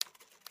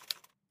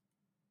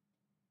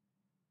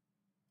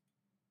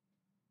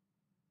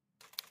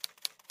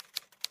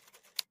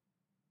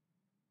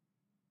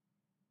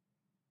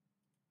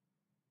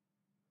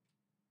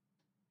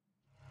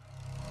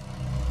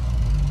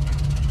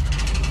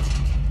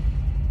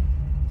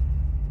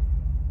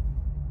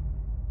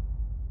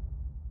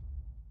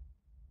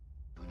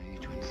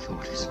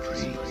what is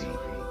free.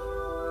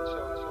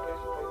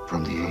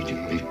 From the age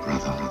of Big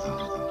Brother,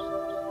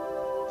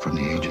 from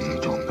the age of the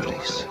Dawn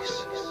Police,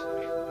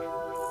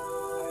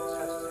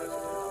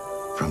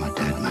 from a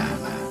dead man,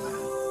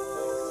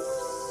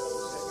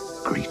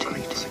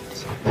 greetings.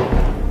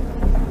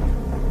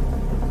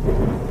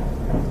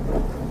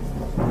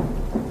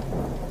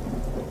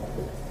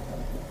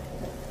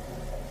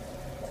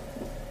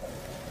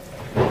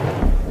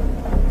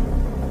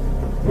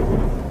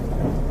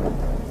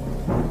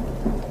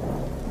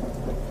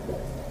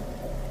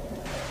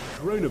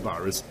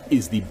 Coronavirus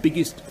is the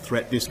biggest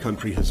threat this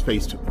country has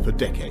faced for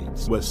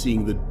decades. We're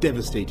seeing the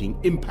devastating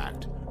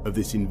impact of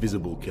this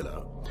invisible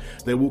killer.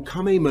 There will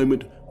come a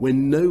moment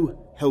when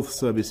no health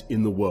service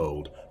in the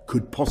world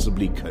could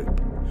possibly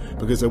cope,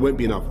 because there won't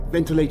be enough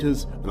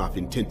ventilators, enough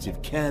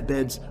intensive care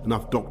beds,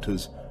 enough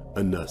doctors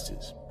and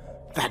nurses.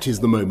 That is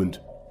the moment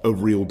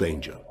of real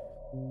danger.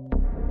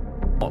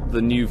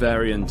 The new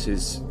variant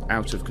is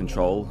out of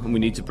control and we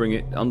need to bring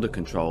it under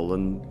control,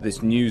 and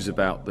this news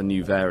about the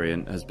new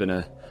variant has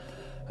been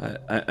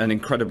an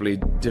incredibly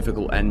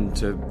difficult end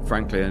to,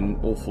 frankly, an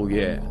awful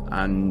year,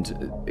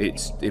 and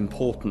it's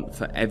important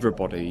for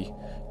everybody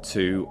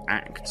to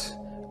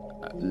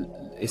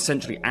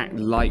essentially act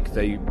like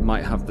they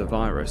might have the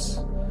virus,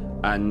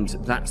 and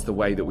that's the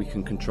way that we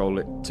can control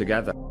it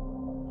together.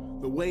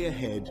 The way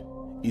ahead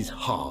is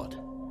hard,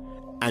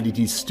 and it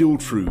is still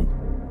true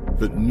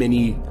that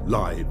many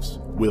lives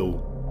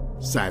will,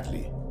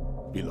 sadly,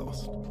 be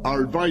lost. Our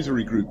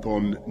advisory group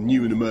on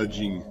new and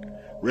emerging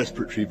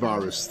respiratory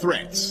virus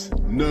threats,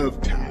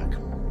 NERVTAG,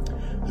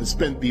 has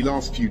spent the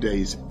last few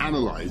days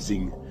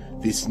analysing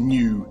this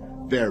new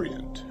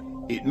variant.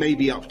 It may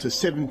be up to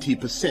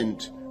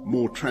 70%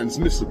 more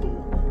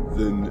transmissible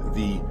than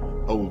the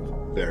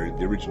old variant,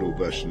 the original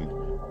version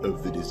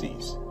of the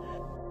disease.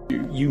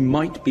 You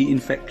might be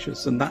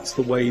infectious, and that's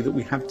the way that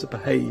we have to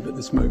behave at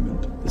this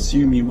moment.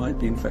 Assume you might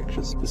be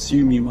infectious.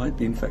 Assume you might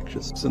be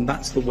infectious. And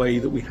that's the way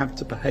that we have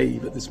to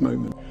behave at this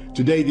moment.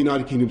 Today, the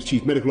United Kingdom's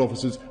chief medical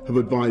officers have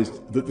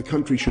advised that the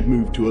country should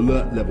move to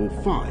alert level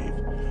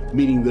 5,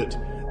 meaning that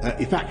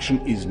if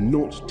action is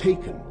not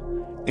taken,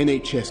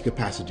 NHS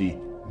capacity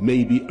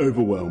may be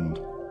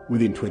overwhelmed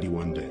within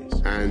 21 days.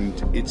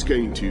 And it's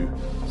going to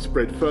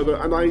spread further,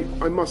 and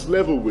I must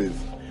level with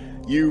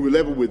you,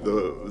 level with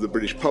the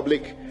British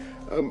public.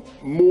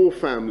 More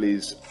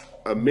families,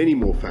 many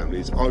more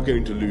families, are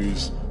going to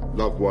lose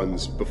loved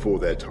ones before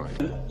their time.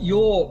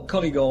 Your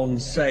colleague on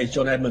stage,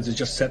 John Edmonds, has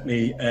just sent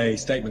me a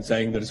statement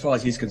saying that as far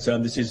as he's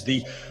concerned, this is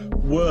the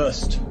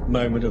worst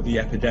moment of the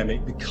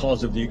epidemic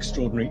because of the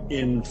extraordinary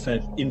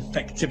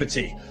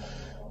infectivity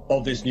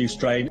of this new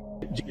strain.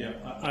 Yeah,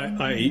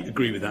 I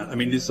agree with that. I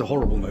mean, this is a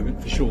horrible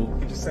moment for sure.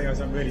 I just say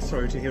I'm really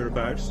sorry to hear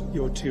about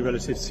your two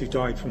relatives who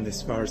died from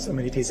this virus. I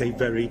mean, it is a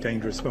very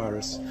dangerous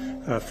virus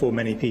for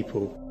many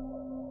people.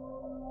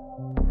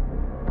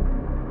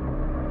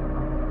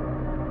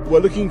 We're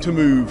looking to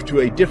move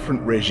to a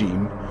different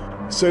regime,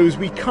 so as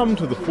we come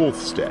to the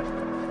fourth step,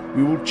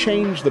 we will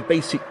change the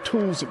basic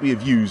tools that we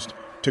have used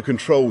to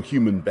control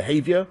human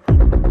behaviour.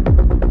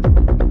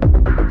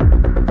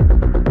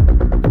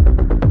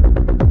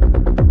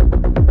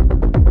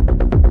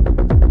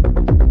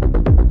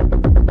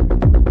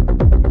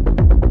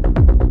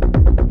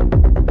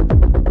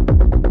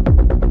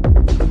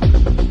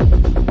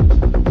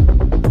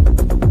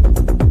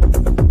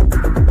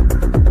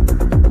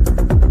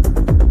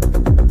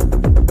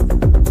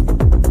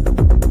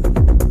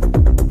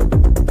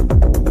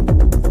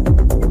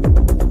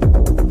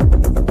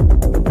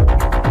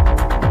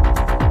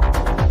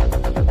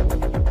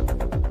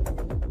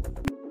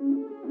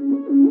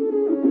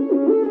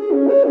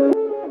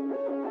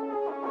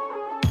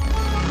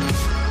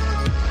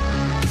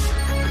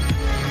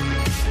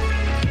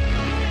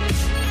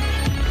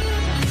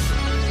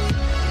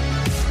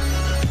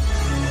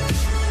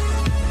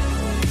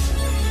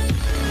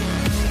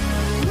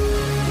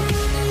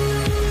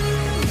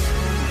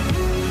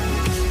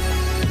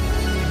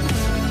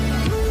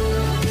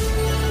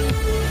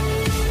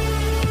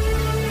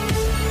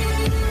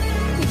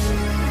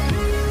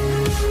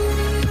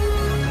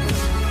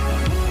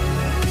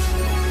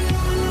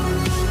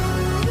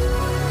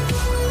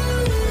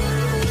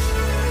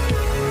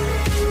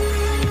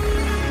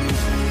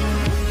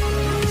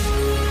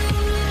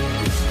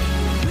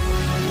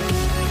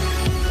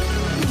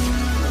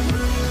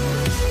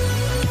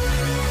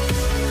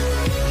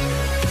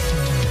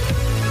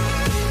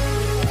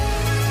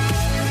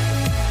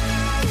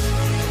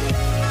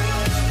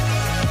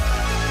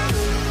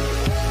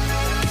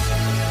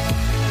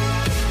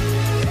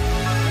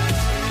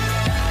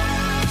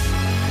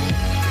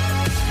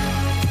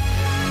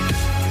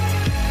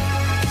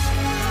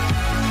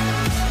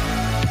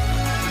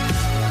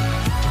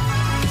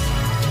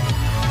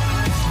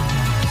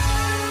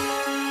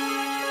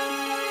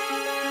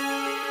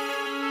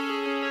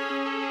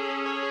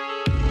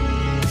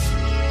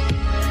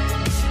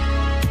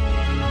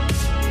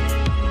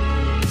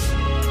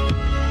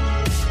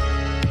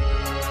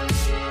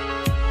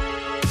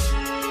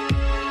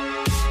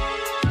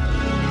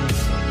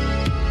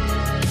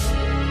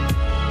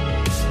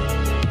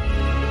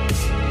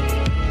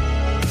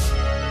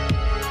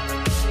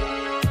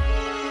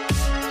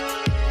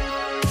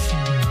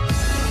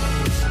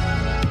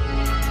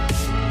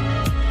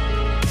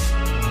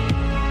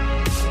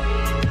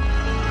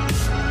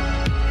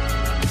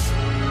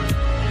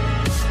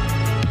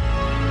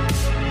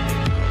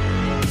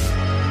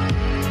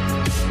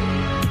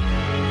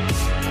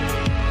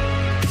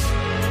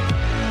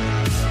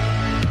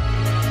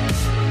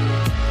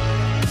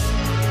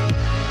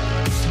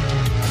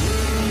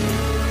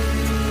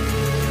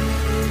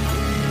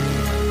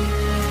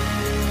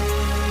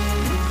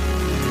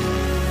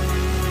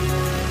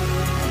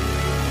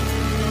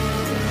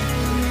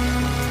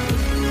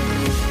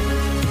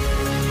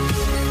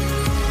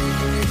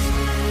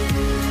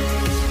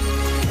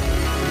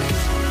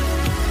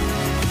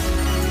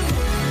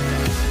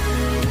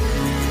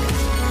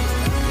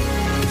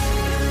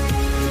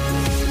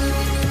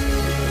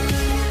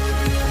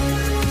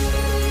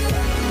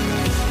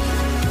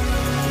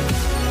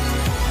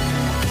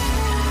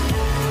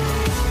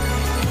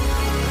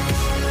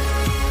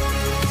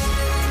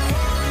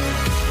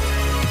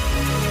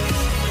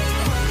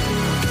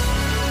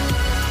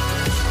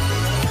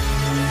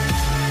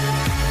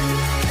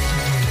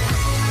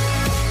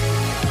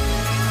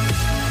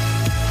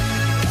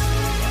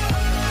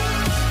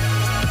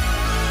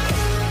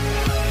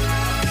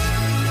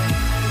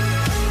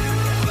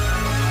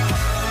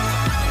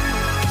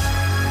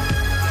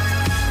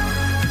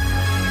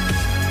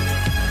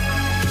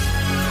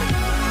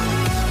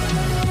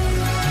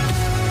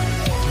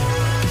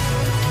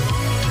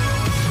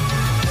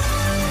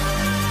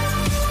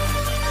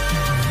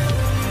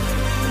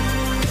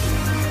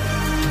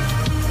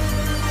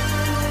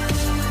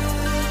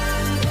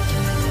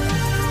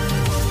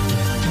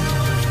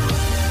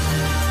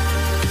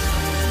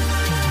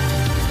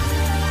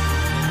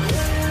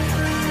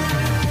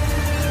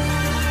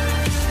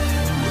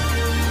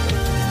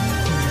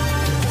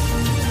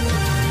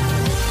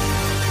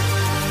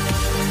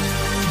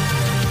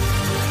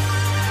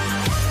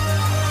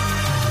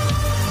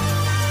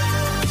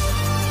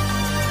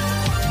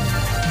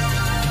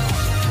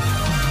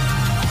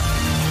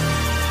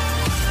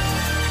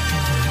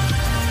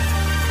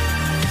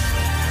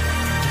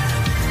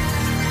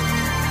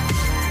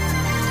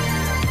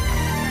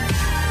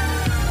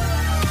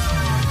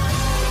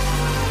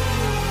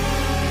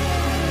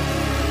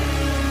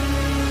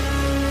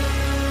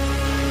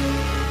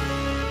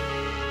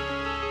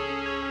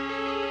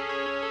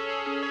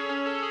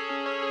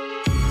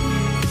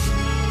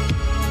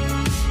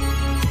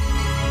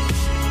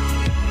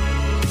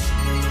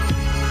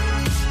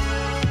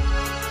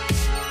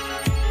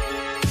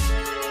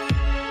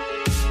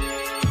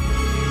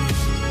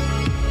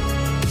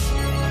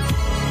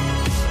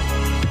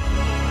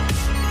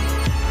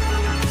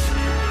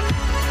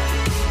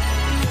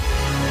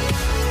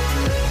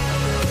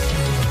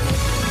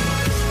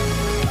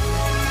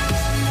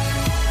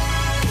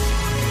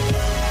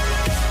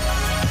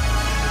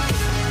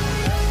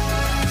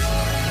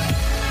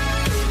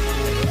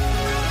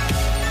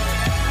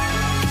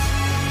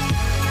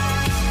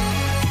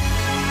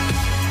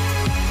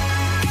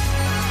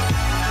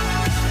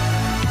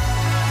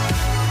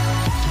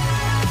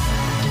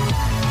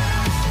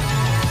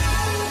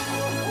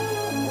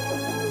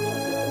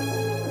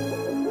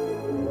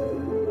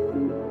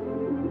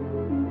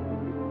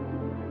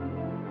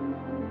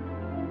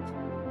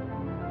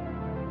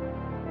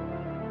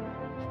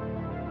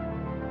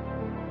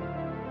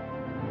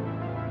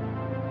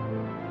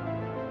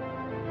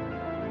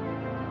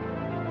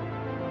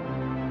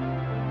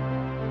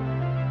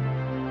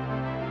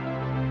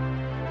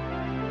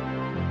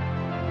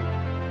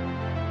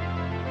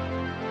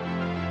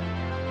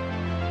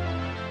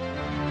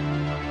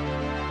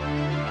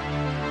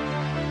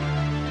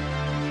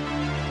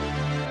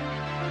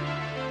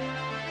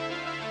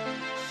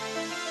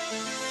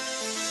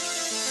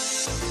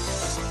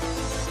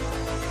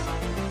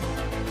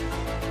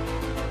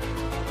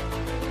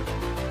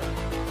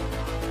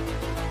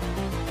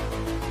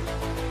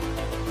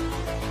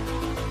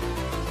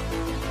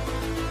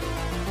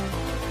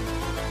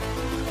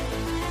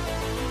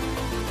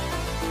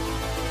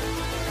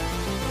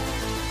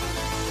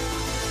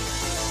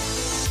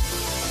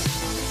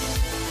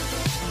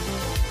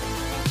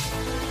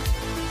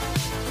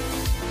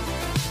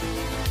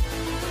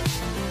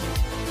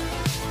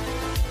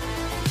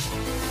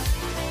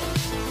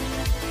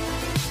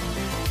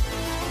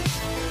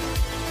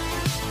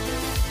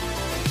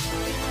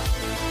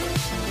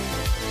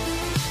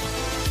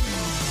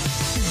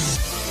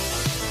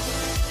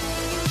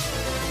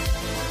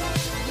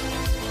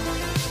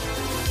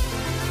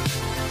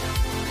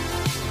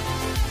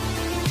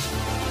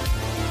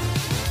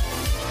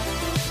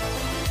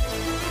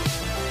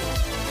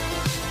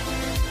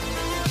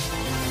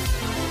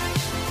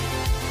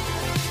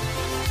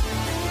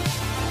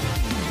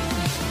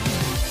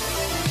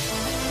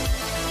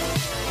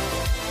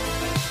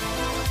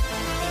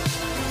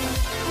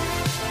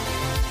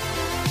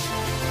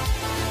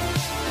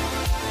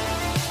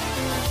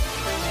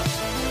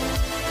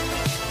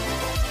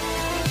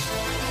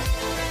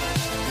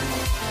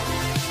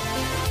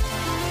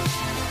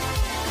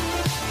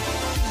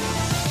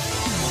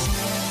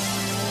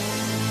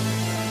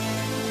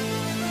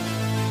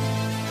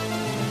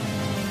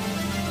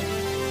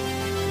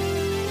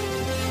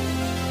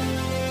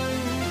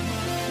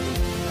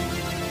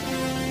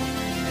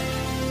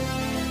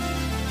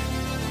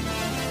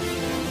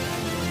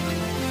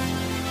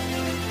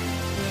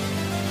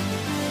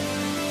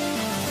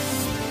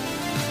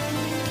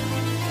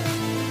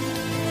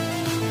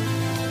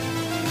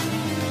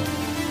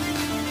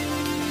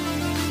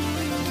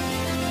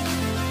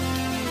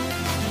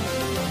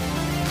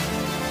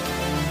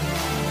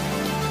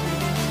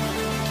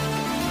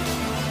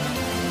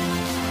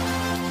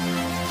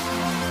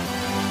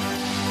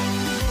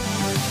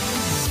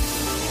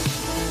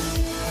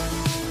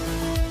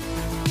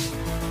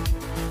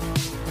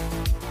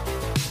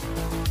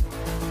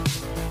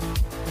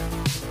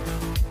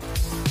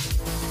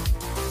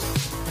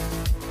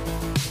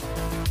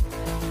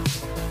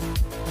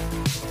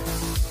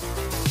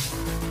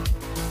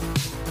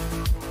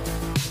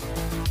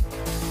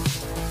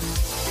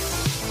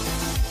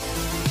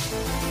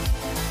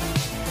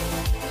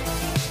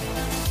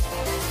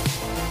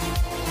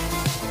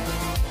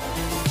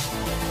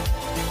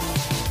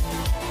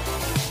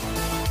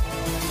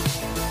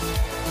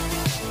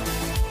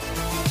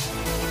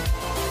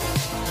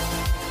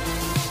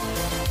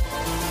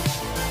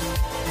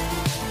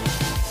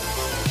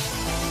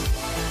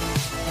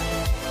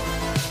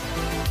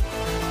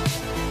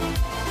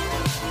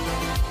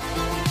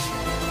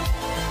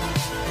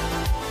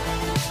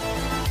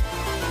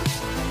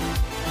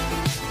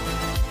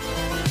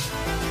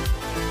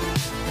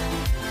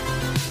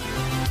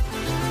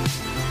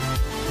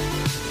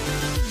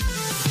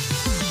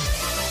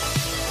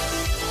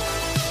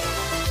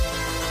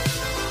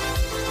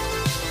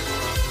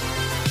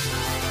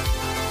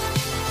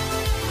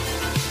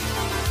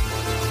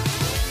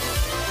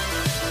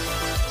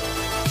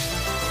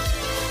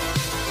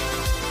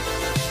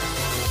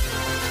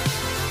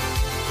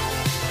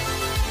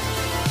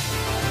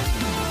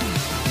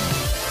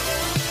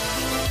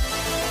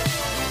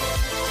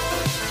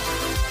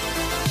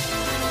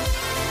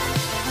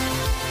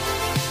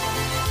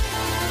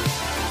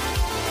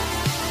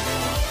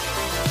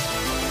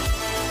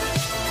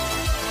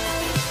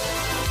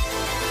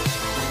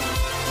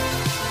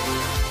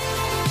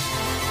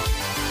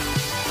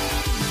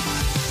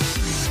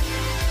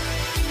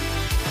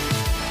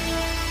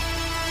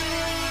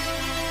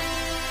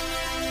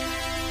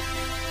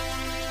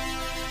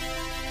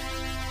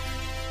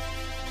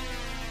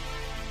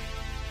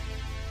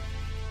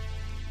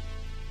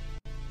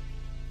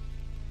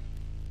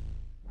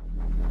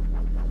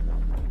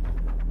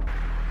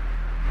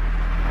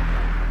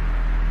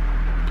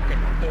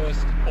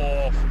 pissed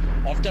off.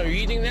 After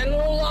reading that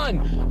little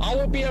line, I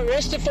will be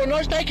arrested for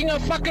not taking a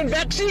fucking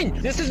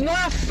vaccine. This is not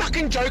a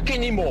fucking joke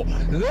anymore.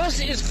 This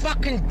is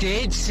fucking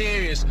dead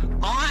serious.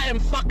 I am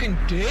fucking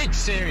dead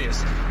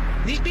serious.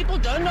 These people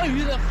don't know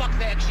who the fuck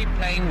they're actually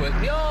playing with.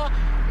 Yeah,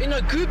 in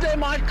a group they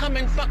might come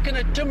and fucking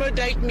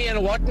intimidate me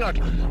and whatnot,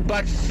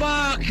 but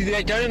fuck,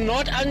 they do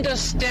not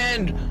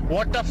understand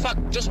what the fuck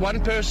just one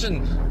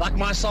person like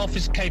myself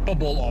is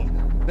capable of.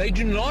 They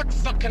do not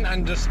fucking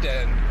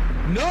understand.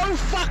 No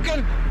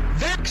fucking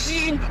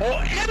vaccine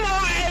or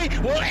MRA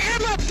will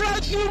ever flow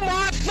through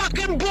my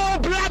fucking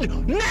blood.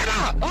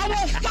 Never! I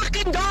will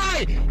fucking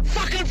die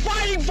fucking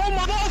fighting for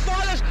my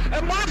forefathers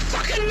and my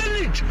fucking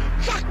lineage.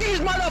 Fuck these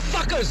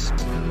motherfuckers!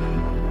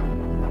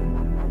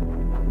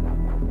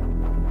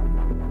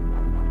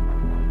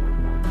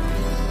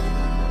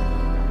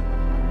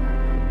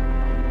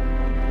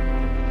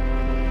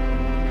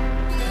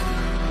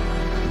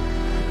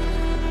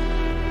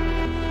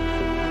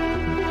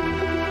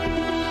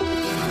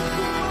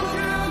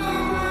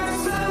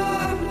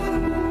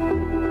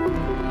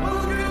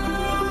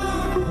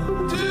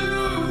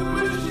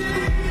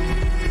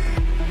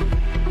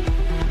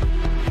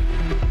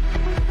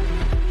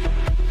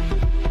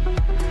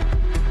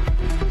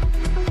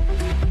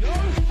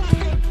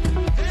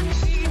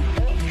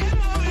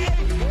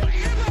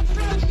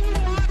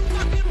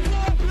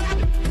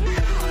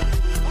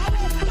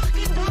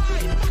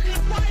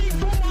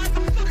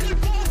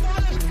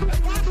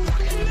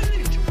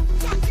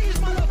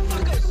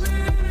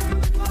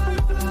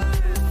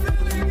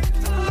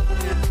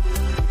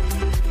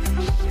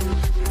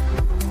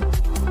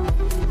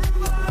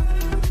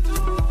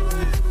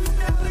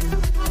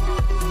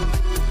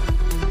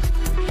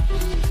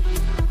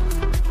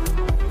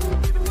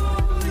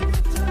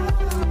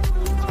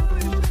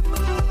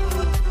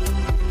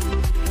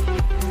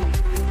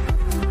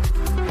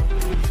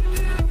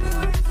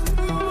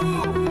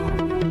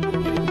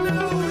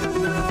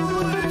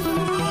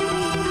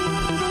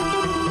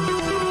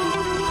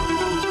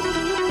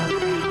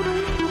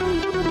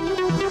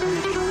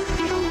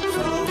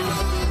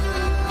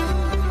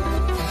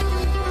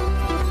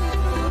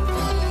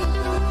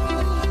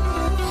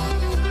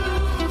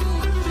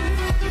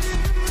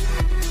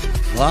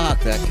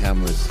 Fuck, that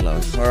camera's slow.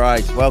 All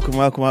right,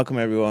 welcome,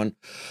 everyone.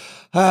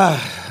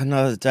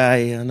 Another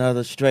day,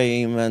 another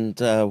stream, and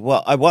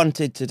what I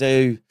wanted to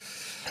do,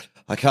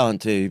 I can't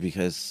do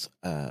because,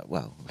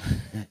 well,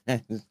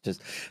 I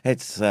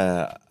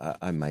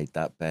made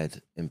that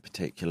bed in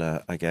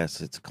particular. I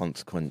guess it's a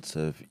consequence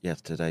of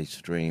yesterday's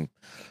stream,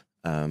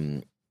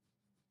 and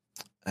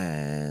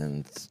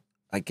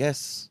I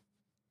guess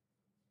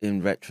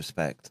in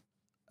retrospect,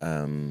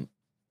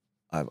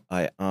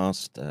 I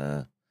asked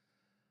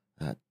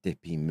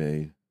Dippy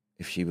Moo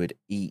if she would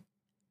eat,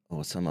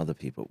 or some other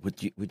people,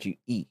 would you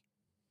eat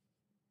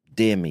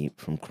deer meat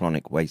from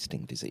chronic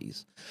wasting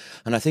disease?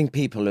 And I think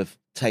people have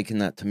taken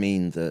that to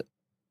mean that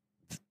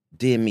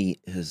deer meat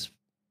has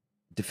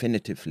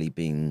definitively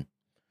been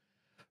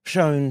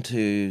shown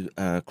to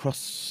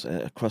cross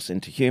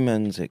into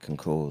humans. It can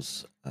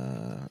cause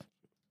a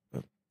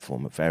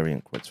form of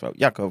variant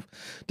Creutzfeldt-Jakob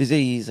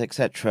disease,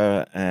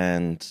 etc.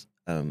 And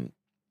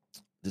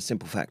the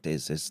simple fact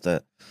is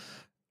that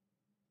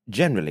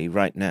generally,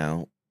 right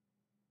now,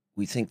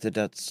 we think that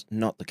that's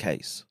not the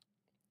case.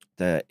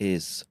 There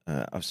is,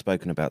 I've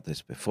spoken about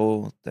this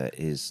before, there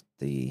is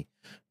the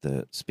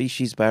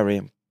species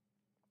barrier,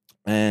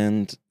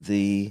 and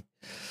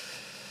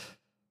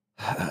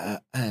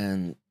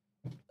and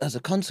as a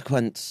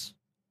consequence,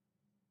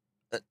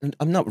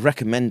 I'm not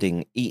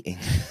recommending eating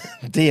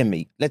deer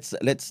meat. Let's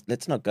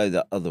not go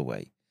the other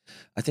way.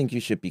 I think you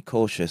should be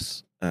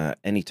cautious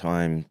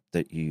anytime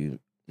that you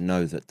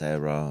know that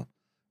there are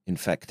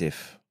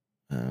infective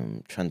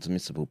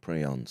transmissible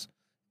prions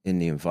in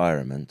the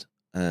environment,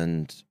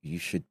 and you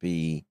should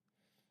be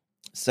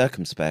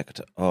circumspect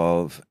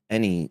of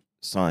any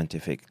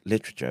scientific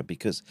literature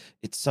because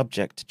it's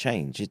subject to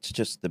change. It's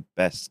just the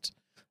best,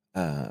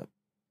 I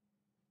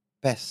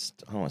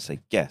don't want to say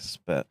guess,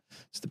 but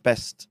it's the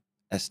best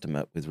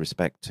estimate with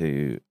respect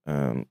to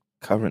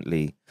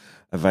currently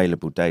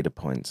available data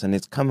points, and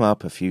it's come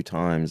up a few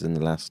times in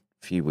the last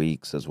few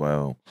weeks as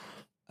well.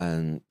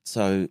 And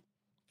so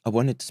I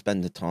wanted to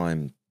spend the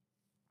time.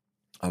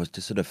 I was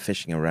just sort of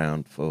fishing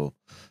around for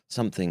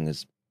something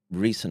as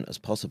recent as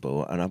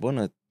possible,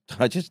 and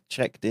I just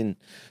checked in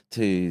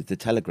to the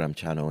Telegram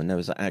channel, and there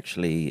was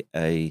actually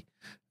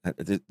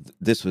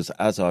this was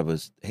as I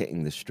was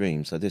hitting the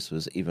stream, so this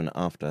was even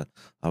after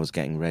I was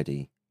getting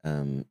ready.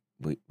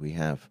 We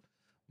have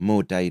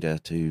more data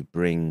to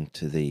bring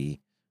to the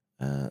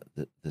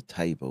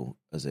table,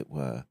 as it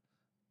were,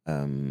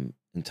 in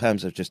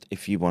terms of just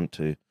if you want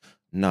to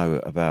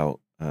know about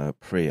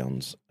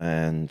prions,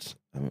 and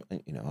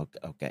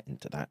I'll get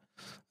into that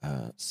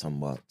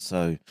somewhat.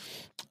 So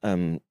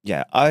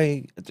yeah,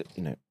 I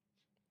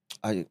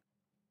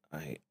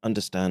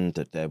understand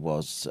that there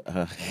was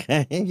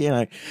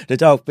the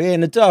dog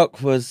being a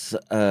dog was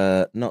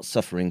not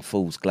suffering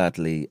fools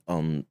gladly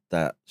on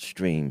that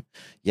stream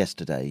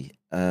yesterday.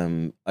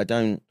 I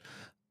don't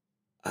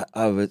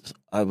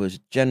I was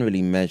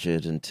generally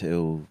measured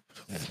until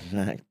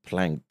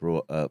Planck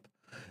brought up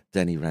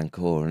Denny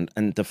Rancour,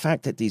 and the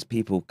fact that these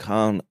people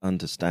can't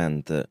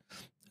understand that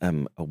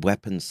a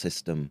weapon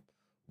system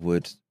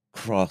would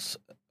cross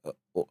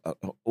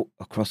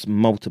across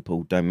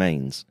multiple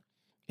domains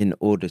in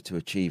order to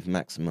achieve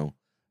maximal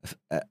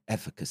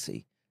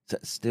efficacy. So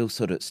it still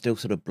sort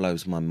of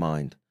blows my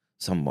mind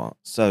somewhat.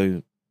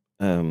 So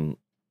if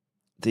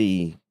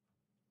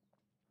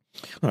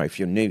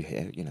you're new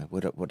here,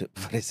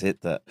 what is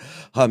it that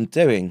I'm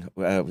doing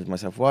with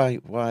myself? Why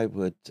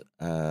would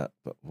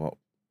what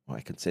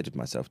I considered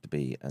myself to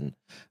be an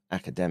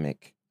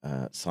academic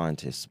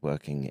scientist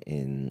working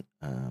in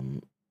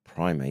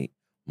primate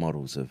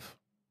models of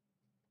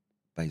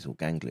basal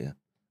ganglia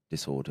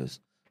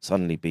disorders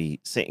suddenly be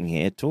sitting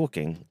here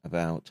talking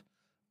about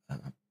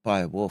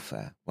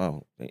biowarfare?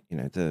 Well,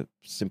 the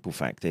simple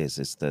fact is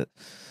that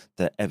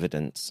the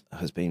evidence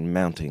has been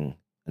mounting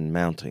and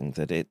mounting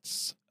that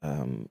it's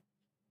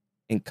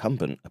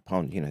incumbent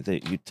upon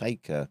that you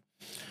take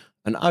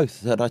an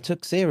oath that I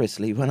took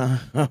seriously when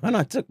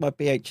I took my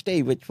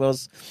PhD, which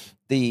was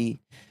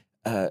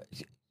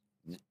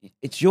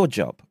it's your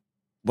job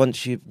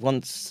once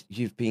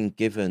you've been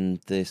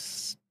given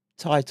this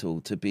title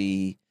to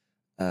be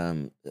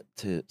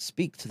to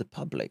speak to the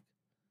public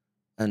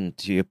and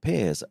to your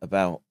peers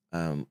about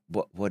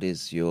what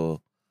is your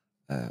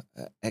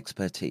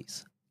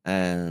expertise.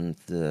 And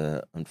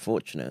the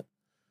unfortunate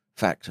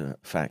fact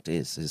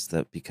is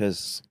that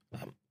because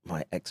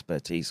my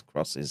expertise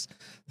crosses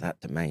that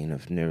domain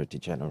of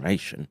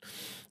neurodegeneration,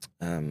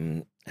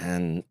 and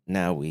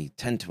now we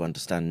tend to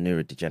understand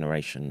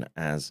neurodegeneration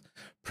as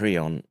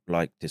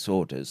prion-like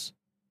disorders.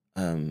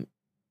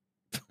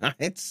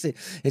 It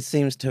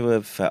seems to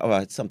have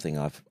it's something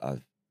I've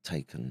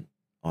taken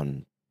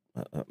on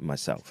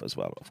myself as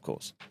well, of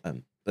course,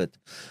 but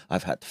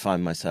I've had to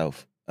find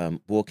myself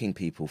walking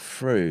people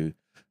through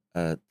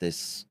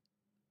this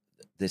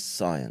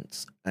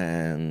science,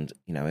 and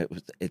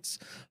it's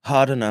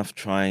hard enough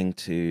trying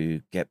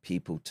to get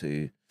people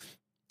to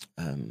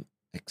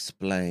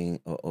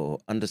explain or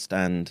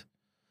understand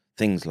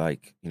things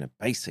like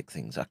basic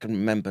things. I can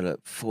remember that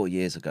 4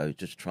 years ago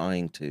just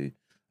trying to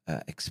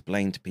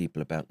explain to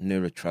people about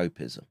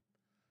neurotropism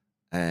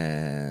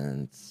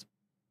and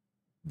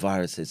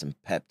viruses and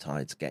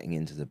peptides getting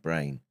into the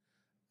brain,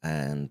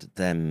 and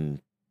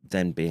them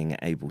then being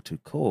able to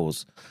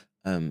cause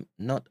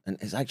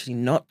it's actually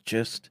not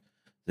just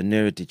the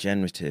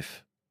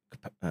neurodegenerative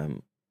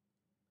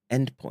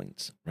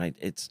endpoints, right?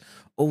 It's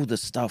all the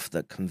stuff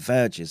that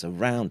converges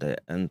around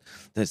it, and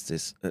there's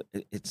this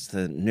it's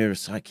the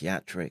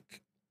neuropsychiatric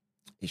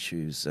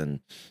issues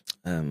and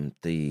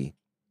the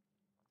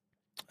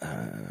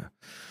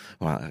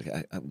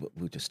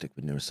we'll just stick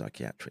with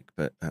neuropsychiatric,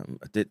 but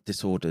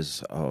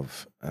disorders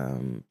of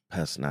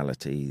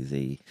personality,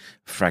 the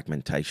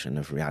fragmentation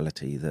of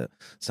reality that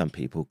some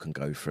people can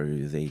go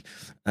through, the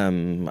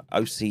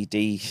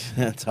OCD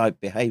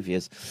type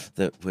behaviors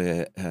that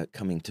we're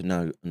coming to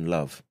know and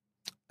love.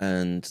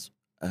 And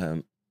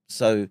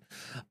so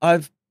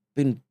I've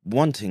been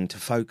wanting to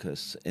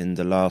focus in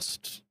the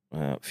last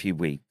few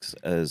weeks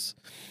as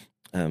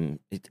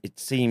it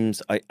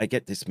seems I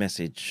get this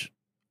message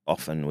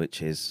often,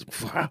 which is,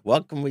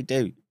 what can we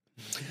do?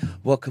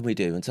 What can we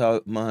do? And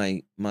so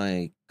my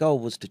goal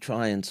was to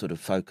try and sort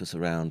of focus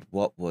around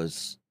what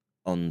was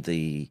on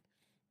the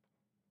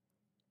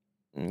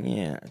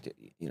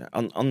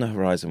on the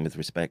horizon with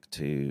respect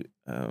to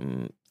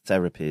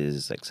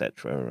therapies,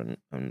 etc.,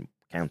 and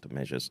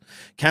countermeasures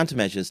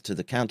to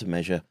the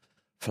countermeasure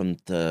from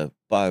the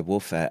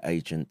biowarfare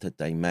agent that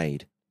they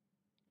made.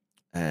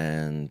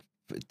 And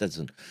it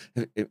doesn't,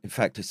 in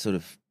fact, it's sort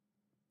of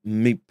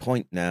moot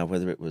point now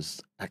whether it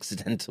was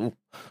accidental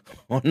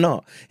or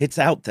not. It's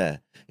out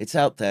there,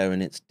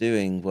 and it's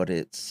doing what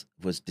it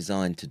was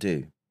designed to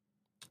do,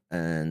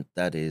 and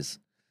that is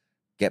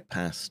get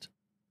past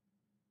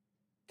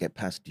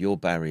your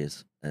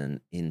barriers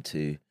and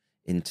into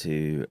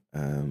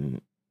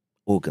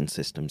organ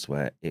systems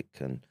where it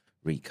can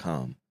wreak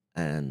harm.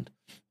 And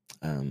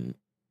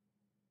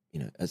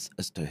as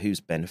to whose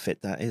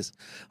benefit that is,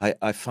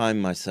 I find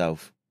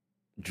myself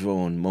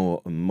drawn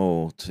more and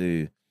more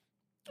to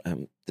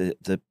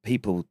the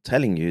people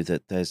telling you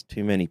that there's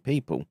too many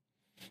people,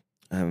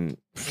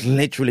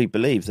 literally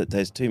believe that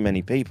there's too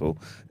many people,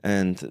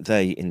 and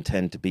they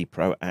intend to be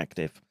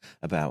proactive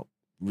about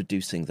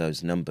reducing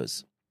those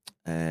numbers.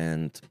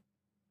 And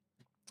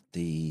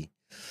the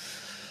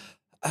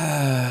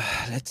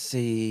let's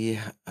see,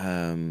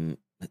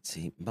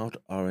 Mod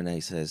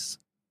RNA says,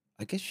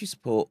 I guess you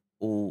support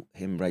all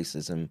him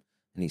racism,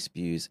 and he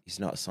spews. He's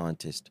not a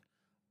scientist,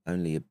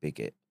 only a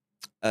bigot.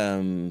 I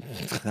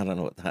don't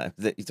know what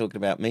that you're talking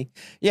about. Me,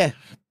 yeah,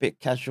 bit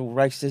casual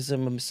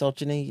racism and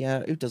misogyny.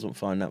 Yeah, who doesn't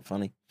find that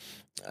funny?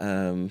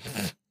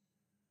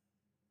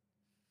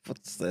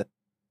 What's the?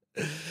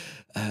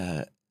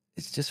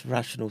 It's just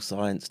rational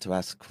science to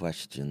ask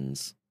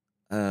questions.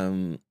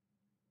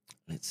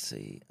 Let's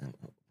see.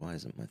 Why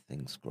isn't my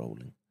thing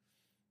scrolling?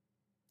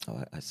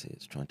 Oh, I see.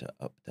 It's trying to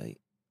update.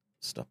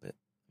 stop it.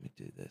 Let me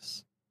do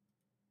this.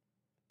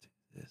 Do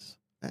this.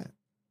 Ah.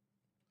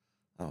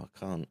 Oh, I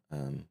can't.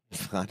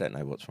 I don't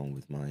know what's wrong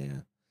with my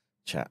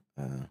chat.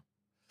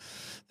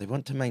 They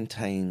want to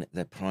maintain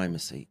their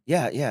primacy.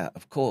 Yeah,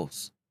 of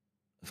course.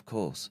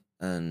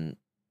 And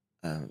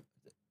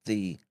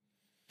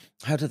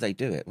how do they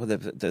do it? Well,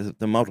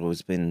 the model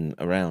has been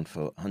around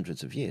for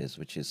hundreds of years,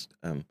 which is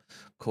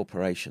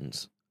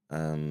corporations.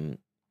 And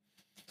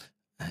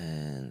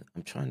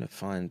I'm trying to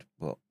find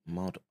what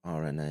mod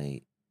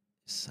RNA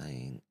is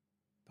saying.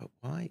 But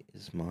why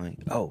is my...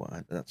 Oh,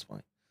 that's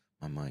why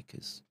my mic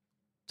is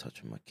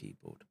touching my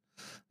keyboard.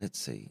 Let's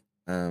see.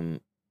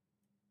 But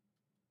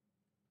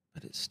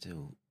it's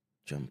still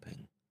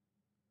jumping.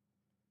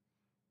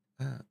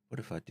 What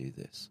if I do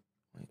this?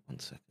 Wait 1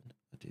 second.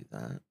 I do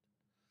that.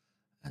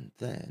 And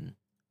then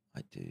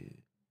I do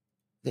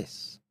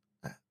this.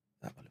 That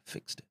will have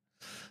fixed it.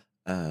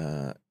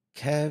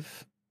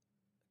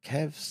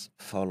 Kev's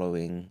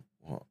following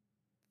what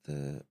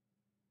the...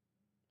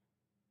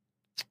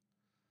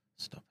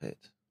 Stop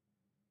it.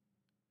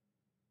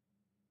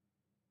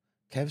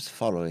 Kev's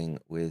following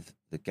with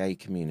the gay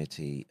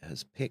community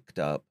has picked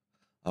up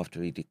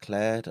after he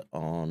declared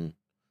on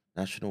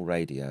national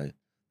radio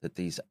that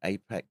these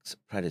apex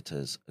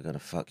predators are going to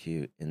fuck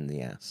you in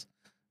the ass.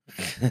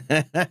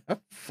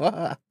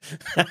 Fuck.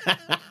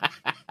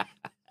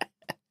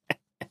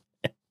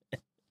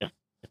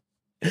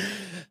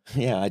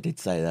 Yeah, I did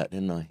say that,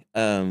 didn't I?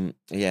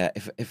 Yeah,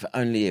 if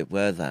only it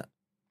were that.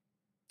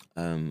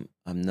 I'm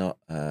not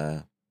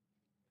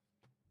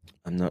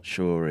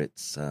sure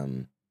it's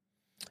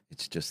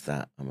just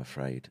that, I'm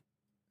afraid.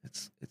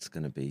 It's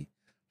going to be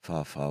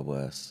far, far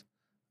worse.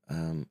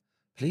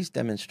 Please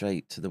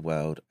demonstrate to the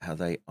world how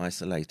they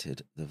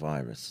isolated the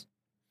virus.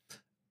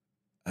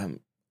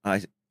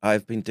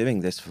 I've been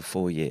doing this for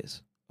 4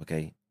 years,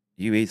 okay?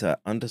 You either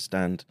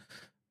understand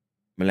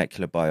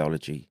molecular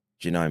biology,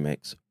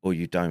 genomics, or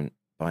you don't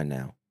by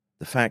now.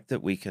 The fact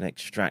that we can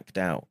extract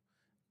out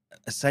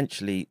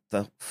essentially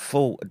the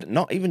full,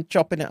 not even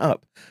chopping it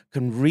up,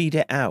 can read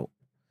it out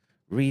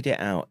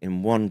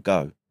in one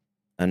go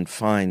and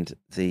find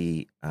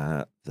the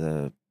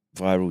viral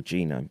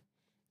genome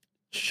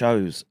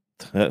shows,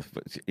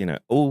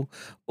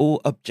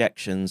 all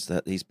objections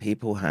that these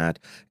people had.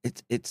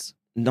 It's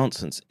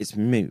nonsense. It's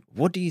moot.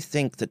 What do you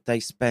think that they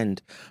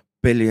spend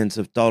billions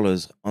of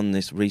dollars on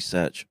this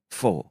research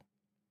for?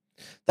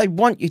 They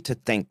want you to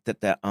think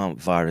that there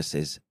aren't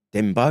viruses,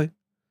 Dimbo.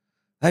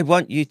 They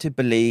want you to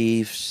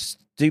believe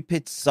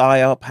stupid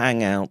psyop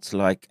hangouts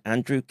like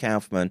Andrew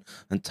Kaufman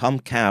and Tom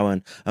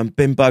Cowan and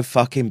Bimbo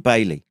fucking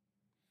Bailey.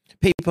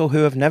 People who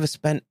have never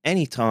spent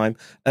any time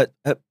at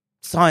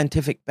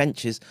scientific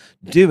benches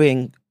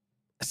doing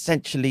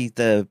essentially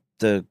the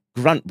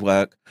grunt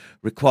work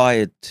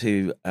required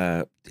to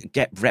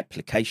get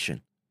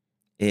replication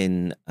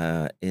in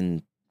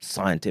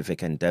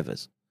scientific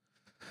endeavors.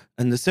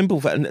 And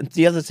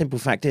the other simple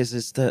fact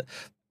is that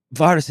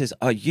viruses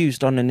are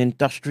used on an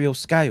industrial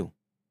scale.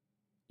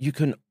 You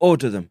can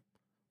order them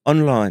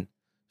online,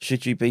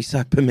 should you be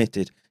so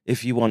permitted,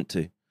 if you want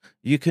to.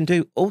 You can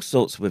do all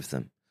sorts with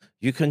them.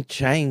 You can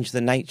change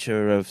the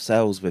nature of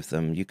cells with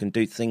them. You can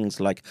do things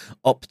like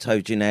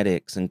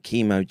optogenetics and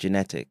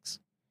chemogenetics.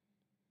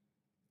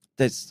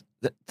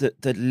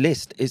 The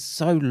list is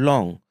so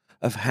long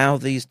of how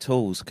these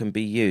tools can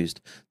be used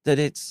that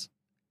it's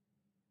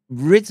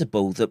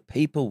risible that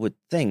people would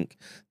think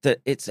that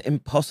it's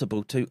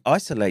impossible to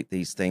isolate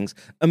these things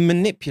and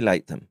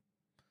manipulate them.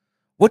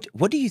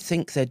 What do you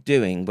think they're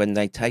doing when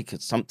they take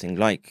something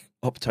like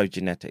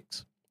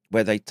optogenetics,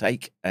 where they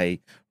take a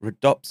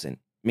rhodopsin,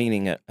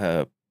 meaning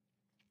a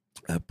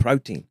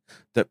protein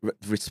that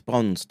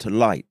responds to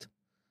light,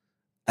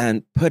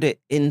 and put it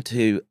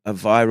into a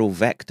viral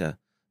vector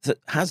that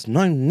has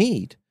no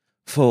need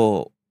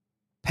for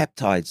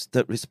peptides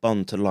that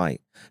respond to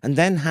light, and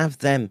then have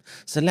them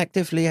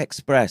selectively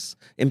express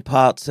in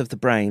parts of the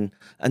brain,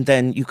 and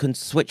then you can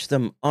switch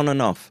them on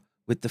and off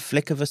with the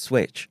flick of a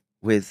switch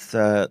with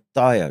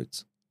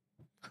diodes.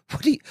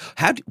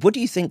 What do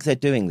you think they're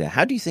doing there?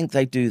 How do you think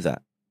they do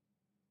that?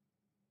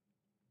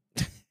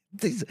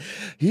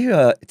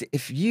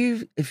 If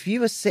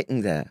you are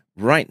sitting there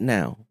right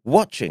now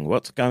watching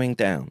what's going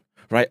down,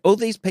 right? All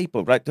these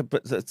people, right?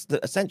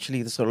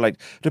 Essentially, the sort of like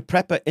the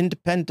prepper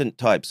independent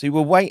types who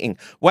were waiting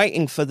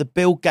for the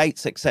Bill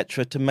Gates,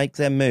 etc., to make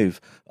their move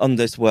on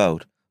this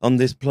world, on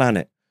this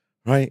planet,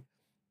 right?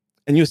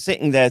 And you're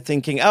sitting there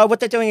thinking, oh,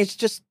 what they're doing is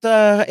just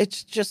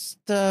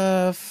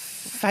a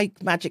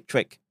fake magic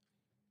trick.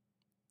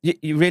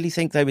 You really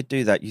think they would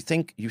do that? You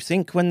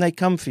think when they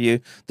come for you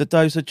that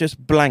those are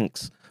just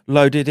blanks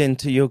loaded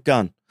into your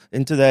gun,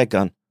 into their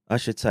gun, I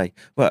should say.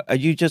 Well, are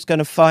you just going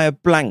to fire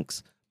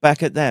blanks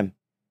back at them?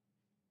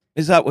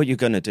 Is that what you're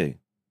going to do?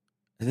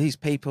 These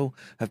people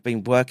have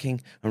been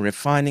working and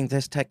refining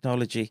this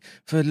technology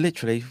for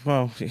literally,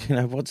 well,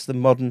 what's the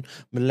modern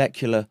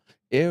molecular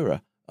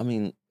era? I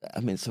mean,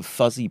 it's a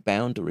fuzzy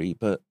boundary,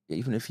 but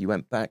even if you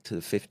went back to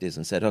the 50s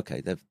and said,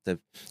 okay, they've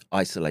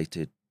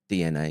isolated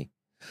DNA,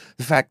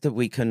 The fact that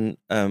we can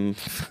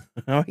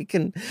we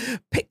can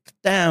pick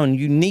down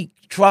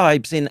unique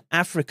tribes in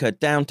Africa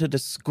down to the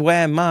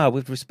square mile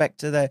with respect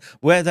to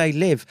where they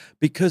live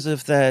because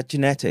of their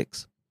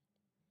genetics.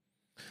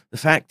 The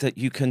fact that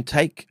you can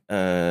take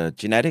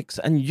genetics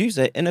and use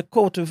it in a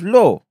court of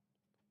law.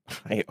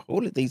 Right?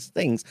 All of these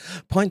things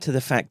point to the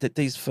fact that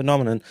these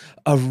phenomena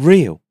are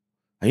real.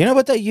 And you know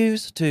what they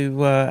use to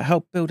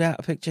help build out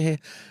a picture here?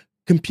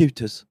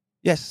 Computers.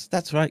 Yes,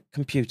 that's right,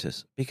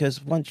 computers.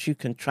 Because once you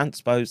can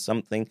transpose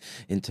something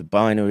into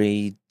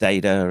binary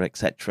data,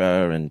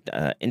 etc., and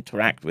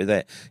interact with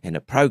it in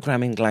a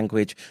programming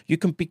language, you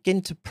can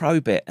begin to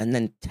probe it and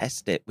then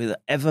test it with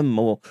ever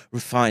more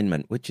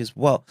refinement, which is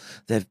what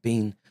they've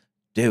been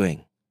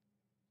doing.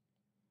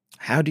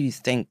 How do you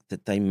think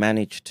that they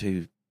managed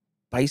to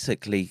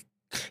basically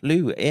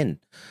clue in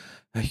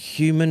a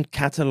human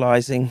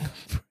catalyzing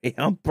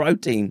prion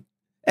protein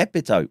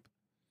epitope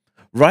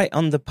right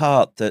on the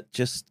part that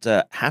just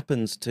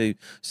happens to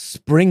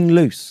spring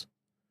loose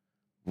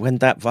when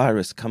that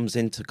virus comes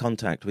into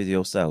contact with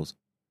your cells?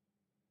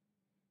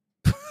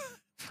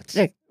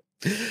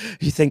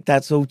 You think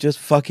that's all just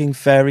fucking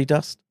fairy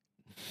dust?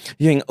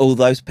 You think all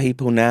those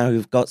people now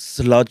who've got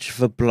sludge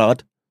for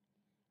blood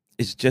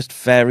is just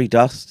fairy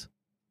dust?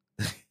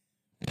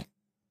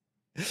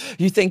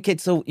 You think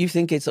it's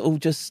all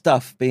just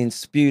stuff being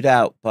spewed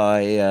out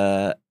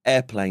by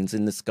airplanes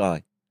in the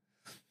sky?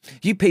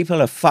 You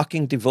people are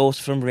fucking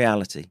divorced from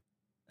reality.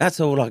 That's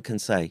all I can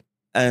say.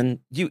 And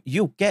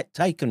you'll get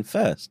taken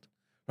first,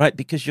 right?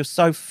 Because you're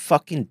so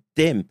fucking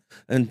dim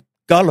and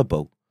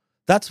gullible.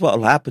 That's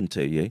what'll happen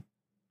to you.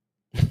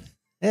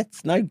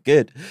 It's no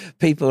good.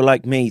 People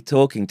like me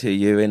talking to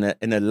you in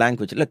a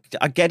language. Look,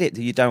 I get it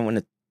that you don't want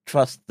to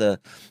trust the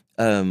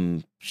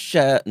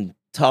shirt and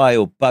tie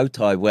or bow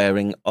tie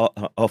wearing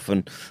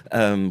often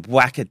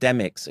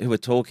academics who are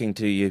talking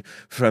to you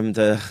from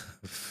the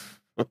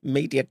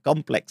media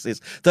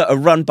complexes that are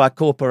run by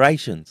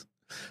corporations.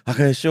 I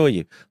can assure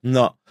you,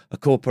 not a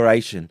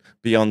corporation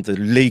beyond the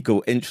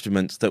legal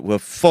instruments that were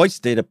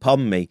foisted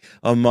upon me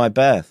on my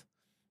birth.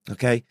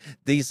 Okay,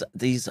 these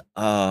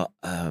are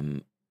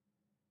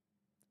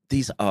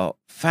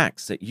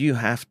facts that you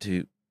have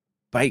to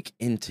bake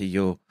into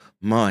your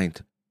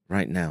mind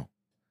right now.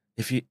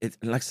 Like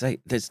I say,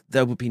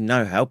 there will be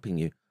no helping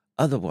you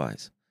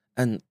otherwise.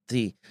 And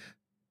the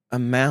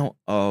amount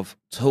of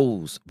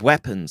tools,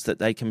 weapons that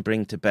they can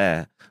bring to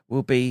bear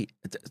will be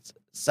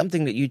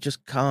something that you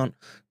just can't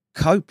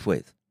cope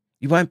with.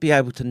 You won't be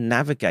able to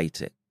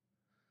navigate it.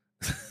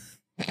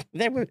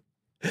 There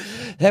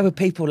were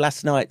people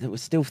last night that were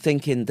still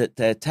thinking that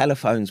their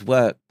telephones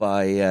work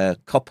by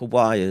copper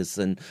wires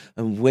and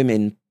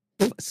women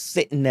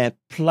sitting there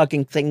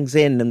plugging things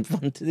in and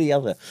one to the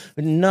other,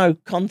 with no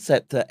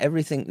concept that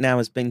everything now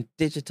has been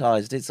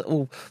digitized. It's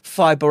all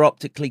fiber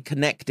optically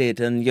connected,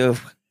 and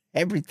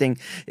everything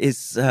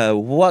is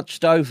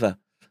watched over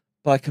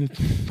by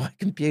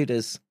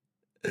computers.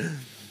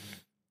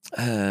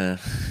 Yeah,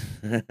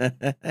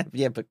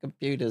 but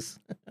computers.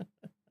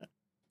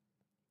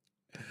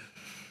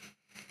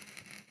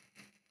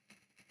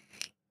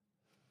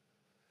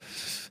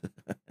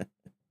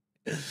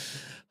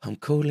 I'm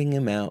calling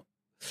him out.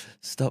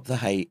 Stop the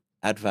hate,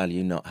 add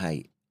value, not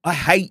hate. I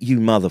hate you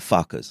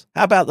motherfuckers.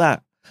 How about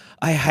that?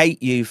 I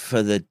hate you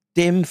for the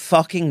dim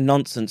fucking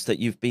nonsense that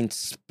you've been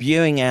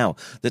spewing out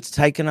that's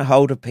taken a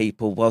hold of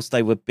people whilst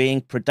they were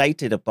being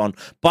predated upon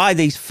by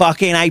these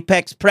fucking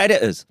apex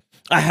predators.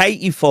 I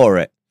hate you for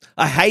it.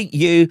 I hate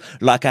you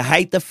like I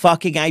hate the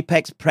fucking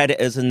apex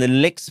predators and the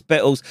lick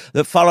spittles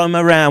that follow them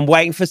around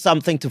waiting for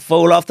something to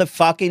fall off the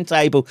fucking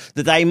table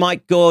that they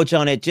might gorge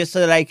on it just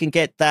so they can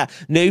get that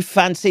new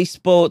fancy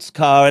sports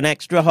car and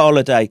extra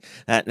holiday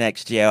that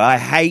next year. I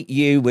hate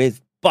you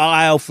with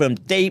bile from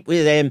deep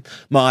within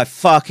my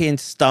fucking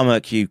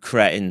stomach, you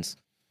cretins.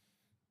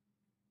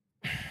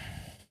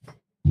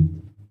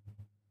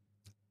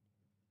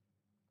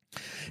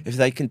 If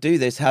they can do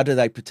this, how do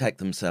they protect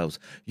themselves?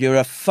 You're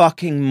a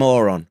fucking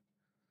moron.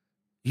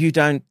 You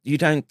don't,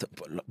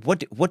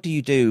 what do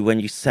you do when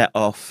you set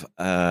off,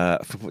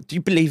 do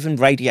you believe in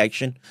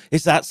radiation?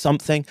 Is that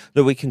something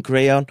that we can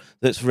agree on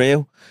that's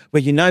real?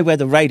 Well, you know where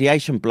the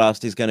radiation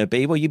blast is going to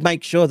be. Well, you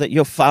make sure that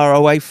you're far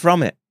away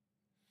from it.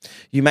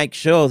 You make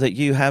sure that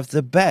you have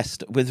the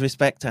best with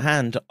respect to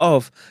hand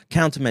of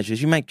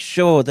countermeasures. You make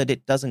sure that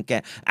it doesn't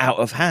get out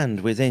of hand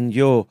within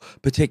your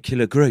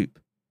particular group.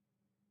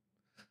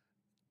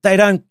 They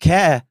don't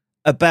care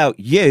about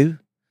you.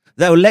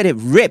 They'll let it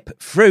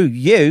rip through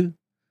you.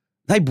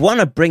 They want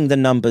to bring the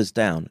numbers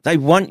down. They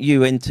want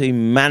you into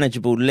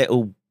manageable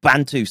little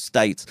Bantu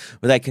states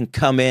where they can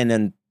come in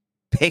and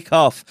pick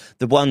off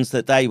the ones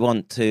that they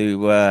want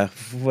to,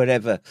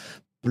 whatever,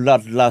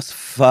 bloodlust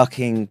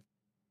fucking...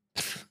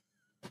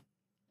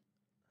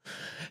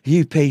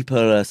 You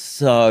people are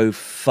so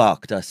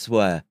fucked, I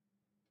swear.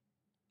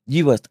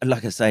 You are,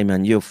 like I say,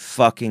 man, you're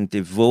fucking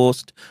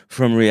divorced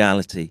from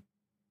reality.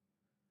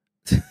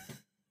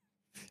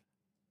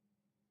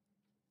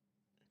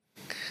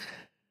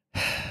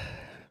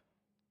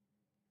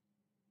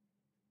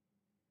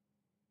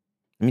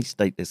 Let me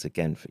state this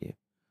again for you,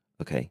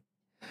 okay?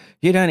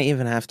 You don't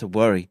even have to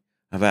worry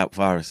about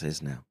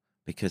viruses now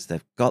because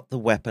they've got the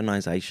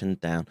weaponization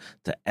down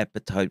to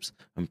epitopes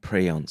and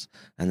prions,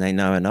 and they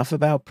know enough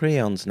about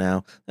prions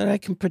now that they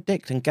can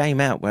predict and game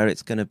out where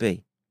it's going to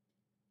be,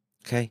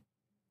 okay?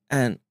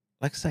 And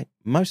like I say,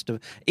 most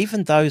of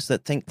even those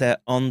that think they're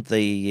on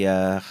the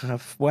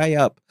way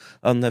up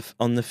on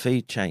the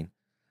food chain,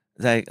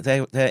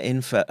 they're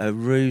in for a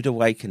rude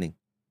awakening.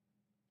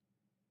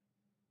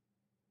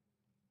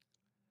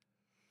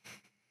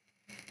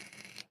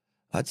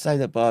 I'd say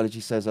that biology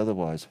says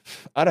otherwise.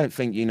 I don't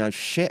think you know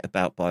shit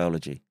about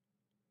biology.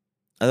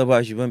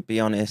 Otherwise, you wouldn't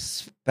be on here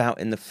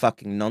spouting the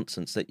fucking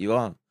nonsense that you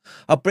are.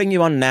 I'll bring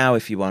you on now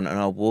if you want, and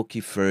I'll walk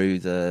you through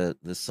the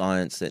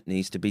science that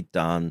needs to be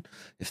done.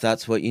 If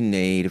that's what you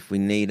need, if we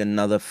need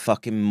another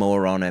fucking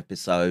moron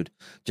episode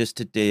just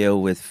to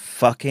deal with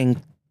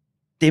fucking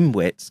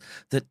dimwits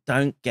that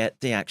don't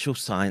get the actual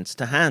science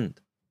to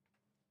hand.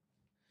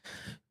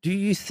 Do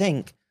you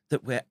think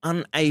that we're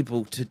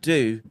unable to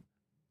do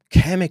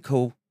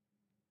chemical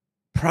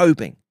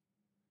probing,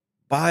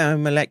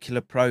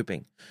 biomolecular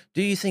probing?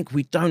 Do you think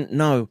we don't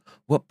know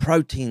what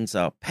proteins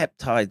are,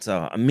 peptides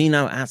are,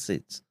 amino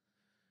acids?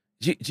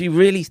 Do you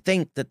really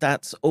think that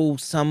that's all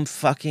some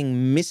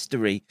fucking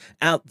mystery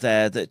out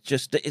there that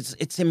just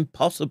it's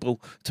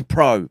impossible to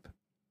probe?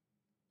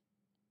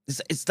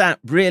 Is that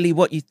really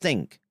what you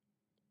think?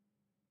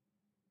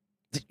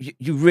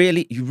 You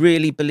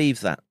really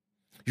believe that?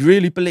 You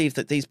really believe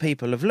that these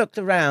people have looked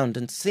around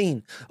and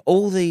seen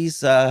all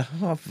these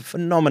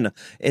phenomena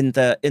in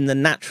the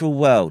natural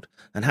world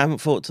and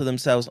haven't thought to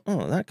themselves,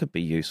 oh, that could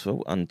be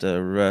useful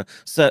under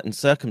certain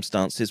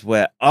circumstances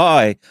where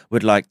I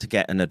would like to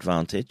get an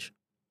advantage?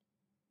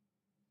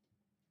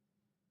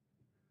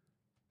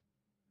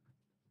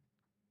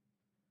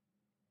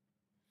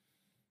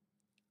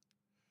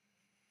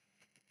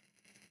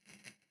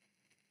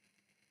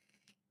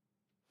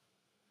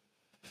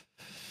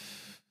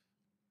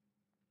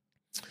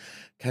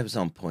 Kev's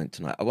on point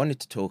tonight. I wanted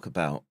to talk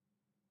about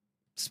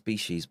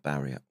species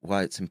barrier,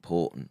 why it's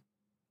important.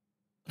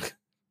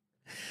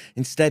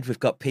 Instead, we've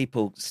got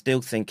people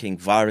still thinking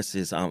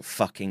viruses aren't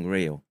fucking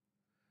real.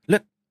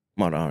 Look,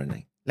 mod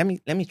RNA.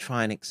 Let me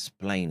try and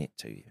explain it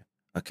to you.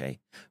 Okay,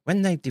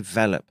 when they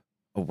develop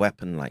a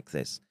weapon like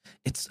this,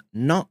 it's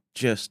not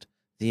just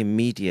the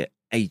immediate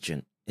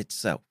agent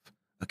itself.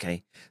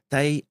 Okay,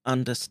 they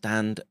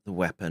understand the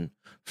weapon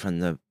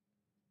from the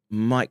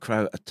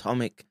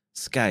microatomic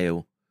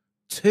scale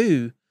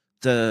to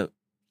the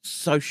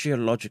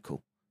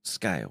sociological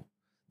scale.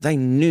 They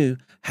knew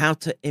how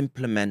to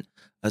implement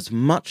as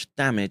much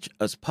damage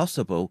as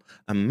possible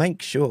and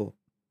make sure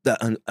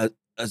that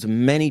as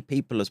many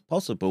people as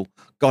possible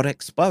got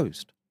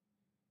exposed.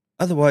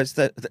 Otherwise,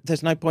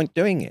 there's no point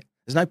doing it.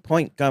 There's no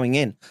point going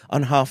in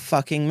on half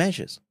fucking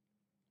measures.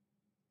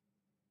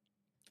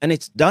 And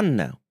it's done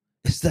now.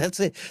 That's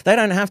it. They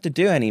don't have to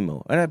do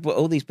anymore.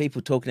 All these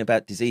people talking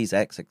about disease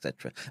X,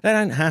 etc. They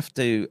don't have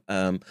to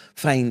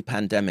feign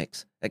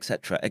pandemics,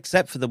 etc.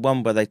 Except for the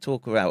one where they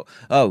talk about,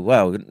 oh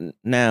well,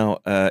 now,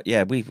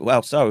 we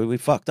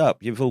fucked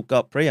up. You've all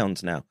got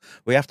prions now.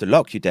 We have to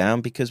lock you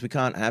down because we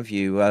can't have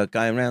you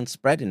going around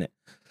spreading it.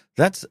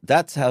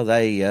 That's how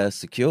they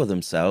secure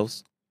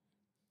themselves.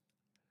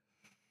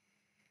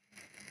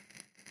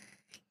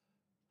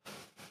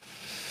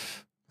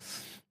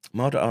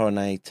 Mod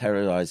RNA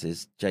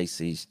terrorizes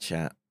JC's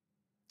chat.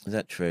 Is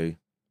that true?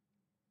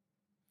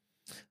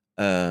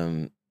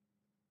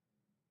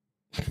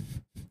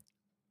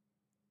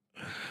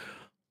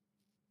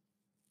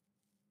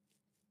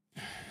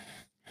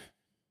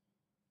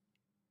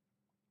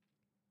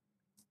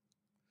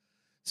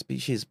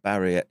 Species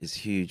barrier is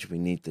huge. We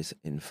need this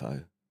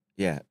info.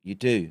 Yeah, you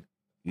do.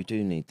 You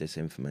do need this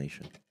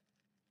information.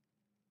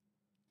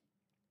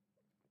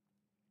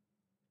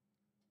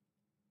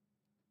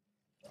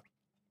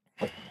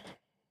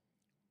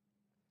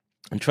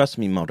 And trust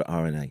me, Mod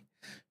RNA,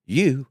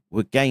 you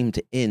were gamed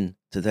into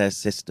their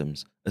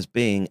systems as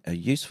being a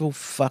useful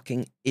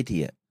fucking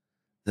idiot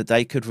that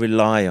they could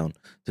rely on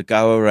to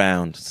go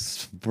around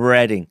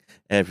spreading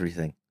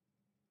everything.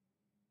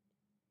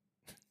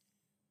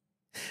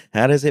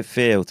 How does it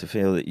feel to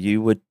feel that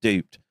you were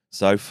duped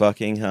so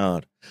fucking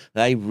hard?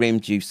 They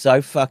rimmed you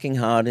so fucking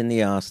hard in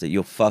the ass that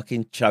you're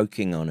fucking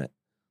choking on it.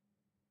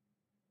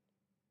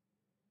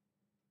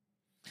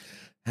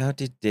 How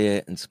did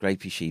deer and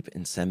scrapey sheep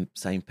in same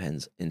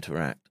pens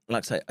interact?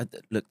 Like I say,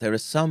 look, there are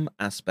some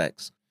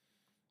aspects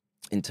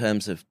in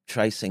terms of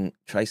tracing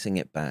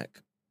it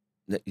back.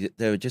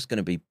 There are just going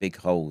to be big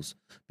holes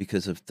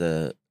because of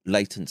the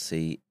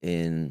latency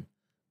in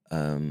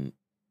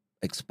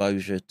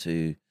exposure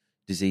to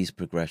disease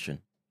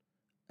progression.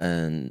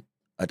 And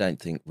I don't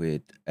think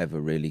we'd ever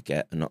really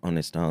get an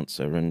honest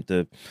answer. And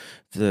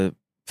the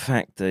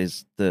fact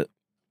is that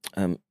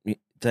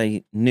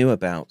they knew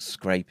about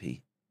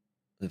scrapey.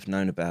 They've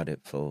known about it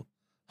for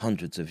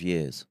hundreds of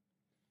years.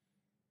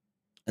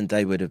 And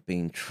they would have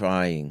been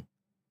trying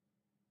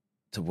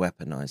to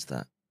weaponize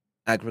that.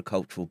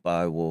 Agricultural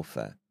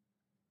biowarfare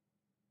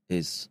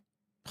is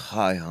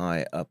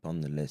high up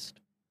on the list.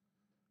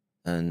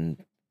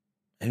 And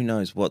who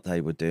knows what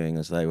they were doing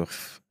as they were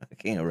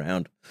fucking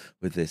around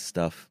with this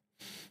stuff.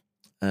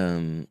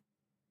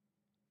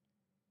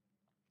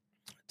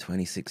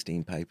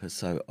 2016 paper,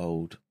 so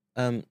old.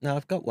 Now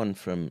I've got one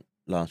from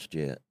last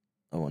year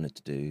I wanted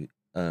to do.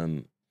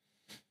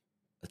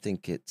 I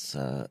think it's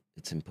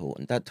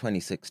important. That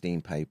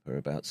 2016 paper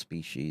about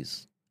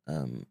species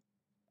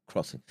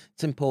crossing.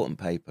 It's an important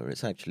paper.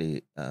 It's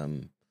actually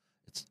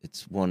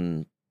it's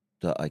one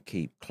that I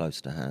keep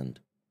close to hand.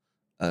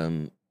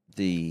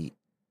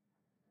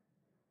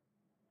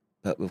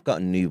 But we've got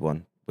a new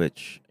one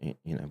which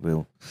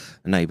will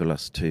enable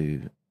us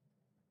to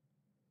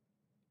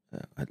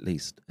at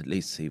least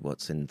see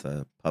what's in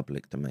the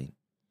public domain.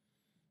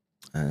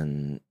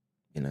 And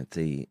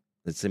the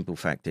simple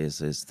fact is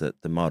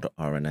that the mod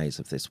RNAs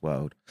of this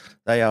world,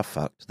 they are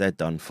fucked. They're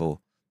done for,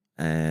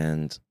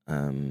 and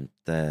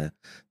they're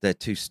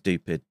too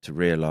stupid to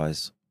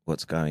realize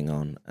what's going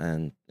on.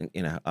 And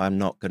I'm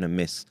not going to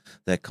miss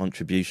their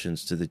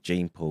contributions to the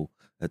gene pool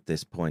at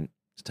this point,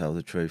 to tell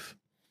the truth.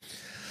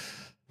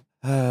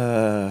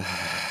 I've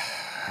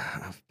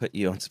put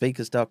you on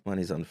speaker stock.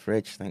 Money's on the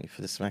fridge. Thank you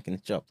for the smack in the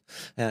chops.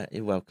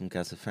 You're welcome,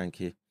 Gaza.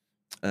 Thank you.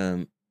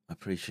 I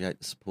appreciate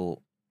the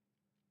support.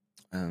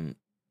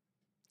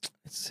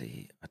 Let's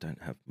see. I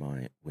don't have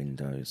my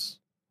Windows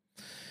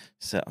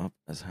set up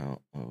as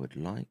how I would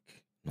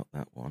like. Not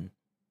that one.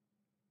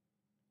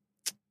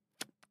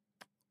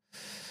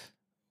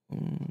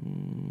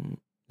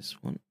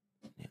 This one.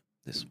 Yeah,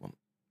 this one.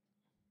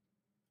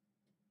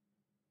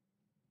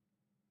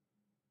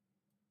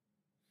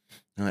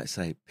 Like I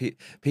say,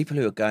 people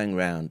who are going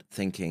around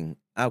thinking,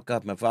 "Oh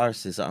God, my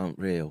viruses aren't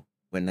real,"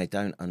 when they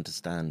don't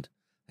understand.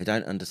 They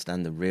don't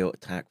understand the real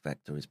attack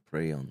vector is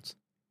prions.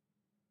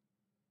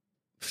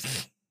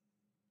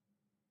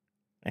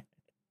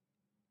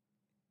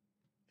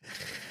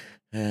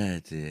 Oh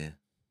dear.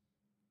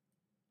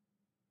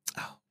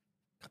 Oh,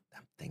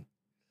 goddamn thing.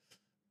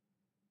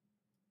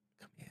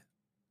 Come here.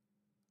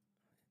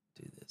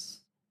 Do this.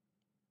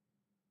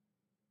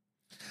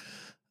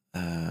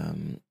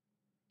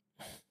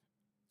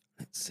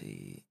 Let's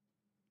see.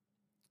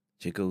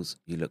 Jiggles,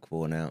 you look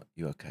worn out.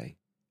 You okay?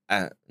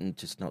 I'm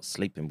just not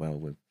sleeping well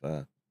with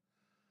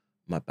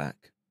my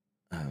back.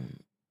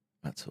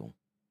 That's all.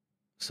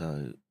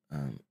 So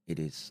it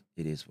is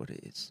what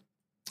it is.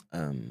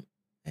 And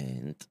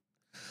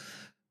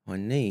I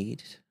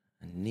need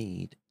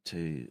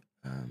to.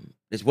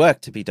 There's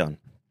work to be done.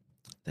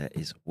 There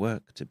is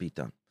work to be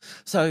done.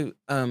 So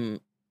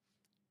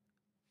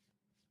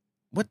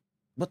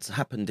what's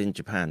happened in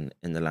Japan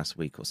in the last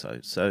week or so?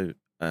 So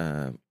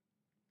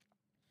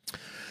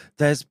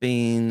there's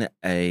been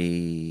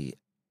a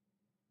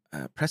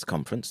press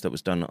conference that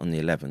was done on the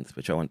 11th,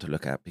 which I want to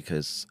look at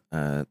because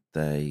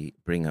they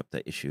bring up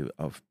the issue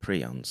of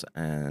prions,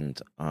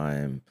 and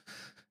I'm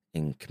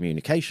in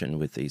communication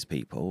with these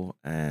people,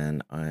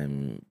 and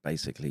I'm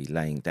basically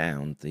laying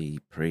down the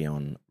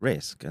prion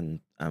risk,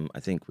 and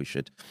I think we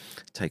should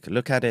take a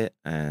look at it,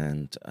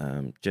 and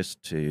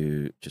just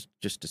to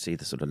see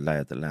the sort of lay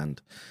of the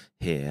land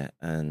here,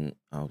 and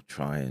I'll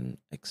try and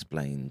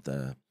explain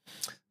the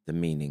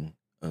meaning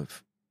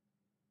of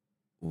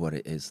what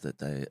it is that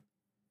they're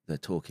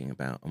talking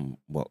about and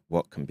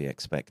what can be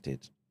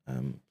expected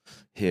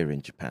here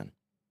in Japan.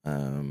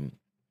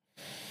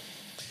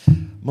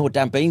 More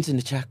damn beans in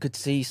the chat. Good to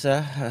see you, sir.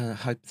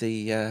 Hope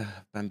the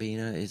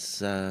bambina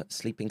is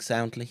sleeping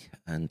soundly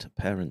and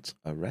parents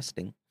are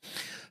resting.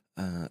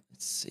 Let's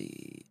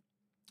see.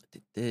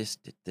 Did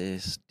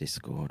this.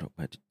 Discord.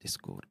 Where did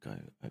Discord go?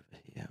 Over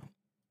here.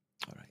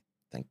 All right.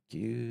 Thank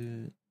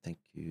you.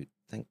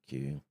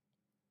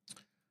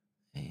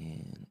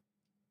 And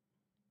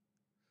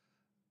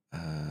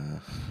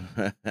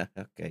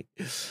okay.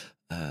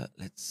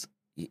 Let's.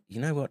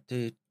 You know what,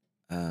 dude?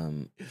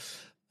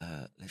 Let's.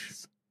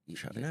 You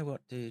know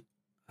what, dude?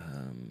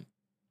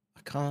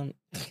 I can't.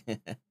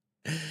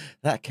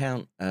 That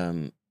account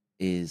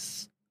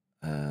is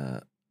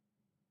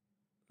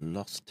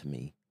lost to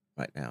me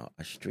right now.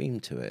 I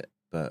streamed to it,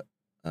 but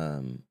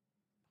I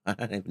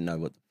don't even know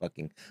what the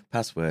fucking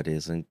password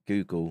is, and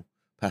Google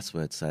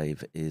password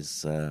save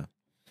is no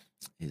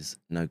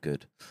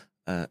good.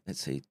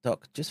 Let's see.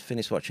 Doc, just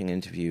finished watching an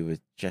interview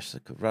with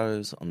Jessica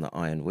Rose on the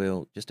Iron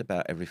Wheel. Just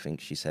about everything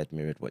she said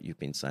mirrored what you've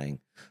been saying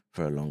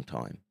for a long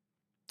time.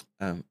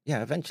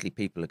 Yeah, eventually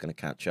people are going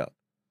to catch up.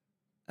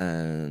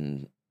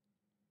 And,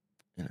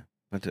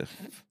 but,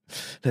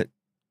 look,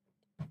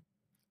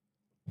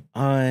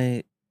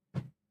 I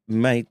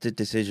made the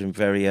decision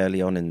very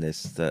early on in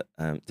this that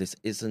this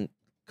isn't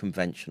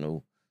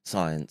conventional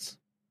science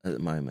at the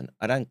moment.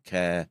 I don't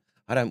care.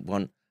 I don't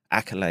want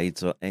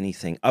accolades or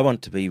anything. I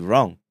want to be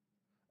wrong.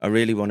 I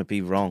really want to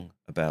be wrong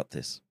about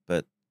this.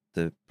 But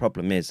the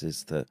problem is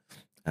that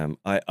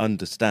I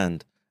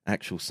understand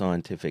actual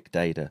scientific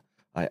data.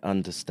 I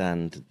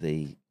understand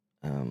the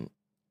I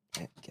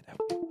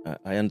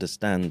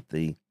understand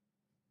the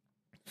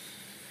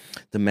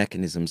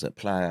mechanisms at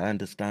play. I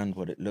understand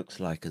what it looks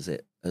like as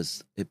it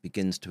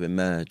begins to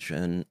emerge,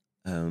 and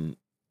I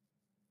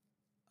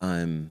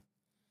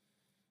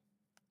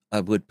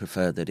would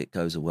prefer that it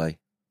goes away.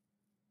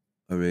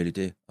 I really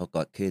do. I've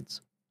got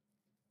kids.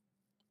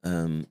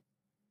 And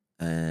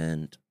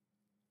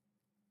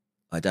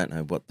I don't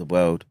know what the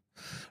world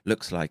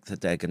looks like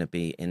that they're going to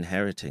be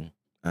inheriting,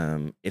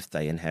 if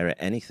they inherit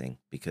anything,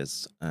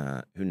 because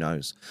who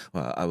knows?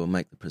 Well, I will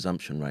make the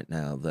presumption right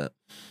now that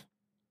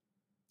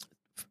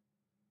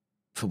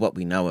for what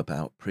we know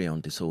about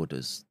prion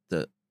disorders,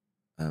 that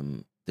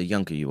the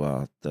younger you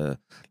are, the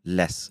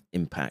less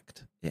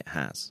impact it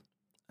has.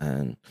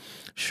 And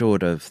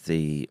short of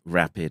the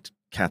rapid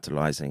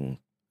catalyzing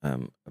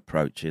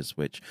approaches,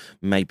 which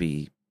may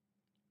be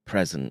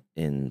present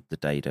in the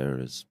data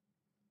as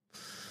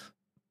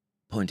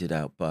pointed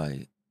out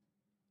by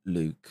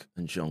Luke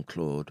and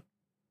Jean-Claude,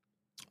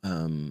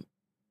 I'm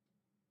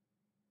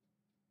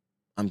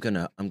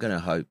gonna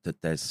hope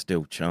that there's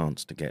still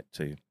chance to get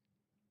to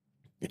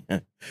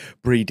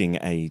breeding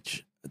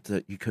age,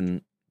 that you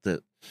can,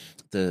 that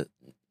the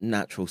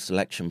natural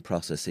selection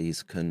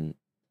processes can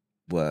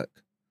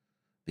work,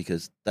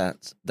 because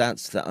that's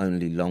the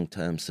only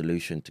long-term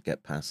solution to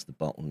get past the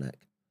bottleneck,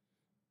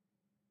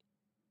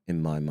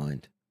 in my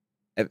mind.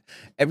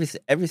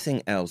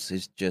 Everything else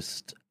is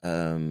just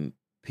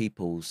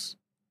people's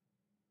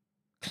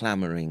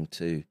clamoring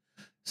to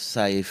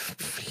save,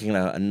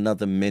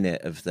 another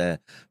minute of their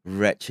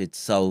wretched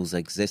soul's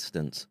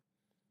existence.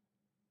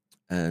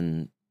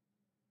 And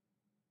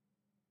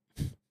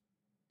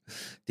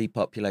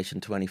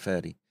depopulation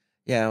 2030.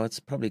 Yeah,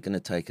 it's probably going to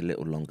take a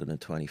little longer than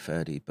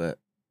 2030, but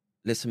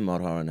listen,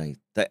 Mod RNA,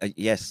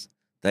 yes,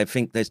 they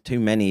think there's too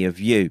many of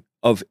you,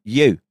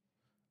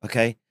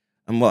 okay?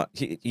 And what,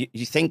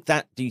 you think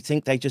that, do you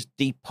think they just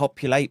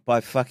depopulate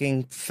by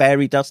fucking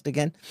fairy dust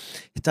again?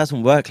 It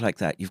doesn't work like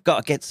that. You've got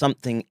to get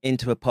something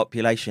into a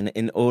population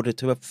in order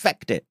to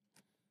affect it.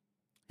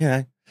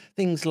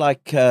 Things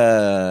like,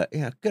 good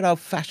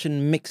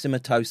old-fashioned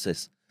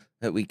myxomatosis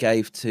that we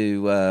gave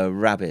to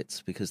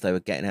rabbits because they were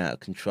getting out of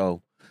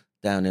control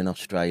down in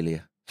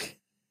Australia.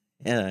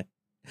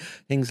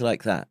 Things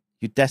like that.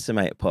 You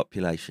decimate a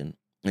population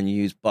and you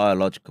use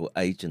biological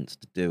agents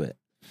to do it.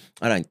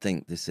 I don't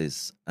think this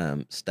is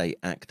state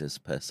actors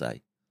per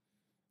se.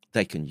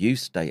 They can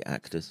use state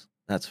actors,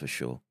 that's for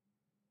sure.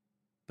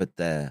 But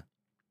they're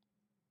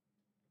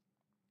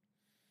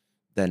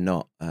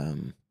not,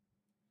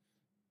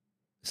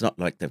 it's not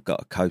like they've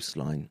got a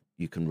coastline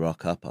you can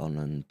rock up on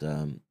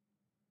and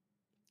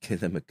give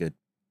them a good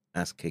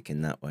ass kick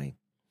in that way.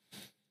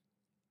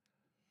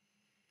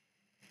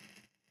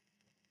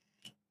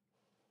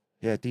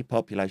 Yeah,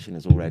 depopulation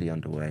is already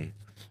underway.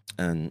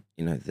 And,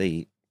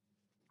 the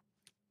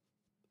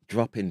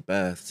drop in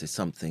births is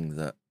something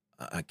that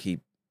I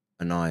keep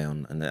an eye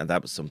on. And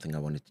that was something I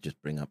wanted to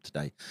just bring up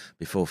today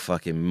before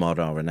fucking Mod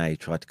RNA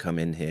tried to come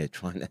in here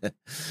trying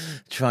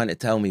to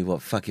tell me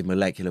what fucking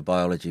molecular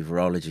biology,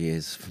 virology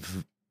is,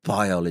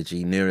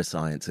 biology,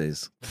 neuroscience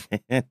is.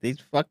 These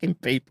fucking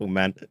people,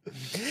 man.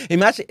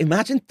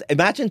 Imagine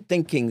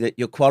thinking that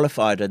you're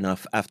qualified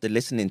enough after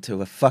listening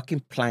to a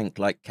fucking plank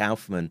like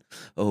Kaufman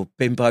or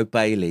Bimbo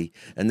Bailey,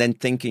 and then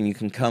thinking you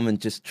can come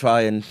and just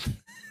try and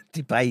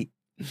debate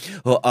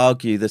or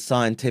argue the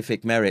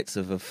scientific merits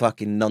of a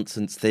fucking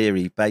nonsense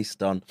theory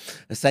based on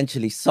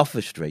essentially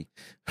sophistry.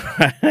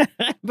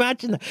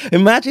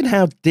 Imagine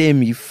how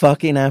dim you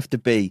fucking have to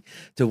be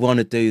to want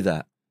to do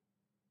that.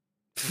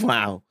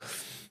 Wow.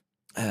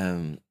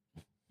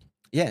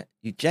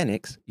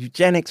 Eugenics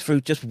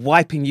through just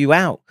wiping you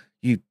out,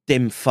 you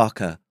dim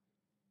fucker.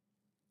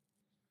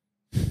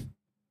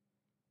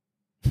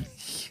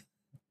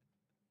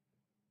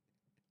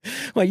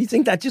 Well, you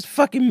think that just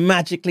fucking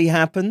magically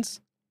happens?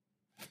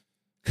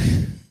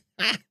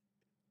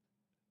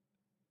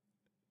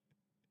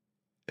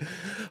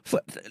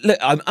 Look,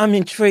 I'm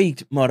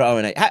intrigued, Mod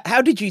RNA.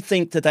 How did you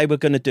think that they were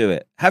going to do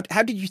it? How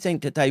did you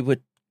think that they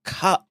would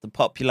cut the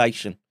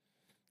population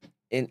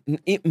in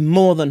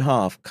more than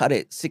half, cut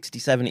it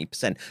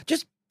 60-70%?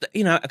 Just,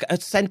 a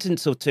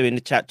sentence or two in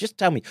the chat. Just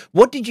tell me,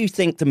 what did you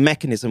think the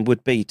mechanism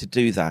would be to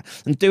do that,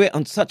 and do it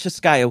on such a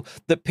scale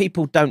that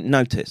people don't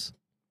notice,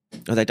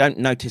 or they don't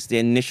notice the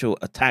initial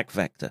attack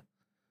vector?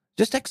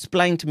 Just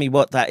explain to me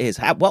what that is.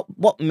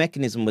 What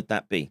mechanism would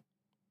that be?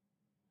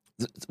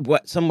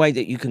 Some way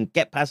that you can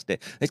get past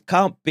it. It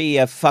can't be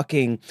a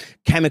fucking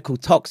chemical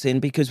toxin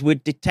because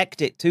we'd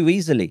detect it too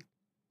easily.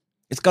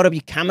 It's got to be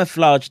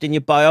camouflaged in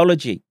your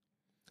biology.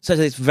 So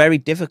it's very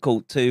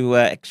difficult to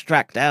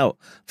extract out,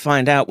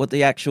 find out what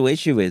the actual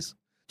issue is.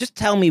 Just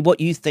tell me what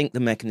you think the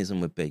mechanism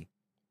would be.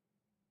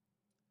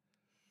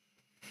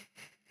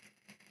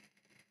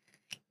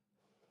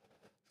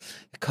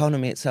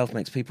 Economy itself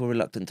makes people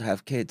reluctant to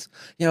have kids.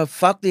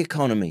 Fuck the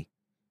economy.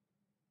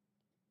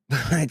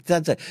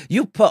 That's it.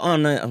 You put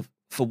on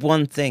for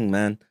one thing,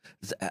 man,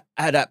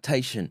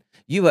 adaptation.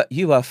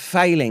 You are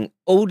failing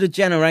all the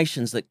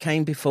generations that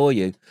came before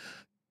you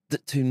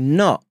to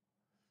not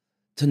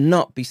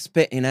be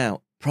spitting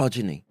out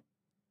progeny.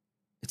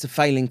 It's a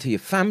failing to your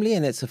family,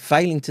 and it's a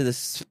failing to the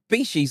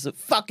species that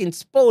fucking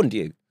spawned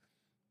you.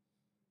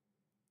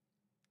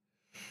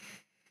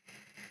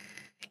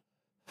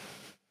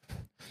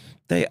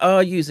 They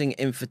are using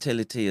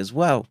infertility as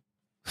well.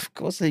 Of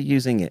course they're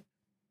using it.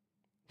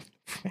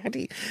 How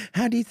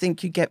do you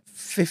think you get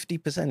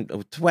 50%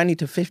 or 20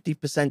 to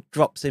 50%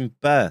 drops in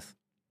birth?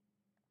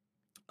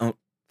 Oh.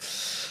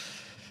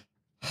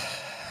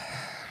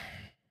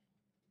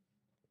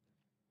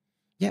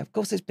 Yeah, of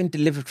course it's been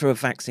delivered through a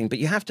vaccine, but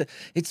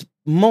it's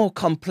more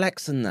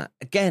complex than that.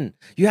 Again,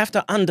 you have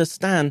to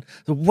understand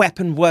the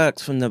weapon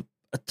works from the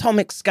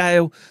atomic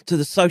scale to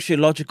the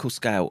sociological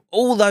scale.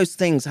 All those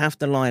things have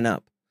to line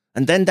up,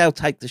 and then they'll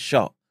take the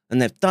shot,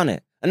 and they've done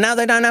it. And now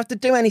they don't have to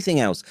do anything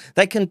else.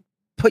 They can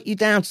put you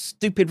down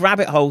stupid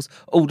rabbit holes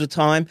all the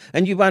time,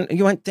 and you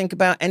won't think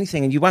about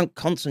anything, and you won't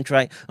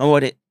concentrate on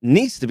what it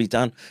needs to be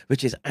done,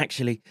 which is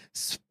actually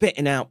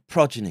spitting out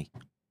progeny.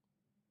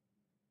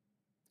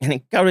 And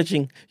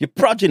encouraging your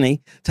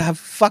progeny to have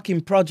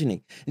fucking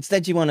progeny.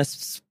 Instead, you want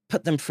to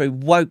put them through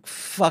woke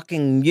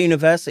fucking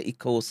university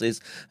courses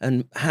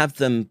and have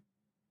them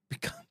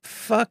become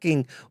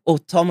fucking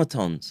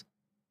automatons.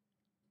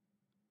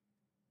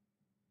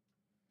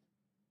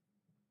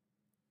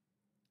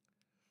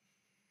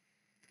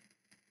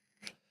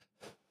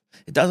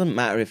 It doesn't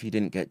matter if you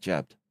didn't get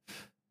jabbed.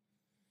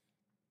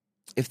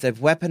 If they've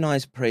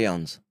weaponized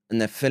prions and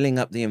they're filling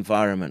up the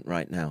environment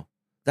right now,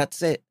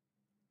 that's it.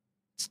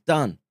 It's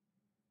done.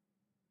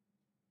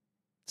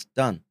 It's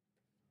done.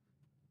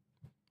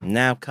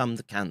 Now come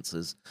the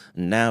cancers,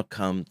 and now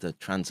come the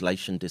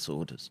translation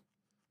disorders.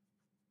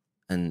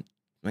 And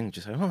then you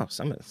just say, oh,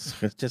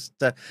 it's just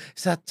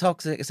it's that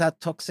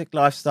toxic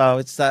lifestyle.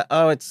 It's that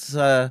it's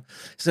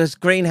those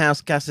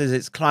greenhouse gases.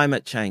 It's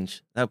climate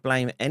change. They'll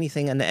blame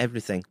anything and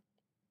everything,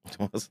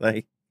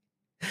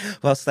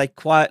 whilst they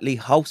quietly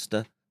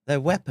holster their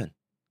weapon.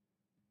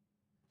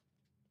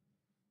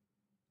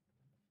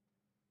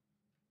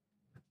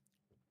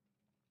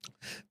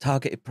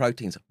 Targeted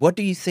proteins. What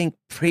do you think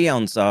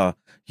prions are,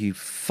 you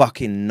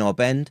fucking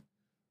knobend?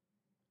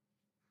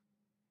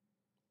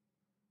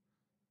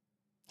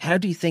 How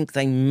do you think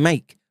they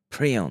make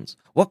prions?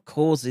 What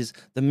causes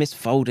the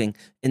misfolding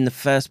in the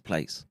first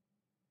place?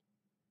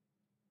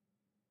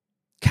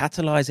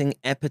 Catalyzing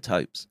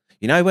epitopes.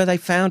 You know where they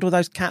found all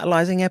those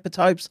catalyzing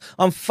epitopes?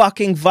 On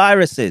fucking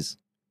viruses.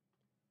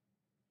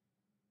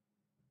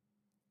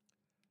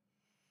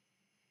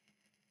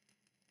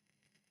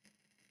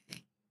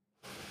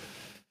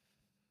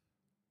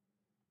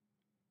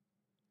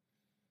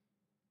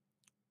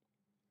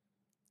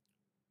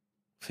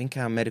 I think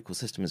our medical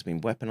system has been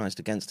weaponized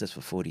against us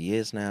for 40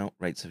 years now.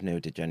 Rates of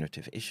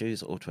neurodegenerative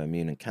issues,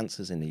 autoimmune and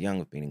cancers in the young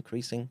have been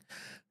increasing.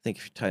 I think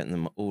if you total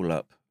them all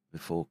up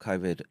before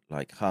COVID,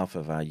 like half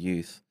of our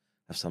youth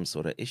have some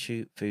sort of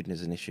issue. Food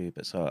is an issue,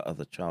 but so are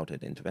other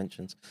childhood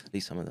interventions, at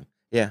least some of them.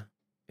 Yeah.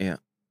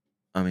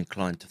 I'm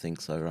inclined to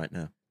think so right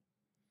now.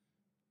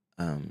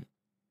 And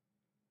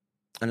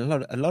a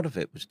lot of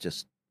it was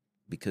just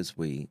because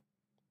we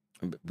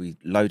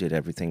loaded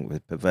everything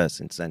with perverse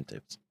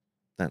incentives.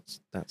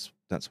 That's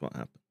what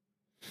happened.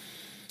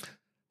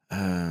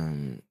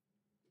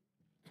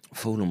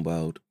 Fallen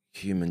world,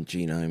 human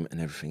genome, and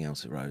everything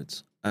else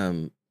erodes.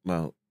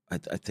 Well, I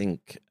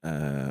think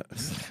the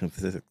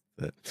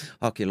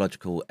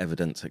archaeological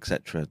evidence,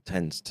 etc.,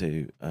 tends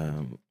to,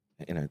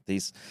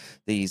 these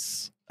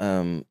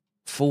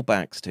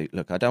fallbacks to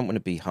look. I don't want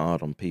to be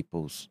hard on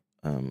people's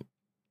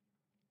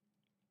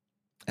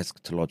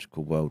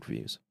eschatological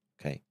worldviews,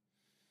 okay,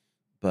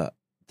 but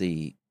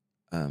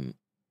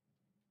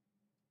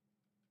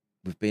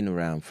we've been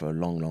around for a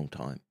long, long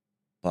time.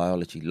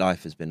 Biology,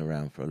 life has been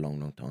around for a long,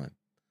 long time.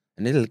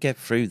 And it'll get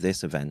through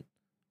this event,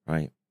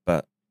 right?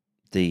 But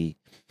the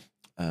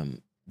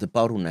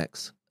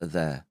bottlenecks are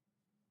there.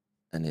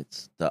 And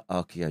it's the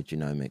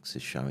archaeogenomics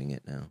is showing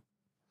it now.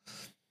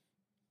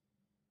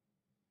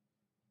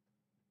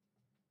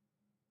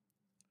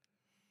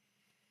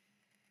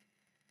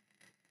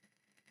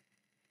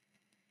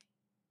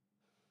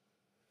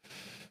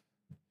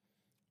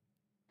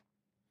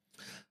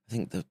 I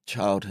think the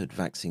childhood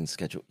vaccine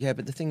schedule. Yeah,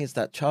 but the thing is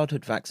that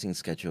childhood vaccine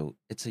schedule,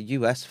 it's a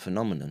US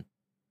phenomenon.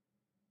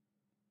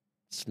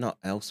 It's not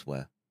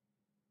elsewhere.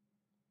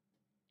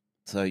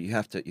 So you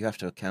have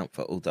to account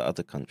for all the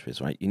other countries,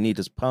 right? You need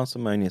as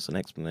parsimonious an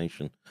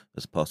explanation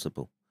as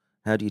possible.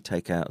 How do you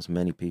take out as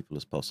many people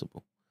as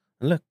possible?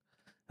 And look,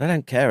 I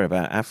don't care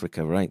about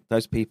Africa, right?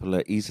 Those people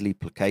are easily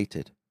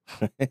placated.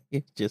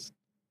 you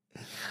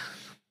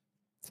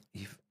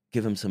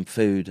give them some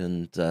food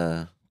and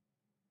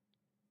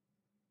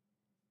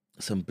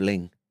some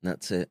bling.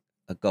 That's it.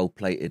 A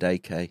gold-plated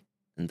AK,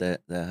 and they're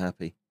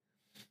happy.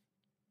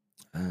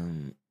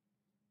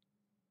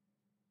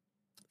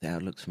 The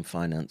outlooks from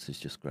finance is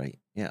just great.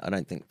 Yeah, I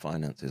don't think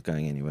finance is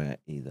going anywhere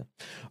either.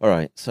 All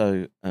right,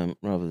 so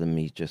rather than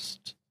me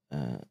just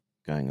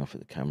going off at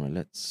the camera,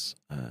 let's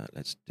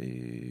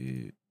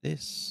do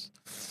this.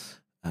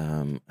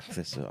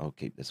 I'll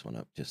keep this one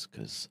up just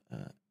because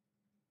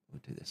we'll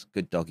do this.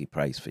 Good doggy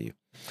praise for you.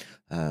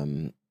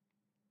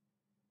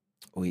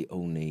 We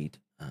all need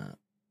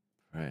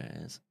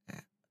prayers.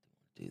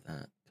 Do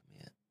that. Come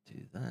here.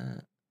 Do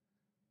that.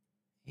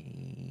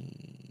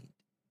 And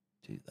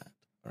do that.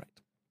 All right.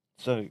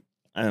 So,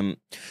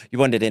 you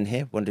wandered in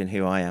here, wondering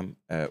who I am,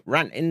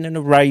 ranting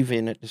and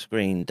raving at the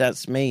screen.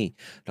 That's me,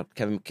 Dr.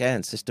 Kevin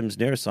McCann, systems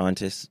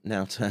neuroscientist,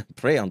 now turned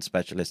PRION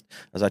specialist,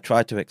 as I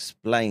try to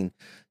explain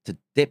to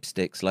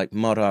dipsticks like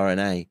mod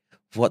RNA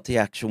what the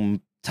actual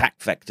attack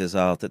vectors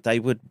are that they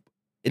would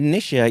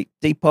initiate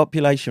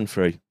depopulation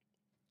through.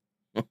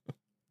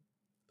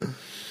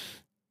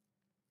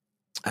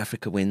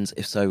 Africa wins.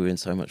 If so, we're in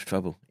so much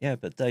trouble. Yeah,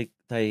 but they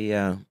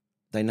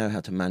know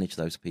how to manage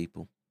those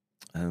people.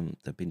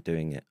 They've been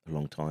doing it a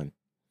long time.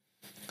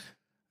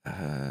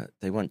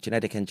 They want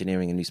genetic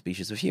engineering a new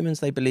species of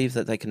humans. They believe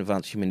that they can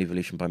advance human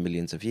evolution by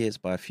millions of years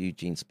by a few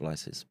gene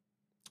splices.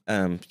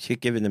 You're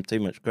giving them too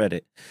much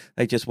credit.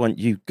 They just want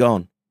you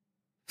gone,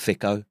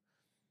 ficko.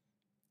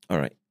 All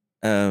right.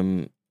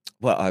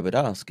 What I would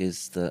ask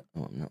is that...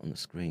 Oh, I'm not on the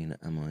screen,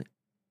 am I?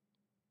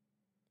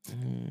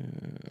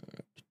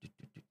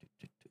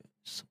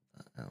 Sort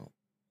that out.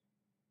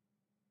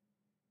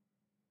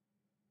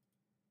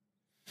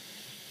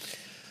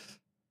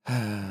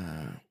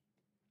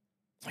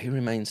 Who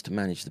remains to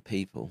manage the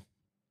people?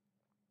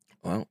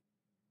 Well,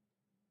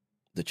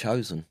 the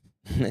chosen.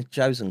 The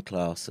chosen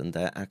class and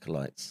their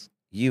acolytes.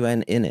 You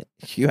ain't in it.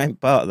 You ain't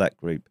part of that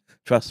group.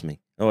 Trust me.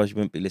 Otherwise you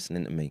wouldn't be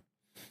listening to me.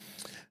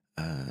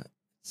 Let's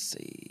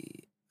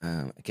see.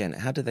 Again,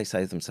 how do they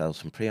save themselves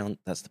from PRION?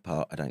 That's the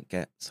part I don't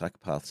get.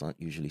 Psychopaths aren't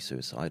usually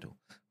suicidal.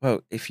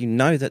 Well, if you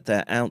know that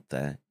they're out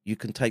there, you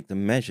can take the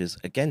measures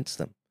against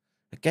them.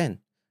 Again,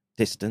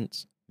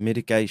 distance,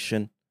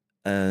 mitigation,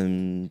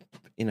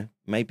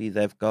 maybe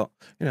they've got,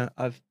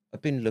 I've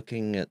been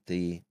looking at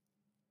the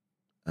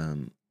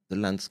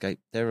landscape.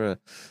 There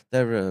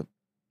are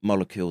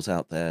molecules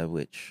out there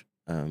which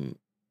are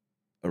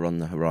on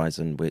the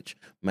horizon which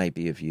may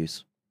be of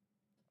use,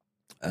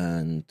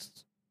 and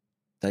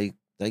they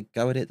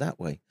go at it that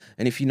way.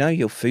 And if you know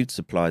your food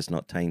supply is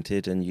not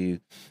tainted, and you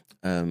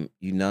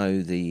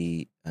know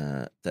the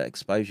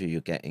exposure you're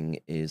getting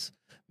is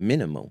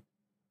minimal,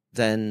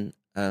 then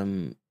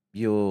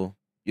your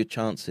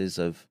chances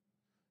of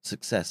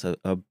success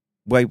are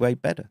way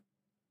better.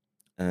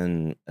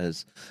 And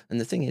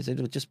the thing is,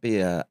 it'll just be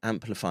a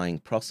amplifying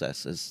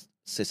process as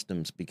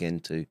systems begin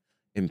to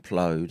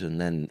implode, and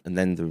then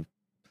the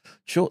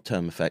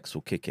short-term effects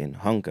will kick in,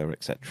 hunger,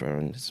 etc.,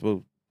 and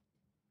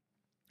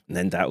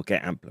then that will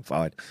get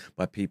amplified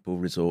by people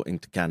resorting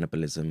to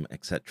cannibalism,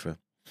 etc.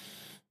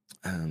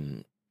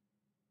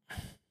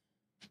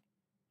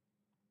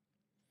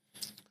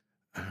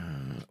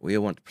 We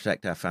all want to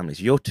protect our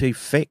families. You're too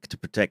thick to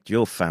protect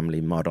your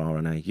family, mod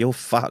RNA. You're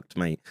fucked,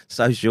 mate.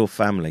 So's your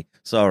family.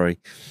 Sorry.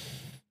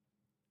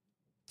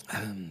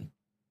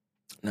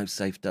 No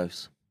safe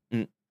dose.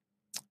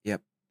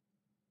 Yep.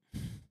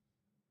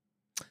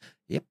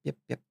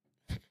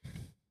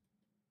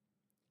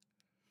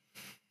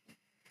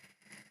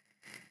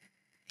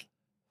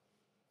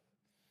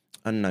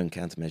 Unknown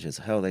countermeasures.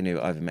 Hell, they knew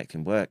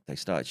ivermectin worked. They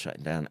started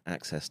shutting down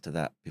access to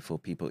that before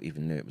people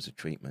even knew it was a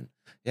treatment.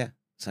 Yeah,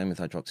 same with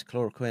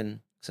hydroxychloroquine,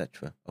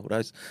 etc.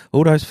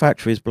 All those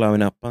factories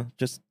blowing up. Huh?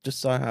 Just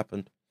so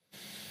happened.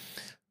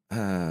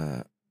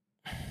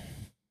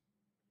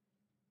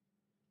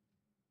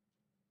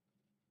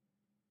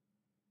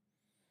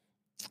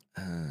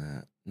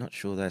 Not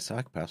sure they're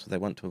psychopaths, but they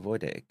want to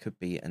avoid it. It could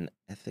be an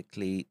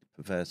ethically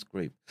perverse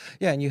group.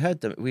 Yeah, and you heard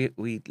that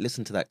we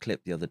listened to that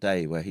clip the other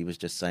day where he was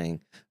just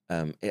saying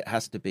it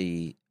has to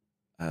be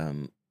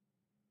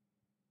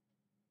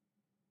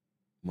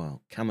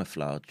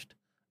camouflaged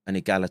and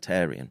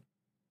egalitarian.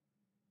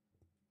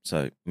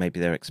 So maybe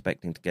they're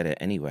expecting to get it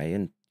anyway.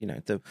 And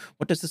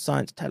what does the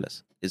science tell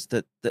us? Is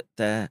that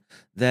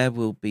there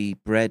will be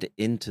bred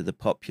into the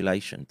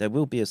population. There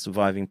will be a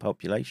surviving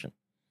population.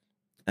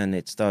 And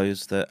it's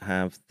those that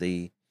have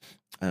the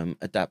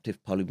adaptive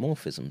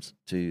polymorphisms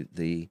to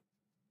the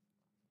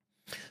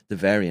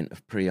variant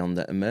of PRION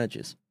that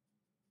emerges.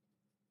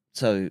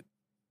 So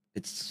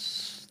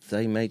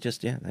they may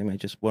just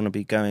want to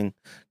be going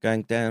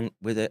down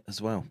with it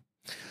as well.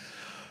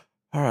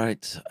 All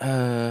right.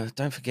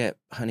 Don't forget,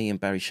 Honey and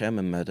Barry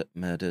Sherman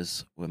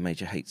murders were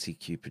major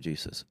HCQ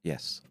producers.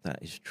 Yes,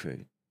 that is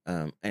true.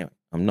 Anyway,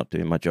 I'm not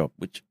doing my job,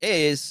 which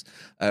is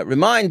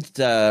remind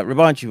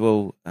you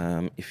all,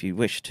 if you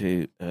wish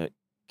to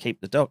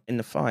keep the dog in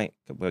the fight,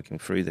 working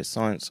through this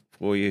science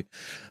for you,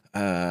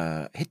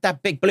 hit that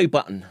big blue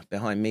button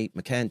behind me,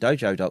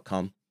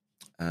 McCannDojo.com.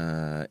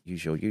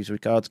 Use your user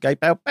cards,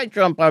 PayPal,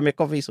 Patreon, buy me a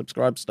coffee,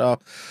 subscribe, star,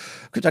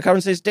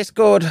 cryptocurrencies,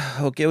 Discord,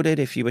 or Gilded.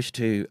 If you wish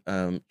to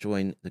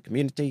join the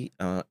community,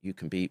 you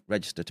can be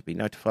registered to be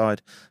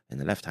notified in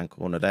the left-hand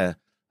corner there.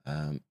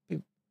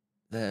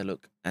 There,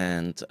 look,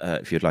 and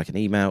if you'd like an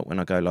email when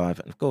I go live,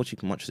 and of course you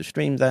can watch the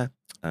stream there.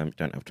 You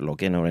don't have to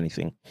log in or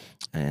anything,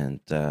 and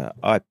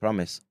I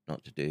promise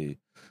not to do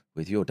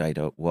with your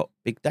data what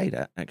big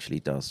data actually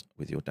does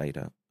with your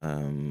data.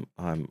 I'm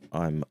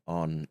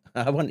on.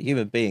 I want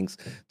human beings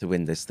to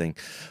win this thing.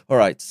 All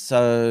right.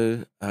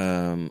 So,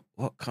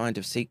 what kind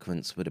of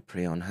sequence would a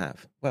PRION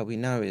have? Well, we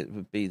know it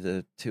would be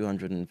the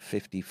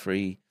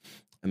 253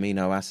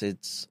 amino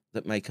acids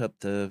that make up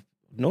the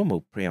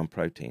normal prion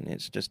protein.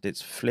 It's just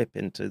its flip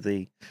into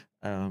the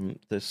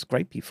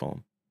scrapey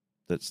form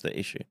that's the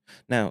issue.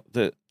 Now,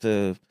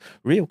 the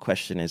real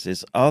question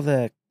is are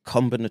there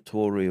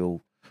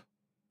combinatorial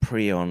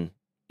prion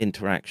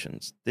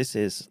interactions?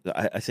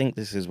 I think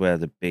this is where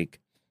the big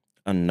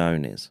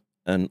unknown is.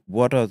 And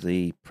what are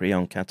the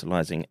prion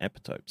catalyzing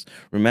epitopes?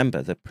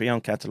 Remember, the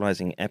prion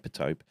catalyzing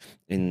epitope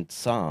in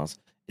SARS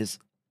is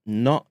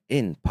not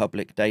in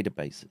public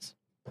databases.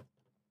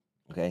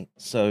 Okay,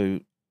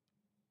 so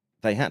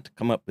they had to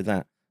come up with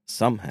that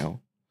somehow.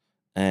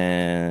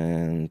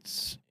 And,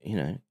 you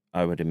know,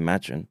 I would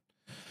imagine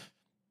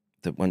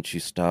that once you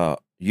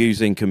start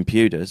using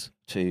computers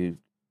to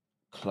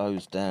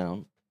close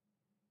down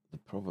the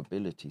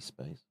probability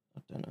space,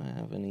 I don't know, I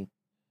have any.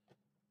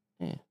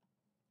 Yeah.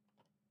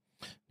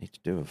 Need to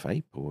do a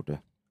vape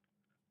order.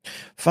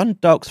 Fun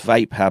Doc's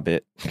vape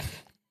habit.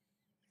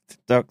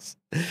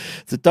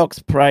 The Doc's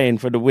praying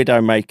for the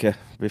Widowmaker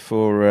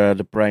before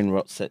the brain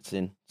rot sets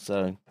in.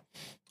 So,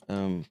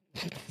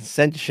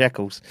 send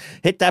shekels.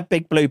 Hit that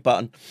big blue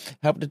button.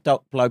 Help the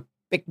Doc blow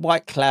big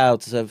white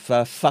clouds of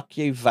fuck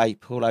you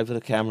vape all over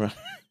the camera.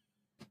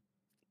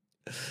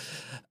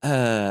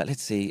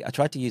 Let's see. I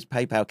tried to use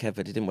PayPal, Kev,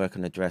 but it didn't work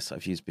on the address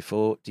I've used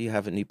before. Do you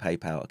have a new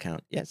PayPal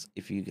account? Yes.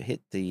 If you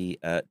hit the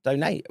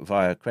donate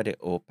via credit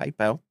or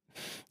PayPal,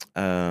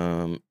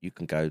 you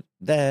can go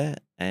there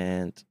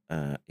and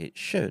it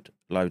should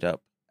load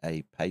up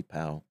a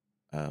PayPal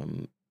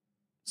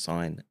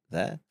sign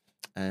there,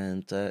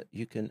 and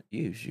you can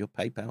use your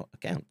PayPal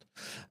account.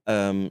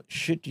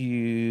 Should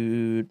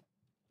you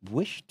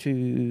wish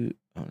to...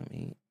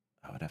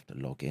 I would have to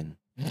log in.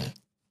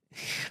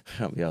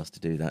 Can't be asked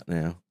to do that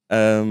now.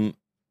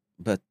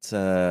 But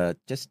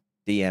just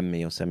DM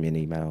me or send me an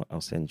email.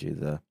 I'll send you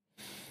the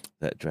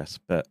address.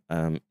 But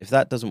if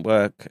that doesn't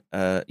work,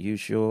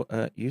 use your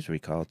usury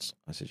cards,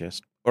 I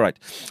suggest. All right.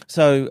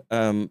 So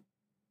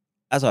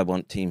as I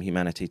want Team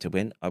Humanity to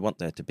win, I want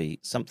there to be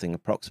something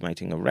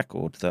approximating a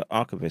record that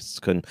archivists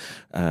can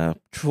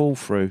trawl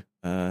through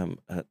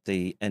at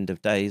the end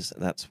of days.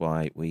 That's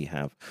why we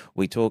have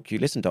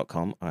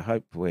WeTalkYouListen.com. I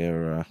hope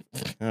we're...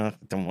 I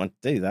don't want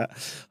to do that.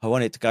 I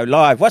want it to go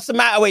live. What's the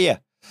matter with you?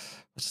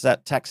 What's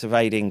that tax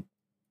evading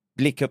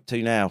blick up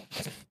to now?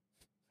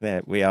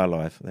 There, we are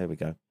live. There we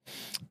go.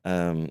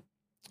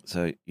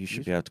 So you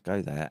should be able to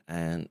go there.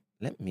 And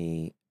let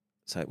me...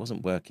 So it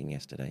wasn't working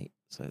yesterday.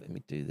 So let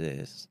me do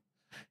this.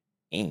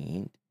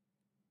 And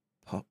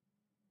pop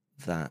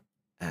that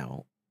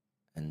out.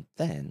 And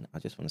then I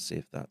just want to see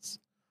if that's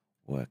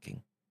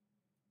working.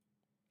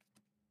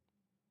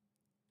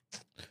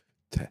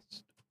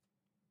 Test.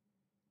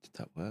 Did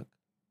that work?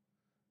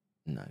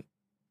 No.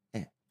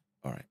 Yeah.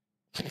 All right.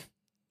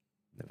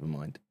 Never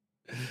mind.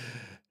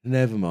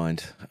 Never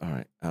mind. All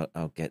right.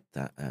 I'll get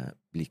that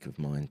bleak of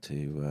mine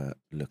to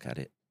look at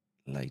it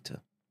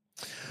later.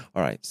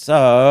 All right.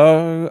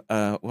 So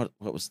what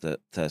was the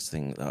first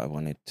thing that I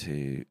wanted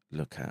to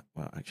look at?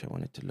 Well, actually, I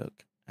wanted to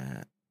look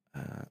at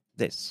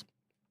this.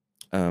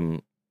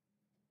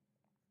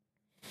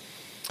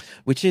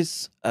 Which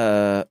is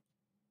the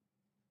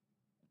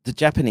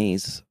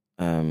Japanese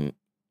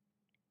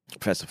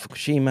Professor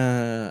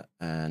Fukushima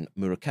and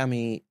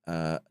Murakami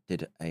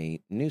did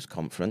a news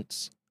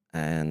conference,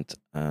 and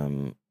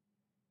we're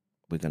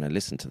going to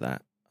listen to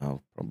that.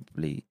 I'll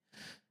probably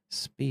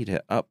speed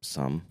it up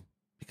some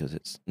because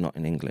it's not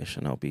in English,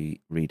 and I'll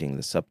be reading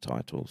the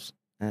subtitles.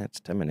 It's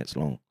 10 minutes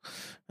long.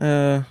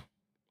 Hang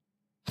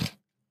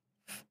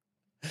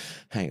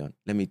on,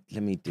 let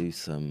me do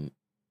some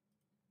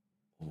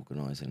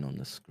organizing on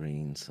the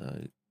screen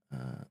so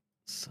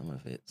some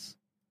of it's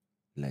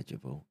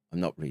legible. I'm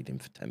not reading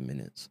for 10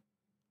 minutes.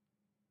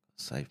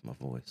 Save my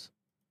voice.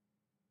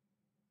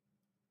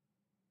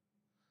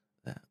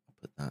 There, I'll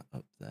put that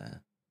up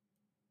there.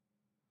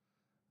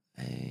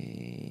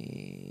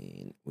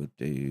 And we'll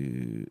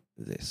do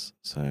this.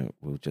 So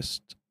we'll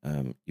just,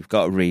 you've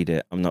got to read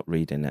it. I'm not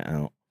reading it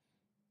out.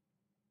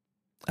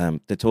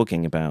 They're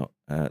talking about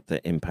the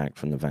impact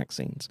from the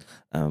vaccines.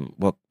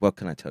 What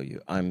can I tell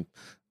you?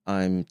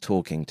 I'm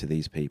talking to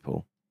these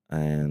people,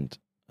 and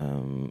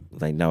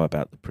they know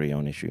about the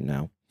prion issue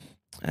now,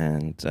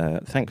 and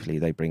thankfully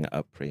they bring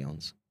up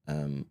prions.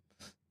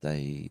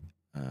 They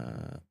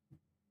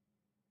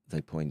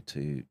point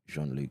to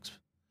Jean-Luc's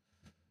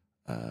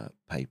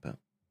paper,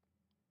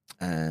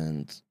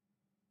 and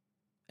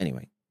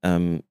anyway,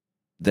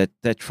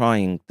 they're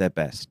trying their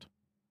best.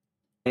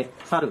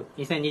 去る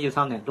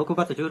2023年6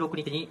月16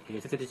日に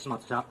設立しま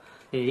した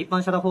一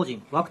般社団法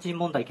人ワクチン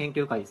問題研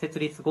究会設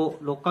立後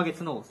6ヶ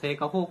月の成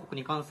果報告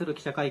に関する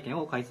記者会見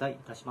を開催い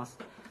たします。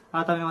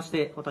改めまし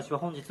て私は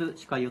本日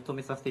司会を務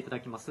めさせていただ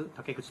きます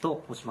竹口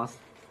と申しま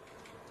す。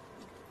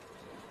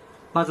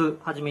まず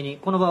はじめに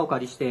この場をお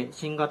借りして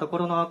新型コ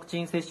ロナワクチ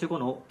ン接種後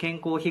の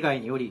健康被害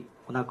により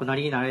お亡くな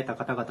りになられた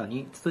方々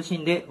に謹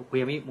んでお悔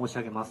やみ申し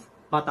上げます。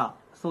また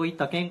そういっ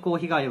た健康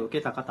被害を受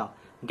けた方、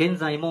現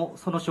在も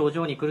その症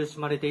状に苦し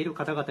まれている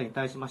方々に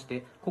対しまし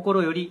て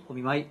心よりお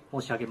見舞い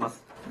申し上げま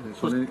す。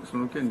そ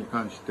の件に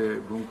関して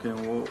文献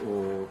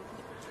を、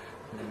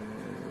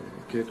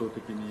系統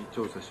的に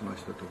調査しま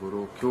したとこ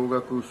ろ、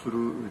驚愕す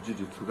る事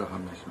実が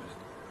判明しまし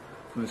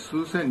た。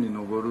数千に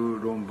上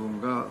る論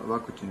文がワ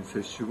クチン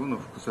接種後の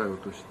副作用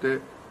として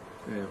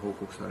報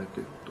告されて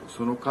いると。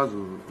その数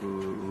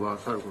は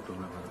さることな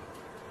がら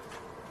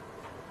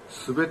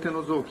全て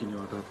の臓器に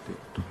わたっている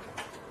と。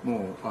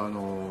も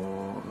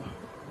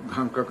う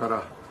眼科か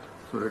ら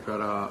それか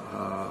ら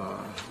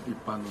一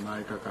般の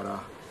内科か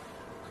ら。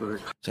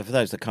So for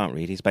those that can't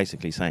read, he's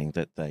basically saying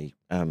that they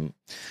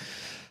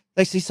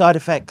see side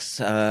effects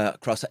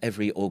across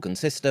every organ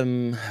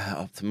system,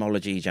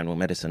 ophthalmology, general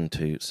medicine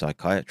to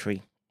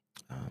psychiatry.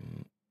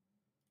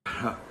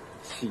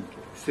 神経、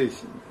精神で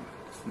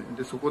すね。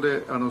でそこ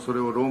でそれ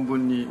を論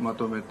文にま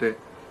とめて、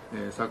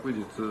昨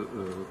日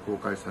公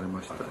開され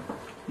ました。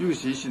有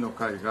志医師の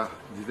会が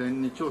事前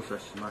に調査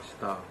しまし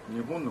た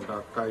日本の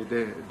学会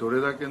でど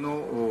れだけ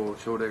の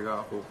症例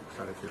が報告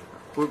されているか。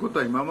こういうこと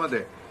は今ま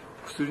で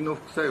薬の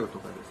副作用と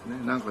かです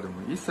ね、なんかでも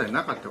一切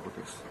なかったこと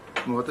です。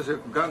もう私は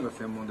がんが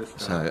専門です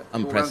から。So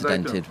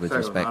unprecedented with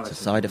respect to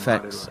side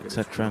effects,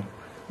 etc.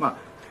 ま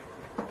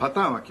あパ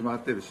ターンは決まっ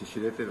てるし知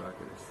れてるわ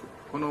けです。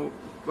この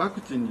ワク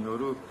チンによ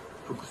る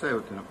副作用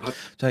というのは。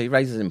So he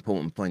raises an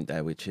important point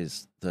there, which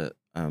is that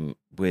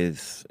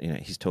with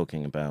he's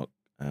talking about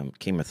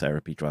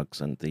chemotherapy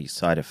drugs, and the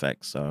side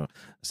effects are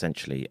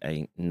essentially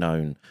a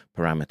known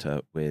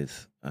parameter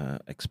with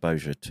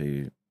exposure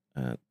to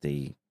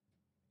the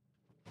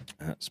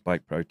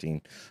spike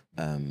protein.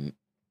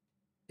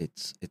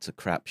 It's a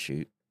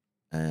crapshoot,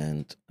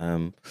 and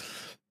a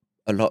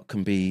lot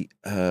can be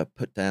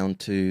put down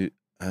to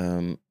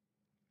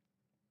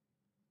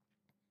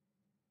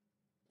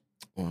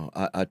well,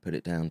 I'd put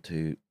it down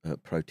to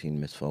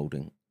protein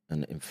misfolding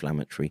and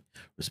inflammatory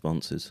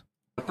responses.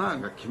 パター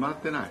ンが決まっ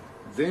てない、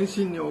全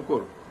身に起こ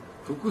る、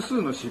複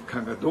数の疾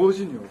患が同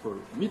時に起こる、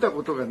見た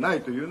ことがな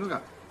いというの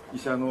が医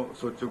者の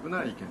率直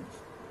な意見で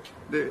す。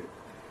で、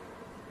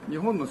日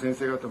本の先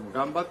生方も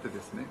頑張ってで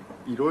すね、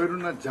いろいろ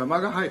な邪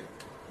魔が入る、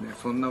ね、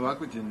そんなワ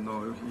クチン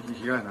の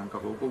被害なんか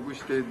報告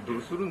してど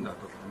うするんだ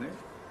とかね、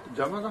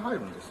邪魔が入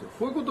るんですよ。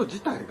こういうこと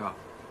自体が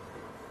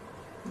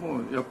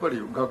もうやっぱ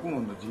り学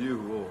問の自由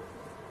を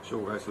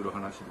障害する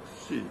話で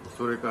すし、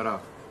それか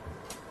ら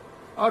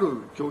ある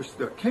教室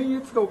では検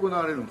閲が行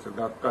われるんですよ。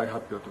学会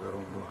発表とか論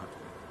文発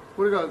表、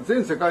これが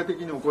全世界的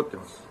に起こって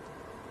ます。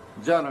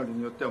ジャーナル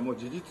によってはもう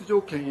事実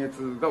上検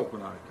閲が行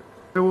われて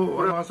いる。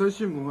俺朝日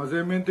新聞は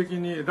全面的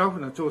にラフ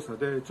な調査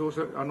で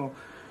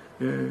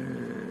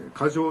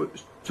過剰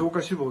超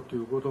過死亡と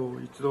いうことを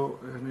一度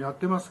やっ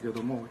てますけ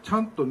ども、ち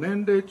ゃんと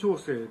年齢調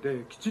整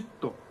できちっ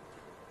と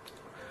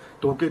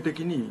統計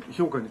的に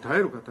評価に耐え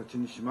る形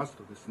にします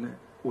とですね、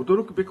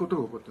驚くべきこと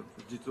が起こっているん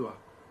です。実は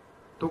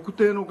特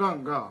定のが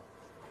んが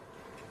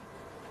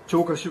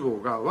超過死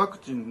亡がワク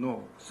チン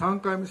の3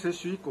回目接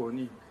種以降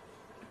に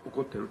起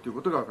こっているという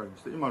ことが分かりま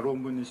した。今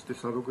論文にして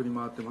査読に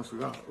回ってます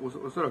が、お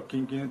そらく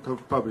近々に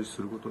パブリッシュ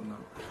することにな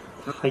る。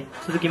はい、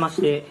続きま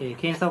して、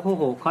検査方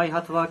法開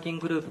発ワーキン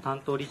ググループ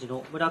担当理事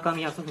の村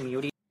上康文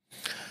より。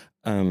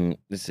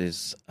This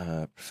is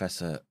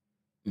Professor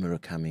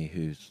Murakami,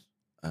 who's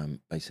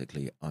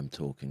basically I'm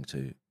talking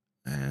to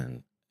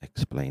and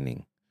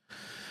explaining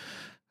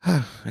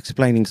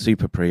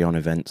super PRION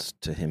events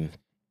to him.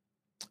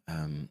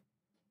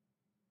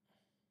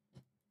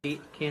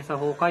 検査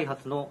法開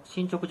発の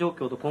進捗状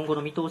況と今後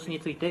の見通しに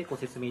ついてご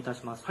説明いた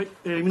します。はい、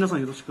皆さ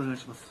んよろしくお願い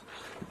します。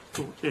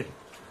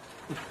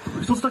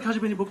一つだけ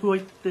初めに僕は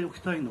言っておき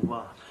たいの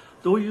は、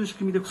どういう仕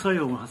組みで副作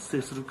用が発生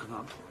するか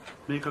が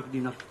明確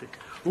になって、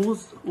大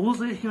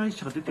勢被害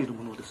者が出ている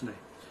ものをですね、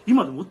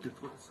今でも打っている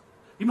ところです。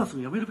今す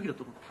ぐやめるべきだ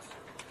と思っています。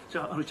じ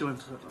ゃあ、一番目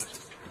お願いしま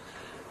す。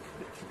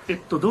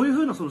どういうふ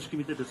うなその仕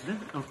組みでですね、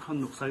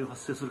肝の副作用が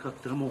発生するかっ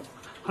ていうのはもう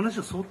話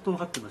は相当分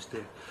かってまし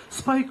て、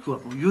スパイクは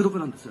もう有毒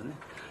なんですよね。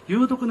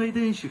有毒な遺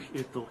伝子、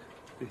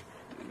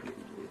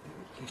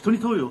人に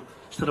投与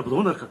したらど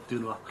うなるかってい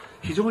うのは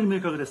非常に明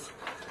確です。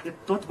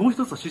あともう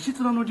一つは脂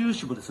質卵粒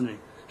子もですね、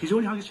非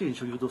常に激しい炎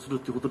症を誘導する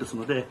ということです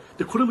ので、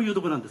これも有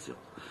毒なんですよ。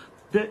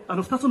で、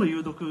2つの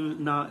有毒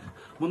な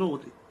もの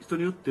を人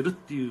に打ってるっ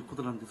ていうこ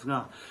となんです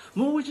が、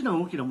もう一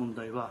段大きな問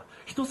題は、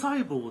人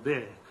細胞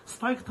でス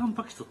パイクタン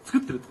パク質を作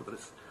ってるってことで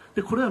す。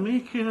で、これは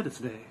免疫系がです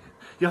ね、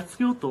やっつ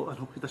けようと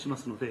いたしま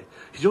すので、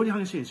非常に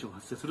激しい炎症が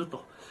発生する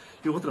と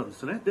いうことなんで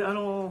すよね。で、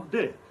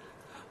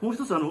もう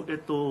一つ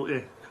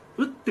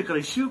打ってから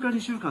1週間2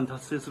週間で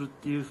発生するっ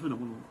ていうふうな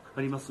ものも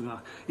あります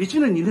が、1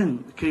年2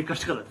年経過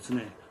してからです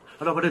ね、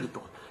現れる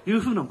とい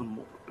うふうなもの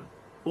も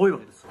多いわ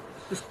けです。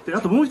で、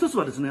あともう一つ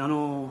はですね、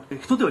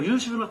人では優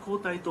秀な抗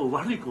体と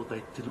悪い抗体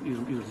ってい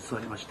うのが実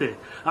はありまして、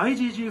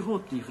IgG4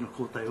 っていうふうな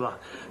抗体は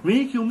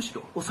免疫をむし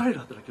ろ抑える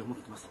働きを持っ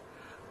ています。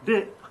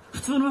で、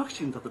普通のワク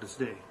チンだとです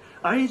ね、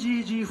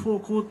IgG4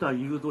 抗体を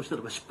誘導した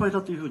らば失敗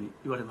だというふうに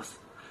言われま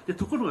す。で、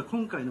ところが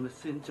今回のメッ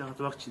センジャー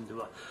型ワクチンで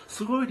は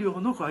すごい量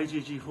の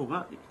IgG4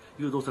 が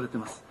誘導されてい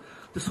ます。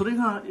で、それ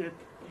が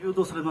誘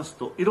導されます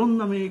といろん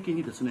な免疫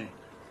にですね、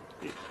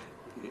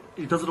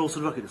いたずらをす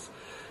るわけです。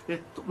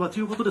と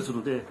いうことです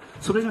ので、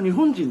それが日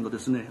本人ので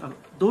すね、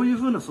どういう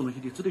ふうなその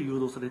比率で誘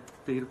導され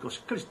ているかを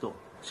しっかりと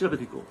調べ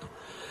ていこ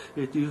う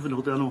と、いうふうな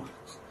ことで、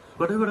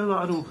我々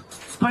は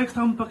スパイク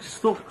タンパク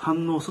質と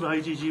反応する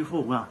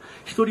IgG4 が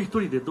一人一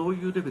人でどう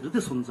いうレベルで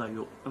存在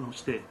を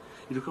して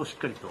いるかをしっ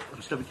かりと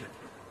調べてい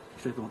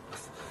きたいと思いま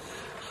す。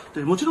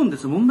でもちろんで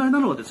すね、問題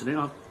なのはですね、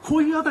こ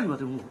ういうあたりま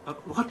でも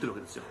分かってるわ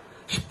けですよ。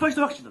失敗し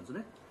たワクチンなんです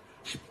ね。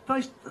失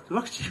敗した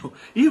ワクチンを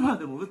今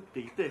でも打って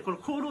いて、この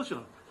厚労省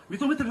が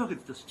認めてるわけ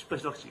ですよ、失敗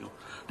したワクチンを。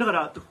だか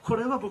らこ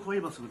れは僕は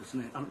今すぐです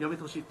ね、やめ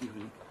てほしいというふう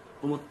に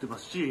思ってま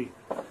すし、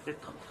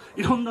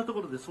いろんなと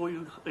ころでそうい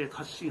う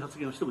発信発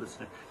言をしてもです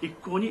ね、一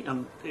向に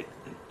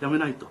やめ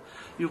ないと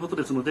いうこと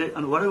ですので、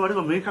我々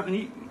は明確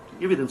に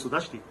エビデンスを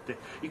出していって、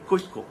一個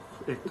一個、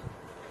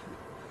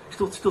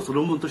一つ一つ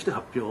論文として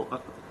発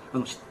表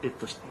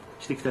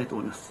していきたいと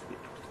思います。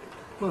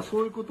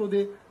そういうこと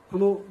で、こ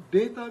の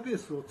データベー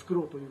スを作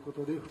ろうというこ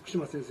とで、福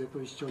島先生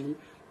と一緒に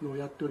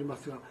やっておりま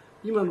すが、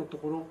今のと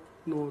こ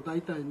ろの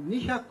大体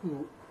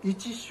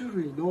201種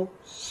類の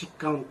疾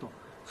患と、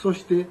そ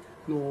して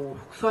副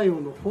作用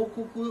の報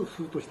告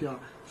数としては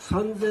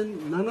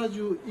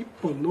3071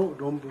本の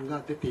論文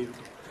が出ている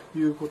と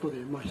いうことで、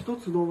一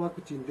つのワ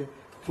クチンで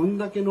こん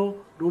だけの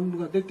論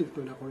文が出ていると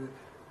いうのは、これ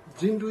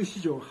人類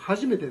史上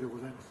初めてでご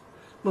ざい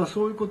ます。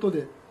そういうこと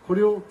で、こ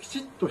れをきち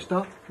っとし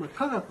た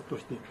科学と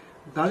して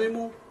誰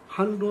も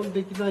反論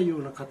できないよ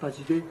うな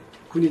形で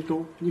国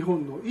と日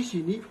本の意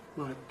思に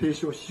提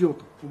唱しよう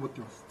と思って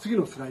います。次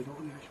のスライドお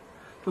願いし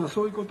ます。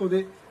そういうこと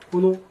で、こ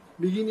の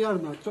右にあ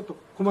るのはちょっと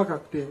細か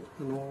くて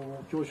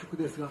恐縮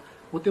ですが、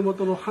お手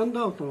元のハン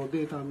ドアウトの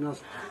データを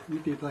見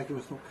ていただき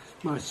ますと、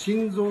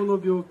心臓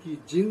の病気、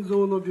腎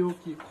臓の病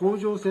気、甲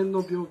状腺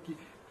の病気、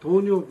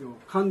糖尿病、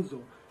肝臓、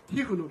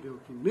皮膚の病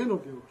気、目の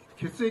病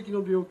気、血液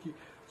の病気、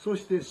そ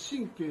して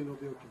神経の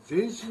病気、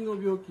全身の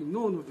病気、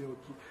脳の病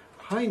気、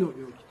肺の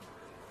病気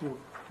と、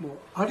もう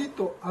あり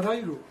とあら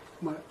ゆる、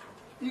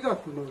医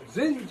学の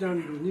全ジャ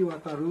ンルにわ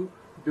たる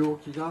病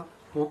気が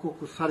報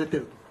告されてい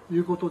るとい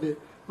うことで、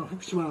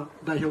福島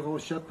代表がおっ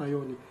しゃった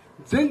ように、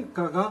全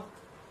科が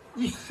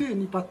一斉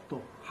にパッ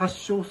と発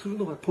症する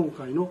のが今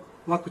回の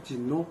ワクチ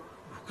ンの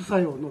副作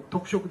用の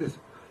特色です。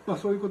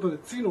そういうことで、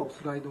次の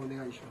スライドお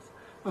願いし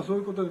ます。そう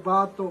いうことで、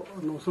バーッと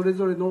それ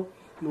ぞれの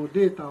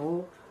データ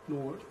を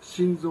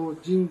心臓、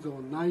腎臓、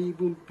内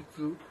分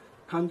泌、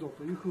肝臓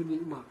というふうに、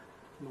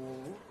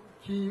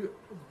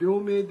病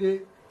名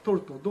で取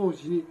ると同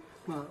時に、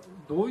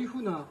どういうふ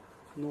うな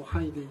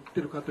範囲で言っ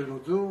てるかというのを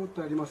ずっ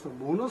とやりますと、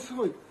ものす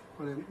ごい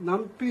これ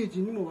何ペー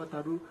ジにもわ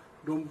たる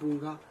論文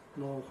が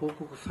報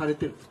告され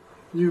ている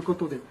というこ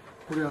とで、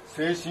これは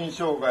精神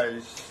障害、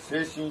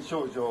精神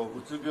症状、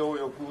うつ病、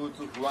抑う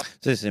つ、不安。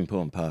 So this is an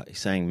important part. He's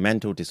saying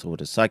mental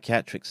disorders,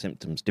 psychiatric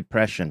symptoms,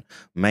 depression,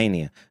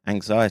 mania,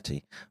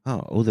 anxiety.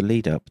 All the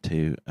lead up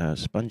to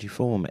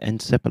spongiform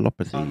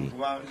encephalopathy.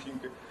 不安、神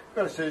経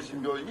から精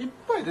神病いっ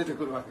ぱい出て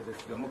くるわけで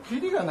すけども、キ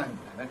リがないん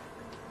だよね。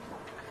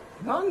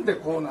なんで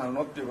こうなる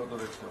のっていうこと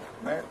ですよ、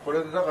ね、こ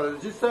れだから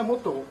実際も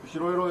っとい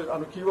ろい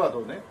ろキーワー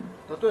ドをね、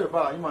例え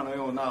ば今の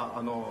ような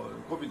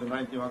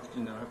COVID-19 ワクチ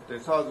ンじゃなくて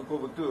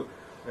SARS-CoV-2、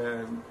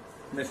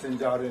メッセン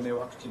ジャー RNA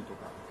ワクチンと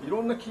かい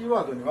ろんなキー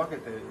ワードに分け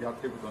てやっ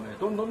ていくとね、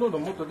どんどんも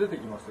っと出て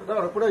きますよ。だ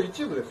からこれは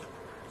一部です。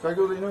先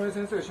ほど井上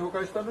先生が紹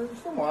介したのに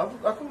しても、あ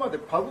くまで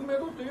パブメ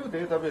ドという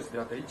データベースで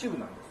やった一部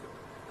なんですよ。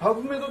パ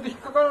ブメドで引っ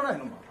かからない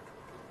のも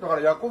だか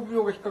らヤコブ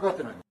病が引っかかっ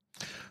てない。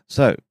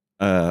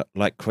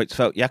 Like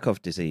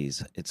Creutzfeldt-Jakob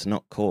disease, it's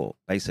not caught,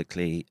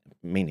 basically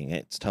meaning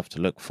it's tough to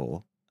look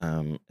for.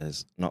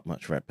 There's not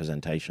much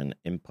representation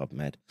in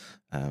PubMed.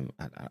 I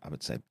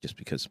would say just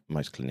because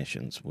most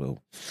clinicians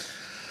will,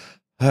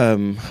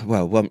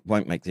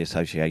 won't make the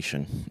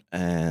association.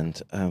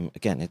 And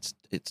again, it's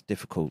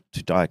difficult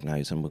to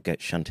diagnose and will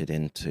get shunted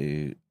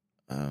into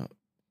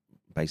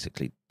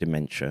basically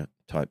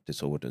dementia-type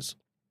disorders.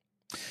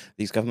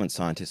 These government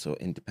scientists or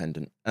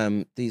independent,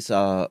 these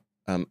are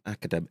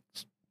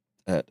academics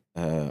at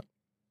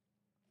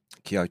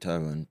Kyoto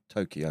and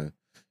Tokyo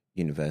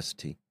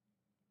University.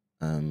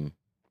 So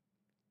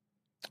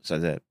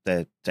they're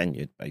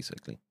tenured,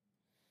 basically.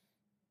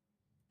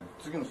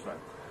 次のスライ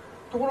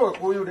ド。ところが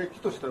こういうれっき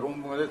とした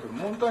論文が出てる。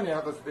モンターニャ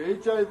博士で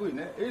HIV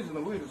ね、エイズ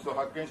のウイルスを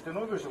発見して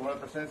ノーベル賞をもらっ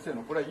た先生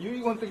のこれは遺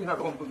言的な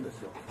論文です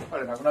よ。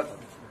彼亡くなったん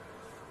です。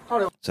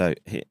So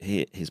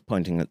he's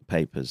pointing at the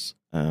papers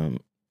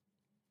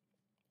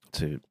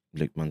to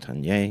Luc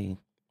Montagnier.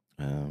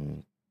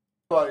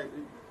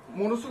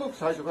 ものすごく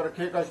最初から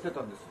警戒して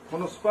たんです。こ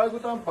のスパイク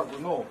タンパ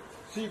クの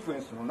シークエ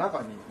ンスの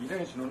中に、遺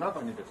伝子の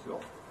中にですよ、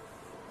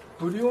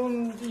プリオ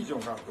ンリージョン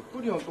があると、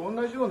プリオンと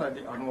同じような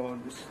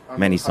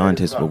Many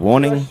scientists were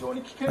warning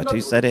that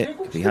who said it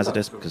could be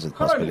hazardous because of the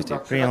possibility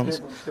of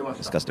prions.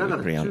 Discussed it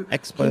with prion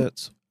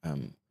experts.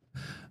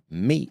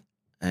 Me,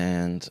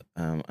 and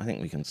I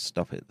think we can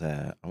stop it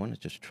there. I want to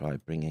just try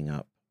bringing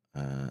up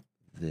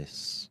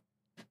this.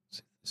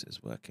 See if this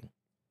is working.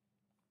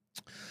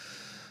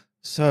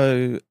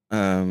 So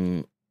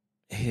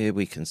here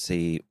we can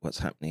see what's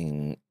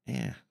happening.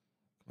 Yeah,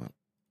 come on.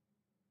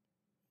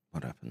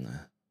 What happened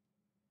there?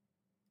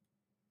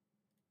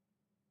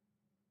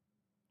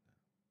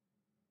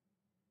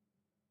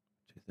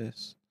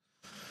 this.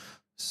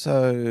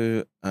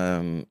 So,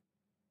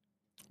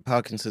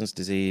 Parkinson's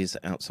disease,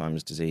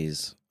 Alzheimer's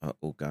disease are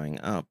all going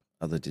up.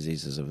 Other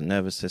diseases of the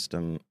nervous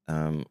system.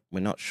 We're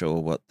not sure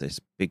what this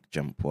big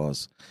jump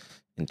was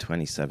in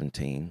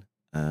 2017,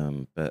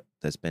 but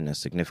there's been a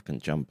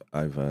significant jump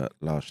over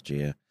last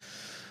year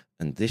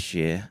and this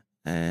year.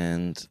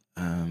 And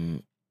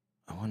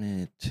I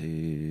wanted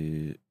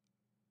to...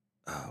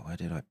 Oh, where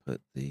did I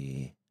put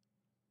the...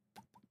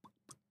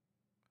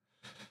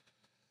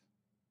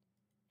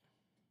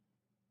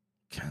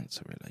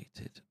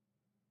 cancer-related?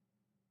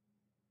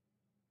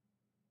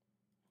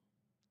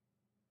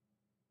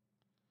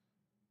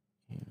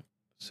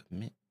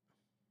 Submit.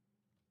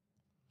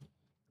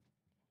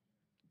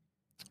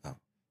 Oh,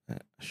 I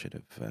should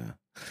have...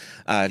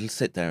 I'll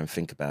sit there and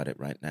think about it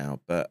right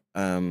now, but...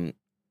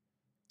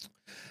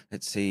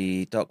 let's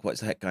see, Doc,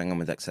 what's the heck going on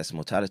with excess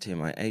mortality in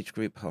my age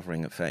group,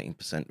 hovering at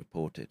 13%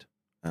 reported?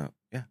 Oh,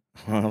 yeah.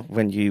 Well,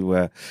 when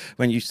you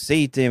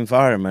seed the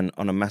environment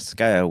on a mass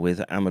scale with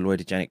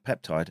amyloidogenic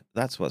peptide,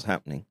 that's what's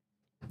happening.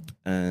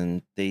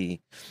 And the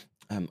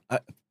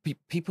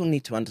people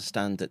need to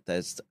understand that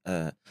there's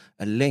a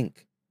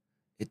link.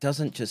 It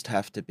doesn't just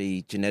have to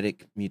be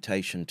genetic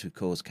mutation to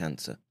cause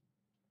cancer.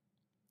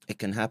 It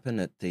can happen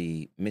at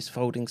the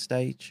misfolding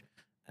stage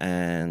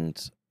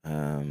and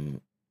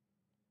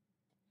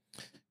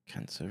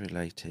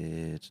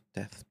cancer-related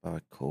death by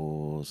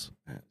cause.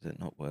 Is it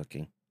not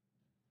working?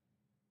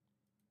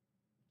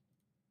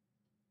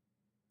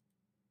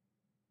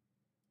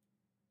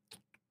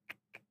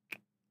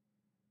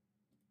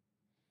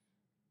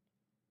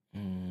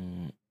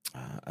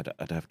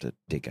 I'd have to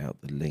dig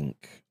out the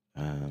link.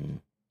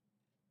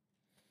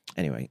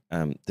 Anyway,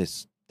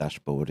 this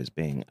dashboard is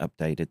being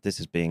updated. This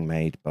is being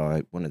made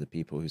by one of the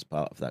people who's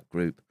part of that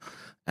group.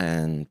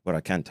 And what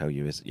I can tell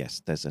you is,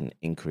 yes, there's an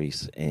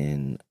increase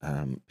in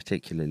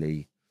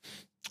particularly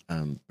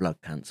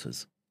blood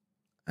cancers.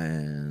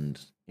 And,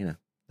 you know,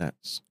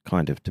 that's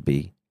kind of to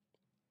be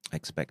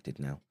expected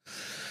now.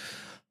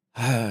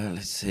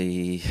 Let's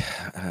see.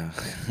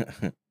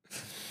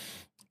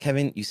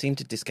 Kevin, you seem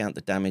to discount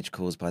the damage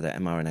caused by the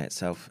mRNA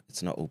itself.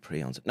 It's not all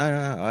prions.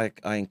 No,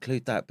 I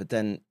include that. But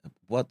then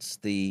what's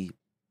the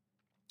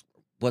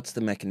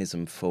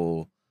mechanism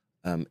for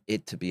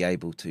it to be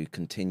able to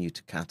continue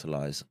to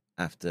catalyze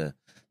after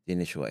the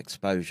initial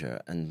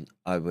exposure? And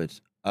I would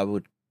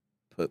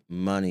put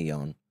money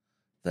on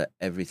that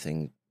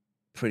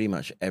pretty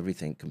much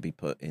everything can be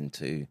put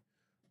into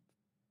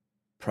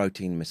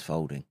protein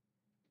misfolding.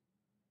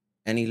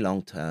 Any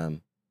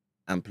long-term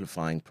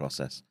amplifying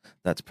process,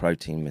 that's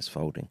protein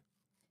misfolding.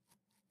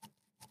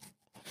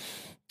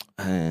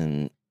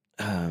 And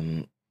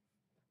of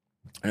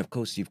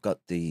course you've got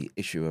the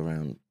issue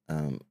around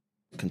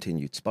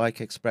continued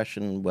spike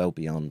expression well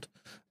beyond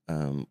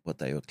what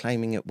they were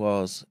claiming it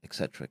was,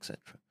 etc., etc.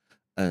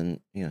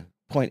 And you know,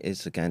 point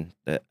is again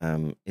that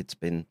it's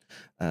been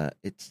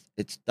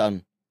it's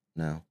done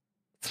now.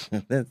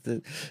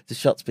 the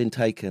shot's been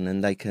taken,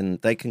 and they can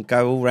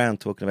go all around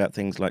talking about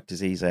things like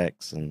disease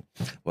X and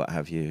what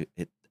have you.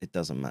 It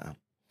doesn't matter.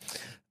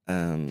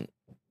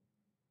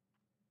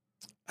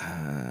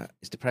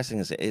 As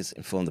depressing as it is,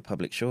 inform the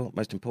public, sure,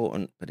 most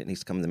important, but it needs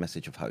to come with the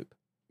message of hope.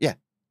 Yeah.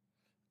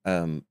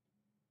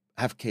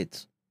 Have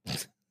kids.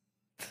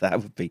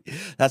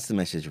 That's the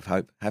message of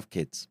hope. Have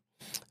kids.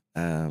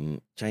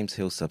 James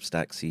Hill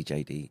Substack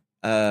CJD.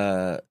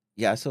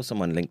 Yeah, I saw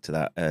someone link to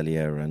that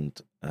earlier,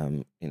 and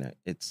you know,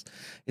 it's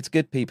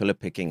good people are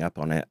picking up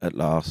on it at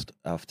last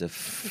after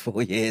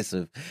 4 years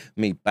of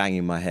me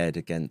banging my head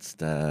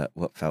against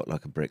what felt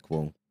like a brick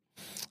wall.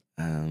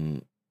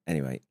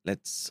 Anyway,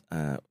 let's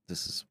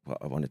this is what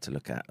I wanted to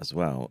look at as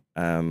well.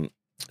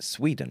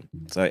 Sweden.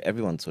 So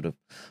everyone sort of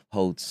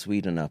holds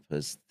Sweden up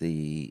as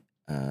the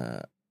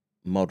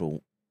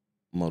model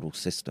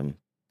system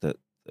that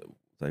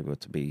they were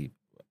to be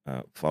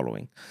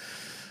following.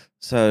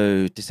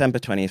 So December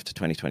 20th to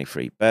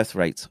 2023, birth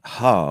rates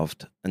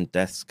halved and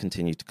deaths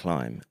continued to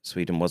climb.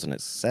 Sweden wasn't a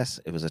success.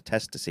 It was a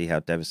test to see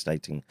how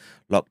devastating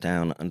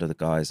lockdown under the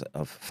guise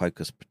of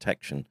focused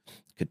protection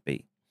could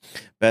be.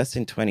 Births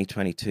in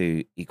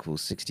 2022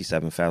 equals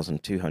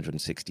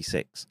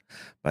 67,266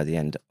 by the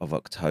end of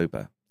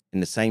October.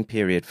 In the same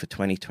period for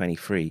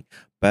 2023,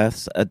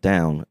 births are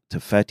down to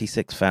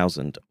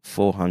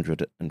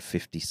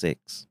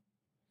 36,456.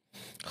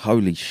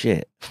 Holy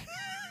shit.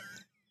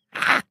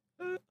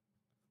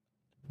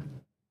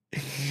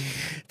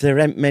 There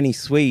aren't many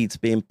Swedes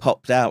being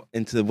popped out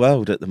into the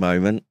world at the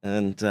moment,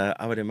 and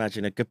I would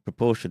imagine a good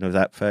proportion of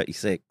that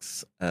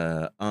 36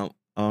 aren't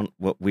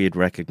what we'd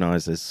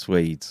recognise as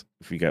Swedes,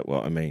 if you get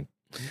what I mean.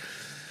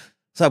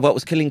 So what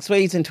was killing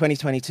Swedes in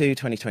 2022,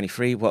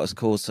 2023? What has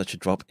caused such a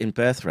drop in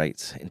birth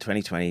rates? In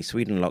 2020,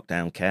 Sweden locked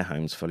down care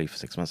homes fully for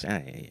 6 months. Yeah.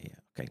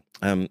 Okay.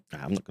 I'm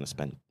not going to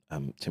spend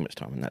too much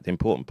time on that. The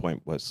important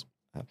point was,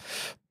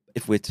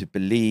 if we're to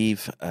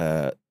believe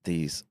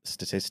these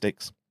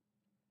statistics,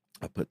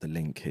 I'll put the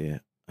link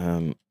here.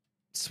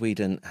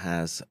 Sweden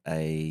has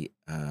a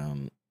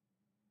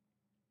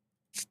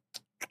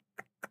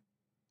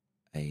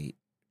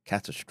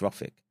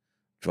catastrophic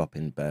drop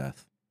in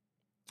birth.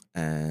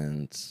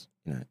 And,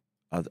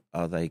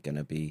 are they going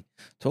to be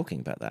talking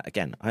about that?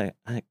 Again, I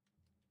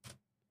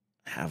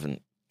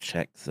haven't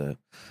checked the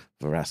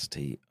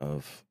veracity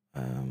of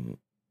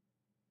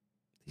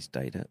these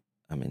data.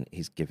 I mean,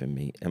 he's given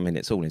me,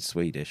 it's all in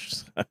Swedish.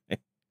 So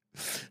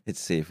let's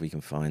see if we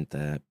can find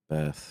their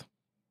birth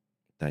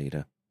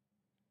data.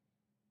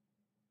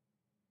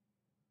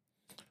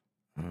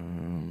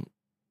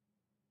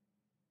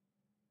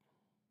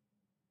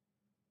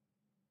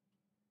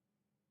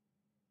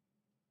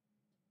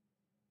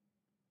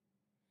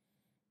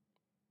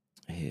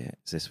 Here,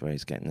 is this where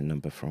he's getting the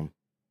number from?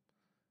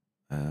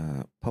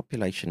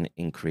 Population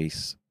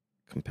increase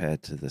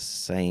compared to the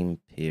same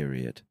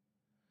period.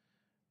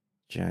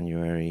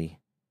 January.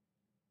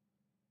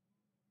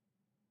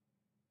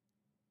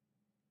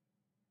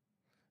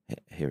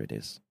 Here it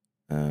is.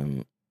 I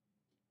don't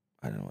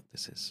know what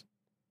this is.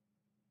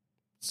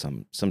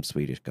 Some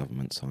Swedish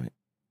government site.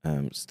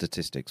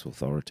 Statistics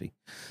Authority.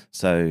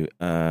 So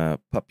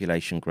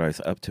population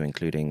growth up to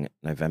including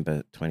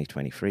November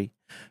 2023,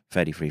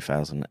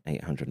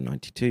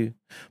 33,892.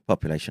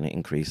 Population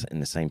increase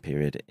in the same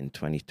period in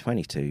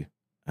 2022,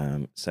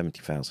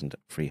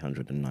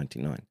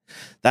 70,399.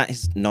 That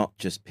is not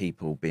just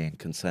people being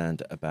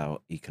concerned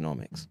about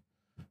economics,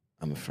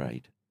 I'm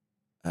afraid.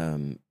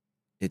 There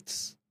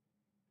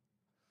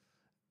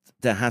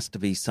has to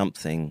be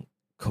something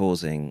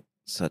causing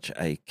such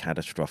a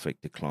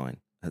catastrophic decline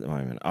at the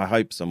moment. I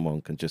hope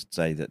someone can just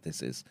say that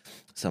this is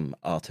some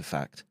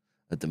artifact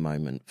at the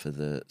moment for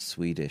the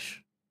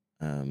Swedish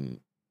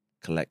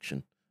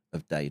collection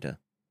of data.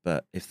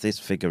 But if this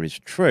figure is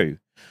true,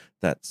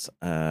 that's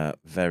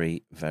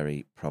very,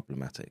 very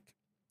problematic.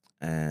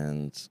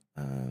 And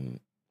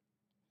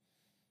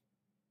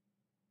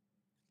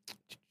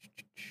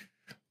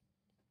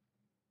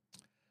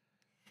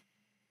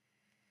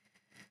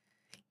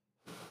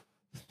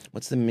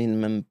what's the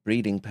minimum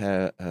breeding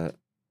pair?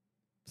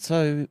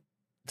 So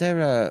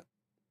they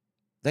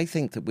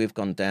think that we've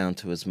gone down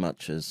to as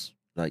much as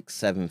like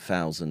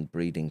 7,000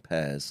 breeding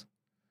pairs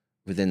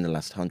within the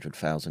last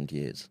 100,000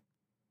 years,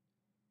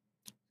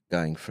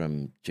 going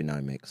from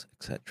genomics,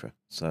 etc.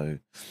 So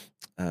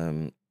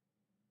let's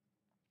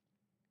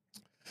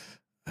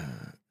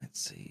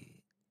see.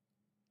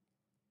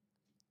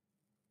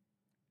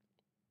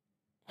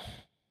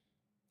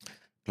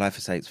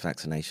 Glyphosate's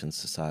vaccination,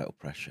 societal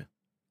pressure.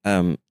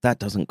 That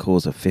doesn't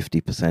cause a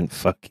 50%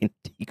 fucking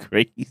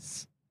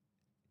decrease.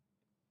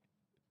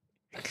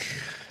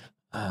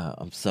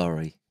 I'm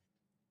sorry.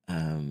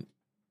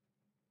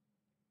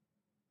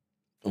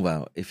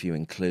 Well, if you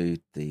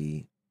include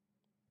the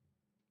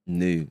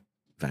new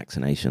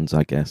vaccinations,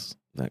 I guess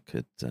that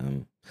could,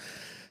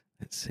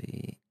 let's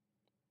see.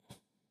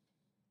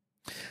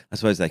 I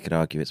suppose they could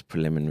argue it's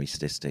preliminary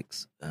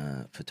statistics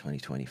for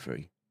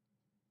 2023.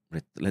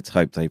 Let's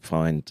hope they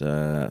find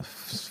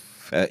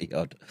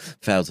 30-odd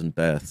thousand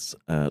births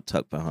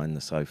tucked behind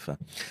the sofa.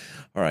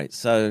 All right,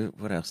 so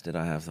what else did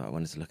I have that I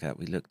wanted to look at?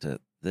 We looked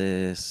at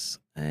this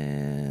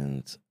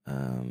and...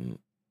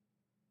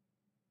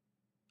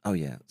 oh,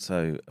 yeah,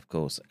 so, of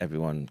course,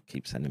 everyone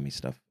keeps sending me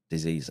stuff.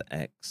 Disease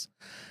X.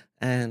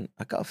 And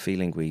I got a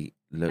feeling we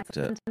looked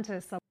at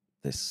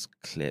this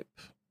clip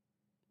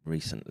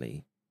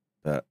recently.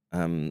 But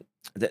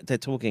they're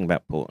talking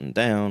about Porton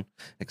Down,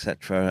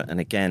 etc.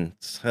 And again,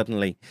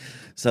 suddenly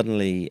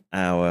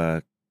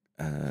our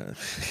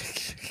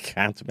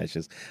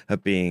countermeasures are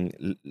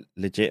being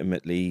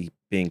legitimately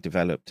being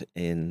developed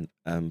in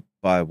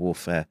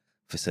biowarfare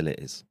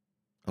facilities.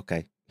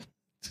 Okay.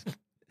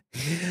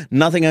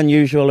 Nothing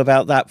unusual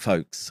about that,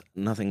 folks.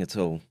 Nothing at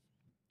all.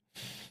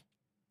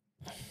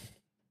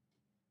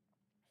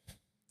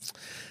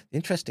 The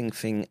interesting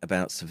thing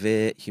about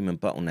severe human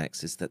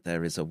bottlenecks is that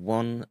there is a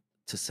 1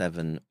 to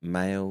 7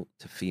 male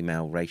to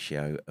female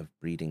ratio of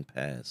breeding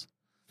pairs.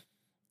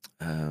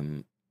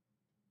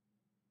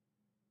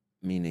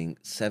 Meaning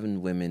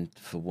 7 women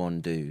for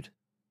 1 dude. Is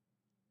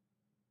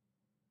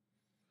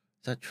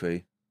that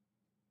true?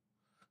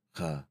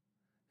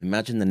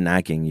 Imagine the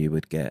nagging you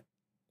would get.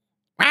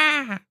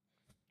 All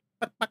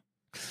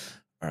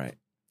right.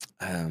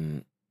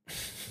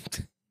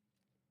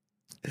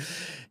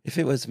 If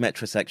it was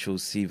metrosexual,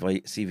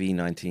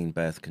 CV19,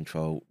 birth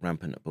control,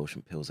 rampant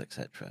abortion pills,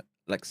 etc.,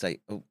 like say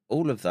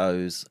all of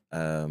those,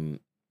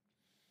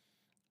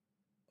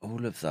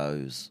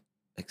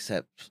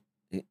 except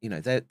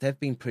they've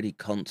been pretty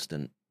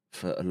constant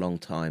for a long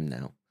time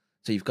now.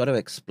 So you've got to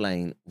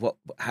explain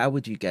how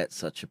would you get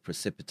such a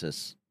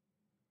precipitous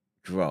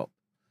drop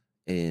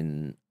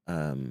in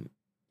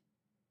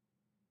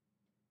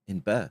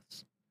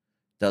births?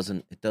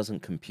 It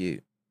doesn't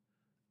compute.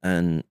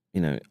 And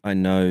I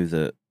know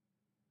that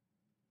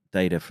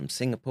data from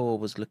Singapore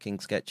was looking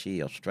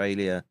sketchy,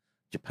 Australia,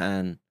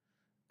 Japan,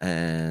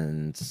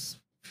 and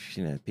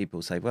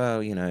people say,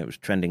 well, it was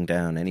trending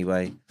down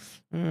anyway.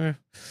 I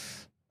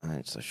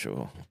ain't so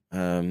sure.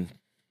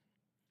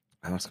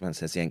 Oscarman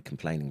says he ain't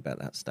complaining about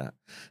that stat.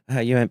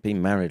 You ain't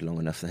been married long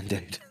enough then,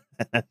 dude.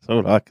 That's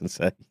all I can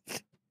say.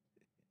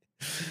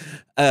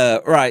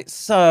 Right,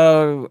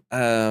 so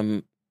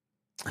I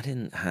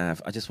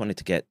just wanted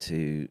to get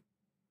to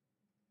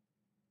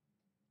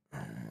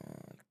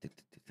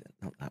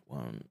not that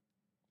one,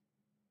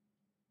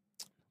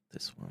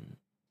 this one.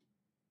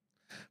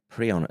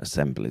 Prion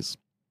assemblies.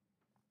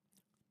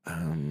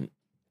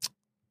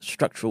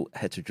 Structural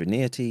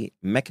heterogeneity,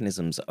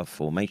 mechanisms of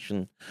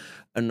formation,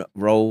 and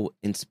role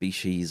in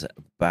species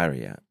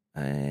barrier.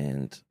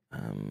 And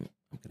I'm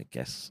going to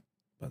guess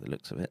by the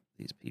looks of it,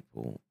 these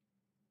people,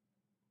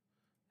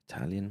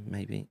 Italian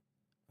maybe,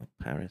 or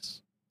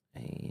Paris,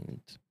 and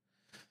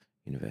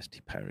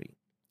University Paris.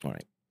 All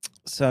right.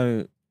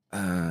 So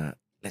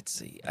let's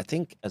see. I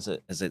think as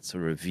it's a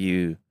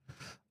review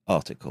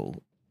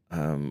article,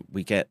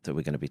 we get that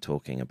we're going to be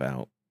talking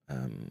about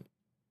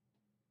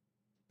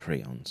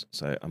prions.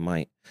 So I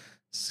might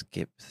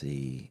skip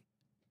the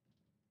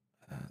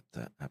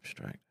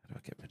abstract. How do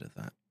I get rid of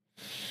that?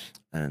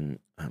 And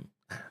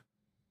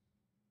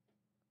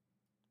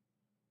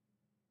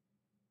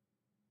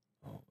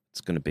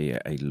it's going to be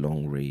a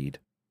long read,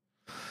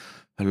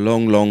 a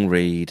long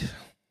read.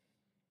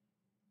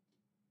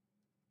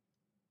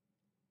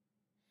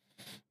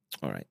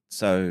 All right.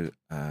 So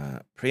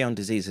prion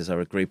diseases are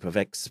a group of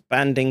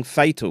expanding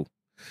fatal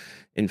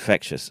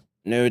infectious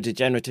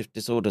neurodegenerative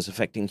disorders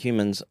affecting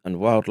humans and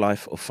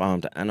wildlife or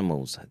farmed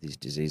animals. These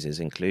diseases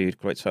include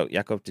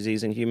Creutzfeldt-Jakob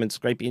disease in humans,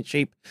 scrapie in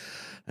sheep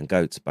and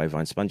goats,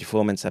 bovine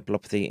spongiform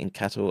encephalopathy in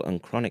cattle,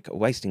 and chronic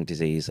wasting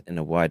disease in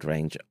a wide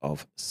range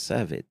of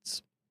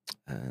cervids.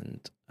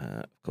 And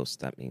of course,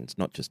 that means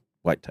not just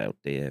white-tailed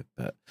deer,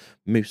 but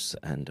moose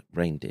and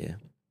reindeer.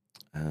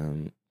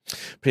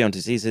 Prion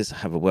diseases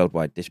have a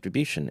worldwide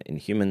distribution. In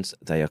humans,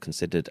 they are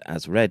considered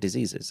as rare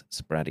diseases.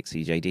 Sporadic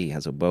CJD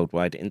has a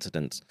worldwide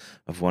incidence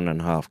of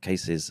 1.5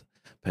 cases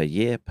per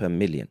year per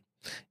million.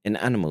 In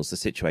animals, the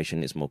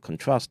situation is more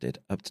contrasted.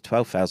 Up to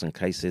 12,000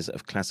 cases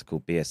of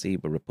classical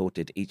BSE were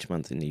reported each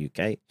month in the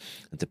UK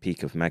at the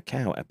peak of mad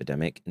cow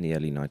epidemic in the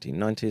early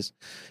 1990s.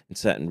 In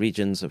certain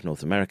regions of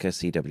North America,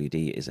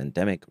 CWD is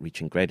endemic,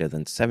 reaching greater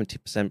than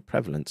 70%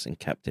 prevalence in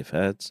captive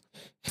herds.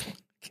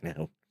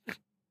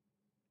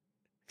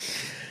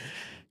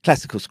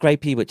 Classical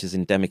scrapie, which is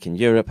endemic in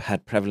Europe,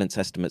 had prevalence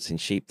estimates in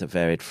sheep that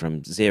varied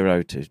from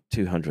 0 to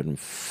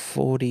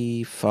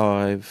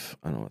 245.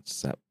 I don't know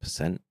what's that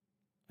percent.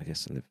 I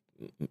guess a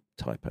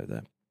typo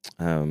there.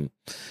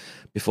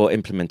 Before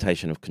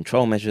implementation of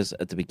control measures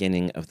at the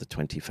beginning of the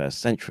 21st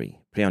century.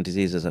 Prion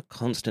diseases are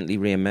constantly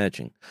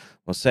re-emerging.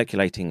 While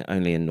circulating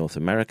only in North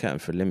America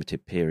and for a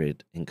limited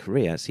period in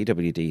Korea,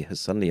 CWD has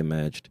suddenly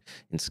emerged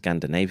in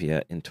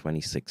Scandinavia in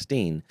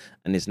 2016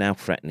 and is now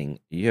threatening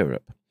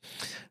Europe.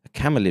 A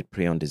camelid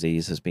prion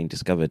disease has been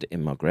discovered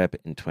in Maghreb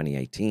in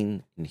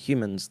 2018. In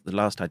humans, the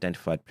last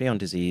identified prion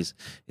disease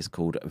is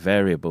called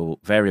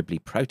variably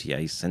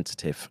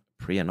protease-sensitive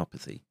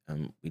prionopathy.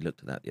 We looked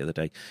at that the other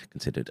day,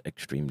 considered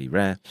extremely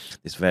rare.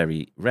 This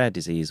very rare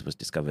disease was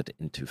discovered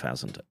in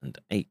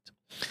 2008.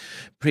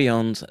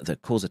 Prions, the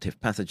causative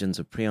pathogens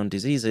of prion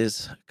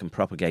diseases, can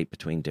propagate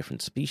between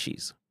different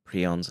species.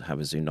 Prions have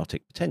a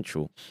zoonotic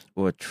potential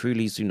or are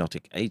truly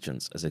zoonotic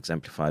agents, as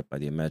exemplified by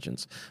the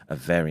emergence of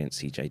variant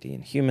CJD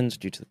in humans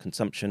due to the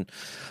consumption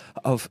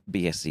of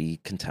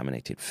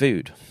BSE-contaminated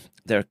food.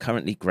 There are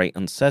currently great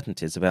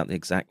uncertainties about the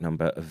exact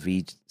number of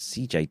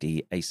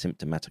CJD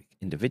asymptomatic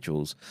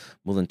individuals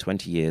more than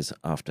 20 years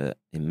after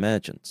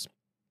emergence,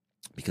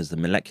 because the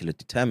molecular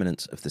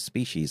determinants of the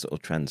species or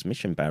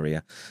transmission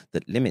barrier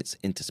that limits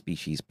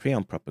interspecies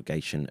prion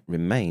propagation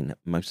remain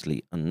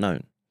mostly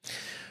unknown.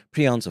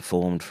 Prions are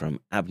formed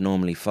from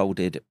abnormally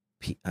folded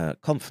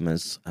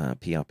conformers,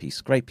 PRP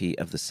scrapie,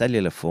 of the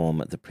cellular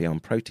form, the prion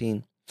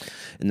protein.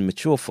 In the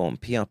mature form,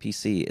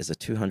 PRPC is a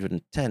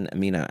 210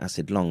 amino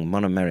acid long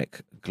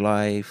monomeric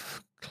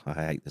glycosyl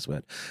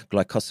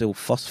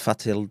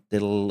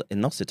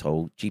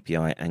phosphatidylinositol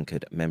GPI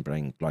anchored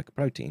membrane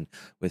glycoprotein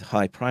with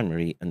high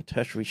primary and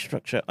tertiary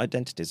structure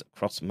identities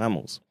across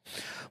mammals.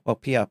 While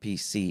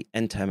PRPC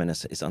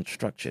N-terminus is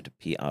unstructured,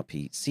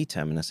 PRPC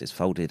terminus is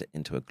folded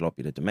into a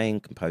globular domain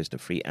composed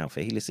of 3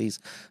 alpha helices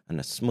and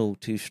a small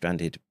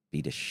 2-stranded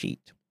beta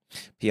sheet.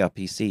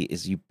 PRPC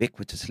is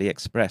ubiquitously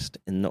expressed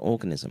in the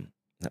organism.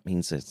 That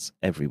means it's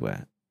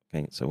everywhere.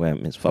 Okay, so where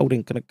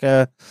misfolding can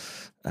occur,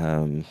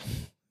 you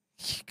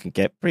can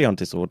get prion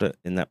disorder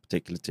in that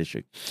particular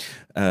tissue.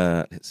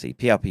 Let's see.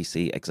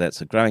 PRPC exerts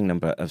a growing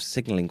number of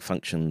signaling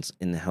functions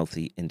in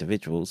healthy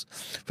individuals,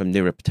 from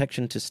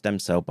neuroprotection to stem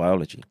cell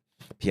biology.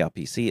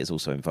 PRPC is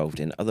also involved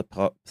in other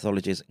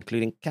pathologies,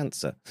 including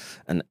cancer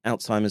and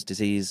Alzheimer's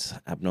disease.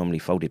 Abnormally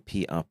folded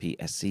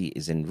PRPSC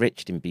is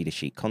enriched in beta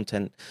sheet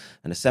content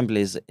and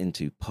assemblies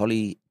into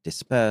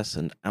polydisperse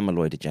and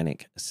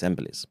amyloidogenic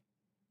assemblies.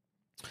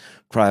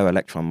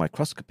 Cryo-electron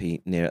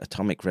microscopy near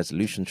atomic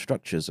resolution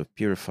structures of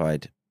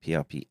purified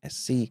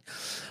PRPSC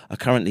are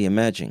currently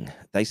emerging.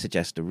 They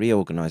suggest a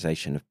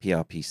reorganization of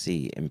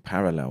PRPC in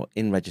parallel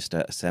in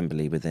register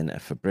assembly within a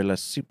fibrillar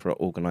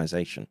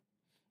supraorganization.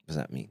 What does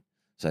that mean?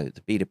 So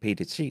the beta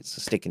sheets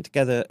are sticking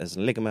together as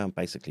a ligament,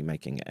 basically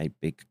making a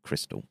big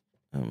crystal.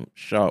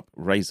 sharp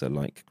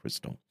razor-like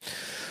crystal.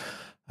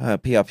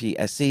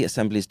 PRP-SC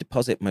assemblies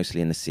deposit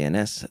mostly in the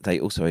CNS. They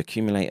also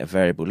accumulate at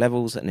variable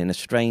levels and in a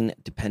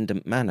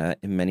strain-dependent manner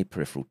in many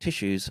peripheral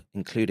tissues,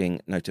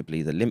 including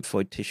notably the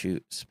lymphoid tissue,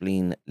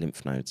 spleen,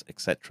 lymph nodes,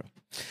 etc.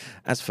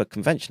 As for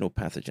conventional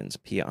pathogens,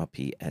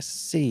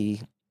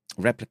 PRP-SC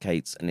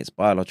replicates and its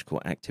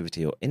biological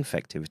activity or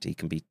infectivity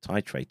can be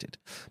titrated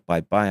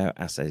by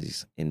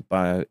bioassays in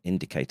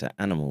bioindicator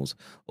animals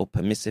or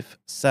permissive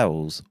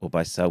cells or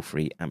by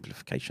cell-free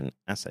amplification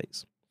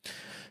assays.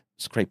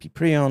 Scrapie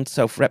prion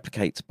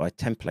self-replicates by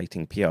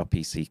templating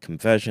PRPC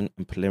conversion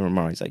and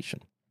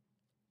polymerization.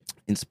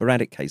 In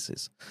sporadic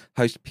cases,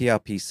 host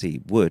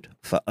PRPC would,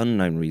 for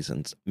unknown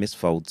reasons,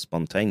 misfold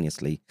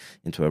spontaneously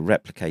into a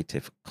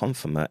replicative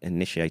conformer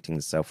initiating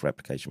the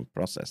self-replication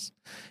process.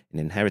 In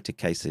inherited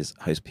cases,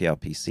 host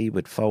PRPC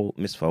would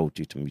misfold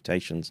due to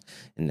mutations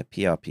in the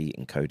PRP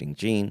encoding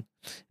gene.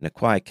 In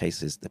acquired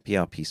cases, the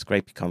PRP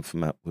Scrapie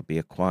conformer would be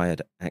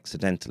acquired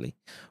accidentally,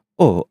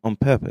 or on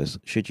purpose,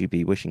 should you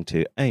be wishing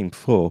to aim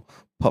for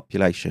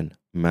population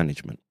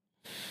management.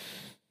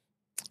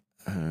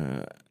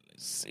 Let's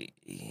see.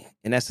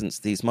 In essence,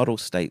 these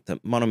models state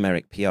that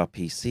monomeric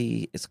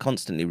PRPC is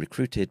constantly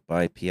recruited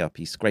by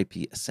PRP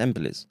Scrapie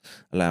assemblies,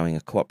 allowing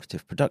a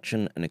cooperative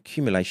production and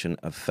accumulation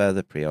of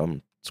further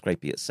prion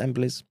Scrapie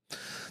assemblies.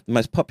 The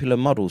most popular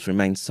models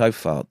remain so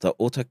far the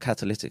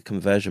autocatalytic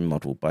conversion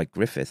model by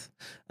Griffith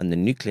and the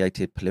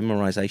nucleated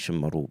polymerization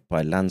model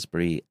by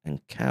Lansbury and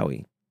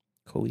Cowie,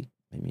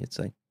 maybe you'd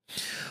say.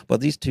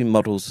 But these two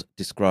models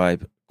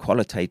describe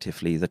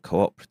qualitatively the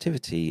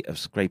cooperativity of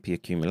Scrapie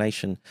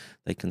accumulation.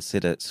 They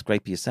consider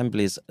Scrapie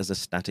assemblies as a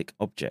static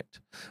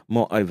object.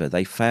 Moreover,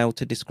 they fail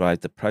to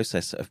describe the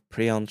process of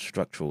prion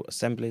structural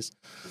assemblies,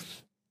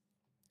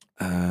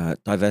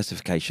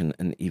 diversification,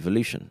 and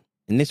evolution.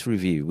 In this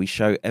review, we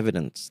show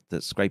evidence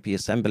that Scrapie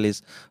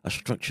assemblies are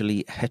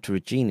structurally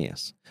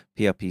heterogeneous.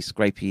 PRP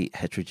Scrapie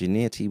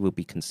heterogeneity will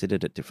be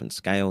considered at different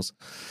scales.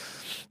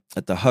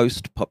 At the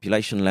host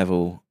population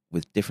level,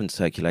 with different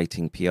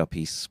circulating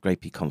PRP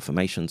Scrapie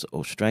conformations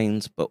or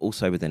strains, but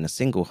also within a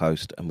single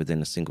host and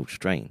within a single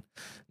strain.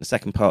 In the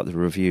second part of the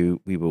review,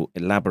 we will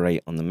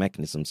elaborate on the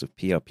mechanisms of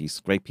PRP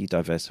Scrapie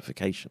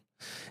diversification.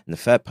 In the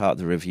third part of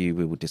the review,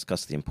 we will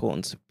discuss the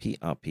importance of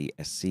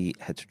PRP-SC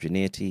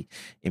heterogeneity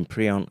in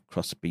prion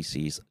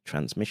cross-species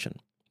transmission.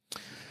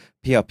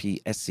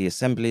 PRP-SC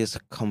assemblies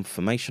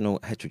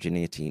conformational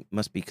heterogeneity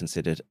must be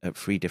considered at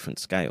three different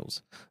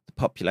scales. At the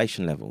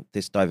population level,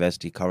 this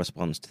diversity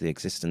corresponds to the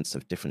existence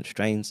of different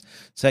strains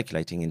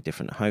circulating in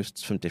different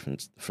hosts from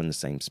the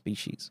same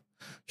species.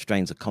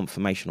 Strains are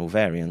conformational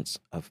variants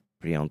of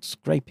prion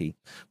Scrapie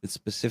with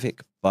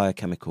specific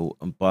biochemical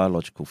and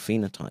biological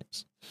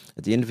phenotypes.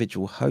 At the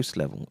individual host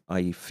level,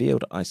 i.e.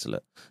 field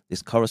isolate,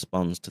 this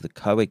corresponds to the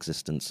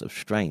coexistence of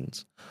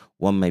strains.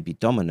 One may be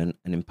dominant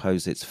and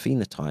impose its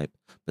phenotype,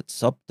 but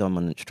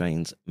subdominant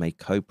strains may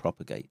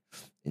co-propagate.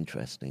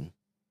 Interesting.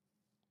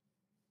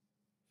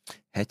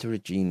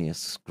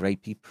 Heterogeneous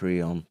Scrapie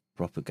prion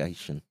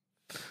propagation.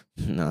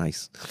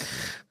 Nice.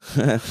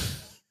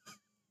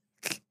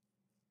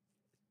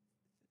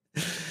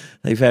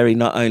 They vary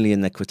not only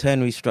in their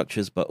quaternary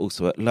structures, but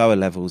also at lower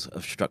levels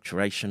of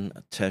structuration,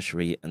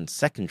 tertiary and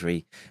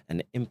secondary,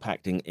 and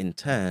impacting in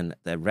turn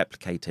their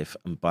replicative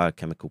and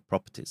biochemical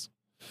properties.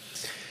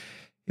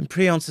 In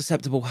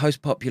prion-susceptible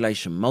host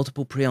population,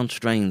 multiple prion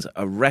strains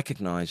are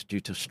recognized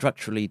due to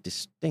structurally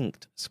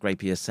distinct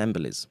Scrapie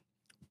assemblies.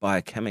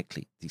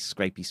 Biochemically, these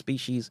Scrapie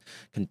species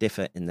can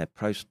differ in their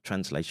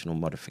post-translational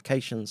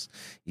modifications,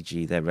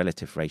 e.g. their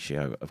relative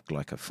ratio of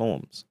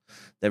glycoforms,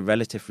 their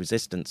relative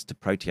resistance to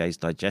protease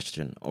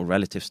digestion or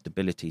relative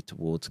stability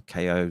towards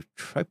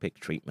chaotropic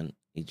treatment,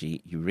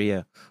 e.g.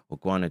 urea or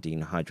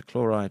guanidine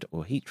hydrochloride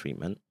or heat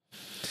treatment.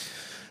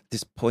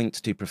 This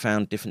points to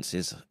profound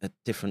differences at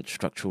different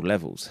structural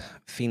levels,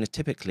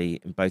 phenotypically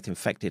in both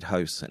infected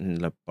hosts and in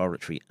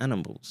laboratory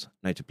animals,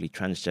 notably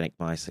transgenic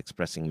mice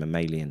expressing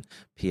mammalian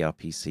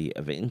PRPC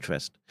of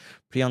interest.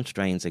 Prion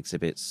strains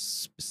exhibit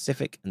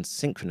specific and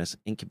synchronous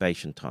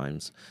incubation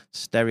times,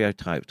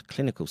 stereotyped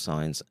clinical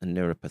signs, and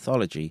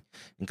neuropathology,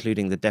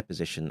 including the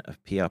deposition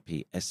of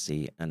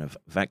PRP-SC and of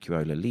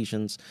vacuolar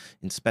lesions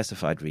in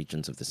specified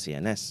regions of the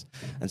CNS,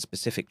 and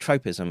specific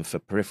tropism for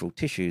peripheral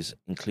tissues,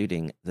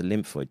 including the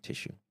lymphoid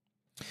tissue.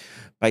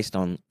 Based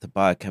on the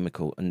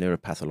biochemical and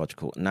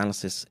neuropathological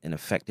analysis in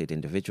affected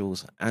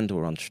individuals and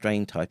or on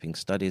strain typing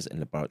studies in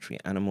laboratory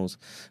animals,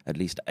 at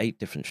least 8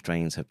 different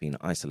strains have been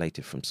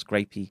isolated from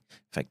Scrapie,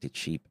 affected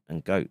sheep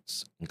and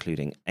goats,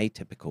 including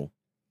atypical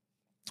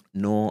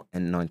Nor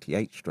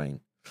N98 strain.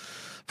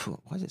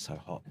 Why is it so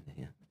hot in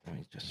here? Let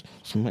me just,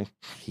 is my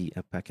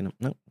heater packing up?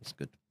 No, that's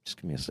good. Just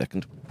give me a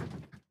second.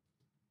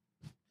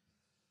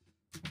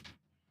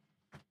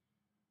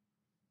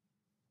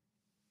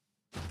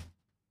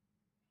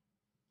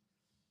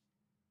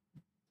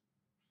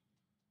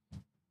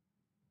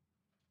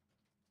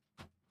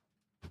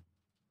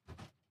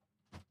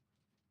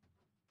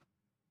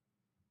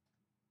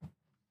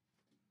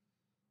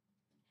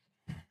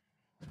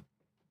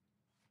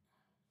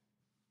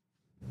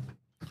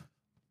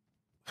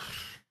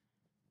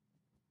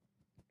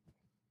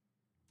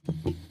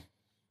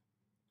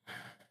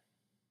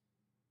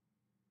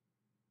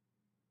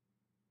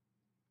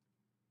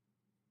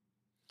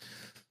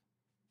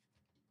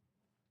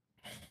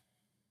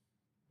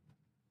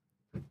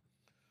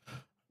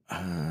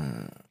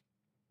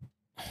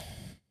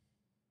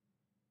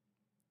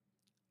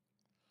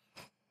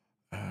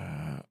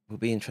 Will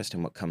be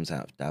interesting what comes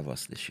out of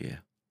Davos this year.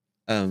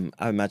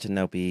 I imagine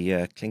there'll be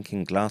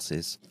clinking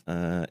glasses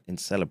in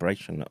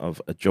celebration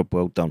of a job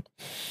well done.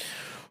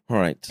 All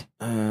right.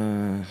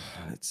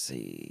 Let's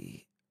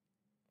see.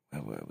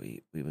 Where were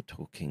we? We were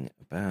talking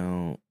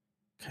about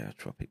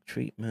chaotropic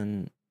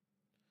treatment.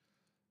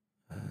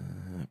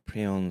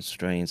 Prion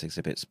strains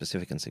exhibit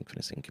specific and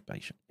synchronous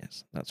incubation.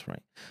 Yes, that's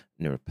right.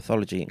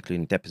 Neuropathology,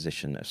 including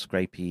deposition of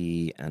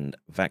scrapie and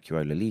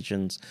vacuolar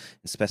lesions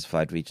in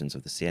specified regions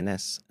of the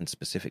CNS, and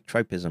specific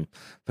tropism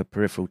for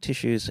peripheral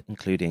tissues,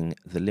 including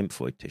the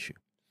lymphoid tissue.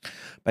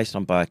 Based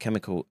on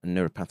biochemical and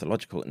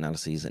neuropathological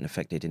analyses in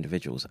affected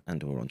individuals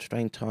and or on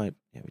strain type.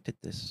 Yeah, we did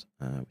this.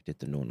 We did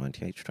the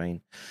NOR98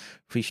 strain.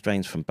 3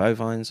 strains from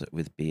bovines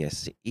with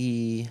BSE,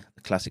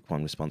 the classic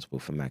one responsible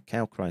for mad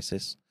cow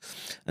crisis,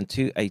 and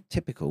 2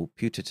 atypical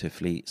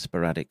putatively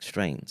sporadic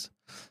strains.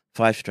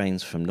 5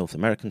 strains from North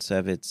American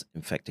cervids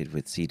infected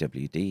with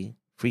CWD,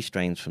 3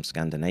 strains from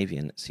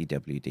Scandinavian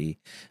CWD,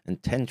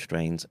 and 10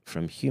 strains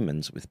from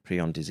humans with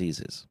prion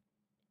diseases.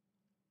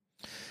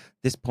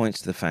 This points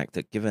to the fact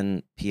that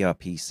given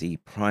PRPC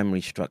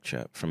primary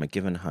structure from a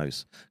given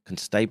host can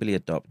stably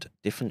adopt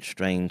different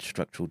strain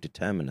structural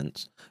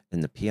determinants in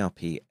the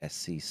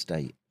PRP-SC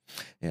state.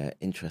 Yeah,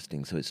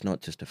 interesting. So it's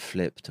not just a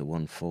flip to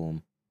one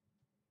form.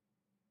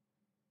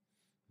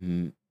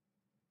 That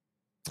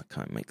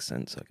can't make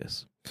sense, I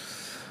guess.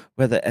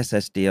 Whether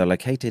SSD are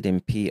located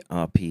in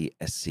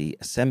PRP-SC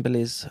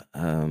assemblies,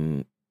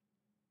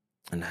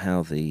 and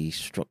how the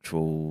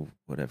structural,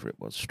 whatever it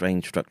was,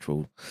 strain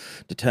structural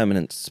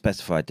determinants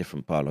specify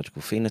different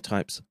biological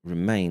phenotypes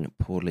remain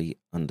poorly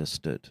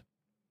understood.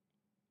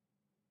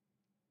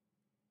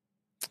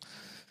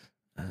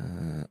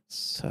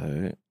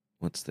 So,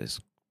 what's this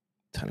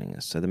telling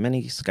us? So, the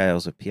many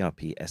scales of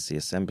PRP-SC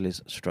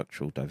assemblies,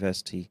 structural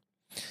diversity,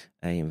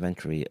 A,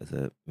 inventory of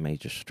the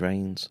major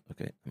strains.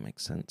 Okay, that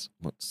makes sense.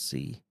 What's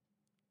C?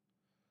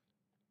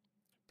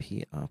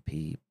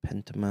 PRP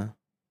pentamer.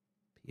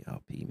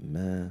 PRP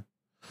mer.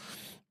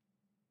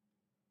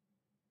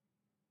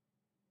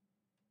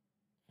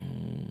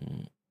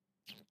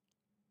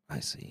 I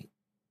see.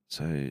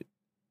 So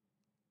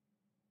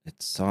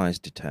it's size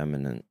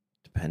determinant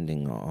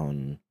depending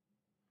on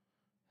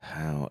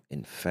how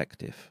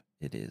infective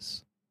it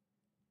is.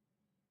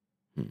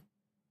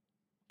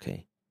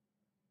 Okay.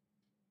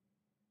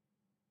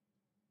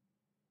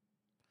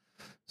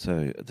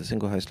 So at the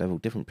single host level,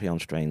 different prion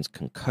strains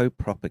can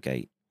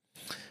co-propagate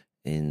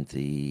in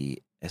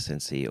the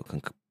SNC or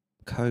can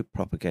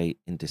co-propagate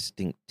in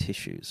distinct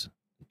tissues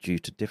due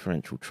to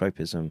differential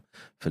tropism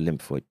for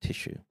lymphoid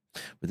tissue.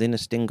 Within a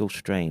single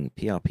strain,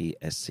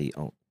 PRP-SC,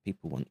 oh,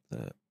 people want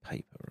the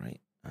paper, right?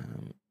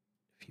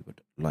 If you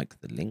would like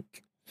the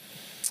link.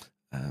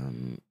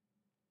 And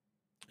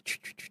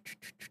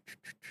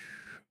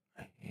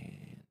I put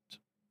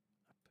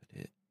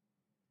it,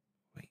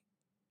 wait, I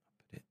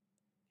put it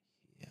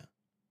here.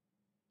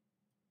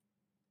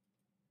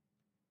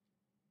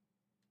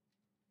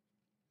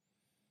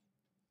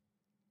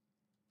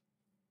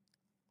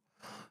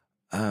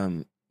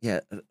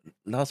 Yeah,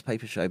 last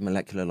paper showed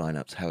molecular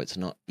lineups, how it's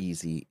not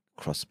easy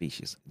cross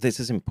species. This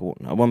is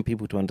important. I want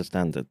people to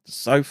understand that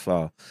so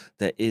far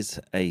there is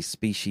a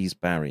species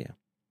barrier.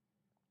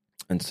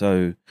 And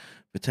so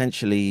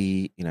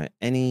potentially, you know,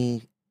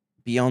 any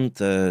beyond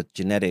the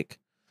genetic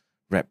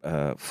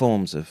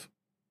forms of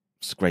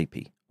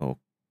scrapie or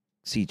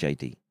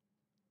CJD,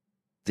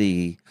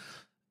 the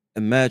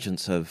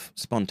emergence of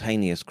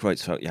spontaneous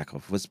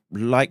Creutzfeldt-Jakob was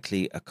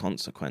likely a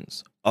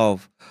consequence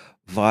of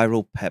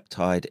viral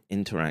peptide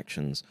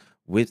interactions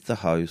with the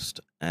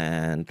host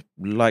and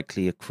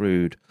likely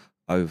accrued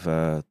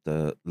over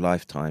the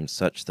lifetime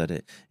such that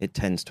it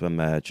tends to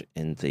emerge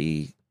in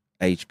the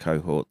age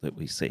cohort that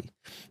we see.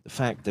 The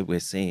fact that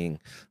we're seeing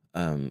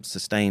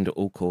sustained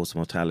all-cause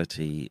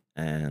mortality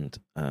and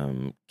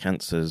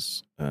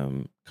cancers,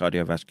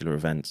 cardiovascular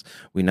events,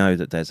 we know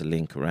that there's a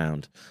link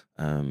around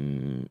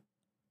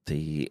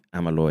the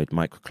amyloid,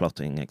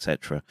 microclotting,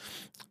 etc.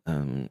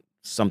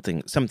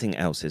 Something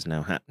else is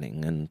now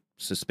happening, and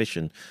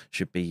suspicion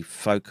should be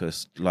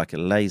focused like a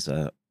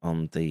laser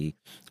on the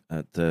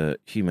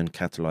human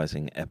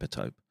catalyzing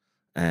epitope,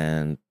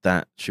 and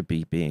that should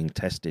be being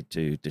tested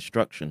to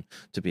destruction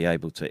to be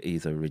able to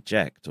either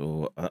reject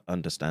or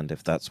understand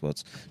if that's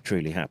what's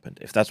truly happened.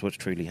 If that's what's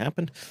truly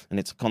happened, and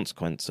it's a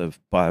consequence of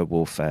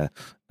biowarfare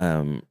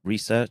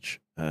research,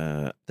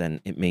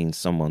 then it means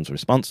someone's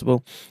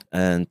responsible.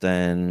 And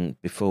then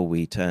before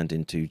we turned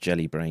into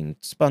jelly-brained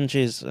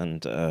sponges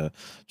and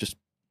just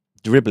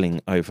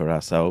dribbling over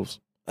ourselves,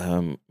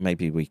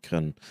 maybe we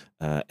can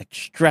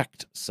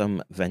extract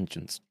some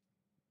vengeance.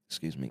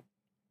 Excuse me.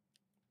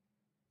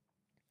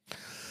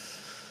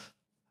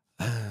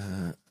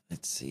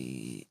 Let's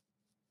see.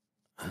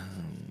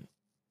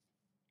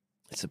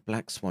 It's a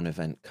black swan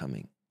event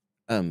coming.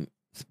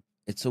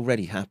 It's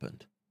already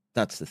happened.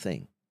 That's the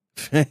thing.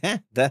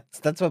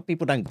 That's what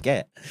people don't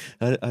get.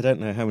 I don't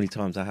know how many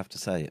times I have to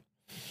say it.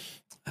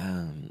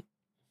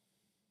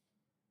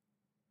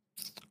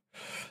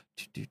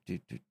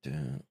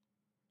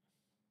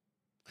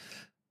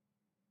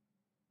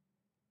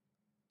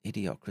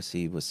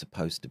 Idiocracy was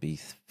supposed to be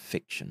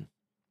fiction.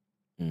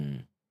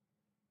 I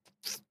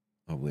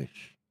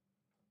wish.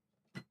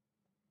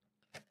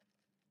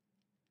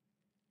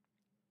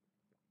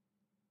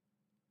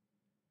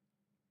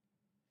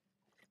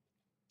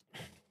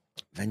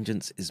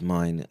 Vengeance is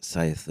mine,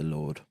 saith the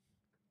Lord.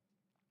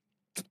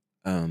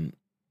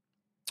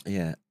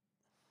 Yeah.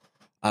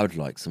 I would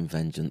like some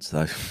vengeance,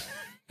 though.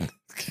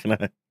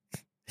 Can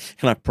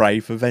I pray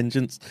for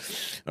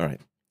vengeance? All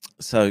right.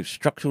 So,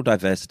 structural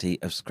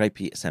diversity of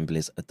scrapie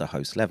assemblies at the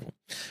host level.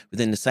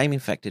 Within the same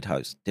infected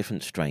host,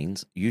 different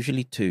strains,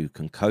 usually two,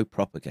 can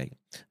co-propagate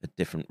at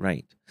different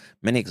rate.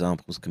 Many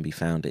examples can be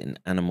found in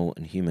animal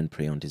and human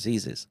prion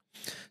diseases.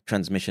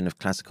 Transmission of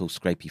classical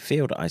scrapie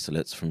field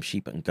isolates from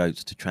sheep and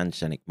goats to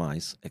transgenic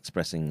mice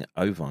expressing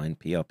ovine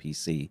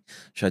PRPC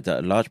showed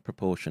that a large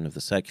proportion of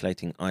the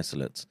circulating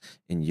isolates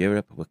in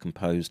Europe were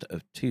composed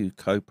of two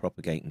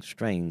co-propagating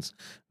strains,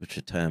 which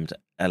are termed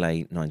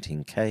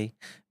LA19K,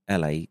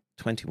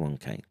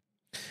 LA21K.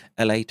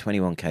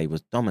 LA21K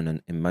was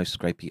dominant in most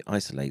scrapie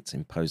isolates,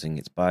 imposing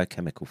its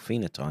biochemical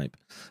phenotype,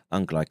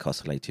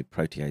 unglycosylated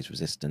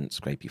protease-resistant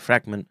scrapie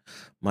fragment,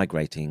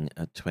 migrating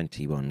at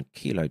 21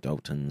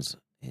 kilodaltons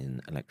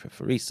in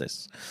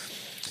electrophoresis.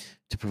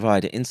 To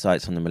provide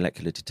insights on the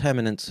molecular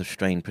determinants of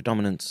strain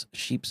predominance,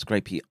 sheep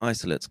scrapie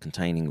isolates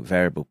containing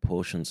variable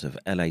portions of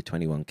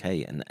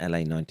LA21K and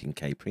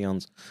LA19K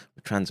prions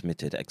were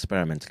transmitted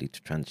experimentally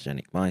to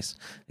transgenic mice,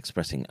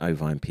 expressing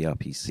ovine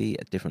PRPC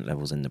at different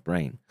levels in the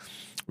brain.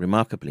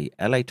 Remarkably,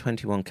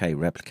 LA21K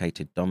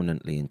replicated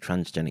dominantly in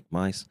transgenic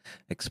mice,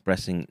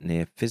 expressing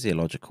near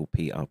physiological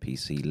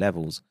PRPC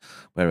levels,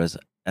 whereas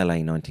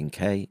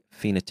LA19K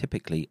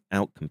phenotypically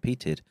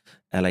outcompeted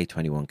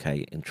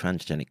LA21K in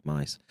transgenic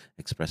mice,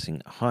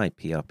 expressing high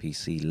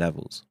PRPC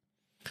levels.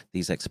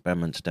 These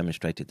experiments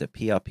demonstrated that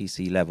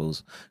PRPC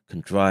levels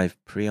can drive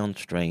prion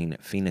strain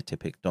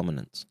phenotypic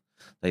dominance.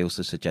 They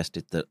also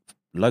suggested that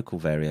local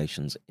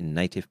variations in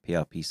native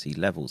PRPC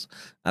levels,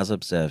 as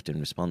observed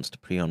in response to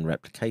prion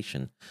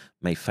replication,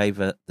 may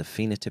favor the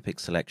phenotypic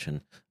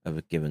selection of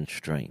a given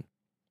strain.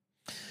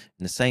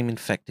 In the same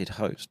infected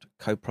host,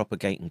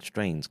 co-propagating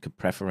strains could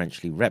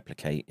preferentially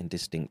replicate in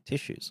distinct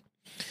tissues.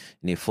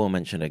 In the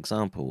aforementioned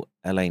example,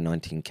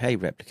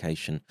 LA19K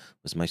replication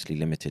was mostly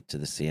limited to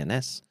the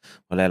CNS,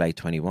 while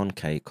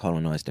LA21K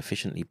colonized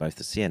efficiently both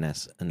the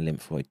CNS and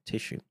lymphoid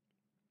tissue.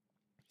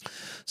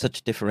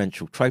 Such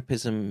differential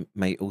tropism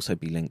may also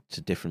be linked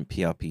to different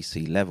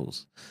PRPC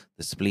levels,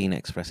 the spleen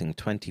expressing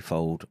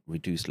 20-fold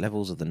reduced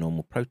levels of the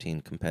normal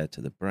protein compared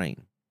to the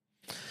brain.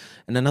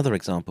 In another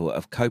example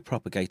of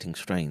co-propagating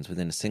strains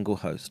within a single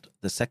host,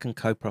 the second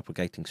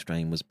co-propagating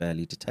strain was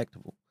barely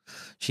detectable.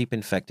 Sheep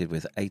infected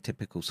with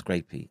atypical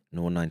scrapie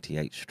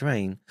NOR98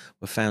 strain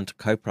were found to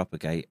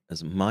co-propagate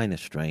as minor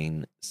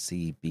strain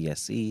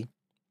CBSE.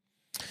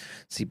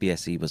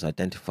 CBSE was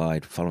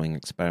identified following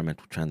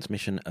experimental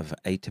transmission of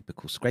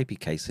atypical scrapie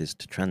cases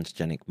to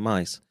transgenic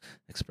mice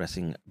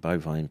expressing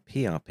bovine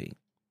PRP,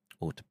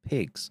 or to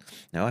pigs.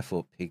 Now, I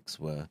thought pigs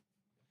were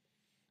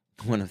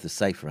one of the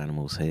safer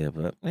animals here,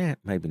 but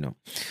maybe not.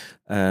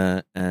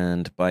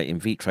 And by in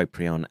vitro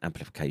prion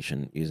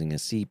amplification using a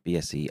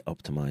CBSE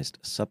optimized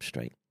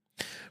substrate.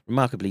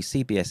 Remarkably,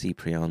 CBSE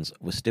prions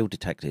were still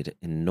detected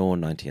in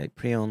NOR98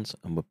 prions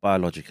and were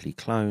biologically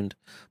cloned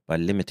by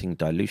limiting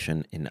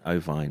dilution in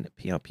ovine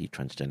PRP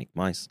transgenic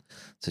mice,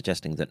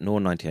 suggesting that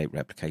NOR98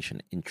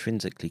 replication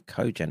intrinsically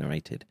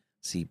co-generated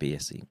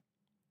CBSE.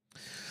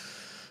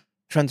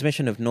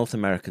 Transmission of North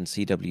American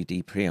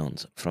CWD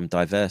prions from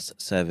diverse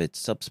cervid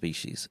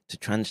subspecies to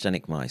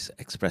transgenic mice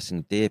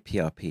expressing deer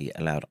PRP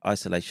allowed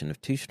isolation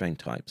of two strain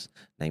types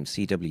named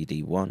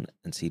CWD1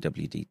 and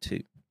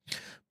CWD2.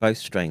 Both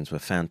strains were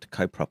found to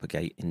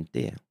co-propagate in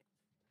deer.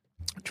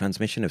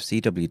 Transmission of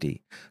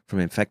CWD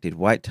from infected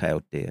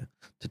white-tailed deer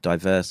to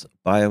diverse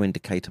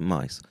bioindicator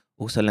mice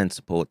also lends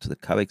support to the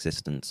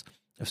coexistence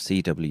of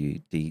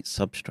CWD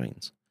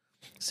substrains.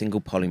 Single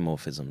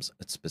polymorphisms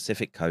at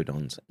specific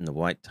codons in the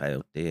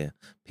white-tailed deer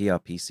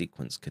PRP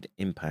sequence could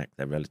impact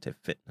their relative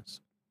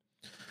fitness.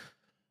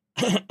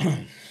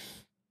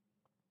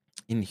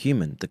 In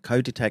human, the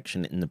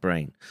co-detection in the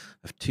brain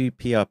of two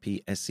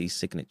PRP-SC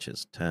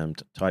signatures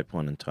termed type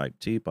 1 and type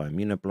 2 by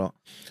immunoblot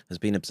has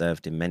been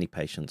observed in many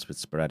patients with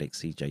sporadic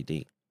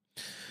CJD.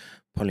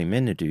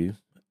 Polymenidou,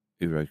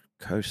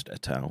 Urocost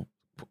et al.,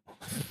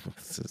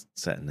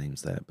 set of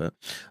names there, but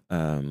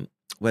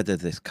whether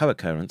this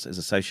co-occurrence is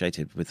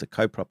associated with the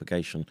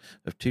co-propagation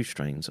of two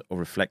strains or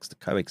reflects the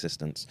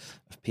coexistence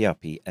of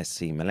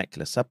PRP-SC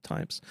molecular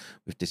subtypes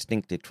with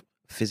distinctive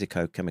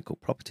physico-chemical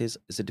properties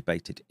is a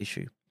debated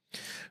issue.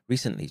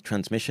 Recently,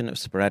 transmission of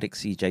sporadic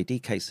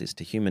CJD cases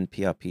to human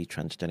PRP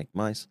transgenic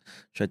mice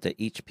showed that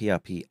each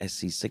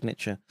PRP-SC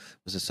signature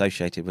was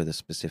associated with a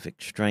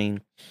specific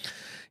strain.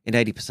 In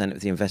 80% of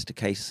the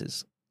investigated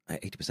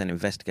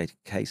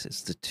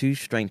cases, the two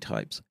strain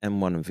types,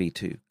 M1 and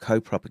V2,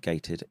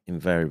 co-propagated in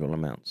variable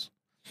amounts.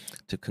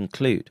 To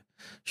conclude,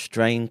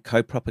 strain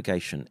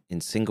co-propagation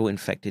in single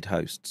infected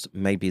hosts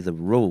may be the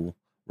rule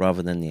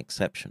rather than the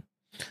exception,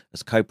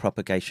 as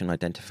co-propagation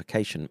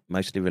identification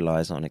mostly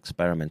relies on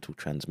experimental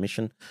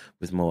transmission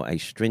with more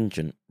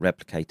astringent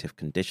replicative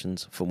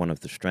conditions for one of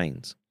the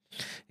strains.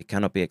 It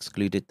cannot be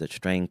excluded that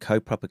strain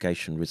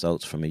co-propagation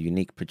results from a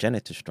unique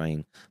progenitor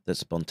strain that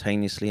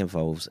spontaneously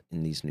evolves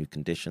in these new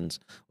conditions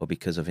or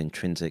because of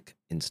intrinsic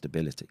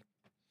instability.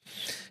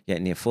 Yet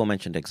in the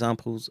aforementioned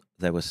examples,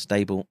 there were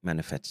stable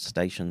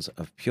manifestations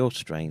of pure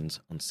strains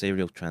on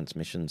serial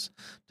transmissions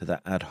to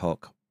the ad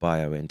hoc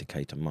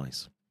bioindicator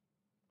mice.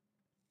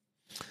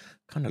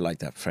 Kind of like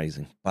that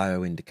phrasing,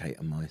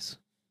 bioindicator mice.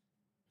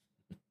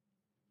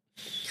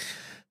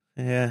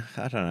 Yeah,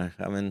 I don't know.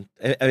 I mean,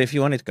 if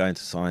you wanted to go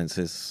into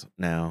sciences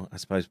now, I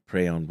suppose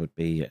PRION would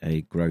be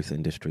a growth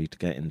industry to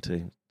get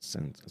into.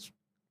 It's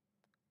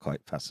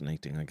quite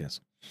fascinating, I guess.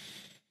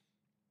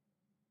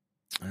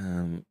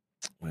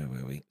 Where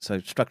were we? So,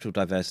 structural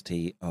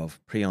diversity of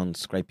PRION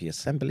scrapie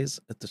assemblies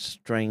at the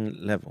strain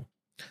level.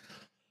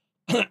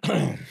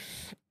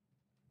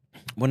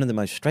 One of the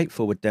most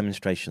straightforward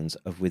demonstrations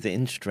of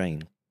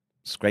within-strain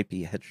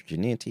scrapie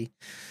heterogeneity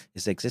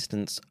is the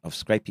existence of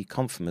scrapie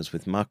conformers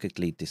with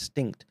markedly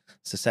distinct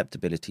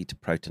susceptibility to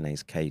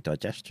proteinase K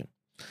digestion.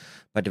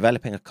 By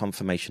developing a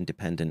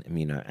conformation-dependent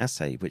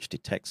immunoassay which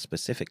detects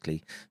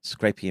specifically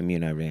scrapie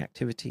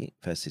immunoreactivity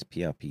versus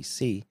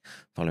PRPC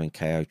following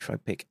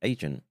chaotropic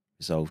agent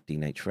resolved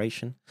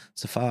denaturation,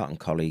 Safar and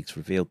colleagues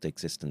revealed the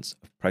existence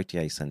of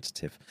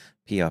protease-sensitive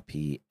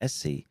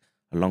PRP-SC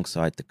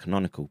alongside the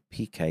canonical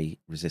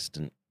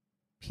PK-resistant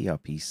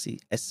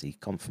PRP-SC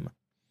conformer,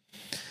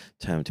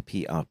 termed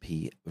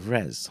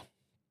PRP-Res.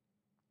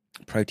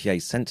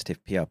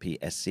 Protease-sensitive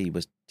PRP-SC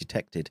was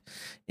detected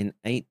in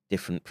 8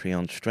 different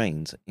PRION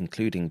strains,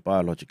 including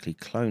biologically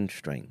cloned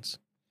strains.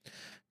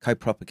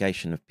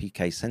 Co-propagation of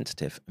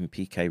PK-sensitive and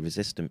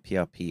PK-resistant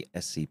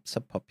PRP-SC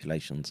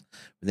subpopulations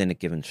within a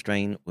given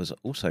strain was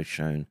also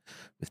shown,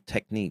 with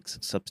techniques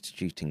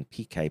substituting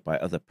PK by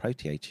other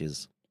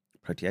proteases,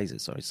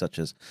 such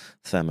as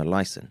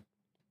thermolysin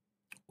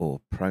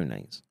or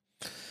pronase.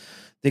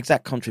 The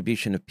exact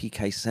contribution of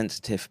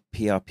PK-sensitive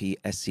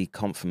PRP-SC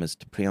conformers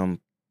to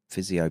PRION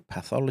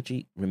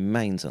physiopathology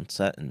remains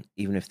uncertain,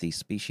 even if these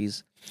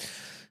species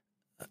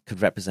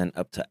could represent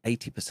up to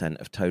 80%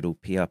 of total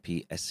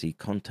PRP-SC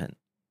content.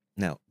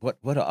 Now,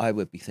 what I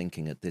would be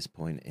thinking at this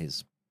point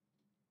is,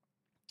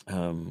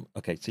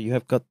 okay, so you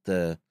have got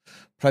the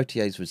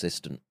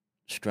protease-resistant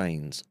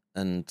strains,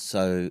 and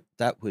so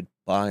that would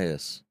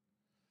bias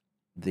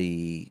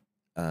the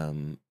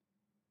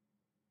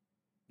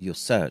your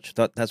search.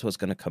 That's what's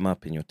going to come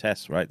up in your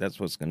tests, right?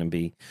 That's what's going to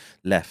be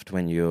left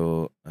when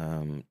you're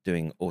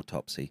doing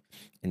autopsy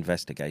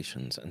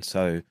investigations. And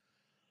so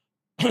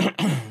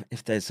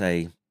if there's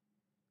a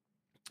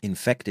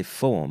infective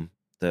form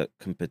that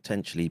can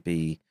potentially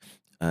be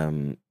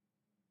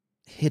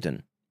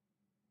hidden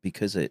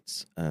because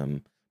it's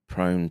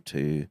prone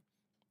to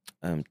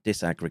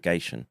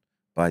disaggregation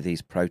by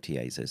these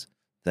proteases,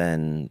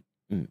 then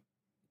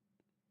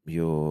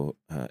you're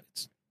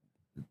it's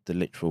the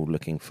literal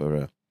looking for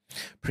a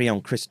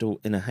PRION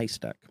crystal in a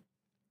haystack.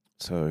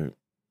 So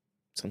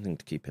something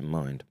to keep in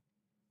mind.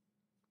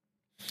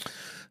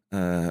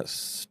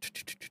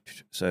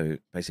 So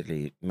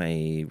basically it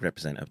may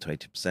represent up to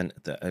 80%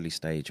 at the early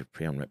stage of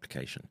PRION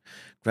replication.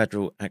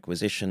 Gradual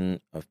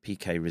acquisition of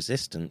PK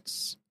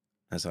resistance,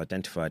 as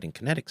identified in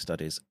kinetic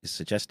studies, is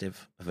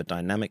suggestive of a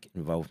dynamic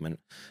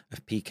involvement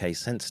of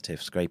PK-sensitive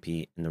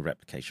scrapie in the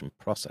replication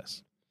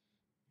process.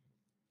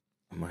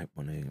 I might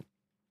want to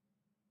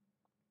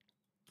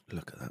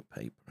look at that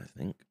paper, I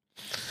think.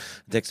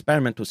 The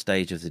experimental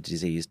stage of the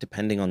disease,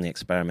 depending on the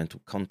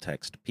experimental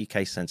context,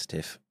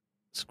 PK-sensitive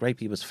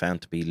scrapie was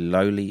found to be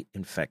lowly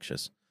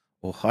infectious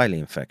or highly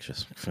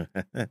infectious,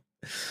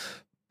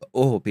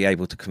 or be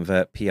able to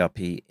convert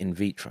PRP in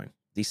vitro.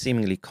 These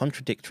seemingly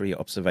contradictory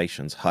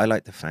observations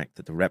highlight the fact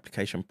that the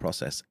replication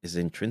process is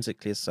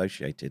intrinsically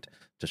associated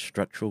to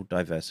structural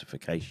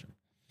diversification.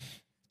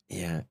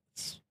 Yeah,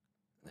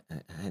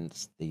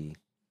 hence the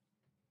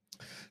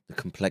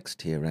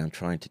complexity around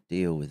trying to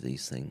deal with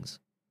these things.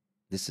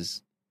 This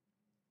is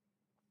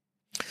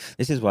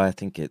why I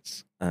think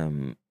it's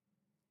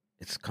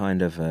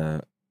kind of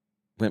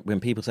when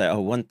people say,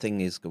 oh, one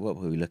thing is, what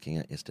were we looking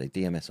at yesterday?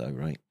 DMSO,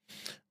 right?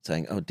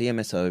 Saying, oh,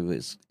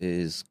 DMSO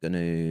is going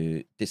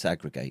to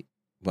disaggregate.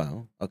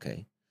 Well,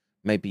 okay,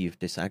 maybe you've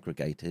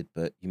disaggregated,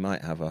 but you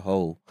might have a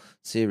whole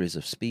series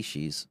of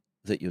species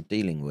that you're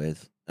dealing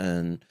with,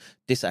 and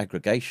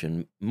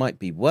disaggregation might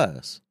be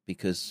worse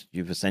because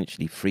you've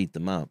essentially freed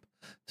them up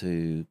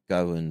to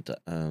go and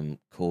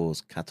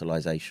cause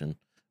catalyzation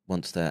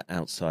once they're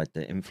outside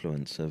the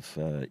influence of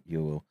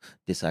your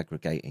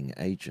disaggregating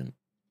agent.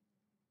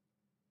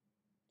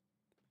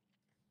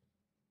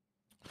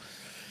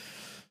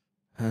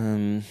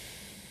 Anyway,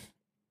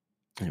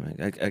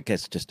 I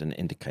guess just an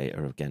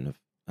indicator again of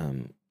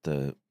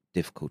the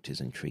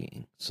difficulties in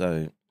treating.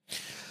 So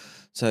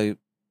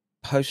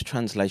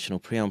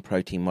post-translational prion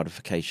protein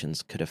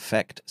modifications could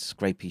affect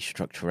scrapie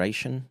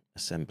structuration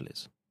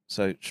assemblies.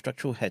 So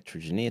structural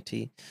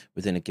heterogeneity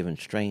within a given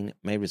strain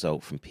may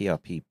result from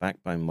PRP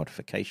backbone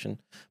modification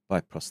by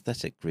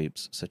prosthetic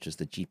groups such as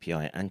the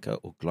GPI anchor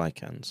or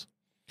glycans.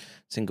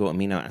 Single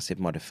amino acid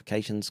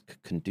modifications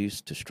could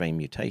conduce to strain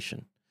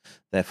mutation.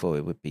 Therefore,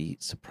 it would be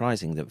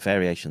surprising that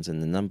variations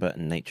in the number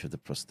and nature of the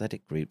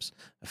prosthetic groups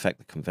affect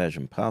the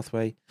conversion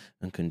pathway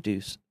and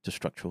conduce to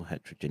structural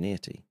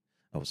heterogeneity.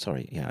 Oh,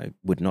 sorry, yeah, it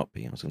would not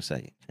be. I was going to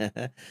say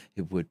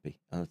it would be.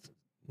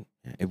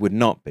 It would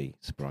not be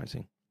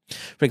surprising.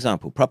 For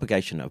example,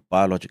 propagation of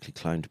biologically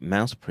cloned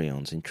mouse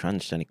prions in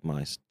transgenic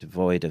mice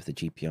devoid of the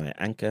GPI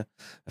anchor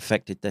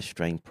affected their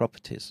strain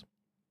properties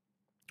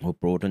or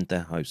broadened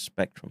their host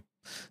spectrum,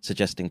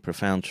 suggesting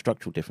profound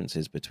structural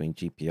differences between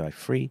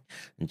GPI-free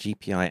and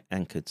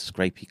GPI-anchored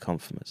scrapie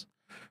conformers.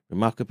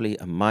 Remarkably,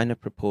 a minor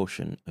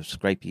proportion of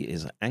scrapie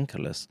is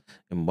anchorless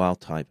in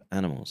wild-type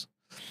animals.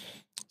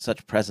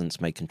 Such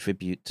presence may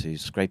contribute to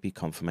scrapie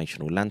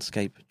conformational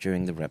landscape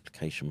during the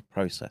replication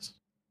process.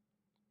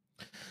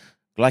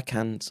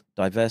 Glycans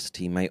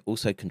diversity may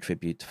also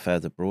contribute to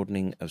further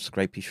broadening of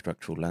scrapie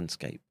structural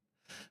landscape.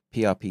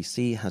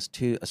 PRPC has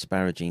 2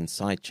 asparagine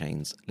side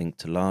chains linked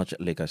to large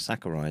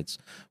oligosaccharides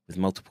with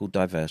multiple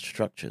diverse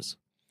structures.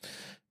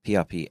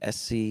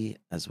 PRPSC,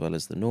 as well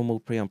as the normal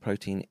prion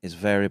protein, is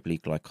variably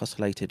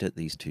glycosylated at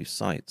these 2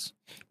 sites,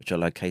 which are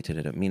located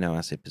at amino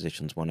acid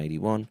positions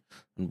 181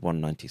 and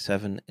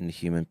 197 in the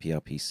human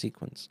PRP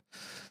sequence.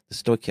 The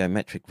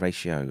stoichiometric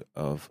ratio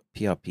of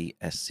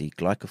PRPSC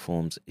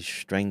glycoforms is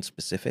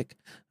strain-specific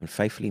and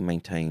faithfully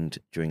maintained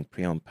during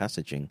prion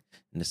passaging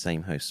in the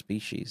same host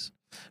species,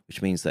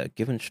 which means that a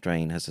given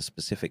strain has a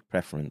specific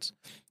preference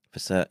for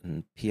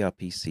certain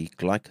PRPC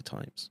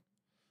glycotypes.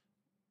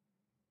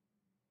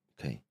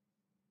 Okay.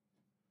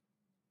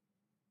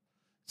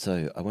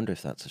 So I wonder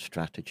if that's a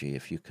strategy,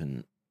 if you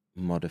can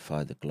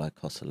modify the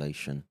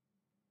glycosylation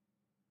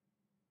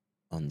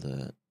on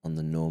the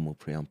normal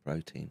prion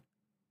protein.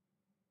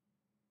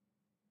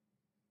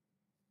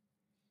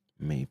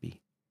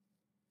 Maybe.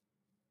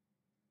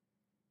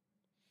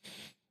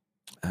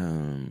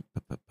 Where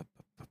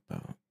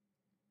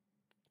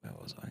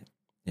was I?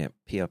 Yeah,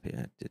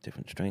 PRP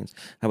different strains.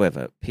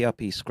 However,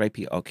 PRP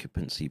scrapie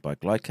occupancy by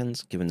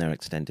glycans, given their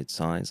extended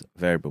size,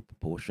 variable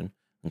proportion,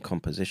 and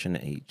composition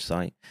at each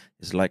site,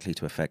 is likely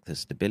to affect the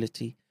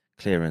stability,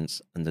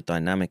 clearance, and the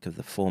dynamic of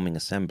the forming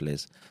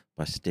assemblies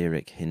by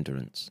steric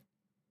hindrance.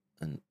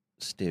 And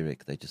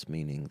steric, they're just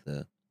meaning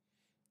the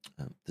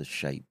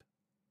shape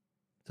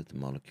that the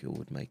molecule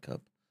would make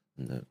up,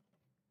 and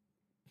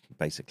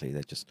basically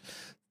they're just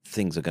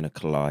things are going to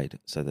collide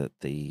so that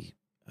the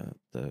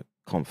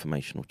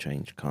conformational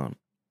change can't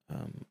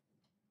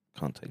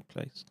take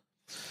place.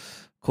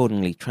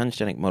 Accordingly,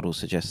 transgenic models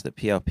suggest that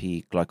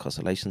PRP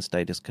glycosylation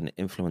status can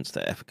influence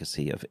the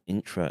efficacy of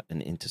intra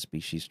and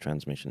interspecies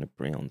transmission of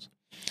prions.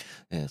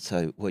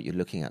 So what you're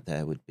looking at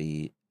there would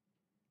be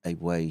a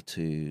way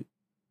to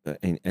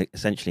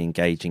essentially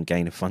engage in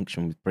gain of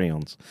function with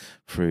prions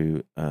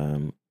through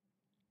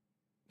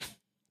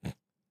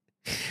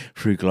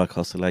through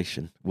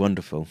glycosylation.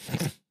 Wonderful.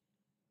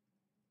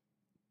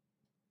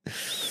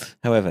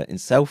 However, in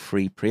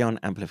cell-free prion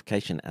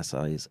amplification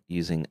assays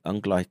using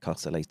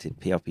unglycosylated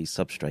PRP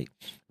substrate,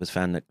 it was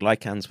found that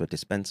glycans were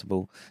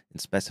dispensable in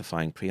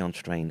specifying prion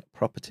strain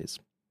properties.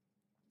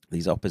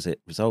 These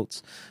opposite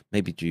results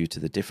may be due to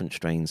the different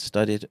strains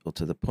studied or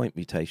to the point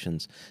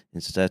mutations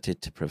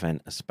inserted to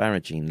prevent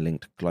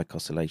asparagine-linked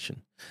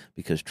glycosylation,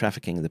 because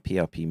trafficking of the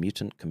PRP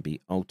mutant can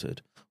be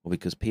altered, or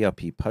because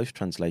PRP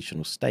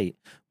post-translational state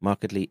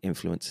markedly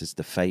influences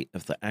the fate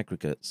of the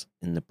aggregates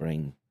in the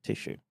brain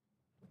tissue.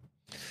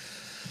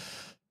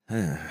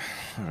 All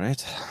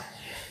right.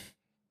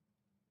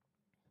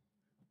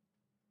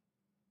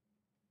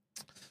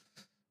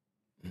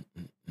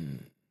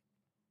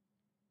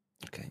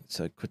 Okay,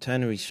 so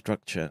quaternary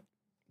structure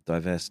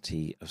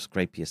diversity of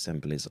scrapie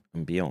assemblies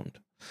and beyond.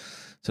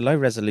 So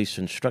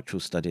low-resolution structural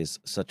studies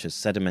such as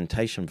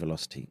sedimentation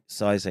velocity,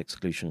 size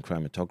exclusion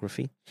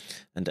chromatography,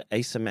 and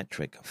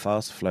asymmetric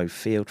fast-flow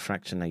field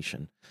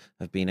fractionation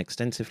have been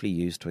extensively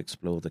used to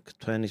explore the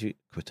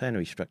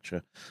quaternary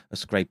structure of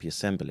scrapie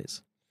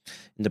assemblies.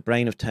 In the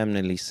brain of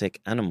terminally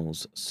sick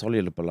animals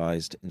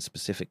solubilized in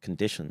specific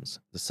conditions,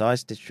 the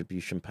size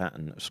distribution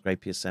pattern of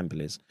scrapie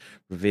assemblies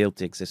revealed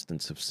the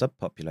existence of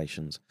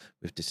subpopulations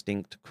with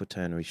distinct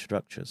quaternary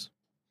structures.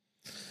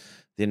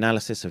 The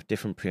analysis of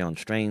different prion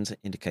strains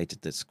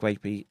indicated that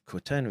scrapie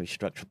quaternary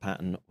structure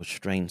pattern was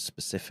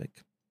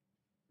strain-specific.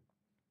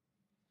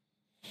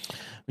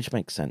 Which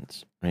makes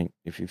sense, right?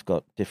 If you've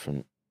got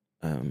different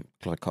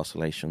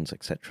glycosylations,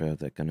 etc.,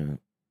 they're going to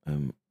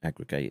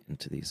aggregate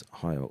into these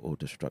higher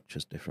order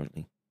structures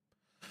differently.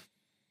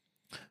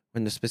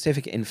 When the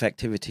specific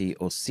infectivity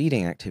or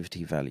seeding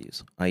activity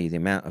values, i.e. the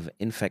amount of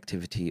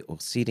infectivity or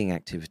seeding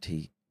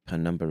activity per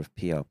number of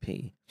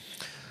PRP,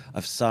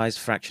 of size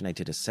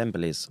fractionated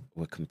assemblies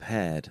were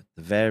compared,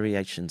 the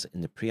variations in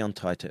the prion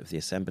titer of the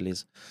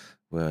assemblies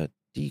were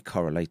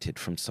decorrelated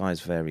from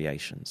size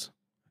variations.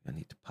 I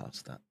need to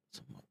pass that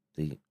somewhat.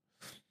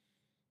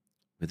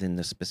 Within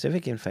the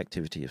specific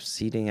infectivity of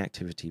seeding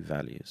activity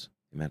values,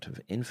 the amount of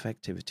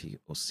infectivity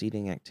or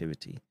seeding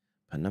activity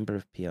per number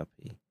of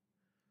PRP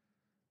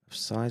of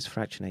size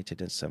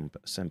fractionated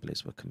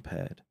assemblies were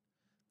compared.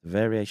 The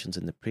variations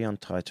in the prion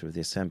titer of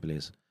the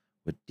assemblies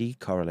were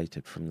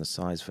decorrelated from the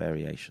size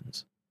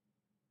variations,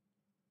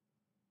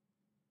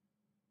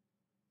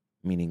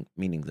 meaning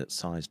that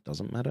size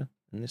doesn't matter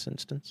in this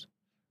instance.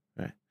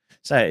 Right.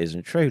 So it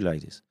isn't true,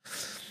 ladies.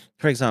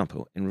 For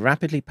example, in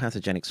rapidly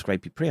pathogenic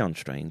scrapie prion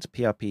strains,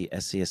 PRP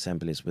SC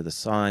assemblies with a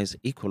size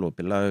equal or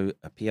below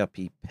a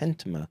PRP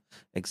pentamer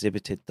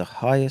exhibited the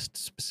highest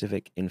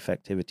specific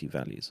infectivity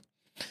values.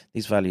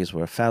 These values were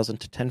 1,000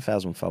 to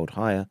 10,000-fold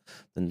higher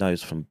than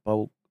those from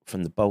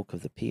the bulk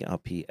of the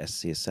PRP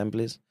SC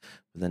assemblies,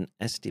 with an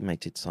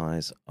estimated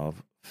size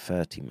of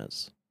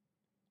 30mers.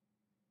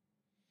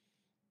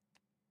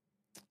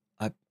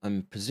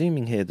 I'm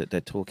presuming here that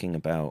they're talking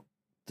about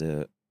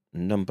the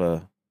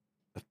number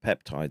of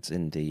peptides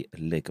in the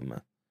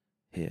oligomer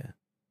here.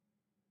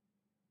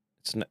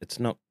 It's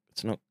not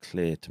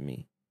clear to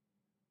me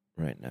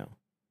right now.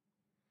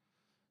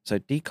 So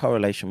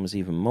decorrelation was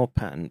even more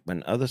patent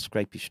when other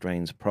scrapie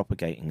strains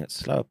propagating at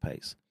slower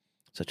pace,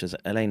 such as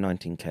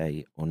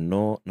LA19K or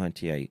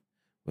NOR98,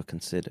 were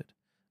considered.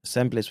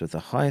 Assemblies with the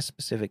highest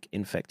specific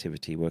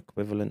infectivity were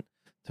equivalent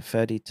to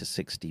 30 to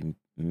 60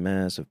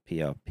 mers of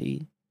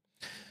PRP.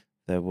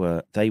 They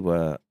were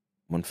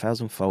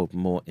 1,000-fold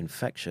more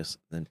infectious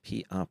than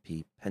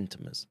PRP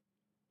pentamers.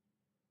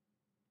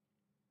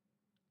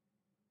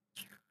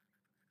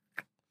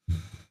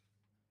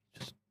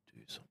 Just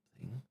do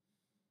something.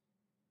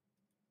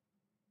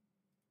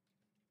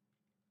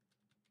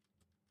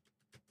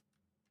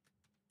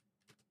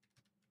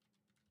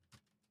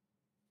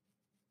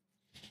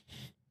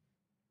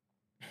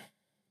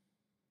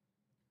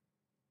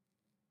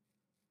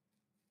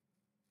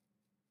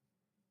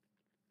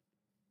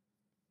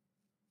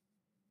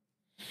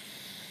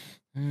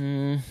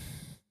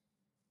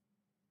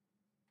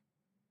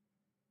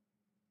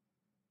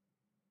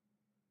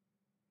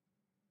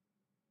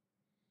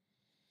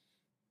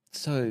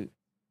 So,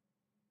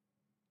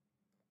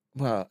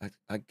 well,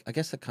 I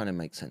guess that kind of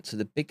makes sense. So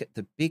the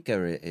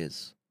bigger it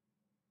is,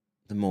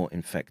 the more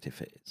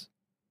infective it is.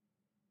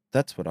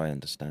 That's what I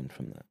understand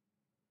from that.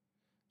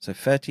 So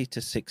 30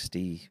 to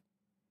 60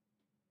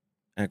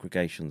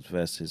 aggregations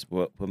versus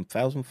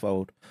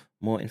 1,000-fold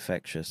more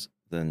infectious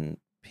than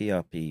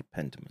PRP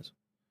pentamers,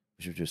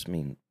 which would just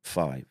mean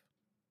 5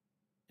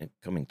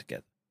 coming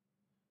together,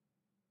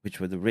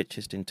 which were the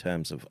richest in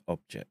terms of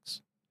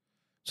objects.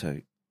 So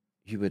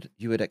you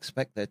would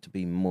expect there to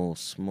be more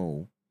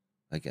small,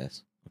 I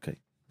guess. Okay.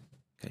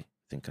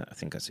 I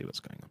think I see what's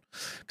going on.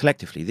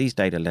 Collectively, these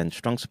data lend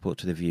strong support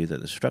to the view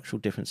that the structural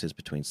differences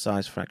between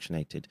size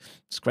fractionated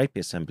scrapie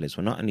assemblies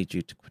were not only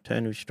due to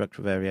quaternary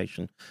structural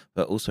variation,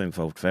 but also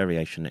involved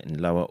variation in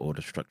lower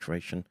order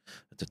structuration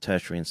at the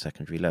tertiary and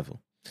secondary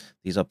level.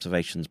 These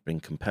observations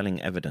bring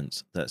compelling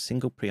evidence that a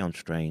single prion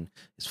strain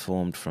is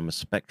formed from a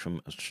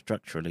spectrum of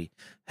structurally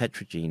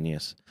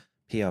heterogeneous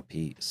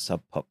PRP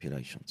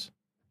subpopulations.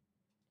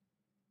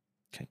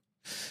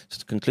 So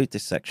to conclude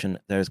this section,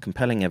 there is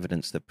compelling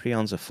evidence that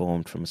prions are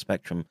formed from a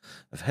spectrum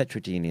of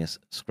heterogeneous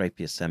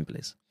scrapie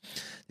assemblies.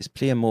 This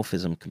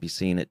pleomorphism can be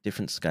seen at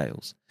different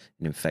scales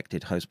in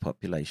infected host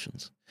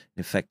populations, in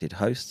infected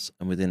hosts,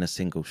 and within a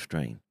single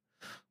strain.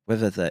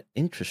 Whether the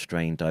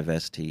intrastrain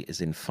diversity is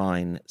in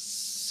fine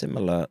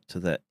similar to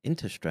the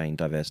interstrain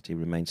diversity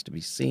remains to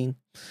be seen.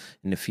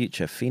 In the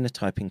future,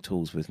 phenotyping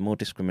tools with more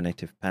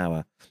discriminative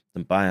power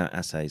than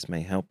bioassays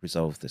may help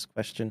resolve this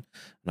question,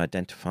 and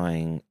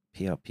identifying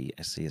PRP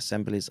SC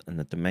assemblies and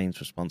the domains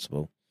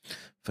responsible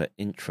for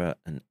intra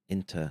and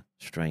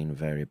inter-strain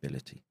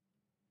variability.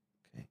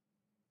 Okay.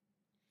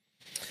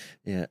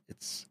 Yeah,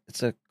 it's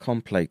a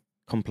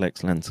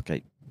complex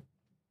landscape,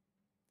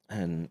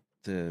 and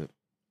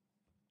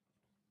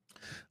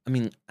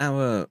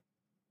our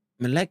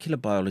molecular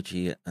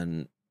biology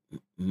and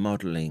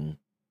modeling,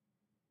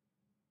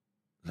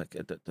 like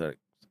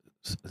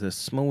the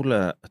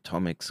smaller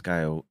atomic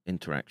scale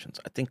interactions,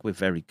 I think we're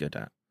very good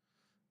at.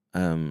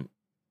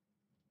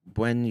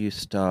 When you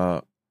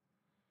start,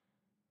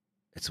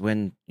 it's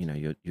when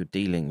you're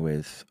dealing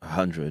with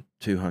 100,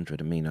 200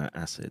 amino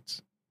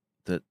acids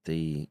that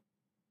the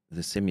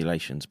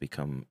simulations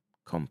become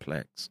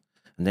complex,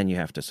 and then you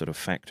have to sort of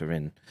factor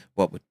in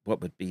what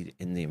would be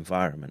in the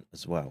environment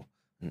as well,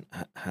 and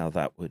how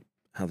that would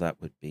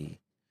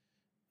be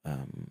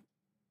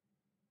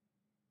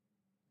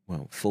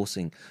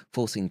forcing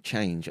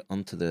change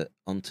onto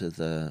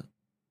the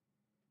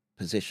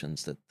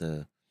positions that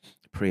the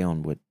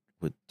prion would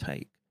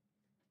take.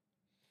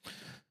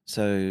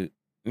 So,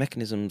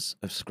 mechanisms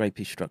of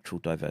scrapie structural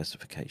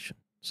diversification.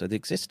 So the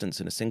existence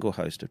in a single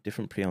host of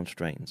different prion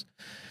strains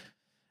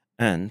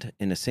and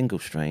in a single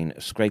strain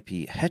of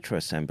scrapie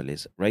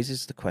heteroassemblies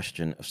raises the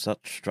question of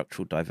such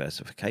structural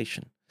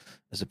diversification,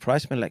 as a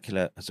precise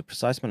molecular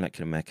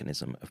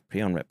mechanism of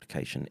prion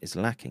replication is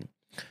lacking.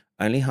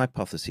 only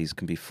hypotheses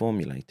can be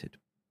formulated.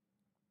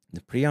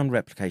 The PRION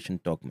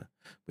replication dogma,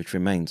 which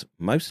remains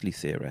mostly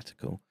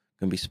theoretical,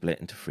 can be split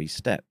into 3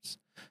 steps.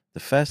 The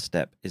first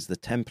step is the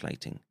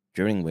templating,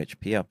 during which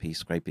PRP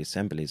scrapie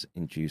assemblies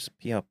induce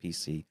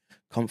PRPC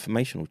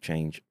conformational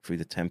change through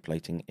the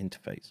templating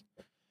interface.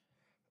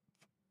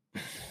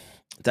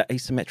 The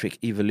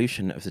asymmetric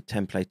evolution of the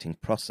templating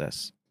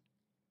process,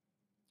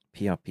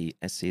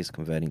 PRP-SC is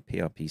converting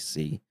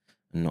PRP-C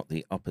and not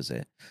the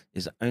opposite,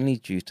 is only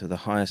due to the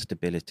higher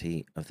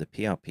stability of the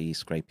PRP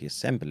scrapie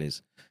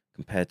assemblies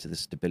compared to the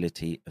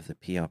stability of the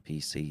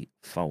PRP-C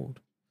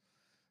fold.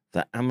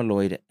 The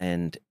amyloid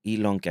end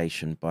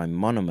elongation by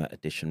monomer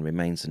addition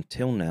remains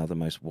until now the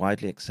most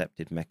widely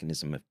accepted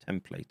mechanism of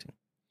templating.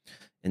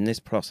 In this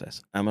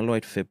process,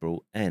 amyloid fibril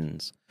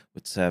ends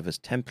would serve as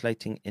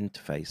templating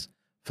interface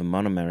for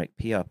monomeric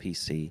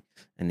PRPC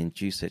and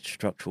induce its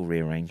structural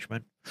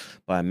rearrangement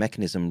by a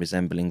mechanism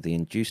resembling the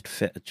induced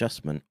fit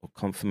adjustment or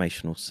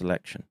conformational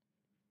selection.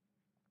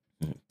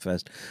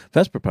 First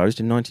proposed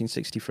in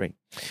 1963.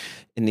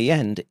 In the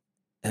end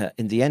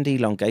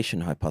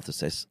elongation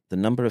hypothesis, the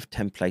number of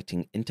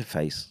templating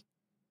interface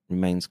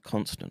remains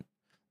constant.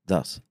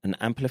 Thus, an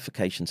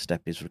amplification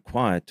step is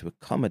required to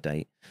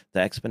accommodate the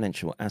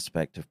exponential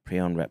aspect of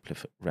PRION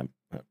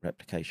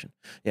replication.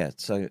 Yeah,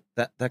 so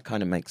that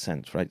kind of makes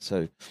sense, right?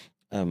 So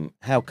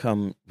how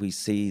come we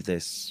see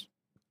this,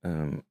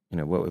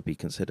 what would be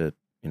considered,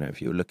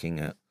 if you're looking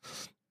at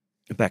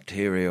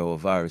bacteria or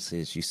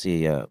viruses, you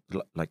see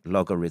like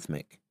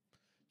logarithmic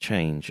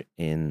change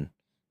in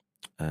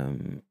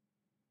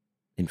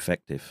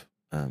infective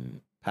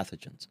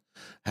pathogens.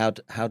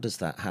 How does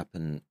that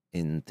happen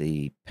in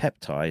the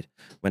peptide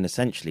when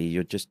essentially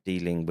you're just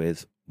dealing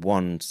with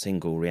one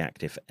single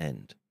reactive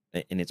end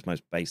in its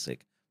most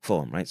basic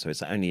form, right? So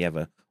it's only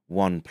ever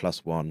 1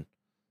 + 1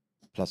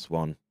 +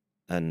 1,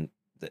 and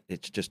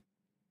it's just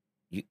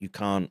you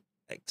can't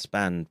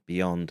expand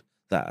beyond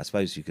that. I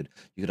suppose you could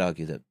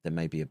argue that there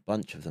may be a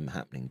bunch of them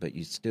happening, but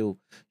you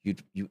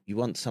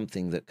want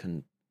something that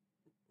can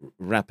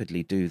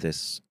rapidly do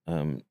this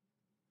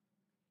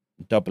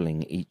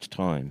doubling each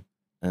time,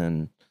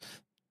 and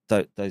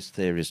those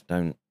theories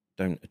don't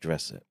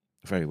address it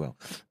very well.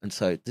 And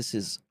so this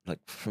is, like,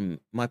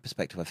 from my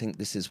perspective, I think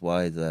this is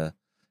why the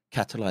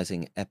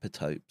catalyzing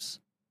epitopes,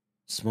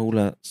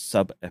 smaller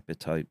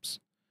sub-epitopes,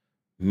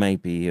 may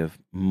be of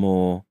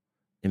more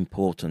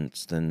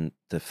importance than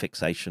the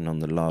fixation on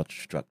the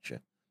large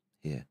structure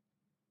here.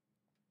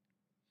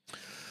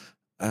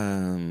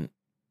 Let's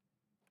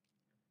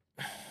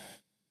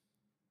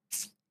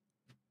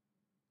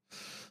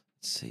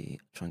see,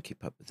 try and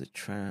keep up with the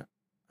chat.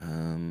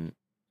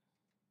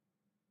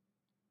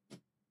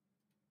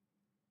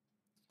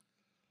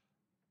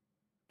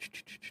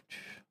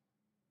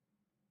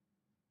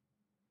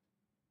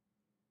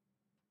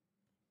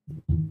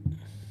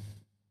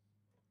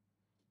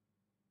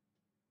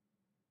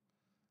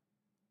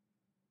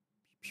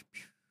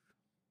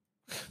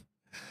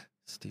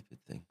 Stupid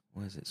thing.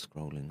 Why is it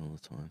scrolling all the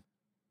time?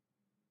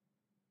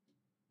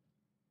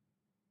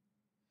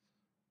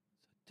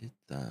 So I did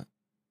that.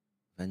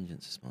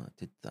 Vengeance is smart. I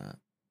did that.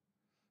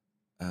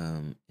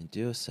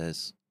 Endure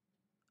says,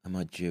 am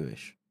I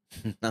Jewish?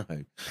 No.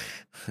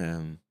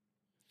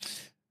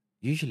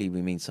 Usually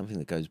we mean something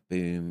that goes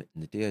boom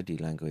in the DoD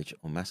language,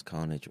 or mass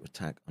carnage or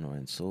attack on our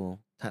own soil.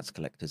 Tax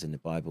collectors in the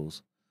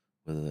Bibles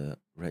were the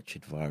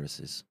wretched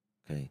viruses.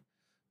 Okay.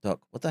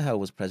 Doc, what the hell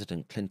was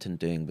President Clinton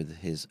doing with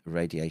his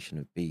irradiation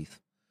of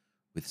beef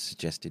with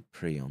suggested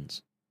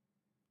prions?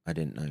 I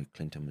didn't know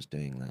Clinton was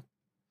doing that.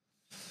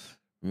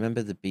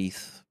 Remember the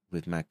beef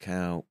with Mad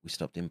Cow? We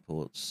stopped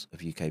imports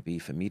of UK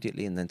beef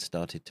immediately and then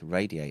started to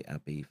radiate our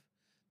beef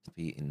to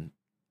be in.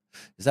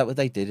 Is that what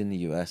they did in the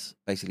US?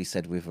 Basically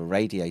said, we've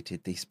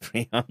irradiated these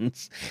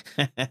prions.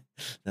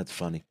 That's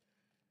funny.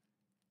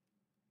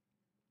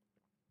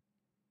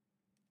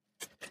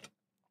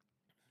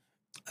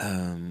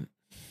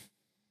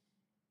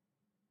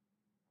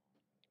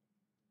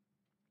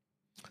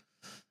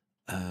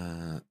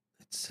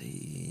 Let's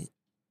see.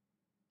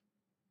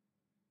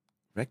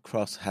 Red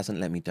Cross hasn't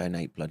let me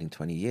donate blood in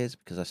 20 years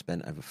because I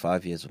spent over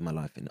 5 years of my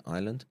life in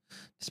Ireland,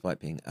 despite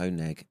being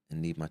O-neg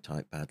and need my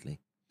type badly.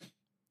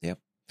 Yep.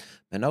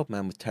 An old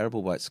man with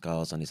terrible white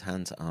scars on his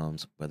hands and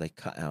arms where they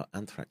cut out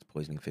anthrax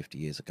poisoning 50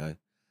 years ago.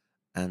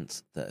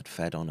 Ants that had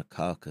fed on a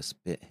carcass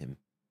bit him.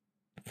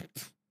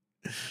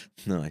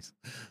 Nice.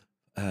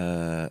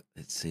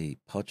 Let's see.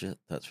 Podger,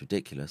 that's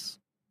ridiculous.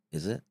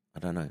 Is it? I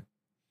don't know.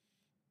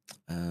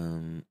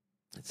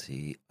 Let's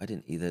see. I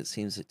didn't either. It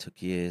seems it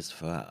took years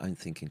for our own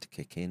thinking to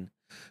kick in.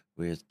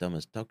 We're as dumb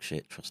as dog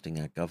shit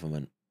trusting our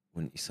government,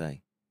 wouldn't you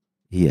say?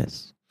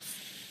 Yes.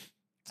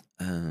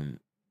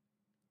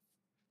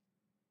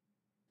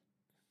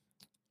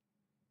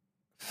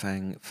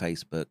 Fang,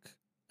 Facebook,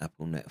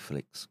 Apple,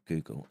 Netflix,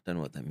 Google. Don't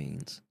know what that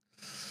means.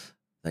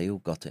 They all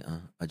got it,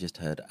 huh? I just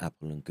heard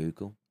Apple and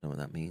Google. Don't know what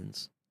that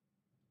means.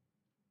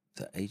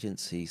 The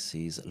agency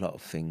sees a lot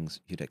of things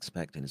you'd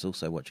expect and is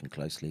also watching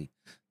closely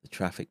the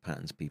traffic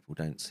patterns people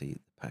don't see the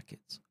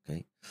packets.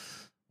 Okay.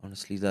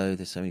 Honestly, though,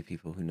 there's so many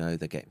people who know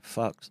they're getting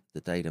fucked.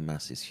 The data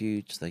mass is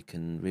huge. They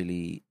can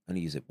really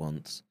only use it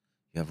once.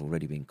 You have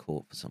already been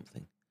caught for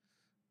something.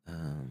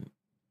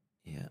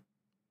 Yeah.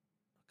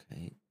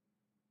 Okay.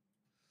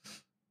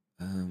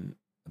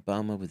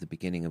 Obama with the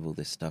beginning of all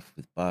this stuff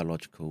with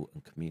biological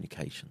and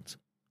communications.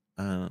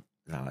 No,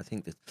 I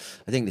think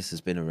this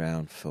has been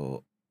around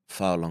for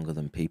far longer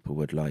than people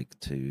would like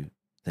to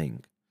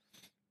think.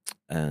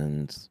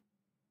 And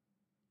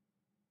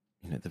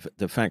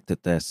the fact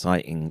that they're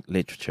citing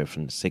literature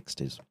from the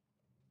 60s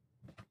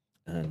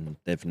and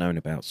they've known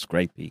about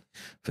Scrapie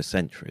for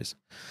centuries,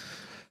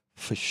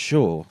 for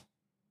sure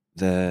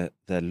they're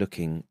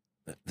looking,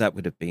 that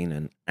would have been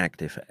an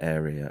active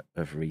area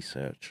of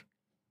research.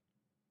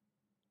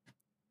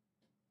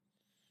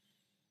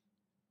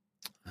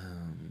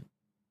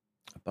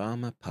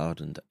 Obama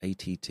pardoned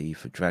ATT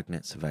for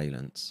dragnet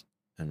surveillance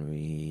and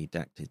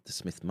redacted the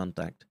Smith-Mundt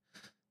Act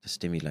to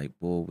stimulate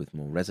war with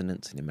more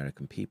resonance in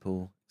American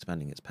people,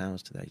 expanding its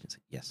powers to the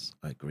agency. Yes,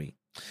 I agree.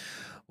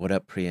 What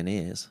up,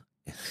 PRIONers?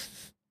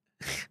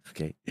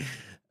 Okay.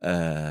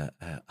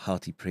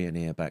 Hearty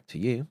PRIONeer back to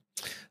you.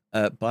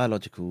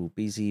 Biological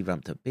BZ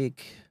ramped up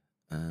big.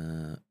 I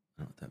don't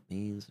know what that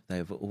means. They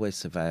have always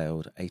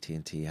surveilled.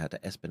 AT&T had an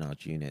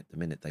espionage unit the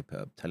minute they put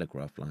up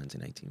telegraph lines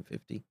in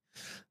 1850.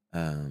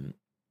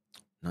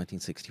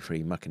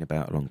 1963, mucking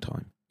about a long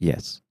time.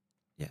 Yes.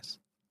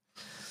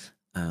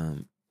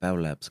 Bell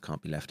Labs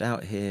can't be left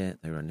out here.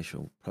 Their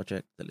initial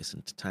project that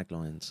listened to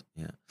taglines.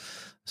 Yeah.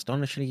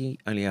 Astonishingly,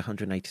 only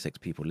 186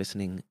 people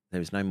listening.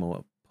 There is no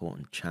more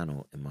important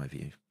channel, in my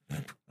view.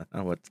 I don't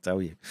know what to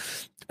tell you.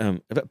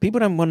 But people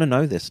don't want to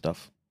know this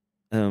stuff.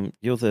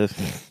 You're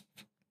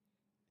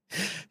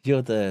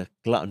the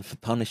glutton for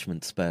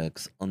punishment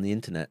spurgs on the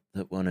internet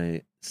that want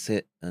to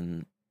sit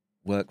and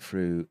work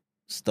through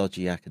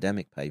stodgy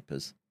academic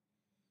papers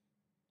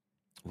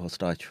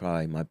whilst I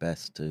try my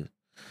best to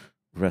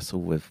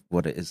wrestle with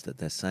what it is that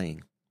they're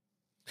saying.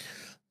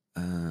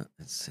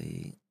 Let's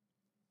see.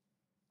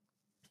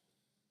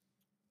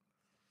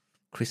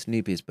 Chris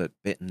Newby's book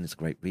Bitten is a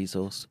great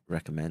resource.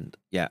 Recommend.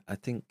 Yeah, I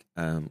think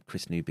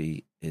Chris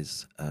Newby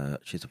is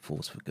she's a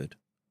force for good,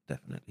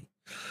 definitely.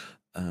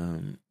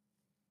 All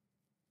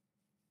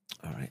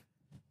right.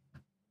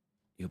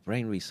 Your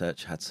brain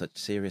research had such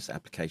serious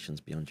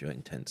applications beyond your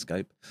intent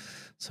scope.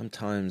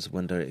 Sometimes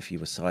wonder if you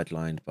were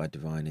sidelined by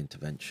divine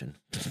intervention.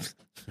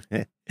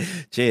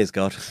 Cheers,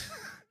 God.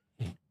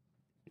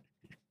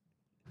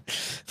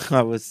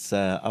 I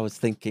was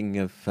thinking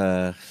of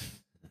a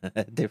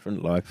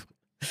different life,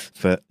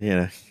 but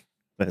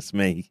that's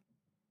me.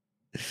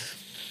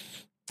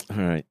 All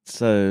right,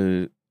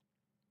 so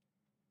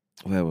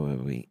where were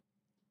we?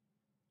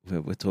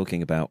 We're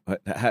talking about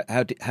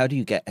how do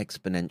you get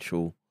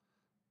exponential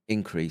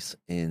increase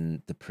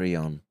in the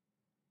PRION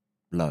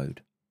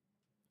load,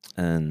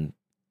 and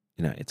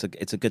it's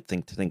a good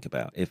thing to think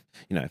about.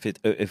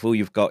 If all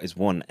you've got is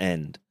one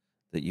end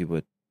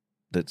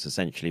that's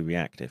essentially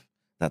reactive,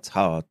 that's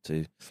hard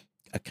to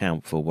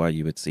account for why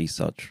you would see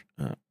such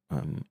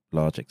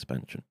large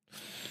expansion.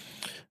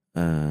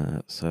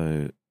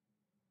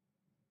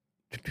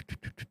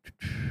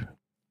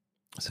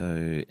 So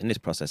in this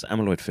process,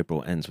 amyloid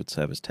fibril ends would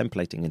serve as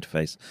templating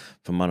interface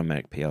for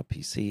monomeric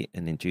PRPC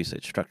and induce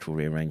its structural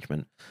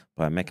rearrangement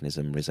by a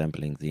mechanism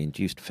resembling the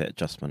induced fit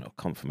adjustment or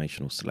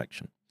conformational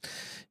selection.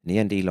 In the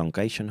end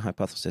elongation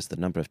hypothesis, the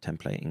number of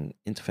templating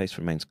interface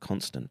remains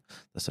constant,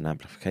 thus an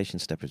amplification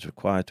step is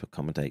required to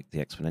accommodate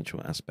the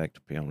exponential aspect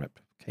of PRION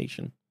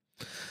replication.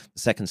 The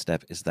second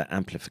step is the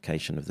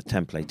amplification of the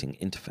templating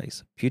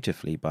interface,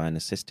 beautifully by an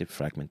assistive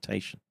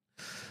fragmentation.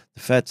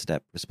 The third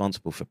step,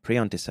 responsible for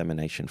PRION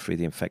dissemination through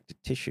the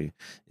infected tissue,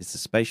 is the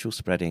spatial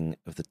spreading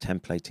of the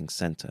templating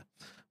center.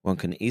 One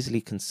can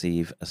easily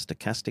conceive a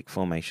stochastic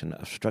formation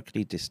of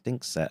structurally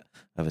distinct set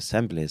of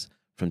assemblies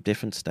from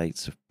different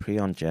states of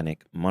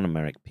priongenic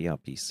monomeric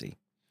PRPC.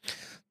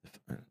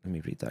 Let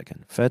me read that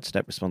again. Third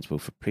step, responsible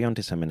for PRION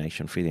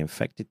dissemination through the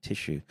infected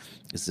tissue,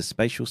 is the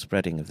spatial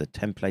spreading of the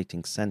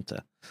templating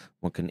center.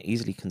 One can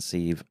easily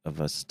conceive of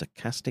a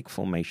stochastic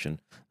formation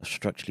of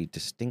structurally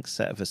distinct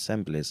set of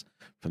assemblies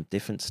from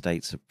different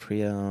states of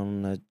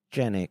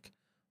priongenic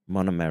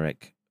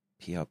monomeric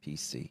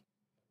PRPC.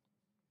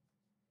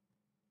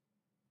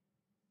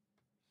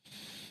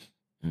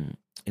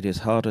 It is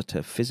harder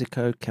to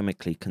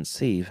physico-chemically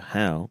conceive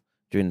how,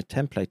 during the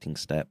templating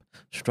step,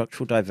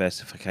 structural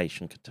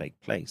diversification could take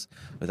place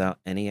without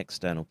any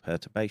external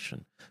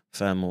perturbation,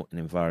 thermal and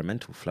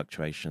environmental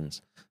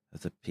fluctuations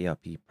of the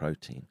PRP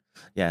protein.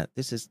 Yeah,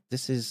 this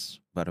is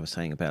what I was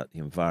saying about the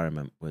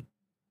environment would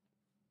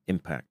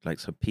impact, like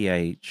so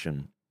pH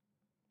and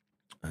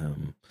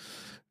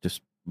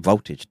just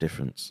voltage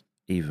difference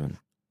even,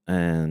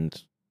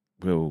 and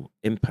will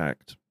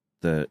impact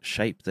the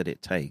shape that it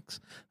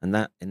takes, and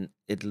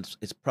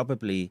it's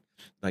probably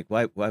like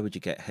why would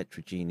you get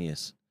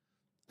heterogeneous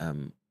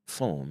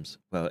forms?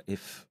 Well,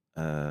 if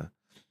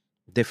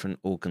different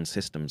organ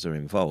systems are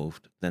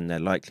involved, then they're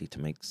likely to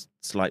make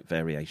slight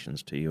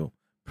variations to your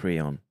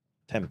PRION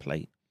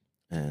template,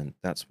 and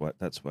that's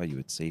why you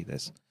would see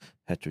this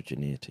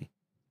heterogeneity.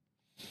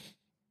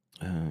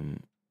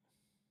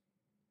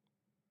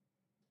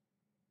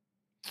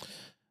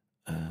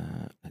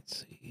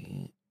 Let's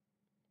see.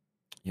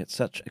 Yet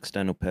such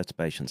external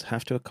perturbations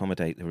have to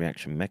accommodate the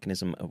reaction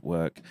mechanism at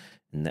work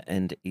in the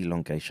end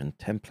elongation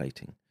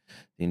templating.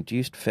 The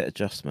induced fit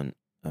adjustment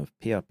of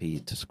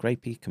PRP to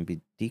Scrapie can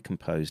be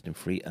decomposed in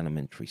 3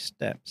 elementary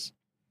steps,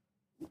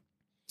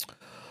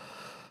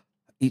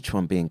 each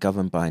one being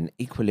governed by an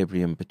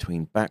equilibrium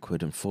between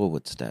backward and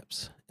forward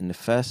steps. In the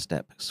first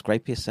step,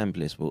 Scrapie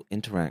assemblies will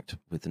interact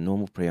with the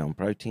normal prion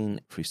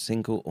protein through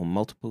single or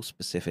multiple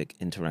specific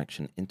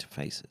interaction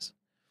interfaces.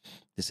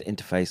 This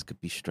interface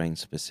could be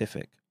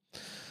strain-specific.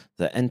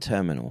 The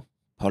N-terminal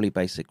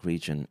polybasic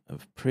region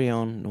of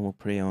prion, normal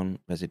prion,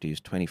 residues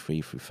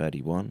 23 through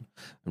 31,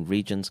 and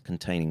regions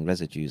containing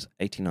residues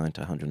 89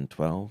 to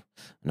 112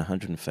 and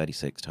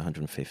 136 to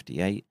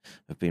 158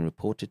 have been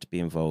reported to be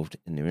involved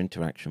in the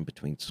interaction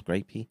between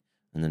Scrapie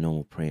and the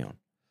normal prion.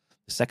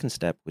 The second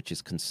step, which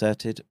is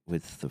concerted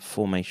with the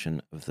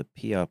formation of the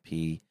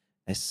PRP-SC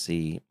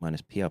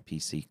minus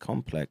PRPC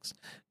complex,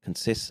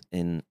 consists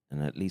in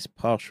an at least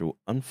partial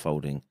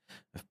unfolding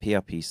of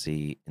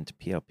PRPC into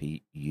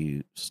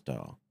PRPU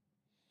star.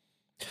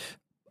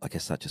 I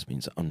guess that just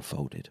means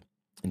unfolded.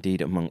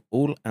 Indeed, among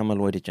all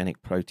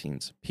amyloidogenic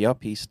proteins,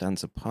 PRP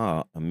stands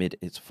apart amid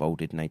its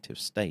folded native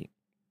state.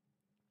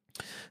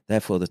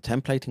 Therefore, the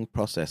templating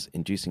process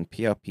inducing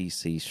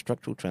PRPC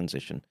structural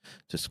transition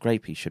to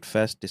Scrapie should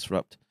first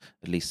disrupt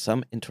at least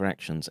some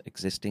interactions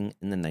existing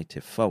in the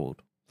native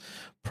fold,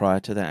 prior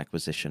to the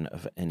acquisition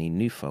of any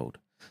new fold.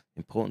 The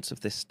importance of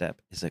this step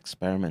is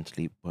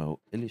experimentally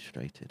well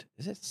illustrated.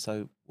 Is it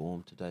so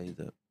warm today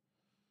that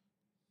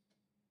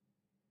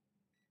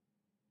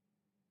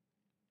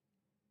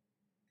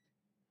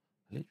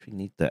I literally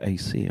need the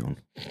AC on?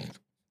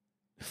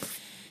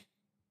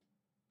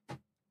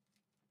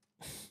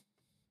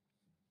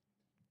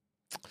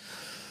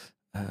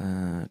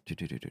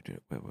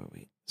 Where were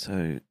we?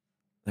 So,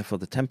 therefore,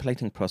 the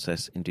templating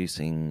process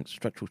inducing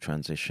structural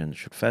transition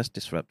should first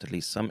disrupt at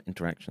least some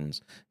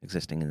interactions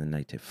existing in the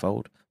native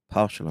fold,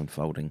 partial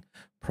unfolding,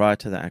 prior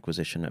to the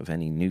acquisition of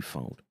any new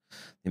fold.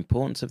 The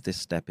importance of this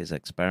step is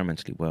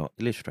experimentally well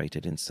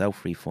illustrated in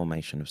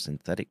self-reformation of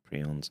synthetic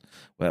prions,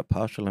 where a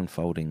partial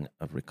unfolding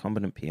of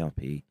recombinant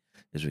PRP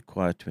is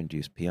required to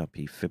induce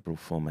PRP fibril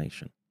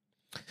formation.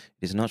 It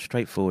is not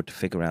straightforward to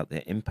figure out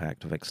the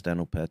impact of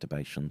external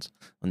perturbations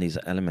on these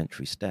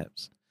elementary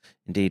steps.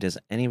 Indeed, as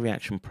any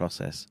reaction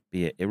process,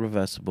 be it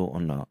irreversible or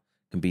not,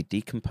 can be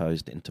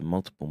decomposed into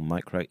multiple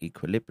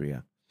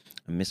microequilibria,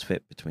 a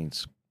misfit between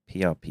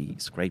PRP,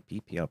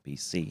 Scrapie,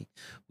 PRPC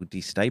will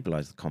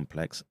destabilize the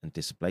complex and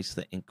displace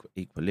the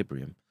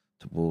equilibrium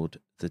toward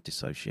the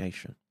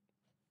dissociation.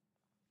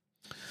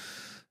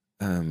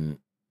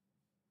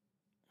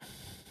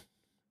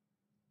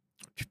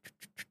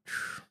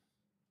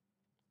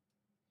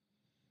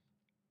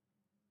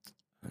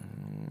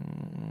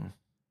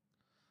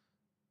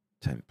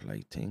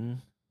 Templating,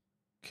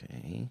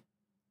 okay,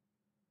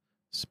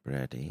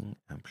 spreading,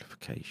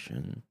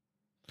 amplification,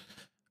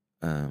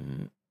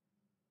 don't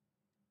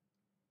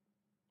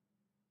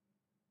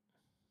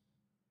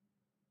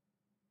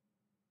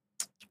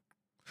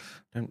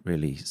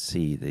really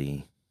see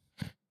the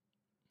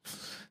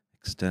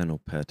external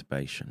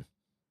perturbation.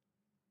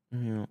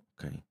 Yeah,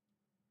 okay.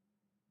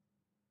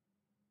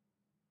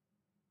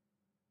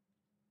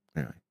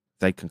 Anyway,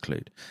 they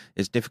conclude,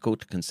 it's difficult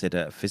to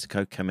consider a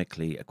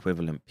physicochemically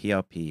equivalent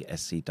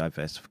PRP-SC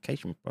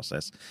diversification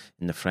process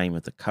in the frame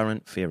of the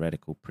current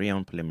theoretical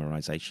prion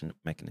polymerization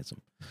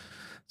mechanism.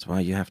 That's why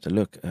you have to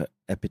look at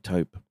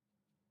epitope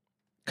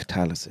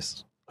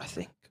catalysis, I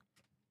think.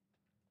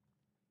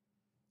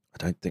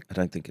 I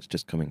don't think it's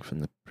just coming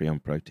from the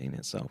prion protein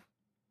itself.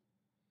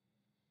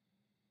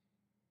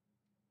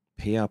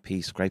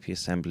 PRP Scrapie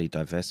assembly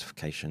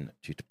diversification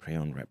due to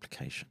prion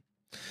replication.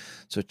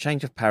 So a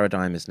change of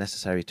paradigm is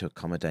necessary to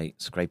accommodate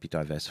Scrapie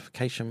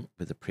diversification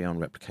with the prion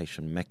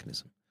replication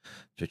mechanism.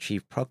 To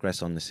achieve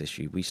progress on this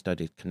issue, we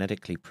studied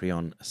kinetically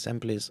prion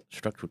assemblies,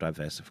 structural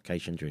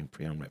diversification during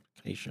prion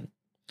replication.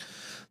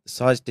 The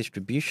size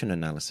distribution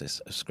analysis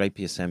of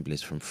Scrapie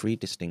assemblies from 3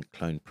 distinct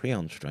clone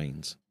prion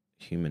strains,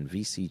 human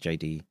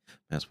VCJD,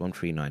 mouse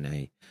 139A,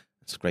 and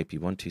Scrapie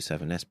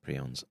 127S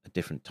prions at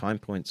different time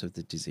points of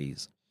the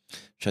disease,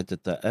 showed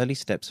that the early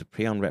steps of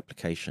prion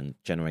replication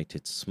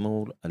generated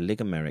small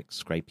oligomeric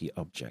Scrapie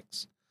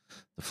objects.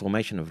 The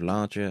formation of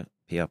larger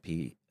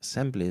PRP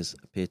assemblies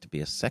appeared to be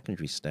a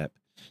secondary step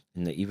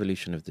in the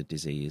evolution of the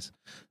disease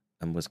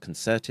and was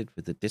concerted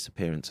with the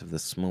disappearance of the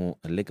small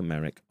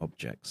oligomeric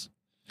objects.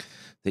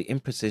 The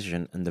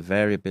imprecision and the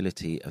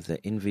variability of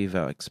the in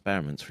vivo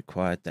experiments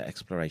required the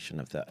exploration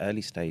of the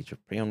early stage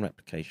of prion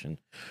replication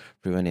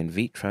through an in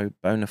vitro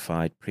bona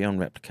fide prion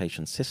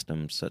replication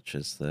system such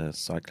as the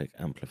cyclic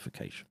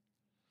amplification.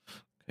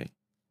 Okay.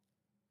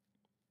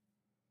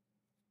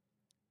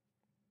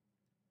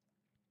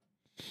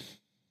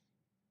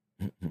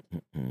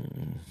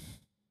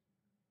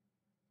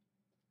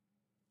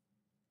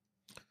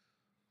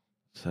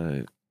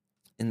 So,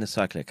 in the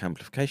cyclic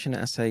amplification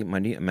assay,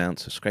 minute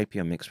amounts of scrapie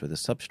are mixed with a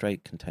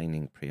substrate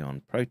containing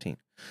prion protein.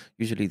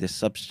 Usually, this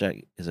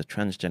substrate is a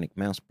transgenic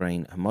mouse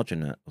brain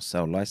homogenate or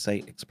cell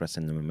lysate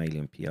expressing the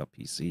mammalian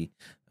PRPC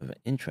of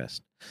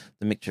interest.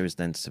 The mixture is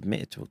then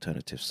submitted to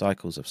alternative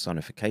cycles of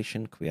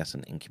sonification,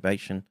 quiescent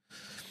incubation,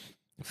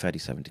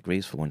 37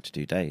 degrees for 1 to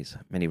 2 days.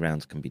 Many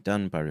rounds can be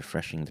done by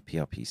refreshing the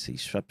PRPC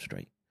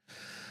substrate.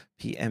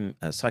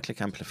 Cyclic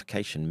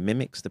amplification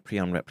mimics the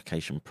prion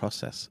replication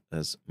process,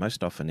 as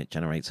most often it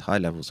generates high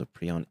levels of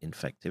prion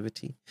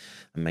infectivity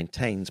and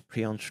maintains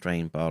prion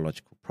strain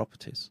biological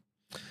properties.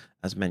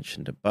 As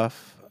mentioned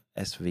above,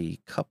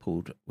 SV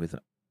coupled with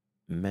a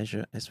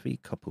measure, I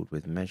think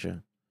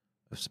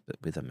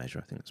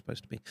it's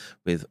supposed to be,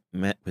 with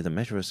a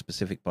measure of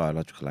specific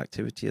biological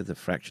activity of the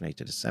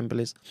fractionated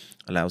assemblies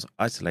allows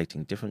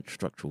isolating different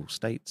structural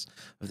states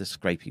of the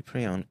scrapie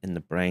prion in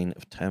the brain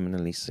of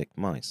terminally sick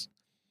mice.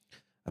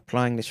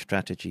 Applying this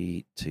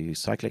strategy to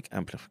cyclic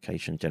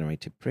amplification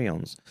generated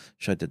prions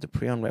showed that the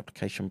prion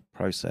replication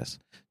process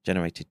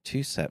generated two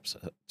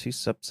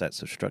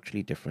subsets of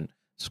structurally different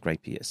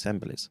scrapie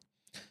assemblies.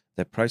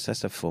 Their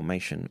process of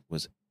formation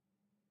was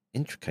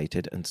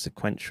intricated and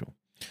sequential,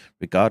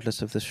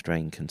 regardless of the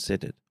strain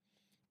considered.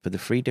 For the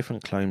 3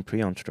 different clone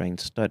prion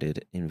strains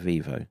studied in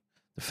vivo,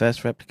 the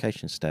first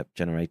replication step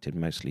generated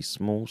mostly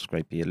small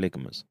scrapie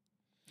oligomers,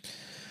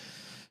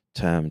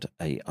 termed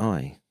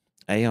AI.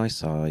 AI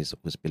size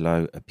was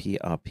below a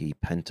PRP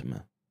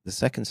pentamer. The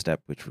second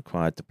step, which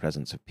required the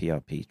presence of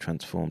PRP,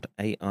 transformed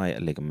AI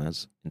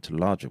oligomers into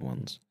larger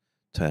ones,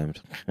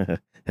 termed,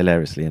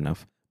 hilariously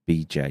enough,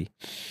 BJ.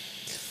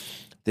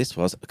 This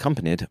was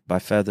accompanied by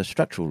further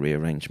structural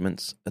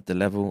rearrangements at the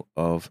level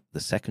of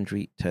the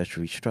secondary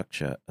tertiary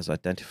structure as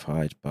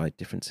identified by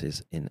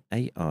differences in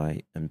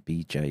AI and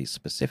BJ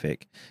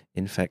specific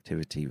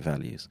infectivity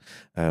values.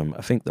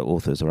 I think the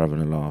authors are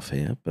having a laugh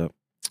here, but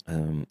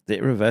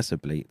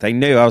irreversibly, they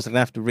knew I was going to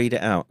have to read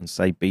it out and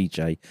say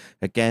BJ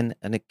again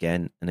and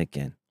again and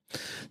again.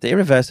 The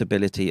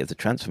irreversibility of the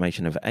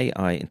transformation of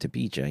AI into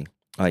BJ,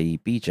 i.e.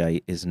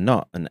 BJ is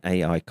not an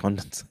AI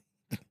condensate.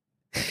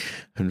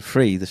 And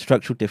 3, the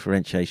structural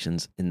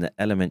differentiations in the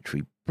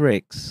elementary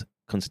bricks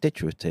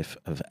constitutive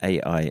of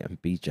AI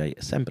and BJ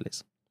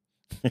assemblies.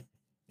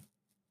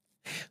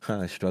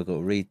 I struggle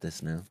to read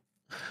this now.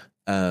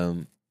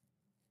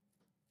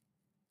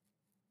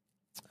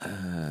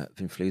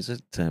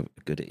 Vinfluza,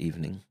 good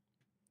evening.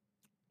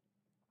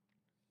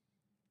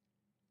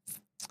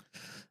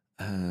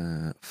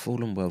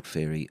 Fallen world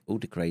theory, all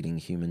degrading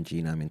human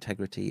genome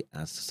integrity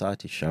as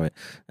societies show it.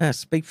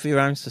 Speak for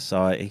your own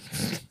society.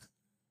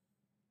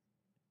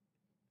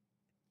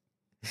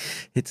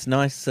 It's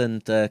nice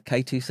and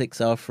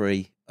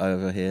K26R3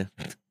 over here.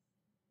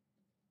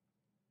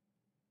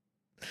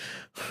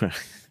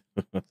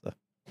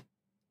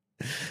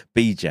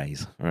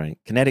 BJs, right.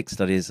 Kinetic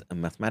studies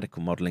and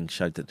mathematical modeling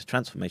showed that the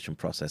transformation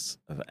process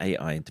of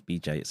AI into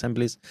BJ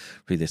assemblies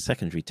through this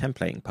secondary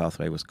templating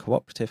pathway was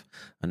cooperative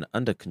and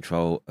under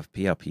control of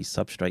PRP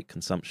substrate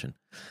consumption.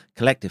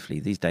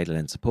 Collectively, these data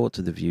lend support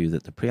to the view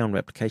that the prion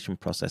replication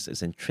process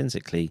is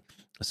intrinsically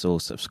a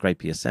source of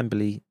scrapie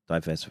assembly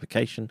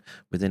diversification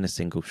within a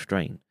single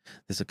strain.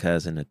 This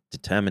occurs in a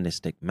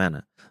deterministic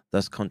manner,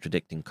 thus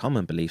contradicting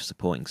common beliefs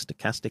supporting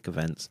stochastic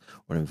events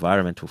or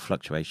environmental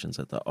fluctuations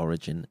at the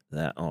origin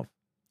thereof.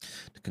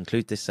 To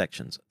conclude this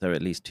section, there are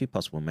at least 2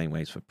 possible main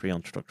ways for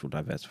prion structural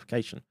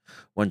diversification,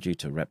 one due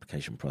to a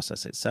replication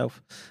process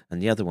itself,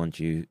 and the other one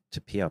due to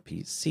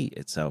PRPC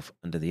itself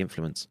under the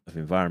influence of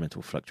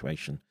environmental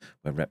fluctuation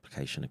where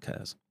replication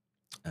occurs.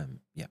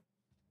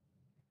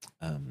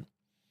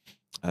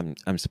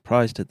 I'm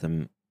surprised at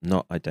them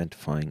not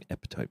identifying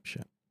epitopes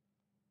yet.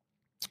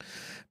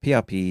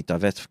 PRP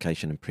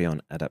diversification and prion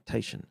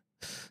adaptation.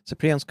 So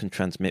prions can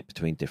transmit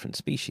between different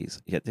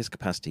species, yet this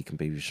capacity can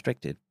be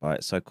restricted by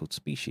a so-called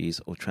species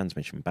or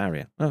transmission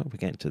barrier. Oh, we're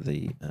getting to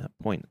the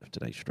point of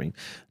today's stream.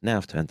 Now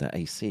I've turned the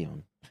AC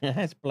on.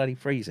 It's bloody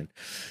freezing.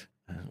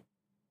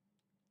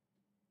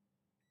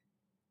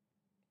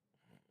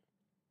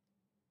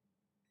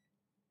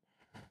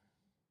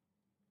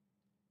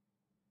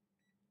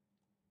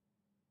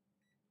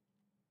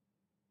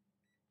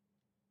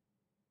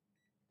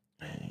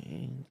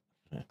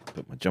 And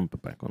put my jumper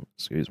back on,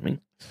 excuse me.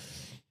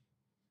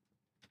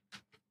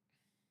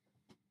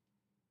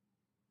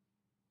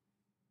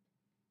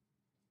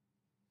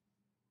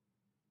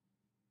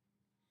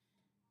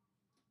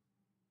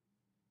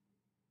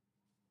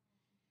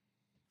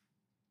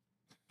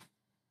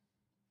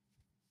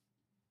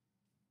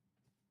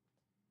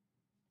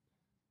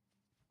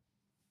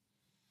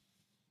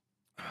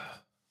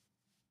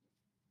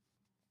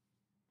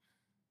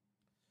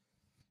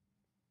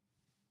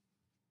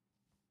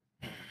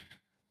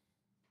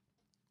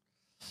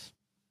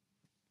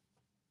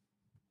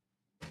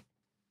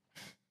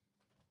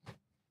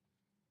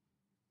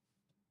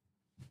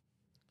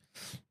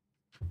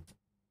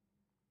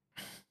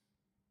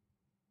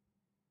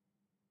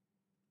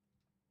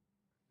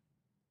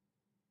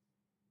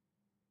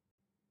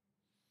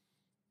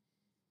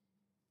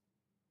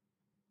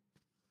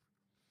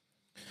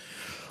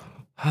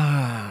 All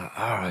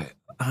right.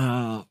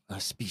 A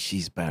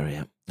species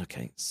barrier.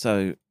 Okay,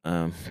 so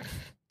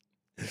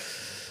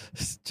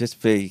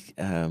just be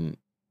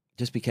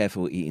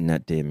careful eating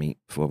that deer meat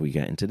before we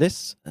get into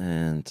this,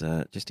 and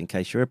just in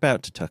case you're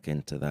about to tuck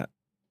into that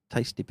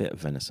tasty bit of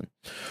venison.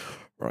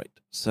 Right.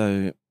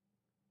 So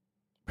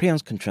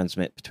prions can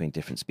transmit between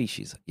different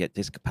species, yet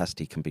this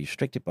capacity can be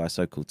restricted by a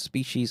so-called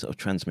species or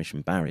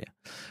transmission barrier.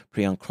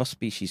 Prion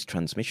cross-species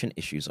transmission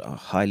issues are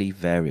highly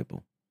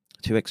variable.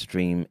 Two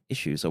extreme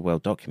issues are well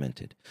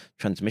documented.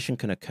 Transmission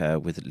can occur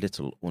with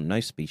little or no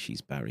species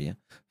barrier,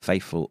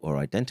 faithful or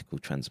identical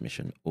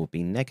transmission, or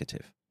be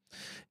negative.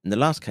 In the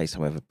last case,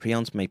 however,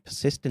 prions may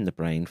persist in the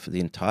brain for the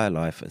entire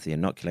life of the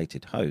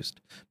inoculated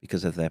host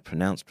because of their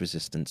pronounced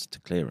resistance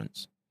to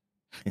clearance.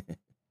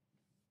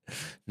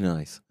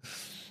 Nice.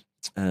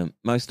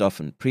 Most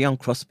often, prion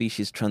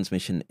cross-species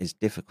transmission is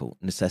difficult,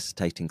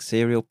 necessitating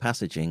serial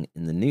passaging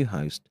in the new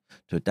host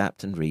to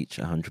adapt and reach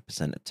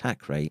 100%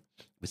 attack rate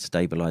with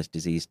stabilized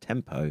disease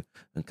tempo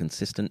and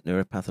consistent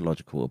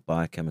neuropathological or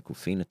biochemical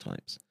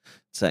phenotypes.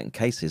 In certain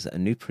cases, a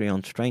new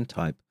prion strain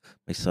type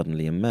may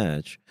suddenly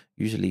emerge,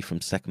 usually from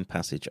second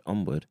passage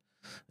onward,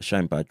 as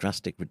shown by a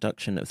drastic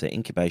reduction of the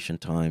incubation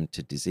time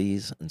to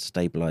disease and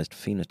stabilized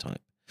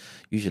phenotype.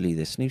 Usually,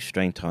 this new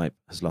strain type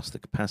has lost the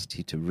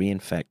capacity to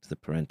reinfect the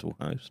parental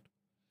host.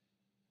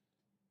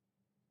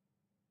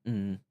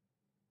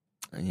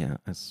 Yeah,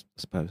 I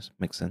suppose.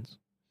 Makes sense.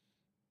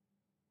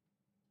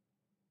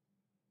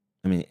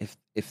 I mean,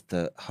 if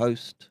the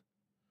host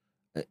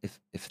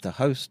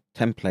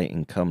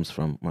templating comes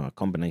from a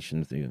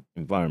combination of the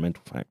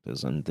environmental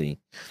factors and the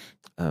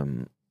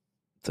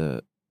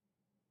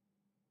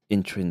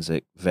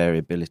intrinsic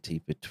variability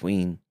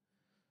between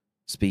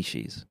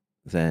species,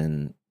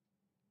 then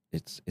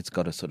it's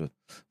got to sort of,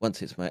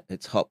 once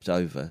it's hopped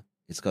over,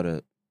 it's got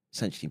to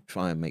essentially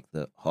try and make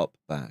the hop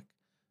back,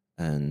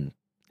 and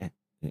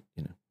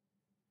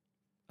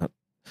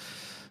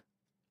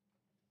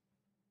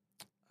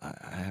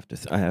I have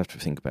to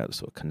think about the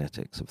sort of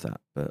kinetics of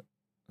that, but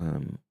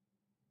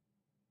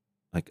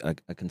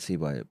I can see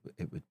why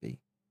it would be.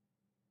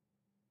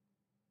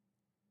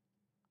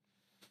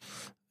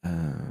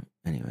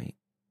 Anyway.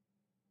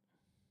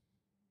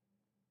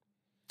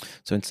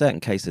 So in certain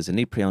cases, a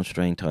new prion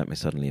strain type may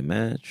suddenly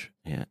emerge,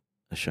 as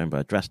shown by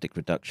a drastic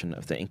reduction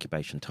of the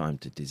incubation time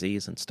to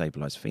disease and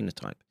stabilized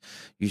phenotype.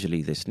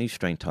 Usually, this new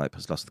strain type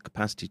has lost the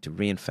capacity to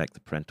reinfect the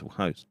parental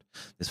host.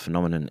 This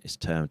phenomenon is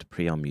termed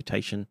prion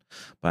mutation,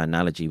 by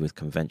analogy with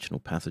conventional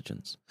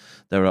pathogens.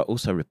 There are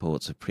also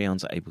reports of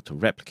prions are able to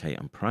replicate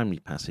on primary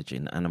passage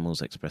in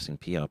animals expressing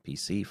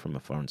PRPC from a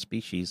foreign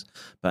species,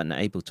 but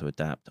unable to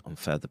adapt on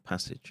further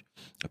passage,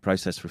 a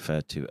process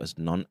referred to as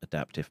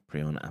non-adaptive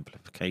prion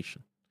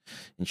amplification.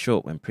 In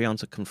short, when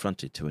prions are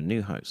confronted to a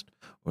new host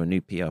or a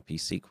new PRP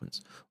sequence,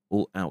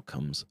 all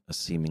outcomes are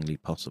seemingly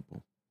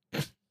possible.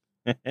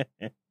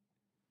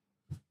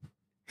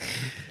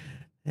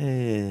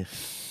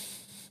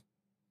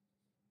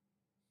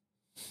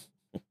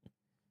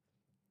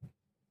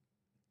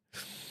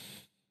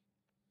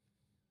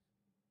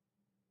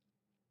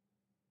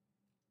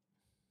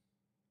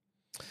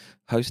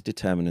 Host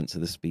determinants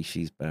of the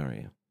species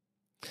barrier.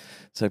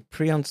 So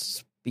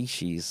prion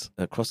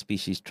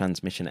cross-species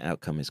transmission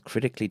outcome is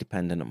critically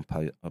dependent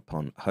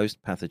upon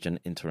host pathogen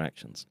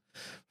interactions.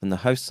 From the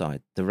host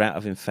side, the route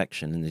of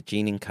infection and the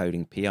gene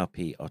encoding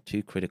PRP are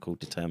two critical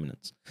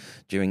determinants.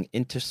 During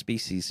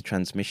interspecies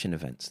transmission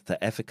events,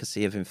 the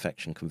efficacy of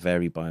infection can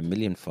vary by a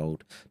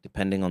millionfold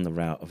depending on the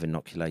route of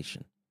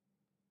inoculation.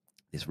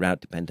 This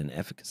route-dependent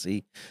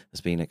efficacy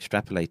has been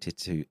extrapolated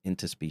to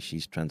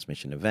interspecies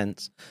transmission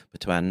events, but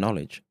to our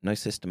knowledge, no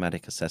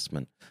systematic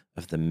assessment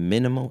of the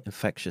minimal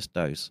infectious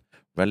dose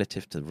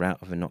relative to the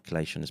route of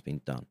inoculation has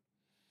been done.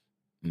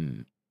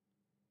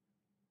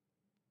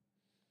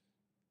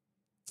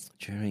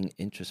 During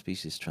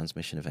interspecies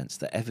transmission events,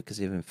 the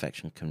efficacy of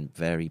infection can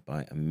vary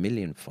by a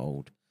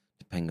millionfold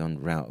depending on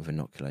route of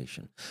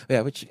inoculation.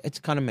 Yeah, which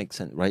it kind of makes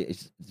sense,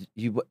 right?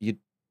 You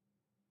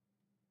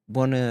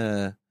want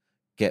to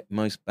get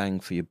most bang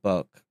for your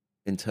buck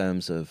in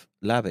terms of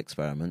lab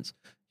experiments.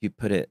 You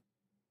put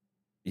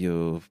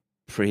your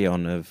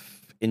prion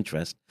of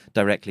interest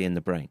directly in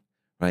the brain,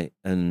 right?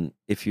 And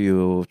if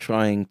you're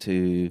trying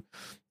to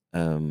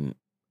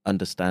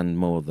understand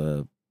more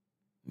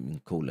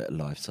call it a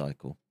life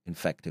cycle,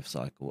 infective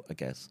cycle, I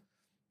guess,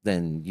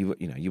 then you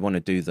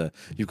want to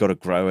you've got to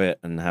grow it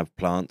and have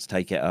plants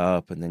take it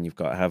up, and then you've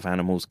got to have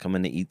animals come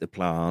and eat the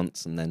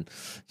plants, and then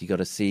you got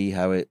to see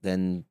how it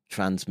then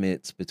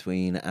transmits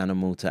between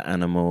animal to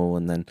animal,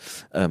 and then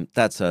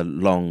that's a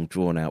long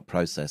drawn out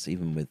process,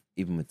 even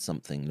with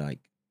something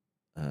like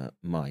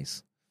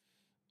mice.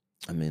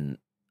 I mean,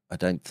 I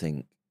don't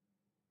think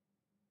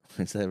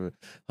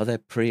are there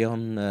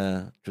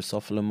prion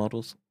Drosophila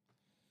models?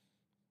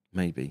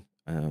 Maybe.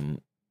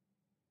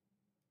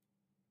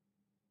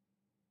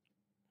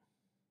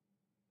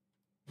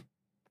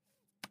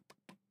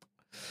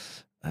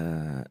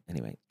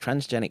 Anyway,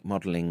 transgenic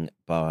modeling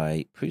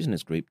by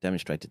Prisoner's group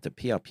demonstrated that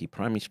PRP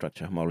primary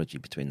structure homology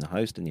between the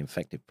host and the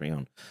infected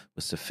prion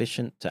was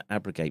sufficient to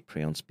abrogate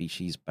prion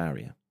species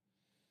barrier.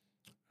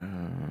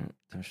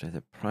 Demonstrated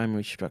that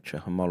primary structure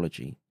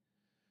homology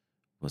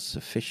was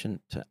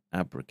sufficient to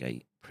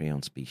abrogate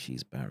prion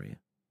species barrier,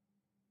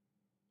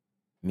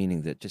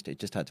 meaning that it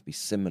just had to be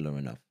similar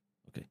enough.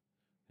 Okay.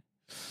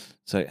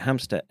 So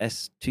hamster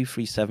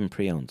S237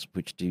 prions,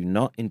 which do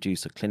not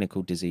induce a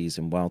clinical disease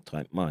in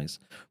wild-type mice,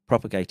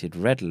 propagated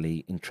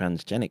readily in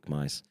transgenic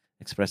mice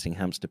expressing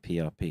hamster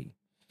PRP.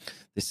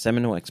 This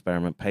seminal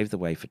experiment paved the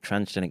way for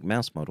transgenic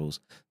mouse models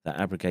that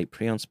abrogate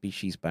prion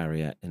species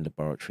barrier in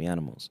laboratory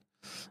animals.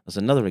 As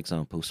another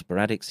example,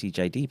 sporadic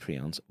CJD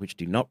prions, which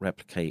do not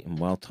replicate in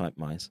wild-type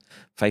mice,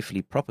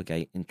 faithfully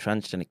propagate in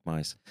transgenic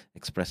mice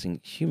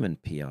expressing human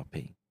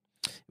PRP.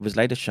 It was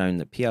later shown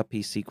that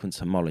PRP sequence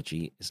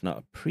homology is not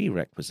a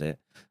prerequisite,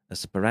 as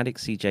sporadic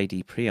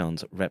CJD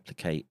prions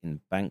replicate in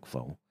bank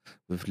vol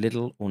with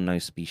little or no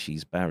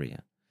species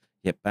barrier.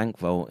 Yet bank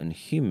vol and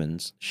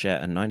humans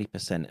share a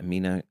 90%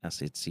 amino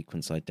acid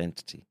sequence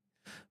identity.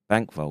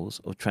 Bank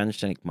vols, or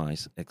transgenic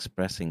mice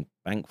expressing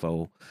bank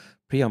vol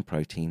prion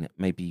protein,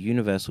 may be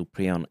universal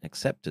prion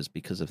acceptors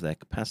because of their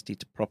capacity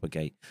to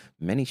propagate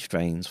many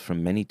strains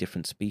from many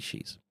different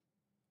species,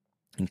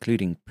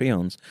 including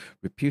prions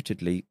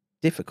reputedly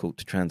difficult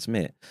to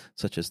transmit,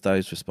 such as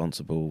those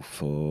responsible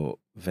for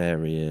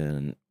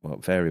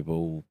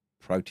variable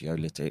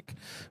proteolytic,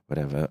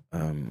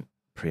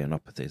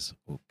 prionopathies,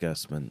 or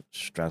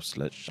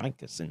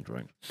Gerstmann-Straussler-Scheinker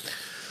syndrome.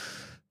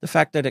 The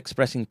fact that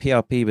expressing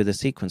PRP with a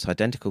sequence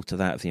identical to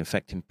that of the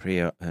infecting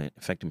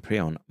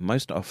prion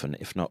most often,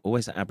 if not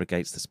always,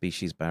 abrogates the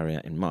species barrier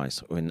in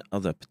mice or in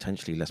other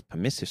potentially less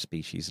permissive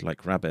species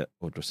like rabbit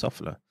or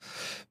Drosophila.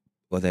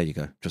 Well, there you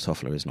go.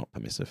 Drosophila is not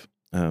permissive.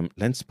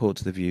 Lends support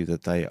to the view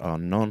that they are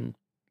non-PRP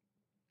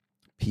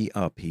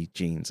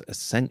genes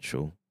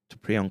essential to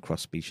prion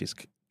cross-species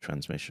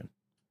transmission.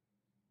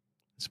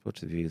 Support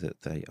to the view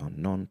that they are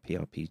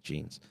non-PRP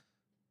genes.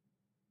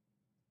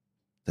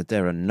 That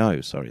there are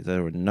no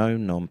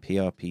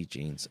non-PRP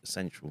genes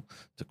essential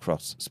to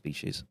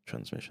cross-species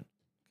transmission.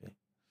 Okay.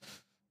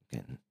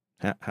 Again,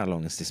 how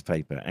long is this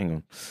paper?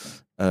 Hang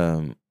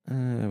on.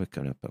 We're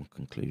coming up on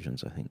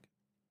conclusions, I think.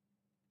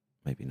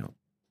 Maybe not.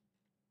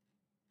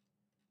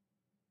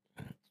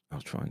 I'll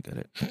try and get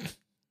it.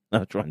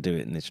 I'll try and do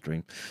it in this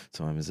stream.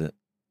 Time is it?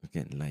 We're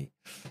getting late.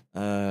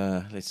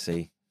 Let's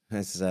see.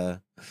 Is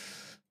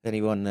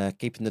anyone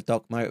keeping the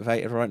doc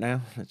motivated right now?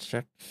 Let's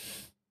check.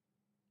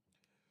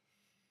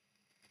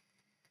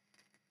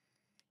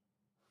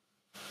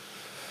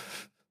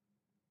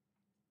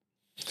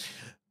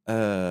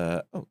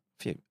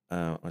 Phew.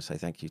 I say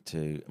thank you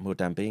to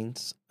Mordan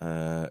Beans,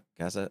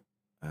 Gaza,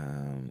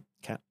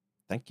 Cat.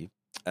 Thank you.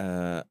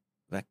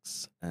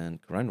 Vex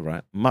and Corona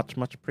Riot, much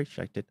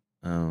appreciated.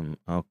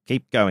 I'll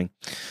keep going.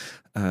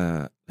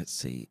 Let's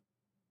see,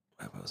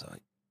 where was I?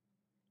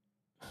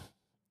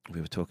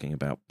 We were talking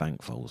about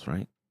bank vols,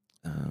 right?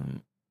 I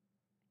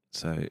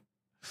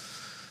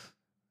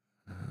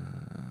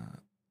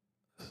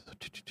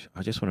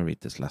just want to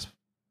read this last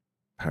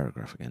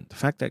paragraph again. The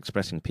fact that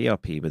expressing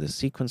PRP with a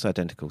sequence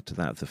identical to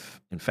that of the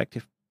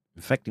infecting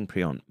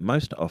prion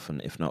most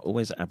often, if not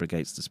always,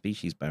 abrogates the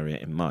species barrier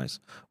in mice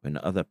or in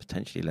other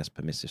potentially less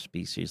permissive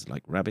species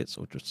like rabbits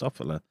or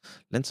Drosophila,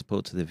 lends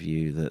support to the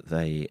view that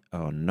they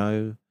are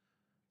no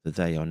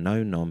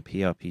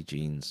non-PRP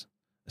genes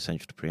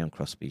essential to prion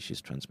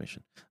cross-species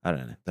transmission. I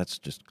don't know. That's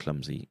just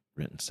clumsy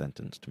written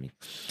sentence to me.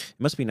 It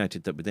must be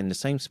noted that within the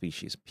same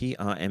species,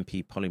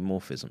 PRMP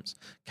polymorphisms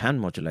can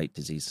modulate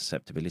disease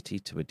susceptibility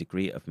to a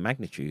degree of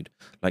magnitude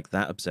like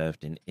that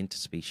observed in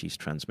interspecies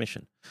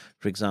transmission.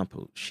 For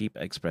example, sheep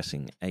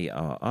expressing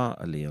ARR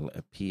allele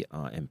of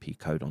PRMP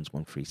codons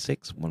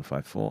 136,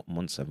 154, and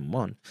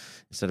 171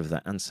 instead of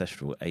the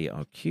ancestral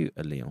ARQ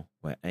allele,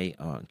 where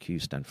AR and Q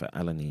stand for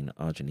alanine,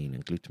 arginine,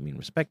 and glutamine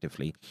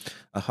respectively,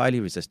 are highly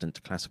resistant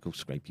to classical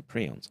scrapie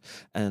prions.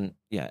 And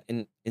yeah,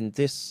 in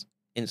this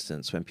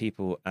instance, when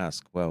people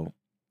ask, well,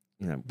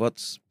 you know,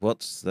 what's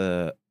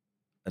the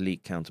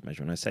elite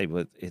countermeasure? And I say,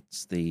 well,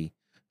 it's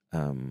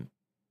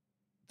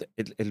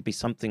it'll be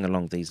something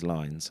along these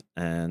lines,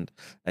 and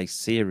a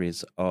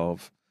series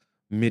of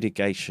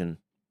mitigation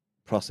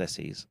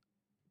processes,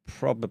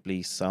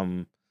 probably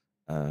some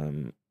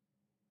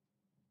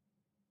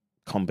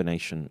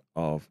combination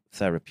of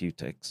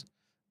therapeutics,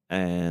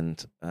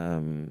 and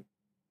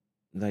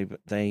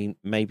they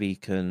maybe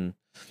can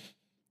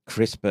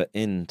CRISPR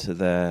into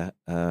their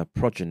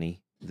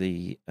progeny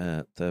the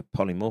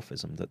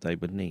polymorphism that they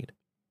would need.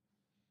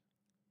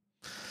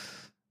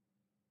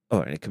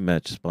 Or it can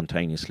merge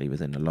spontaneously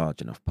within a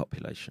large enough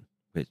population,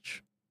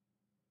 which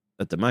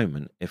at the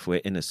moment, if we're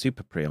in a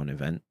super prion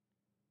event,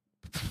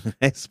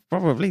 it's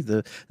probably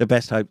the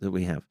best hope that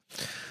we have.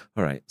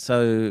 All right,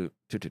 so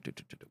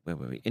where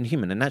were we? In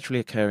human, a naturally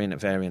occurring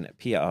variant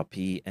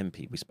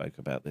PRP-MP, we spoke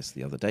about this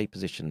the other day,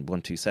 position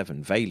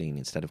 127, valine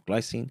instead of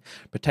glycine,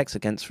 protects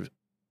against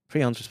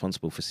prions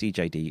responsible for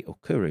CJD or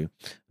kuru, an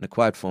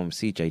acquired form of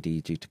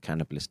CJD due to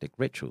cannibalistic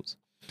rituals.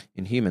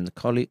 In human, the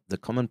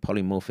common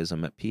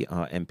polymorphism at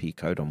PRMP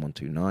codon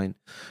 129,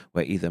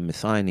 where either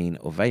methionine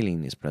or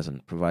valine is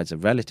present, provides a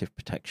relative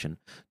protection,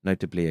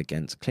 notably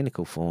against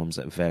clinical forms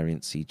at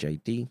variant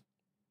CJD.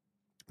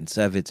 In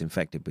cervids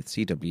infected with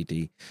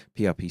CWD,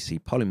 PRPC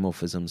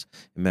polymorphisms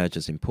emerge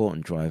as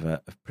important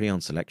driver of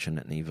prion selection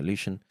and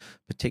evolution,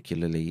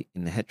 particularly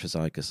in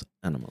heterozygous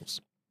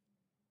animals.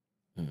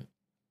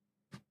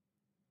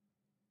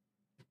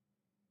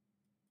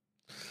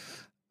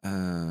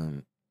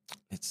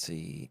 Let's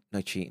see. No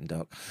cheating,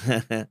 Doc.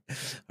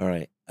 All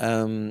right.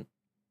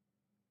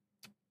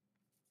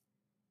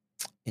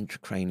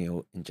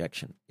 Intracranial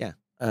injection. Yeah.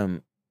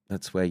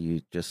 That's where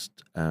you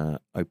just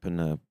open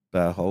a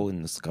burr hole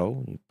in the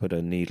skull. You put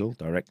a needle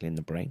directly in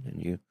the brain,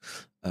 and you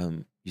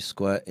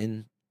squirt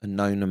in a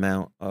known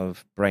amount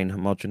of brain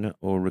homogenate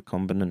or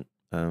recombinant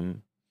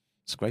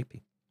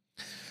scrapie.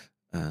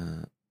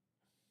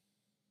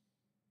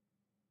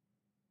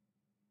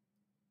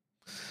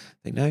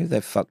 They know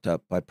they've fucked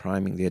up by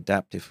priming the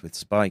adaptive with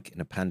spike in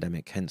a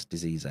pandemic, hence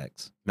Disease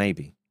X.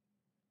 Maybe.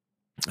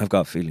 I've got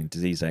a feeling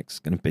Disease X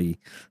is going to be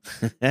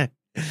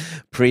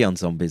prion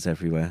zombies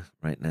everywhere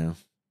right now.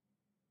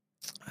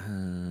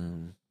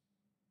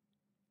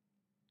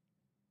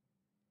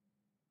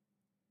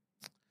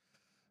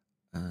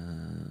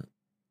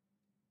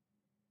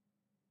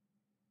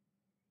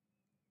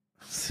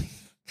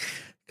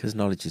 Because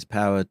knowledge is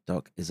power,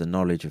 Doc is a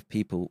knowledge of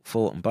people,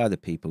 for and by the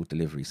people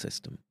delivery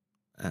system.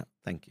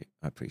 Thank you.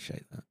 I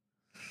appreciate that.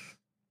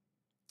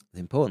 The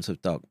importance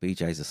of Doc,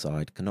 BJ's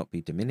aside, cannot be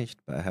diminished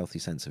by a healthy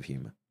sense of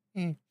humour.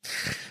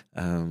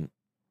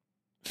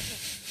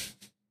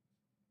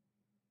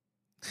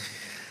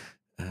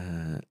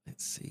 Let's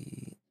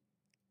see.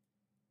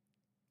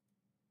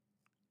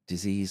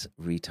 Disease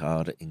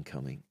retard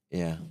incoming.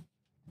 Yeah.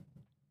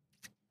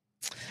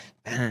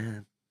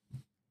 Imagine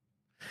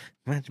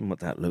what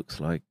that looks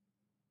like.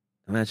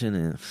 Imagine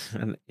it.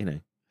 And, you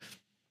know.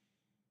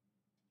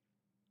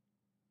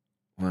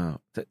 Wow.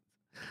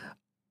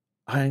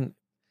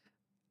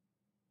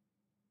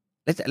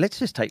 Let's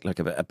just take like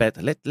a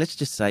better. Let's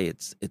just say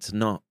it's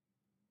not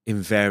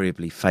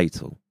invariably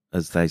fatal,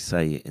 as they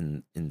say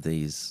in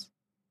these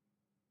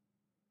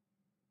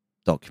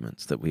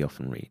documents that we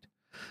often read.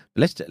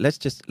 But let's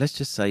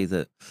just say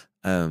that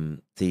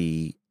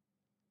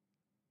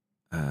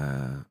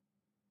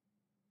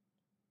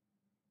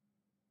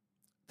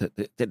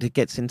that it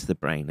gets into the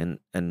brain,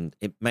 and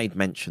it made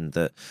mention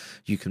that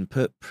you can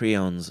put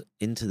prions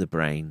into the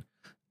brain,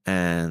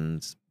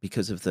 and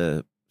because of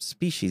the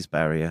species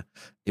barrier,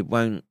 it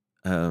won't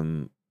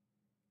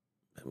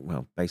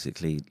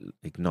basically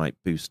ignite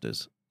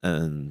boosters,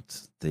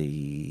 but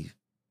the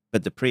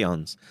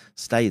prions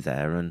stay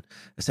there, and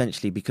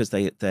essentially because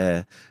they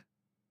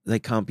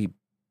can't be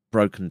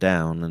broken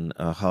down and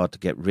are hard to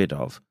get rid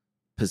of,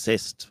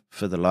 persist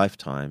for the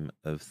lifetime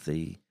of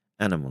the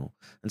animal,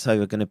 and so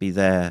are going to be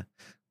there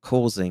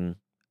causing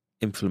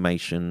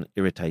inflammation,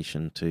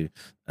 irritation to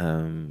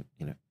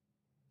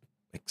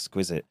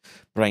exquisite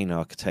brain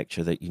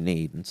architecture that you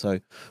need. And so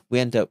we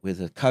end up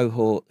with a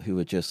cohort who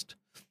are just,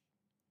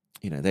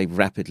 they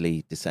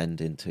rapidly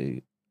descend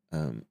into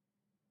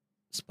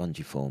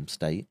spongiform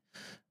state,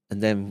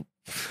 and then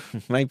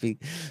maybe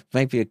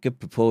a good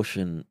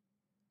proportion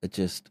are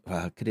just,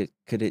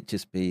 could it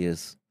just be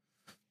as,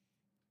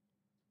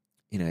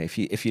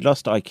 if you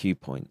lost IQ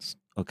points,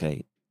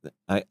 okay,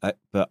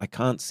 but I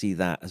can't see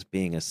that as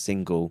being a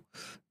single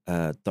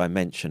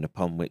dimension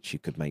upon which you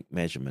could make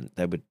measurement.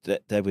 There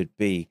would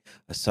be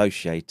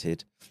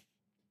associated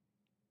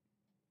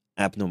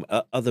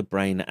other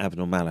brain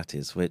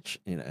abnormalities, which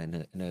in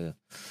a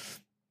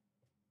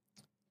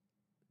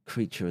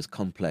creature as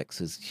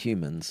complex as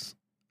humans,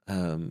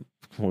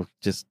 or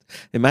just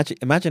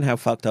imagine how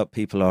fucked up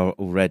people are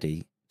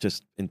already,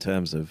 just in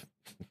terms of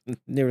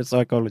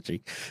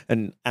neuropsychology,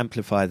 and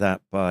amplify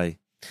that by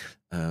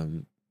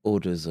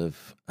orders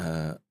of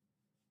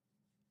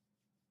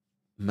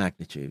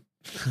magnitude.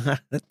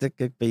 That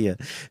could be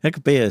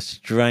a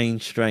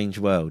strange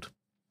world.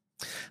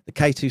 The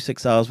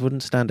K26Rs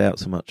wouldn't stand out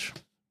so much.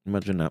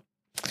 Imagine that.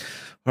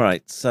 All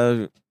right,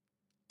 so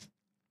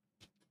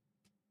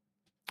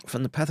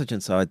from the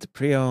pathogen side, the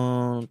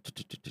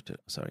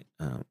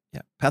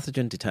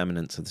pathogen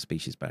determinants of the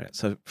species barrier.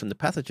 So from the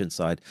pathogen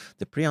side,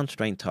 the prion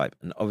strain type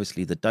and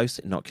obviously the dose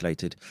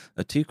inoculated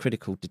are two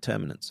critical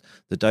determinants,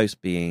 the dose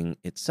being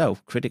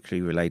itself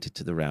critically related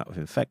to the route of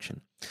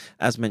infection.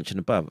 As mentioned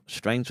above,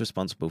 strains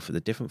responsible for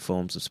the different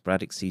forms of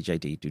sporadic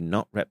CJD do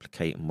not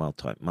replicate in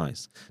wild-type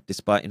mice,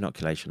 despite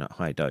inoculation at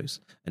high dose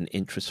and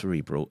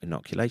intracerebral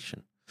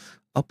inoculation.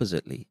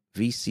 Oppositely,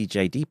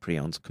 VCJD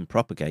prions can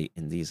propagate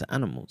in these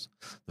animals,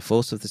 the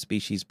force of the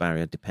species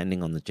barrier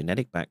depending on the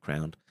genetic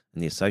background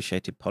and the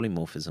associated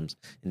polymorphisms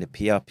in the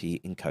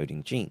PRP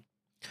encoding gene.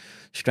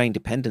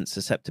 Strain-dependent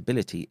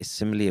susceptibility is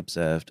similarly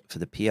observed for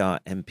the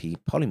PRMP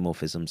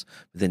polymorphisms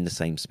within the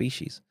same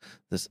species.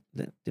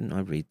 Didn't I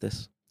read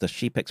this? The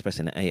sheep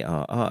expressing an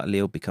ARR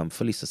allele become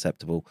fully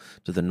susceptible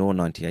to the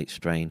NOR98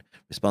 strain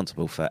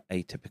responsible for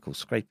atypical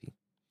scrapie.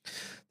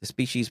 The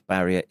species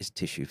barrier is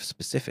tissue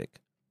specific.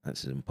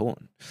 That's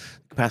important.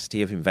 The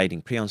capacity of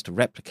invading prions to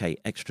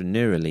replicate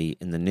extraneurally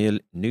in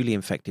the newly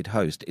infected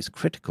host is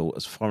critical,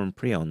 as foreign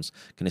prions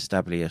can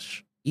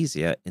establish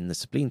easier in the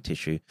spleen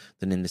tissue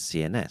than in the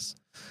CNS.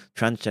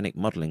 Transgenic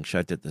modeling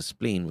showed that the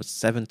spleen was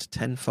 7 to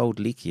 10-fold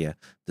leakier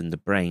than the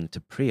brain to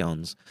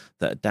prions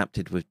that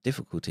adapted with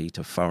difficulty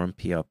to foreign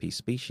PRP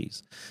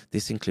species.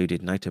 This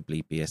included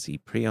notably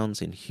BSE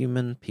prions in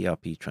human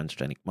PRP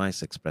transgenic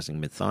mice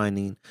expressing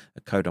methionine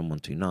at codon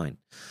 129.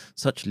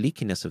 Such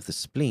leakiness of the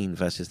spleen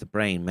versus the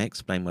brain may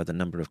explain why the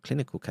number of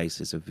clinical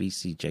cases of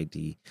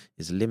VCJD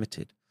is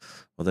limited,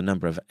 while the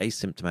number of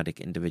asymptomatic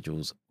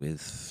individuals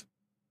with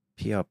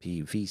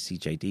PRP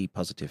VCJD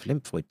positive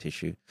lymphoid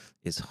tissue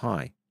is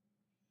high.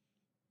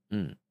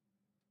 I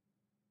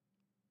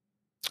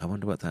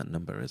wonder what that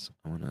number is.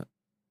 I want to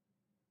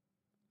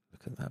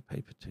look at that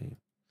paper too.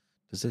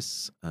 Does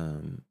this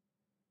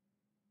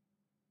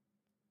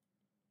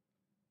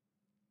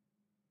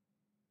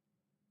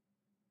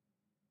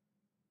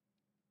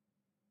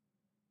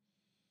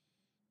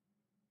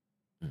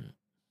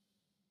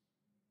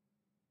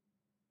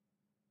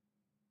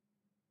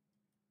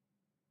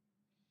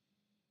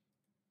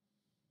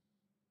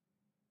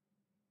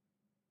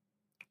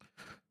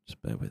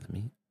just bear with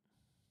me.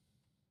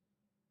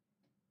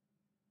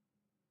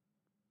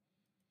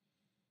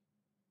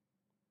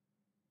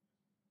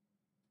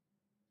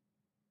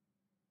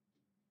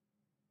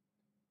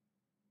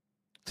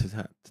 Did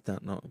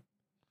that not?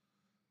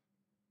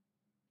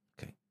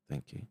 Okay,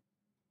 thank you.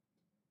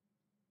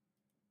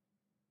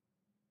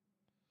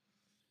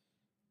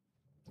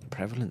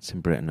 Prevalence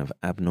in Britain of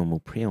abnormal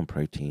prion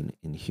protein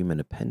in human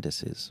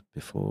appendices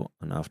before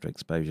and after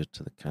exposure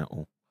to the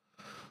cattle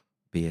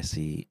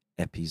BSE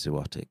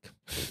epizootic.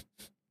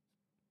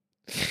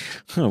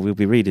 Oh, we'll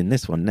be reading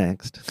this one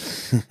next.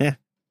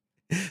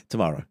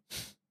 Tomorrow.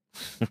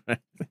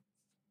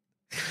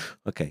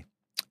 Okay.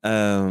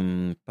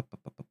 We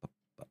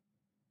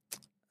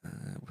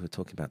were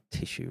talking about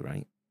tissue,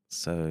 right?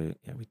 So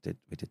yeah, we did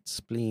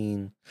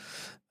spleen,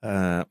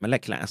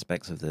 molecular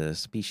aspects of the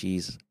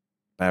species,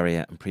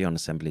 barrier, and prion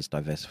assemblies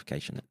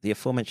diversification. The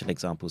aforementioned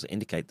examples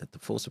indicate that the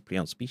force of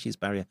prion species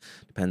barrier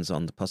depends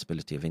on the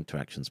possibility of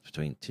interactions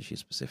between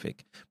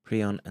tissue-specific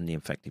prion and the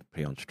infected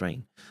prion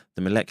strain. At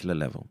the molecular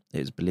level,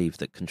 it is believed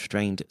that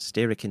constrained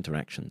steric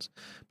interactions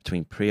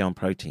between prion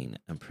protein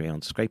and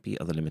prion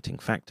scrapie are the limiting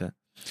factor.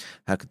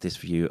 How could this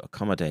view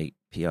accommodate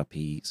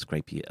PRP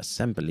scrapie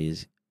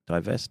assemblies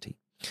diversity?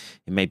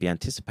 It may be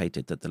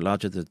anticipated that the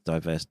larger the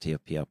diversity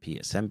of PRP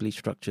assembly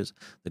structures,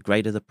 the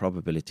greater the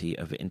probability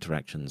of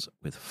interactions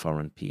with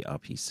foreign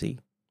PRPC.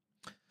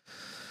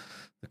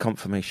 The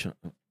confirmation...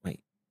 Wait,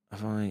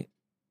 have I...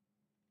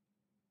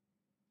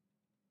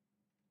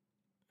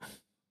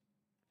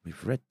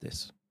 We've read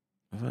this.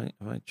 Have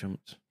I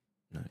jumped?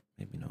 No,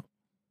 maybe not.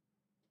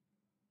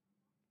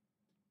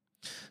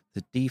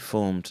 The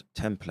deformed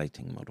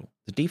templating model.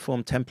 The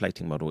deformed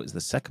templating model is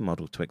the second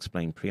model to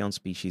explain prion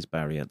species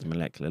barrier at the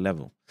molecular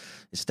level.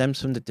 It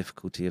stems from the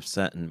difficulty of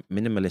certain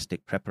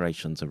minimalistic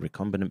preparations of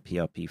recombinant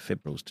PRP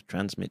fibrils to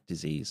transmit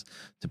disease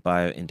to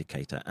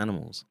bioindicator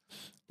animals.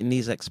 In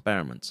these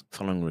experiments,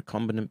 following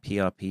recombinant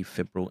PRP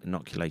fibril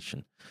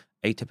inoculation,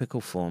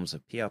 atypical forms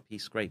of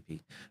PRP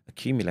scrapie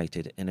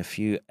accumulated in a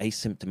few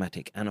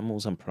asymptomatic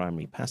animals on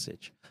primary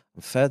passage.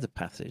 On further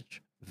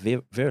passage,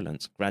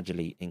 virulence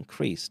gradually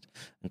increased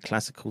and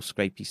classical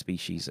scrapie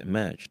species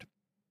emerged.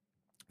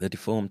 The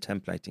deformed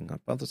templating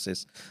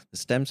hypothesis that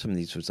stems from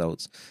these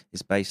results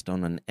is based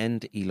on an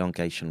end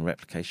elongation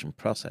replication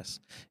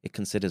process. It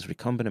considers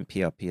recombinant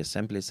PRP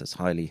assemblies as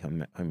highly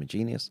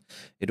homogeneous.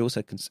 It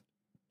also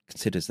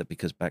considers that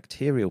because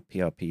bacterial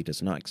PRP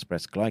does not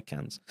express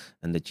glycans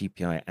and the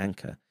GPI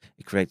anchor,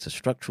 it creates a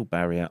structural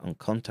barrier on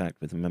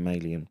contact with the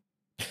mammalian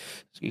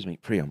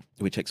prion,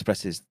 which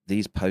expresses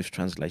these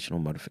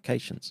post-translational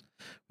modifications.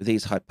 With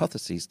these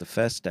hypotheses, the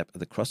first step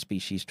of the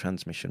cross-species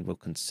transmission will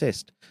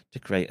consist to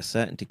create a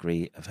certain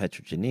degree of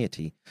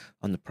heterogeneity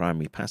on the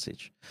primary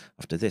passage.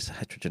 After this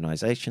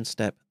heterogenization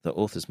step, the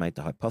authors made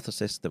the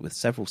hypothesis that with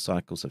several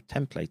cycles of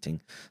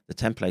templating, the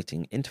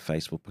templating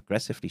interface will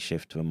progressively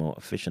shift to a more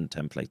efficient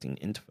templating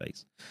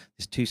interface.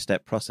 This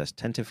two-step process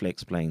tentatively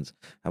explains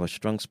how a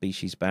strong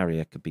species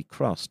barrier could be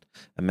crossed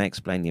and may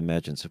explain the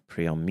emergence of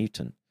prion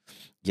mutant.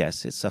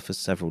 Yes, it suffers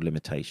several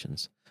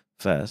limitations.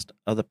 First,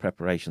 other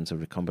preparations of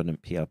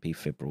recombinant PRP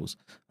fibrils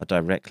are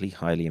directly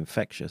highly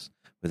infectious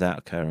without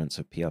occurrence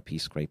of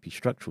PRP scrapie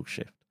structural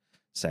shift.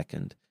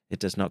 Second, it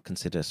does not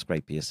consider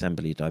scrapie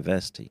assembly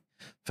diversity.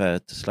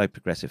 Third, the slow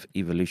progressive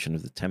evolution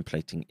of the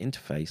templating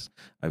interface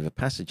over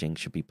passaging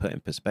should be put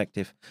in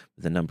perspective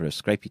with the number of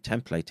scrapie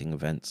templating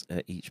events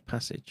at each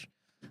passage,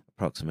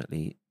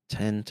 approximately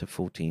 10 to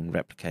 14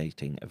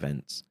 replicating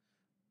events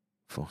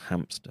for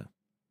hamster.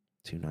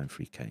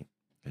 293K.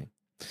 Okay.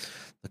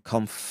 The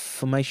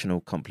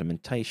conformational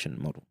complementation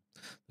model.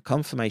 The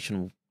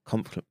conformational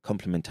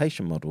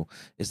complementation model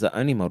is the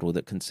only model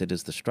that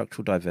considers the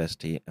structural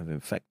diversity of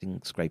infecting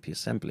Scrapie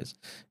assemblies.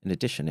 In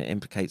addition, it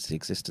implicates the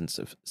existence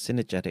of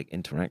synergetic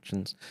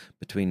interactions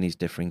between these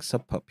differing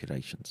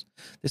subpopulations.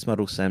 This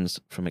model stems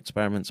from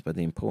experiments where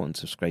the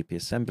importance of Scrapie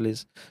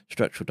assemblies,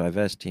 structural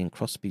diversity, and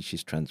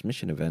cross-species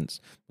transmission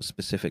events was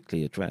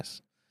specifically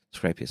addressed.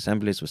 Scrapie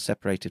assemblies were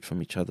separated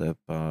from each other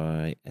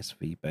by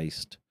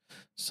SV-based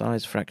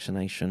size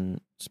fractionation,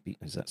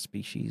 is that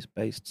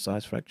species-based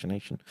size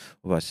fractionation,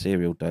 or by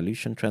serial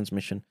dilution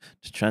transmission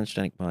to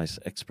transgenic mice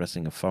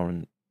expressing a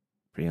foreign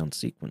prion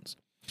sequence.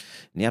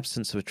 In the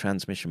absence of a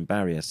transmission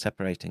barrier,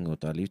 separating or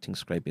diluting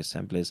Scrapie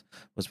assemblies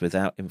was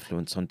without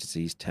influence on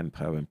disease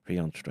tempo and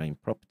prion strain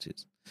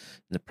properties.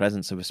 In the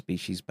presence of a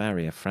species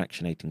barrier,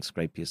 fractionating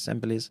Scrapie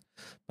assemblies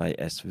by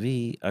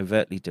SV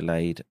overtly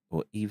delayed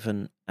or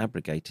even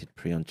abrogated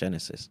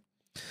priongenesis.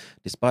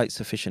 Despite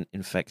sufficient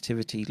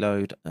infectivity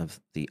load of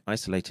the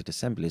isolated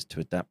assemblies to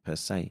adapt per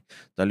se,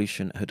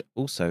 dilution had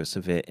also a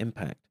severe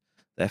impact,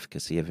 the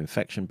efficacy of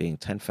infection being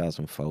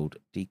 10,000-fold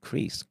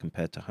decreased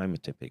compared to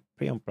homotypic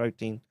prion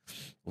protein,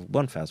 or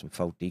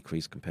 1,000-fold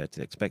decrease compared to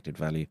the expected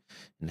value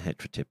in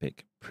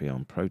heterotypic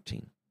prion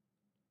protein.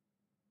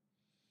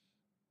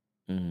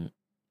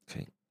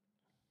 Okay.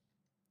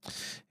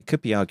 It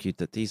could be argued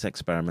that these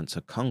experiments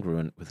are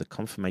congruent with the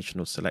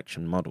conformational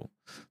selection model,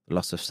 the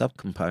loss of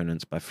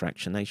subcomponents by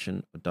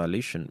fractionation or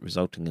dilution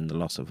resulting in the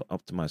loss of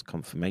optimized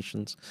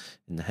conformations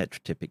in the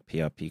heterotypic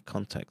PRP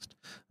context,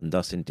 and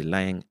thus in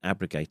delaying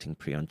abrogating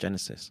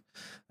priongenesis.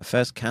 A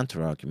first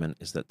counter-argument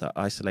is that the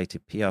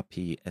isolated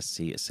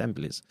PRP-SC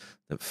assemblies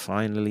that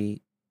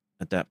finally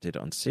adapted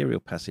on serial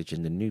passage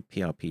in the new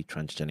PRP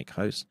transgenic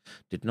host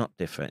did not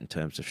differ in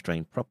terms of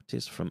strain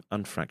properties from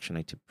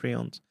unfractionated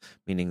prions,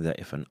 meaning that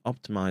if an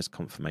optimized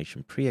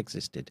conformation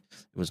pre-existed,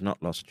 it was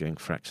not lost during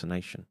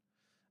fractionation.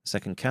 A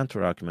second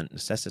counter-argument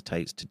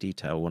necessitates to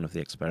detail one of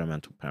the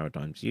experimental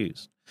paradigms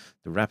used.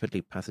 The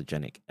rapidly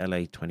pathogenic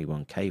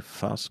LA21K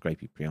fast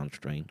Scrapie prion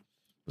strain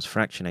was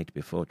fractionated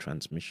before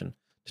transmission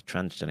to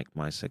transgenic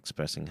mice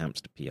expressing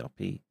hamster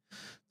PRP.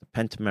 The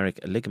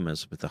pentameric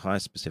oligomers with the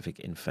highest specific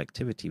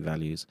infectivity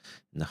values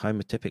in the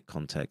homotypic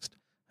context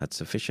had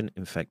sufficient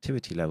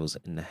infectivity levels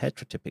in the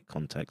heterotypic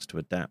context to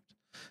adapt.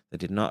 They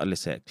did not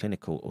elicit a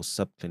clinical or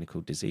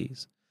subclinical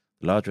disease.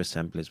 The larger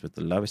assemblies with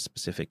the lowest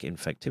specific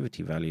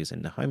infectivity values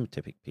in the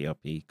homotypic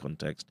PRP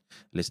context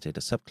elicited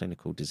a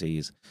subclinical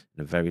disease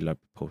in a very low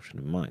proportion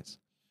of mice.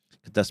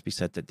 It could thus be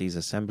said that these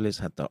assemblies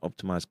had the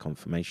optimized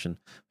conformation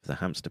for the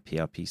hamster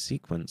PRP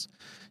sequence,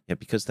 yet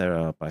because they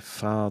are by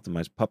far the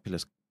most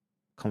populous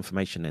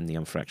conformation in the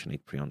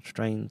unfractionated prion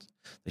strains,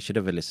 they should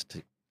have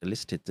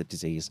elicited the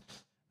disease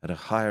at a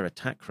higher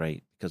attack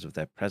rate because of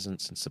their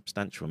presence in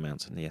substantial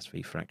amounts in the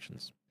SV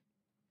fractions.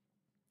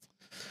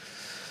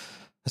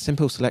 A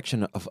simple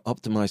selection of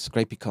optimized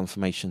Scrapie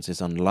conformations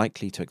is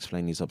unlikely to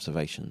explain these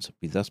observations.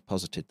 We thus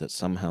posited that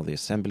somehow the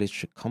assemblies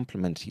should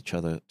complement each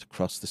other to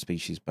cross the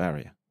species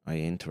barrier,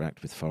 i.e.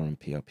 interact with foreign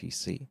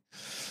PRPC.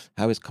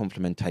 How is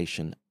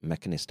complementation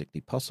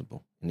mechanistically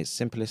possible? In its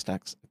simplest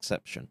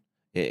exception,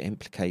 it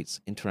implicates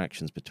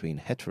interactions between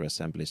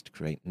heteroassemblies to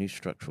create new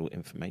structural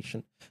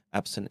information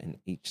absent in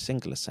each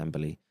single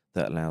assembly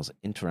that allows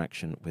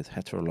interaction with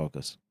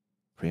heterologous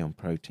prion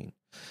protein.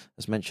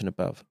 As mentioned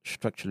above,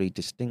 structurally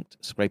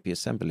distinct Scrapie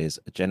assemblies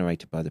are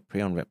generated by the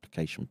prion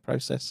replication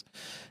process,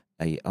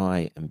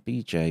 AI and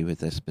BJ with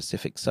their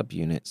specific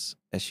subunits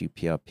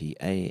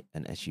SUPRP-A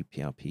and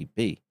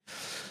SUPRP-B.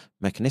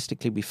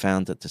 Mechanistically, we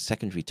found that the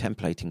secondary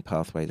templating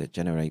pathway that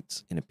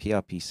generates in a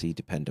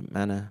PRPC-dependent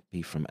manner,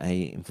 B from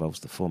A, involves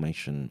the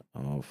formation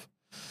of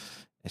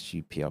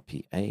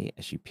SUPRP-A,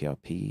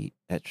 SUPRP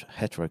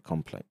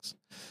heterocomplex.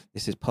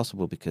 This is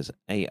possible because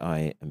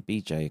AI and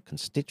BJ are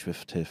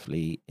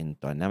constitutively in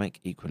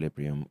dynamic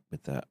equilibrium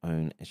with their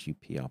own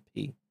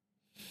SUPRP.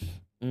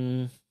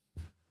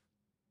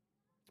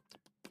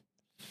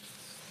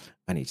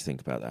 I need to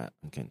think about that.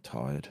 I'm getting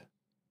tired.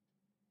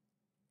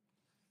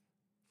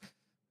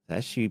 The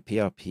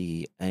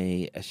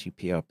SUPRP-A,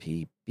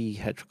 SUPRP-B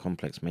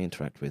heterocomplex may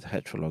interact with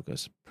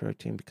heterologous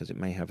protein because it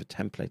may have a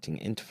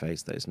templating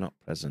interface that is not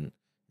present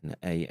in the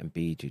A and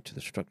B due to the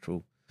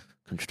structural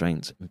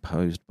constraints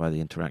imposed by the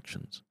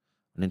interactions.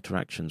 On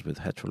interactions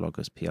with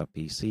heterologous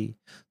PRPC,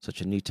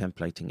 such a new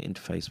templating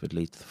interface would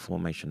lead to the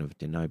formation of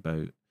de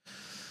novo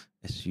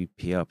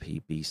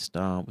SUPRP-B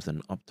star with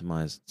an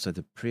optimized, so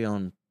the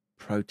prion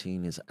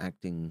protein is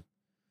acting,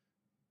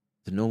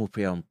 the normal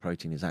prion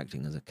protein is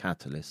acting as a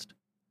catalyst.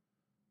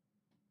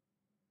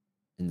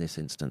 In this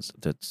instance,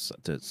 that's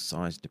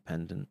size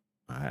dependent.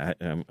 I'm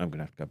going to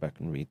have to go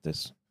back and read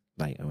this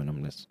later when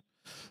I'm less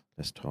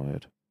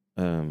tired.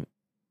 On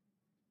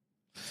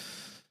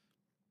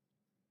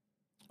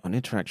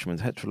interaction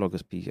with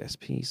heterologous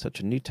PSP, such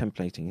a new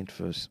templating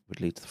interface would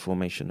lead to the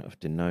formation of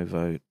de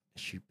novo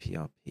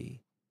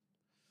SUPRP.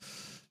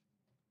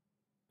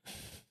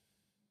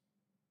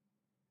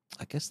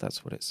 I guess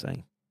that's what it's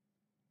saying.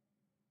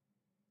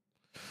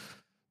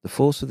 The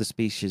force of the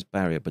species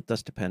barrier but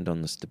does depend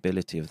on the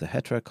stability of the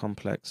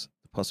heterocomplex.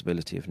 The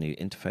possibility of new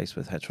interface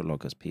with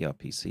heterologous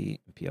PRPC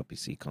and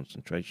PRPC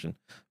concentration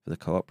for the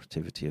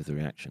cooperativity of the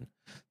reaction.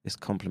 This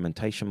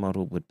complementation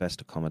model would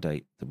best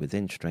accommodate the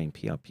within-strain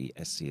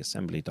PRP-SC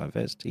assembly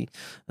diversity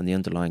and the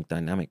underlying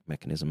dynamic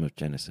mechanism of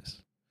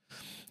genesis.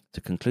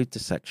 To conclude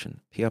this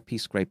section,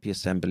 PRP-Scrapie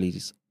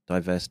assemblies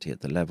diversity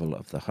at the level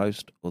of the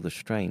host or the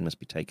strain must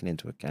be taken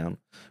into account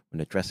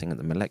when addressing at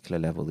the molecular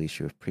level the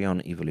issue of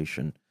prion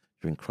evolution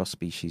during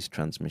cross-species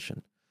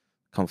transmission.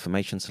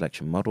 Conformation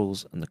selection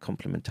models and the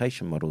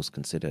complementation models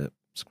consider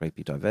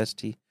Scrapie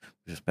diversity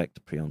with respect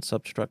to prion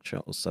substructure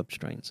or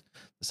substrains.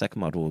 The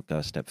second model will go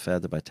a step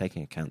further by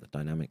taking account the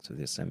dynamics of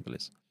the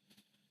assemblies.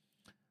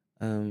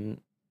 Okay,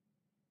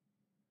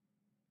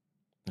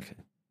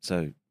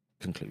 so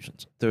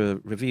conclusions. The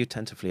review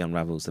tentatively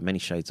unravels the many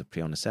shades of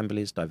prion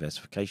assemblies,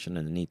 diversification,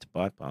 and the need to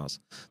bypass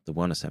the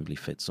one assembly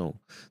fits all.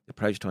 The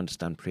approach to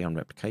understand prion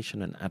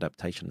replication and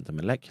adaptation at the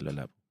molecular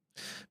level.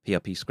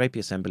 PRP-Scrapie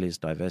assemblies,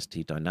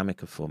 diversity,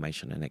 dynamic of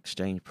formation and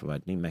exchange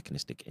provide new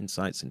mechanistic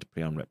insights into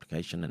prion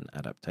replication and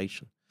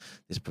adaptation.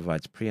 This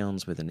provides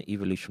prions with an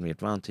evolutionary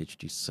advantage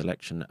due to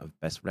selection of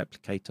best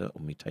replicator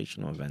or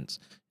mutational events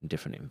in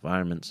different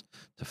environments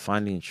to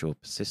finally ensure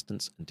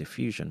persistence and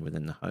diffusion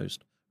within the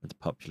host at the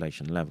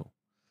population level.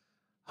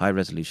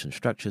 High-resolution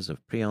structures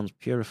of prions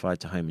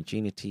purified to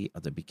homogeneity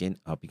are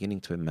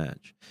beginning to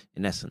emerge.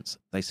 In essence,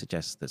 they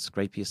suggest that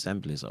Scrapie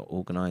assemblies are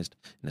organized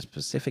in a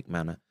specific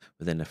manner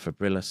within a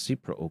fibrillar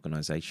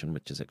supraorganization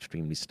which is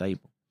extremely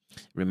stable.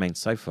 It remains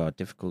so far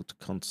difficult to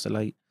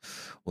conciliate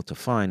or to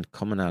find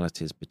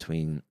commonalities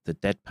between the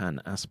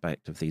deadpan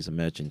aspect of these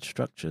emerging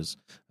structures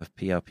of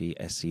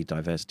PRP-SC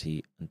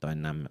diversity and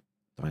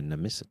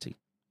dynamicity.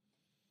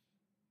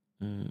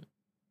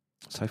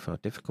 So far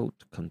difficult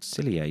to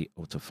conciliate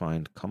or to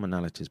find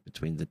commonalities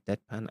between the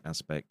deadpan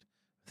aspect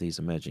of these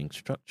emerging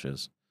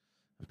structures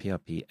and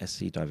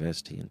PRP-SC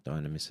diversity and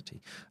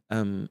dynamicity. I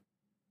don't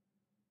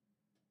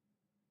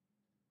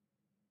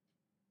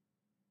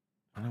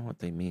know what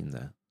they mean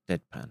there.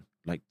 Deadpan.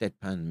 Like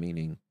deadpan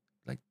meaning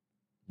like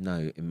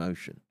no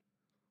emotion.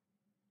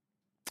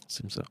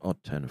 Seems an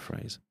odd turn of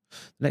phrase.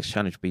 The next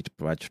challenge would be to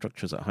provide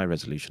structures at high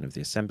resolution of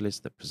the assemblies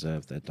that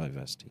preserve their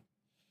diversity.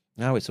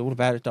 No, it's all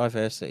about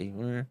diversity.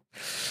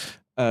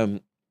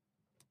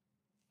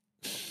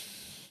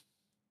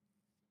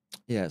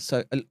 Yeah.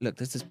 So look,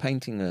 this is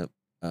painting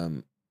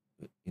a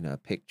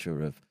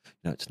picture of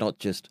it's not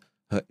just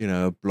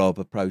a blob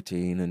of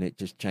protein and it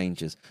just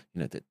changes.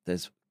 That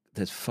there's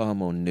far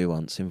more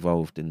nuance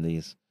involved in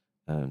these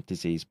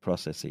disease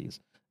processes,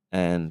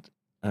 and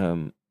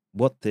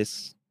what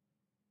this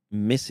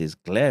misses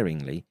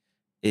glaringly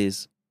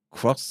is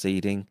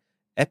cross-seeding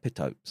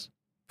epitopes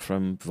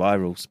from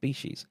viral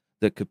species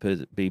that could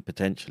be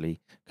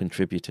potentially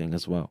contributing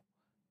as well.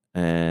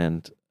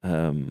 And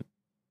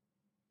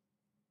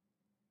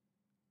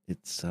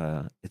it's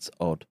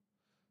odd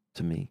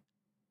to me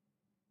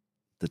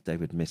that they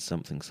would miss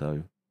something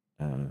so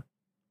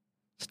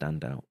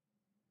stand out.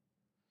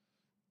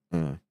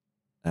 I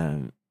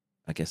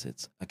guess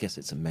it's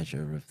a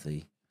measure of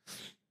the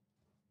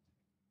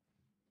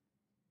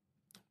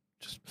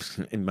just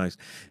in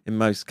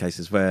most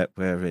cases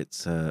where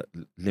it's a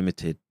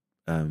limited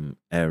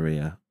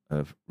area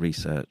of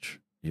research,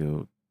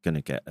 you're going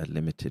to get a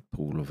limited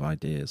pool of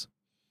ideas,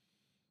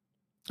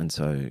 and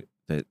so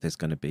there's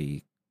going to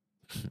be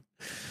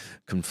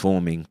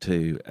conforming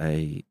to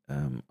a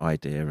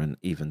idea, and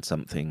even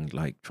something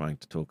like trying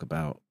to talk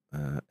about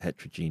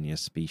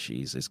heterogeneous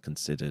species is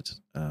considered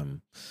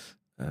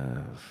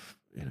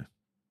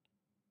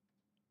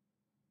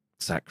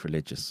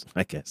sacrilegious,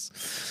 I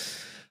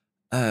guess.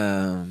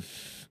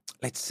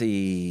 Let's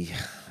see.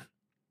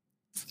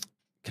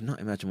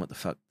 Cannot imagine what the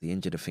fuck the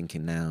injured are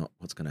thinking now.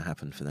 What's going to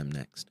happen for them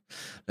next?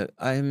 Look,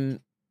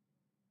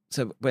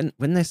 so when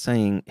they're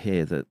saying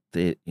here that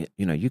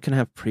you can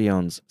have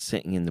prions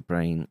sitting in the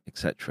brain,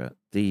 etc.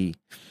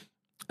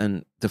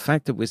 And the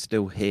fact that we're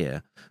still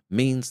here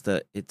means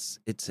that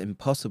it's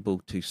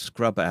impossible to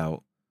scrub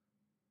out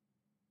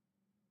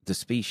the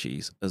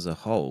species as a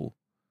whole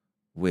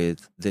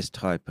with this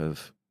type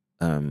of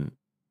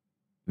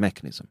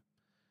mechanism.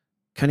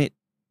 Can it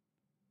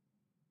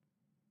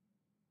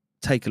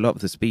take a lot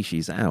of the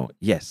species out?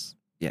 Yes.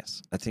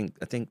 I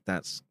think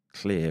that's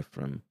clear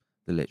from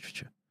the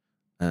literature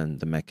and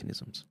the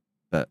mechanisms,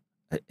 but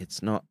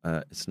it's not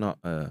like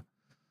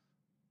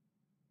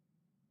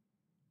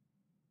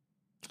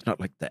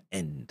the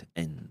end,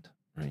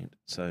 right?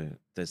 So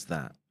there's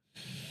that.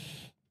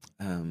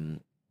 Let's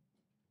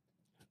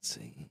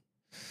see.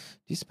 Do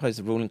you suppose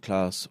the ruling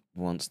class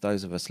wants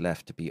those of us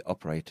left to be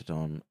operated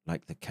on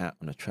like the cat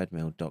on a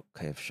treadmill Doc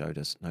Kev showed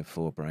us, no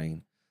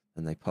forebrain,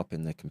 and they pop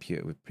in their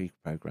computer with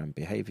pre-programmed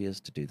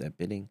behaviors to do their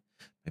bidding?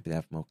 Maybe they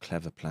have a more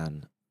clever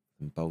plan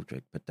than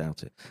Baldrick, but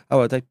doubt it.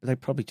 Oh, they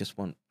probably just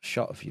want a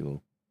shot of you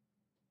all.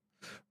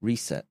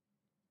 Reset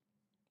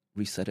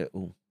it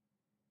all.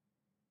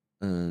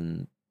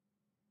 And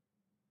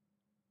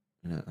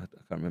I can't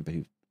remember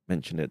who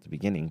mentioned it at the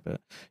beginning, but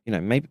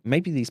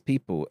maybe these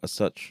people are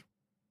such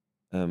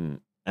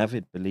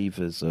avid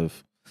believers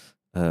of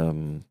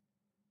their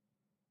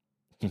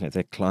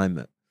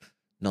climate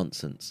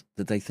nonsense,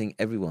 that they think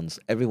everyone's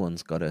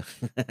got to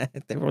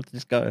everyone's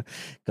just got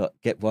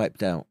get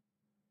wiped out.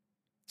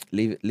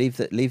 Leave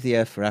the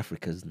earth for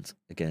Africans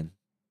again,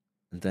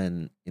 and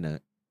then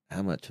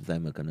how much of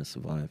them are going to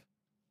survive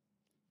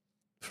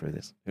through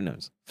this? Who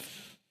knows?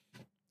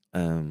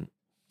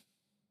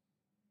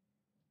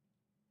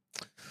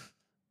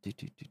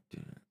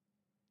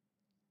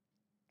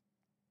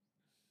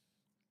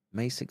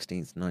 May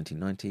 16th,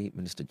 1990,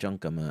 Minister John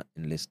Gummer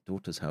enlists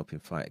daughter's help in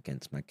fight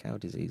against mad cow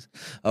disease.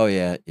 Oh,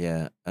 yeah.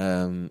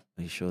 Are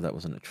you sure that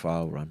wasn't a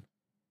trial run?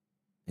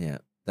 Yeah,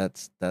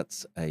 that's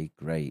a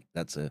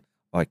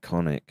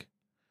iconic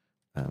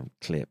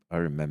clip. I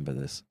remember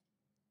this.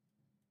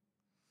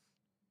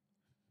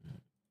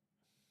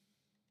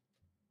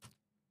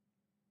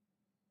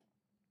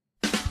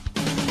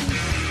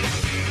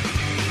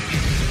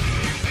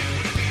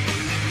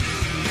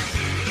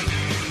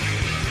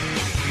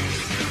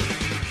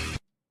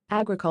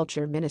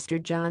 Agriculture Minister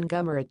John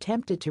Gummer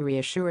attempted to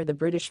reassure the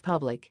British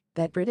public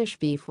that British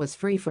beef was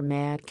free from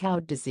mad cow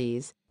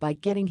disease by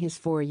getting his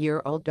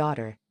 4-year-old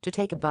daughter to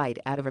take a bite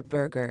out of a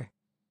burger.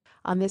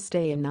 On this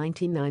day in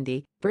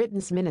 1990,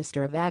 Britain's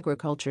Minister of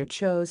Agriculture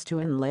chose to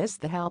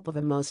enlist the help of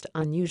a most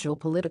unusual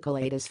political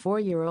aid, his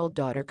 4-year-old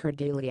daughter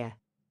Cordelia.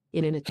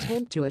 In an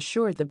attempt to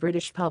assure the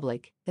British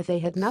public that they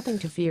had nothing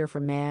to fear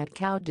from mad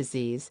cow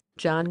disease,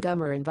 John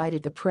Gummer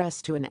invited the press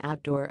to an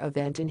outdoor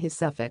event in his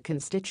Suffolk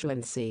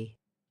constituency.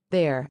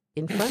 There,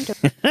 in front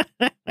of...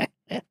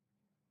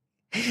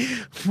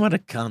 What a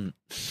cunt.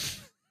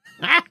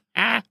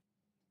 I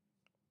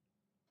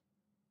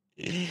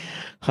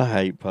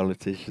hate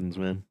politicians,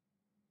 man.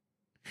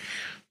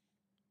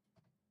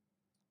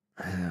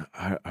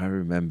 I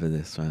remember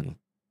this, man.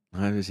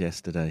 I was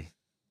yesterday.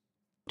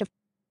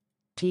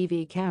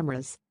 TV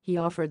cameras, he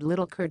offered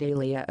little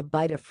Cordelia a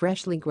bite of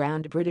freshly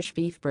ground British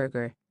beef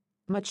burger.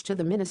 Much to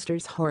the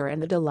minister's horror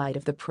and the delight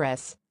of the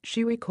press,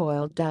 she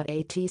recoiled. At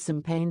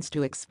some pains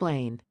to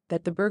explain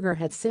that the burger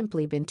had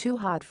simply been too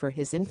hot for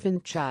his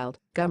infant child,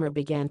 Gummer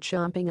began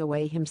chomping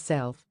away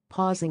himself,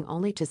 pausing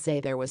only to say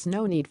there was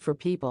no need for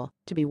people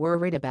to be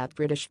worried about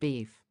British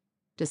beef.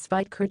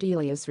 Despite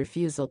Cordelia's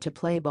refusal to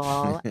play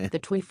ball, the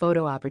twee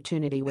photo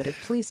opportunity would have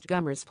pleased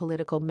Gummer's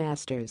political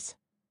masters.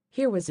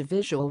 Here was a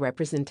visual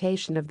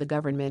representation of the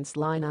government's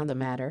line on the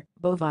matter: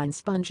 bovine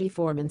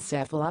spongiform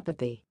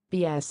encephalopathy,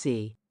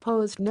 BSE,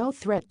 posed no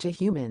threat to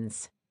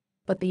humans.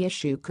 But the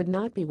issue could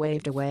not be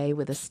waved away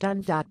with a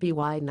stunt. By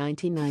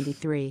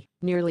 1993,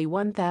 nearly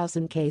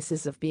 1,000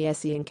 cases of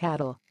BSE in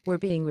cattle were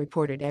being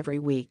reported every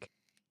week.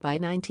 By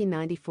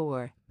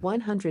 1994,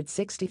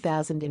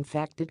 160,000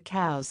 infected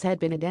cows had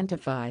been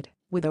identified,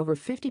 with over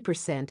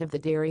 50% of the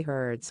dairy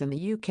herds in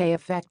the UK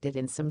affected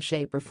in some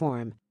shape or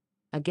form.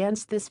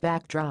 Against this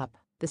backdrop,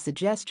 the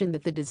suggestion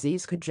that the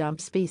disease could jump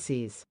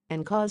species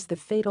and cause the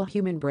fatal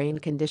human brain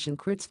condition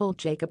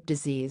Creutzfeldt-Jakob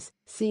disease,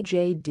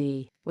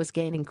 CJD, was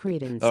gaining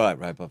credence. All right,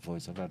 Robot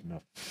Voice, I've had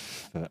enough.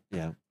 But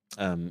yeah,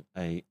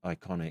 a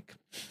iconic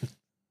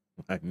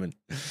moment.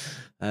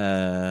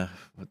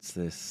 What's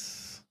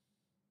this?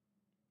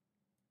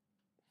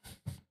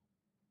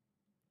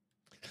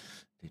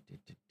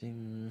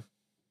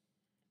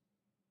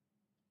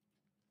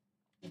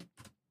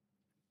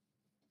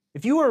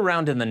 If you were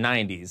around in the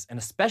 90s, and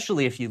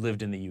especially if you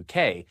lived in the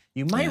UK,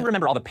 you might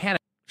remember all the panic.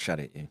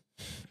 Shut it, you.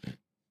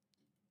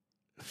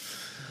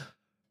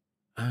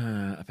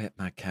 I bet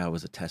Mad Cow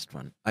was a test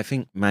run. I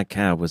think Mad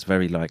Cow was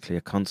very likely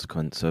a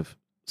consequence of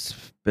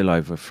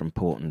spillover from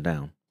Porton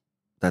down.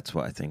 That's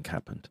what I think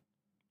happened.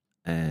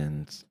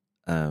 And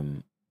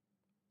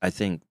I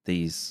think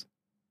these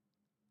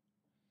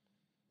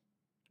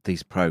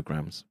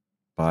programs,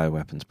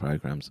 bioweapons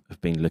programs, have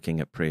been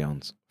looking at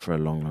prions for a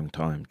long, long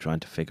time,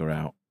 trying to figure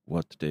out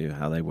what to do,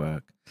 how they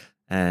work.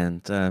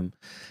 And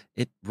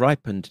it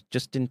ripened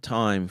just in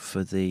time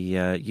for the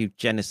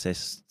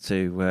eugenicists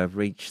to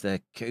reach their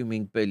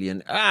cooming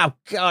billion. Oh,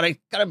 God, it's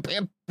got to be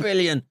 $1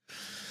 billion.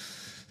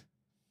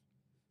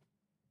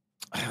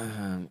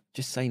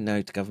 Just say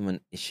no to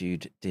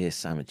government-issued deer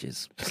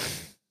sandwiches.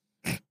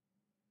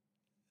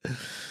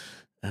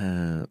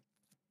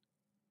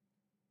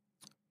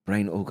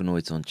 Brain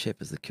organoids on chip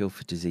as the cure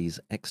for disease,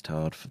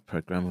 XTARD for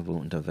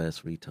programmable and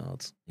diverse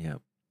retards. Yeah.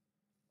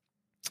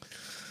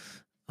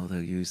 Oh,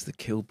 they'll use the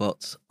kill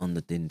bots on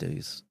the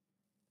Dindus.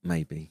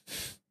 Maybe.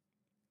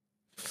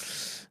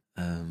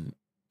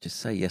 Just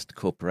say yes to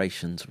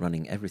corporations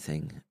running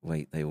everything.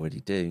 Wait, they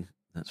already do.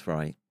 That's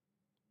right.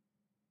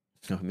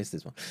 Oh, I missed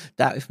this one.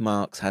 Doubt if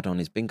Marx had on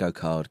his bingo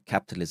card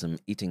capitalism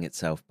eating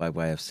itself by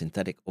way of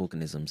synthetic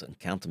organisms and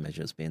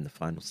countermeasures being the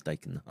final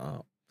stake in the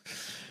heart.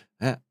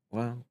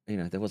 Well,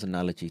 there was an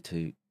analogy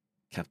to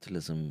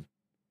capitalism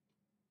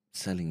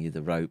selling you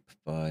the rope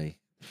by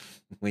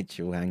which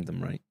you'll hang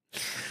them, right?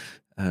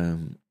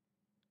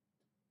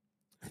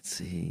 Let's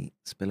see.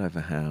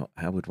 Spillover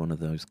how would one of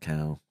those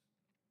cows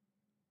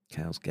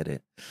get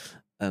it?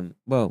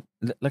 Well,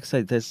 like I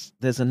say,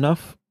 there's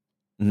enough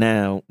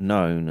now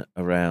known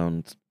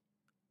around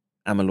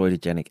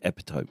amyloidogenic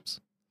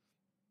epitopes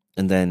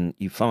and then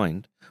you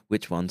find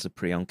which ones are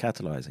prion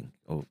catalyzing.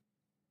 Or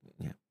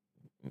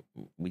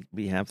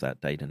we have that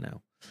data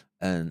now,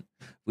 and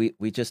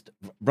we just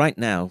right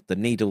now the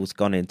needle's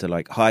gone into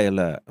like high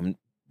alert, and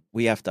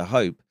we have to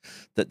hope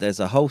that there's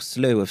a whole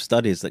slew of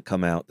studies that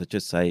come out that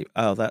just say,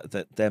 oh,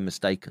 that they're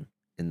mistaken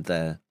in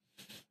their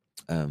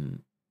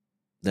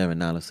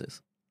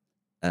analysis,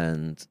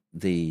 and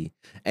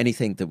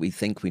anything that we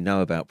think we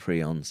know about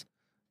prions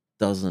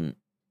doesn't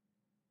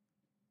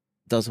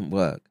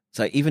work.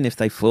 So even if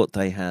they thought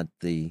they had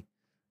the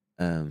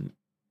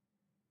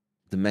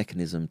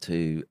mechanism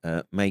to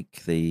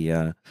make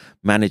the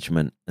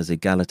management as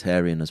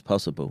egalitarian as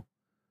possible,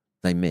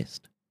 they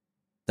missed.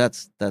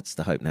 That's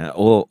the hope now.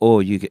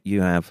 Or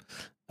you have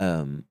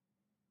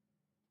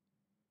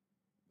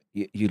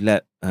you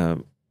let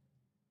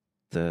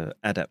the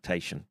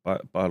adaptation,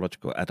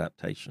 biological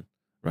adaptation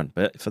run.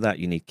 But for that,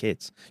 you need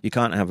kids. You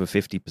can't have a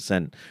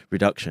 50%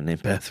 reduction in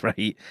birth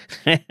rate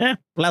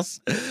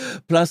plus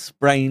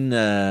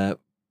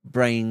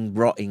brain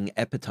rotting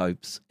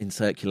epitopes in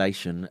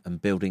circulation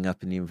and building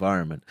up in the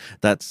environment.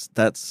 That's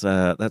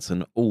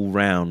an all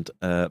round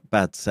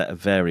bad set of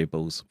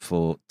variables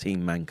for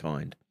Team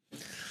Mankind.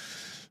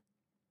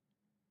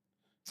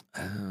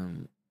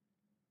 All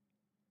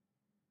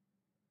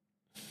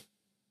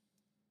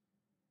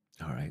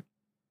right.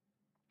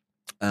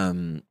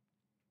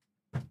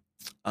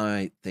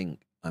 I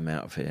think I'm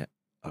out of here.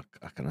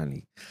 I can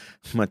only,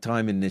 my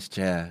time in this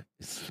chair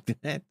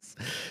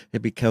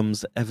it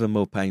becomes ever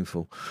more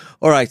painful.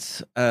 All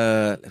right,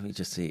 let me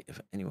just see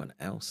if anyone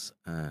else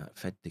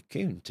fed the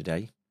coon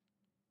today.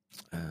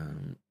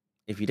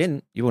 If you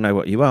didn't, you will know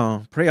what you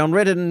are. Prion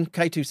ridden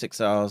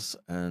K26Rs,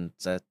 and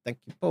thank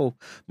you, Paul.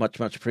 Much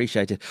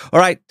appreciated. All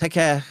right, take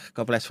care.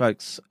 God bless,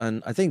 folks.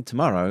 And I think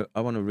tomorrow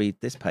I want to read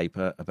this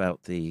paper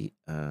about the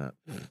where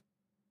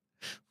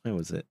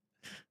was it?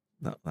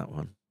 Not that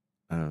one.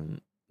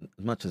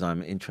 As much as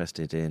I'm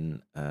interested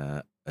in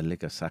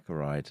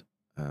oligosaccharide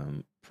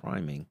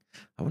priming,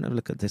 I want to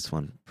look at this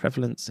one.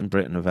 Prevalence in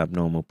Britain of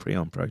abnormal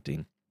prion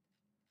protein.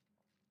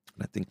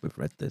 I think we've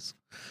read this,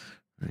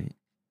 right?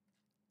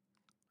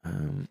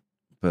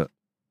 But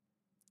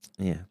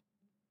yeah,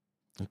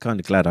 I'm kind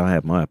of glad I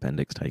had my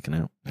appendix taken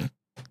out.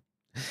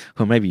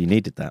 Well, maybe you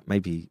needed that.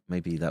 Maybe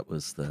that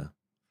was you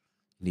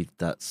needed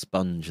that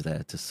sponge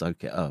there to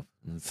soak it up.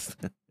 Who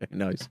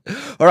knows?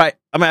 All right,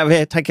 I'm out of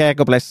here. Take care.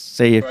 God bless.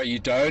 See you. Bro, you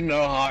don't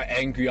know how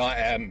angry I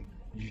am.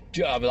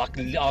 I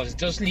was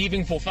just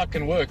leaving for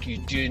fucking work. You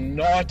do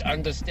not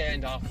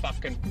understand how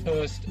fucking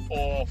pissed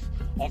off.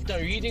 After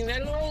reading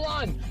that little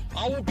line,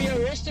 I will be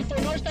arrested for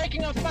not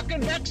taking a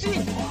fucking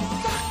vaccine.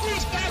 Fuck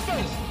these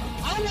cappers!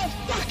 I will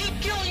fucking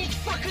kill each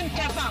fucking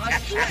capper, I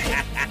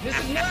swear! This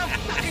is not a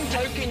fucking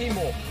joke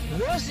anymore.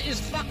 This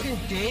is fucking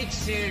dead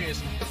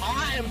serious.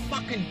 I am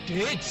fucking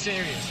dead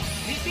serious.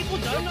 These people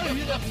don't know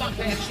who the fuck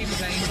they're actually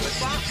playing with.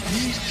 Fuck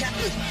these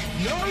cappers.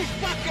 No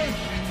fucking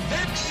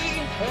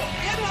vaccine or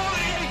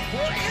mRNA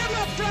will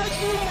ever flow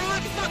through my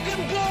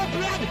fucking blood.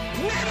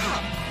 Never!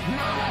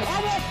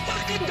 I will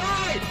fucking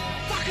die!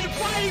 Fucking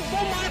fighting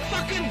for my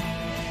fucking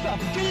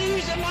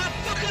beliefs and my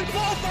fucking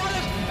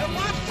forefathers and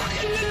my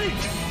fucking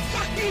lineage!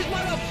 Fuck these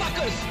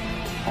motherfuckers!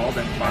 All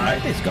that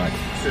five. This guy.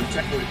 So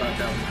technically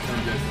 5,000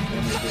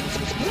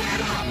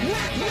 Never!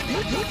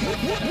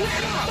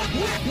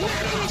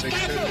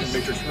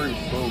 Matrix room.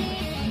 Boom.